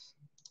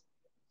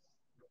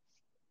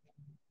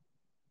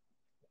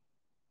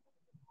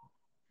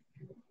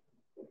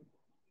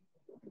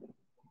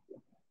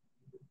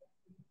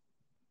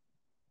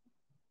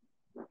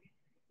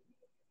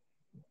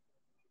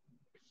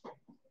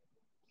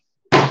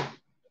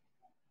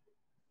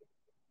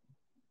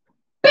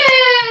 Boo!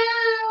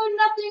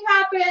 Nothing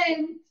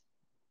happened.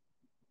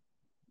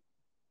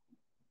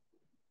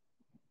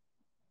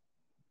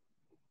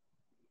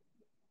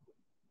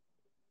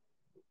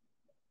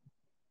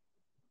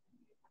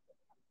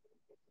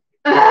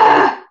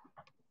 Ugh.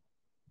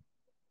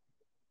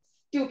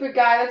 Stupid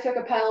guy that took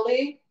a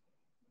penalty.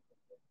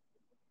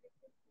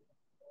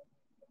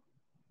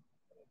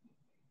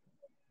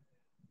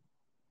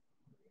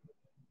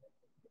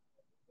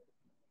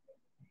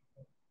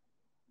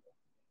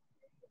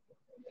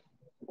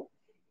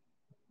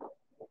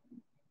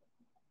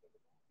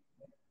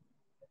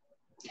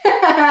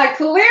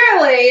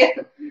 Clearly,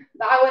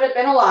 that would have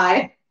been a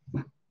lie.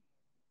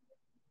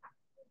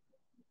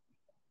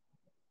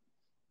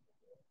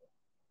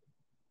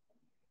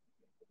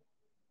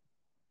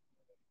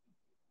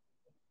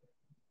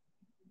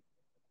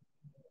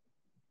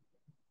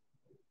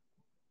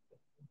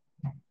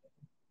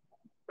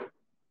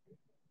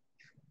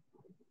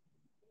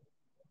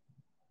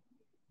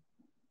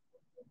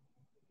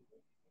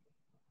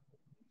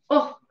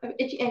 Oh, I have an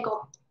itchy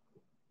ankle.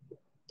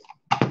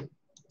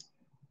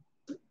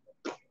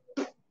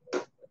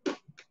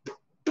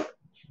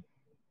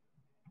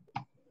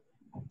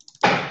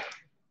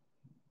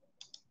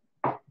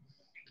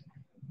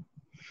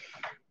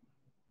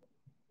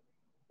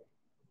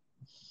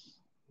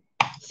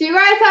 So you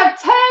guys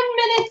have 10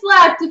 minutes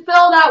left to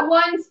fill that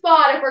one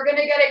spot if we're going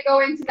to get it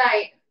going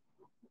tonight.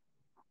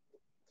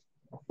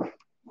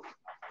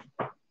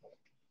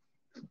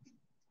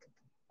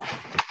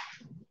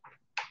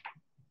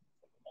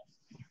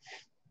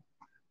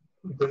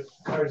 The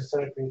cards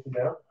decided to put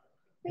down.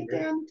 Right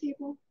there on the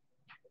table.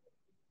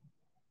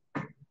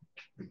 I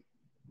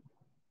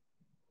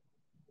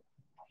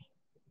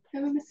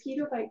have a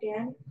mosquito bite,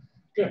 Dan.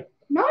 Good.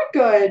 Not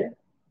good.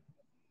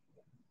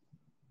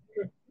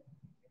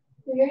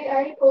 I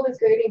already pulled his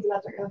gradings and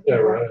that's what I'm Yeah,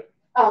 right.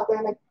 Oh, they're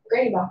in my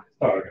grading box.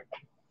 Oh, okay.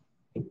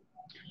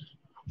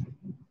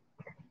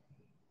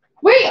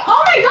 Wait,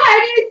 oh my god, I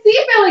didn't even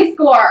see Philly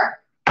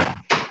score.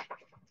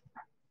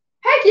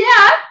 Heck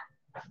yeah.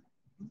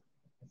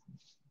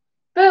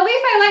 But at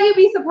least I let you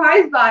be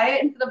surprised by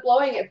it instead of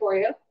blowing it for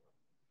you.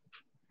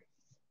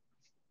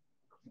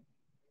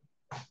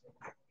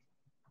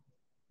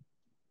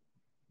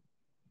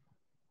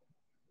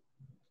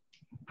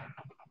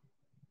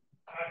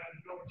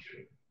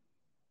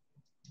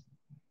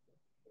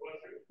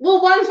 Well,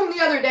 one's from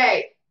the other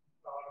day.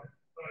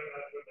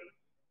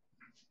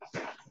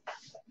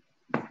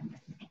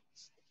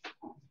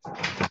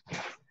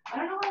 I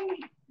don't know why you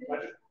did.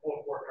 Okay,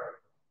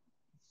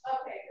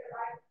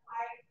 because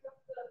I took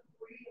the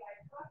 3 I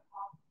took off.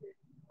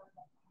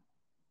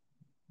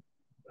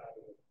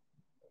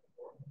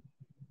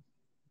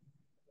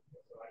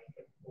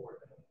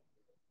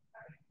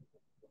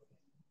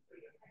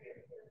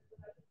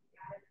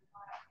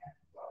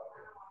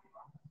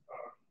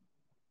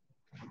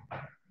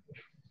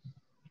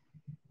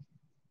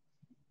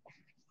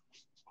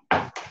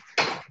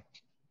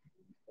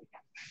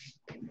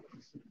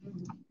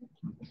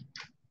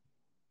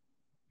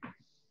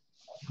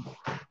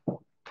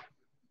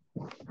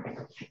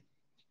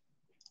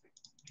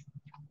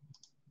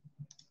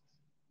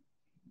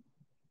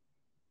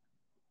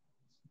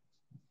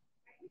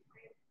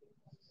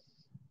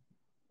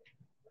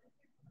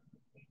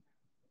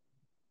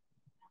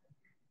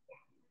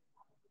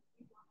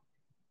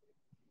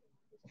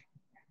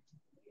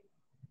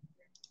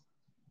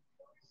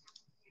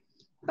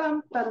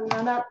 Bum,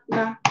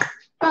 ba-da-na-na-na.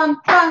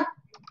 Bum, bum.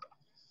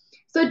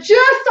 So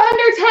just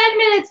under 10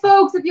 minutes,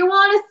 folks, if you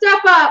want to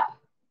step up.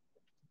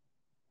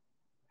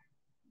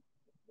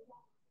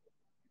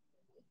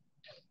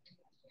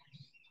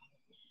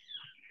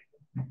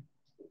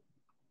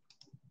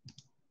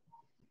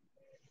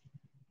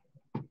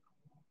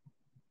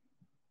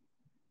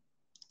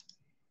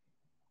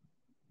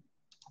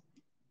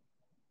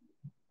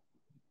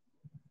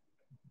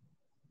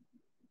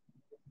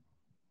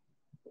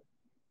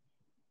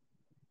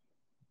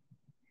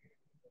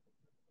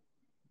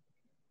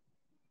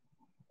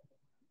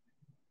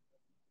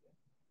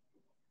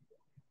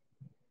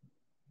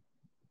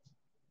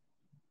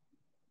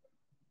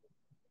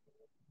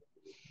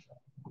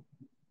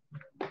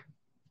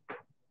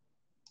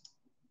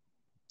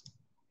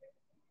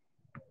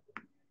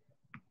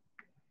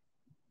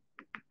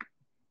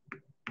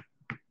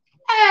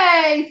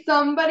 Yay!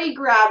 Somebody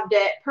grabbed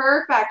it.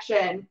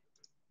 Perfection.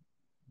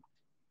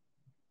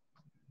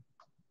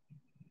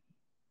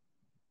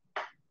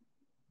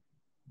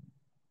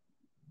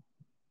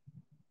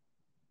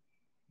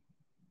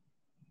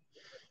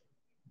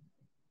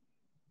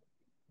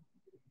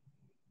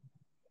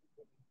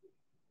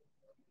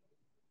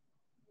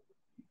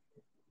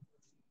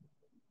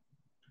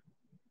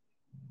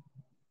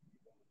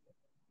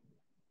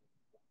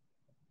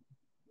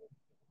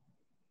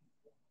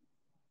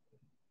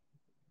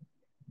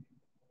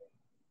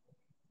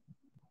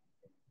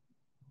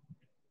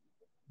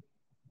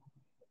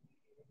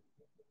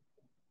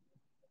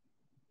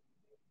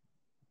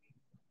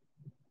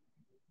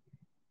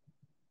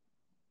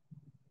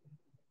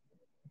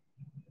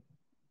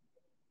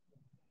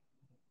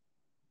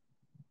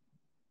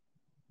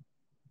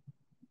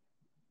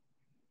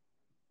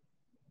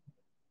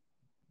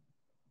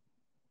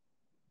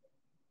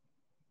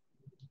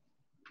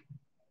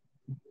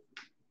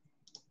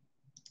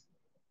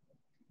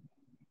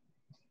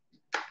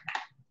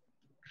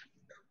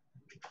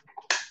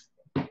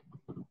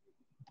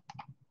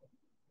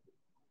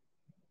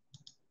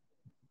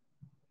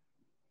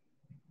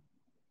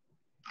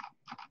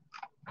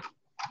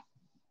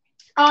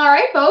 All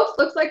right, folks,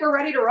 looks like we're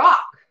ready to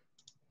rock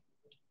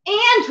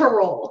and to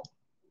roll.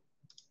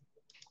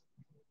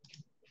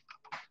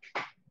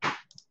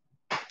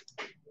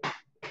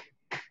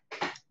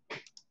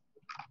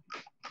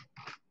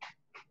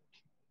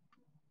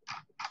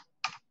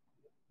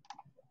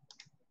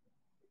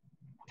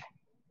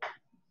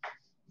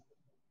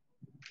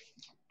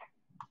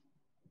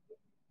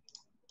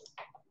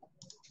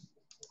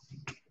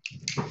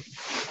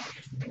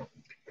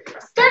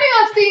 Starting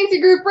off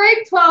CNC Group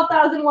Break,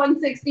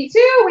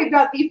 12,162. We've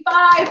got the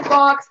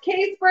 5-box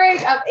case break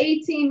of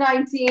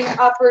 1819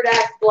 Upper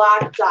Deck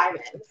Black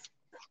Diamonds.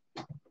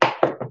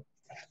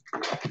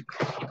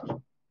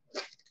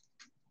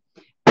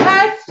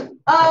 Best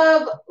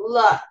of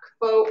luck,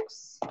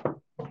 folks.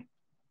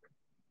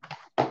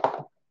 Been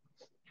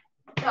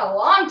a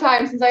long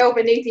time since I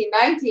opened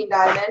 1819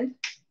 Diamond.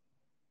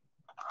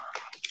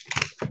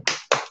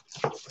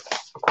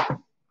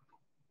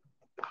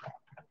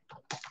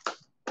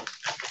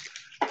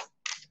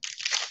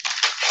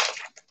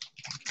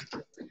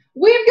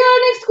 We've got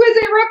an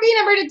exquisite rookie,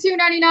 number to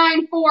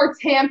 299 for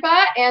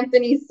Tampa,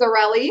 Anthony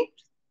Cirelli.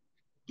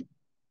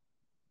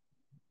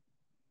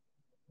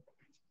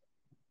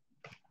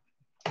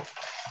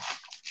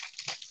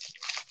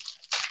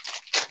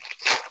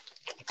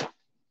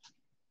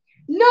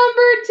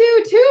 Number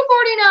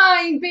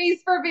 249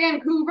 base for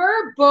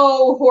Vancouver,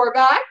 Bo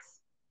Horvat.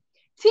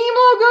 Team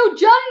logo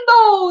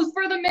jumbos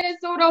for the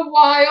Minnesota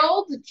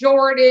Wild,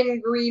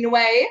 Jordan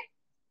Greenway.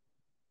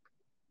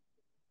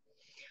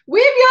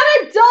 We've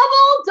got a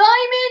double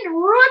diamond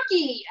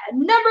rookie,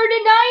 number to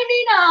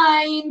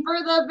 99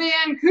 for the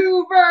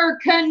Vancouver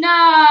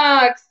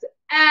Canucks,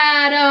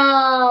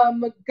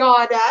 Adam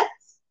Gaudette.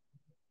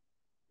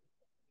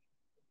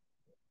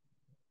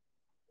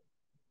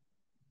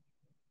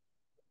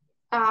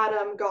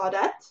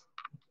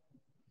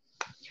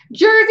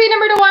 Jersey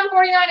number to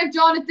 149 of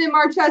Jonathan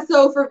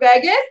Marchessault for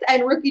Vegas,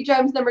 and rookie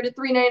gems number to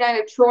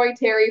 399 of Troy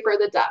Terry for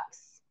the Ducks.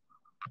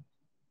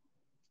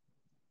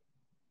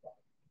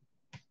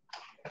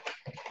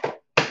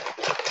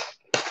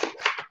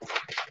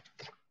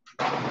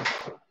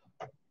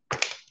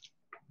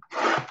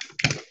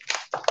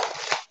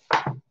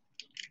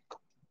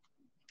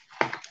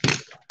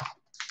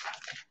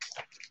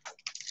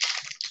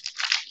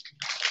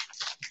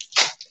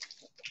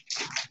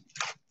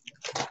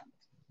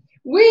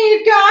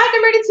 We've got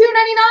number to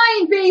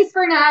 299 base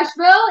for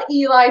Nashville,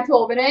 Eli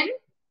Tolvanen.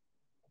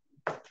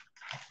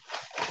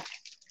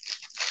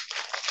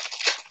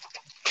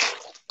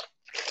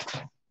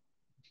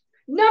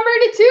 Number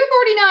to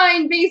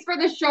 249 base for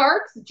the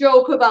Sharks,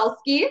 Joe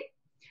Pavelski.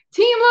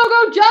 Team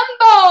logo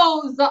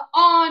jumbos,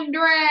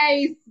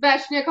 Andrei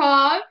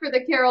Svechnikov for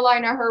the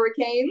Carolina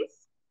Hurricanes.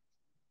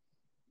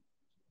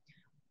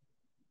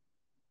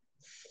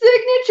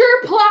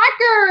 Signature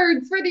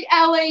placards for the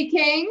LA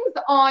Kings,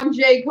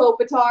 Anze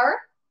Kopitar.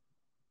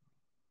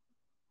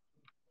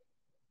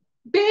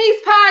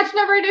 Base patch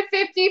number to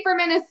 50 for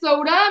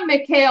Minnesota,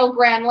 Mikael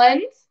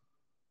Granlund.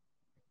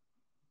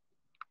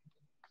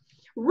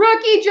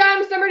 Rookie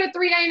gems number to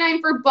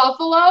 399 for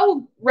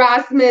Buffalo,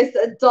 Rasmus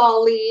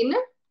Dahlin.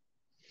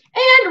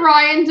 And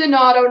Ryan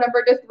Donato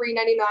number to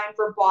 399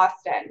 for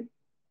Boston.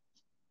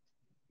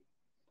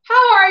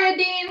 How are you,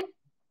 Dean?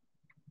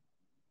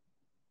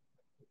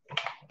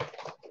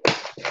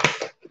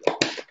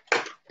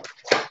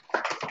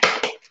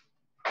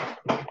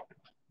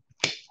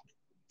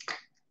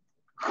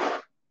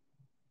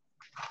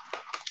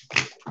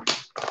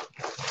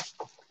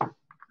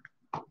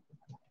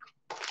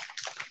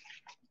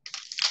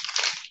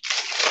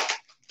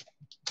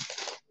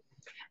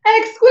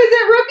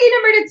 Exquisite rookie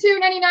number to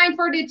 299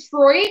 for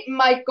Detroit,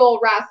 Michael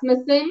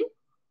Rasmussen.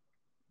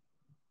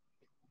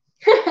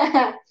 I've been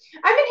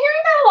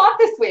hearing that a lot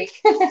this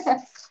week.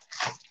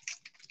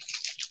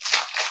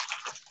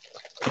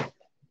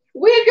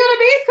 We've got a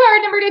base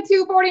card number to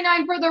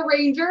 249 for the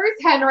Rangers,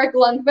 Henrik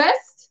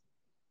Lundqvist.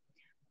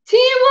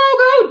 Team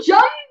logo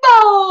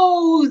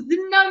jumbos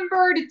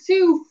number to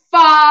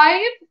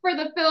 25 for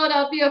the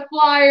Philadelphia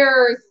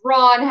Flyers,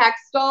 Ron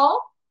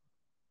Hextall.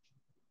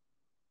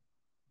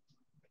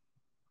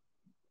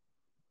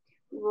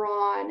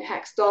 Ron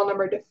Hextall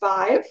number to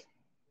 5.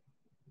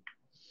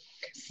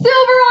 Silver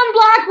on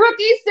black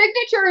rookie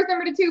signatures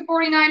number to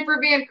 249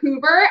 for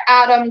Vancouver,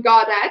 Adam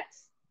Gaudette.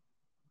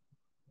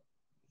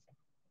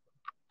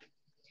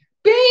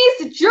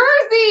 Base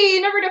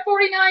jersey number to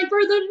 49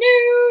 for the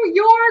New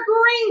York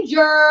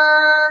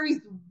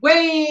Rangers,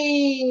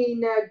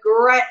 Wayne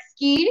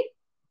Gretzky.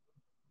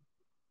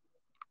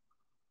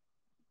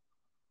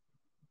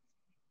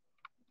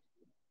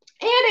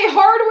 And a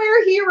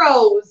Hardware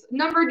Heroes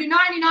number to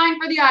 99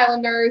 for the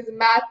Islanders,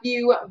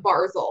 Matthew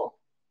Barzal.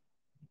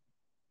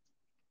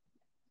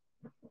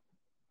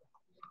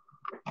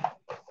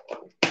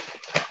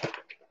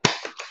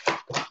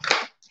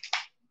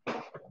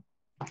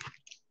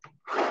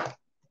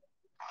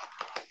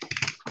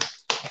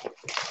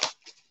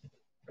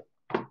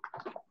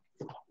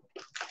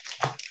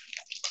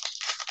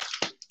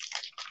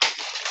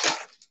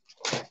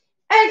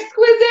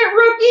 Exquisite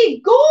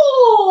Rookie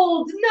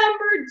Gold,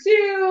 number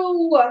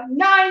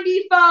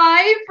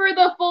 295 for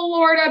the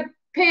Florida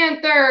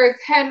Panthers,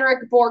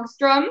 Henrik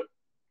Borgstrom.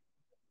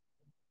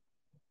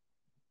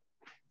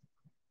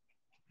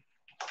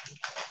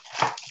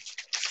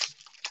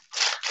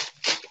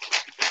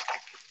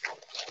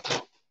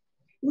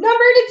 Number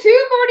to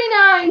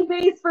 249,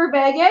 base for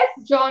Vegas,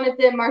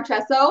 Jonathan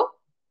Marchessault.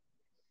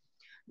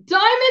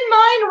 Diamond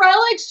Mine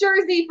Relics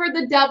jersey for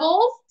the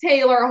Devils,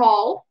 Taylor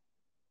Hall.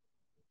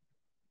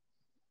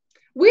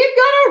 We've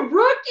got a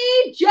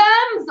Rookie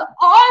Gems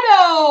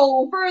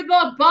auto for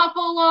the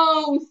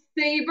Buffalo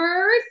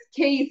Sabres,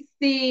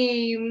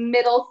 Casey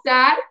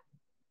Mittelstadt.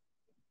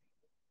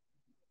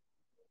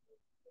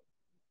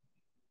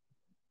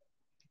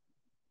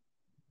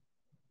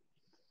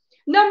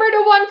 Number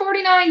to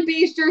 149,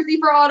 base jersey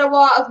for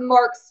Ottawa of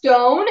Mark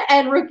Stone,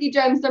 and Rookie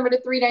Gems number to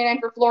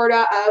 399 for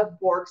Florida of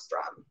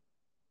Borgstrom.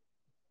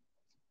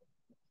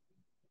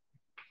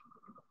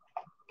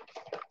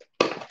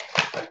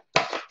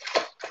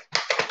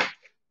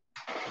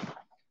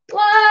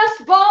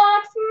 Last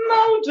box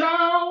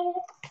mojo.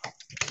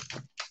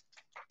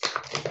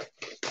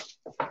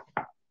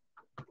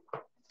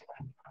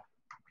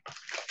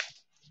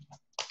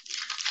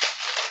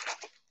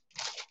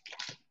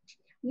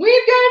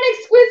 We've got an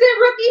exquisite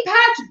rookie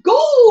patch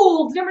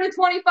gold, number to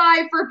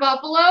 25 for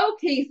Buffalo,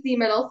 Casey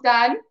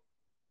Mittelstadt.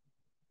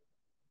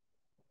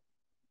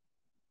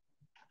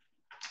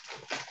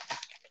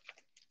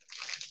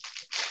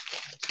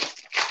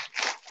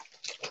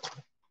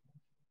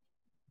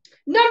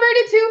 Number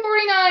to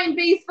 249,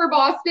 base for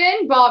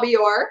Boston, Bobby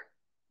Orr.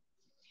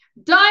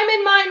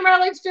 Diamond Mine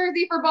Relics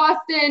jersey for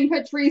Boston,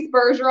 Patrice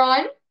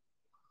Bergeron.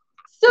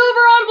 Silver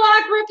on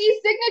black rookie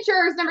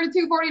signatures, number to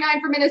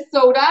 249 for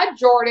Minnesota,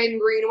 Jordan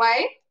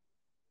Greenway.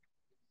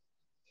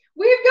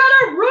 We've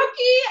got a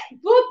rookie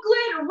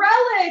booklet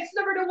relics,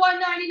 number to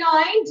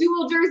 199,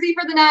 dual jersey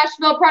for the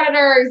Nashville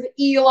Predators,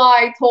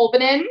 Eli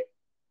Tolvanen.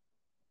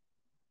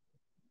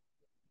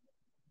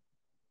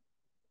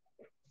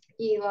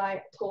 Eli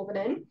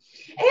Tolvanen. And we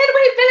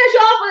finish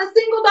off with a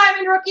single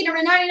diamond rookie,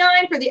 number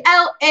 99 for the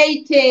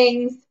LA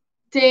Kings,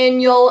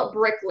 Daniel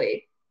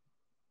Brickley.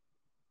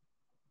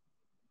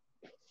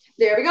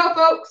 There we go,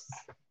 folks.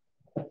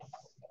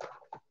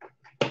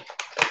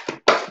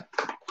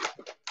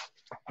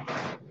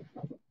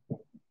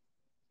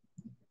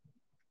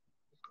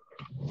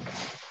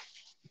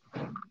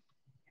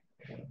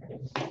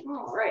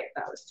 All right,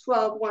 that was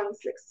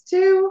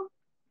 12,162.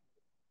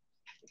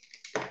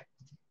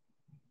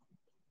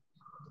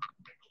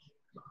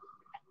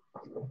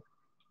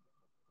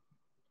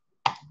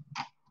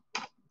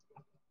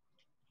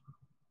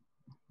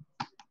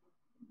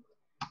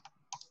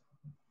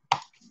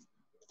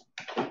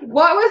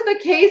 What was the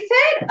case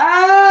hit?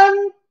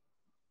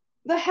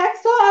 The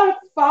Hextall out of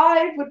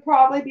 5 would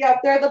probably be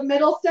up there. The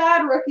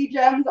Mittelstadt Rookie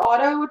Gems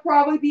Auto would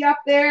probably be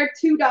up there.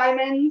 2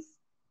 diamonds.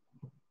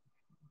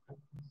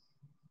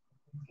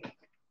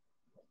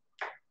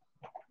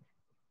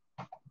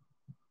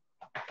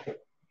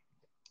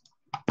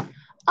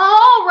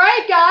 All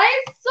right,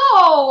 guys.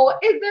 So,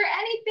 is there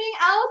anything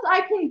else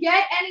I can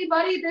get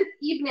anybody this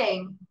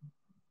evening?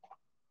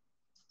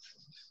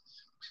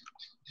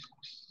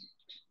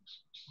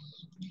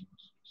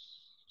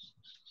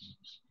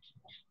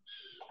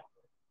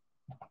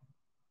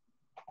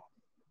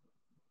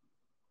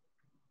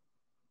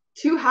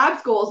 Two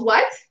Habs goals.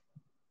 What?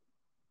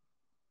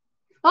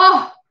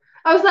 Oh,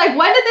 I was like,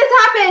 when did this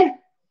happen?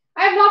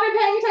 I have not been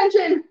paying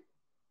attention.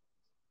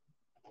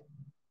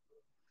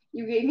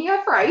 You gave me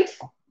a fright.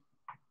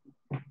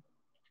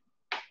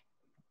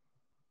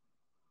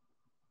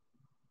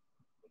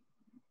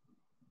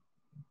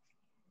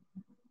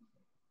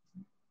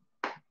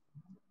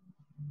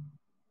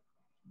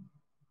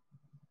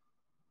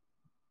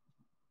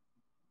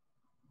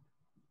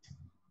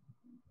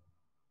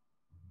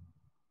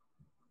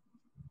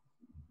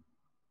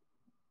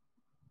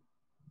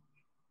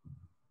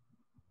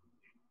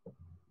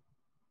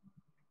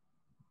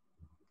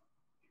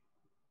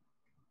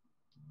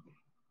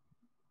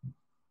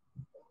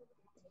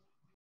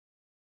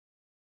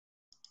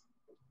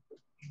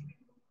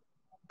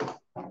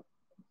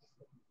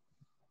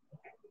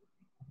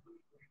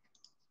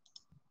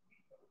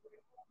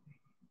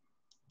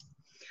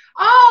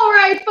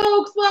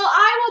 folks. Well,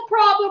 I will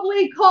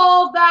probably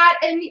call that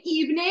an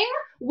evening.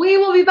 We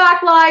will be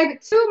back live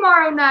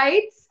tomorrow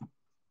night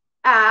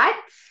at,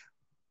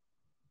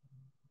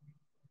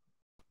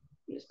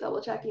 just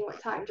double checking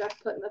what time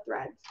Jeff put in the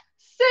threads.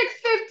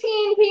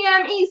 6:15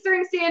 p.m.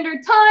 Eastern Standard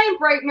Time,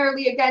 bright and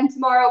early again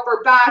tomorrow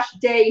for Bash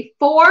Day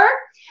 4.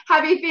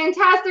 Have a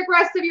fantastic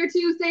rest of your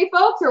Tuesday,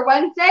 folks, or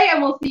Wednesday,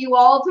 and we'll see you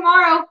all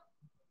tomorrow.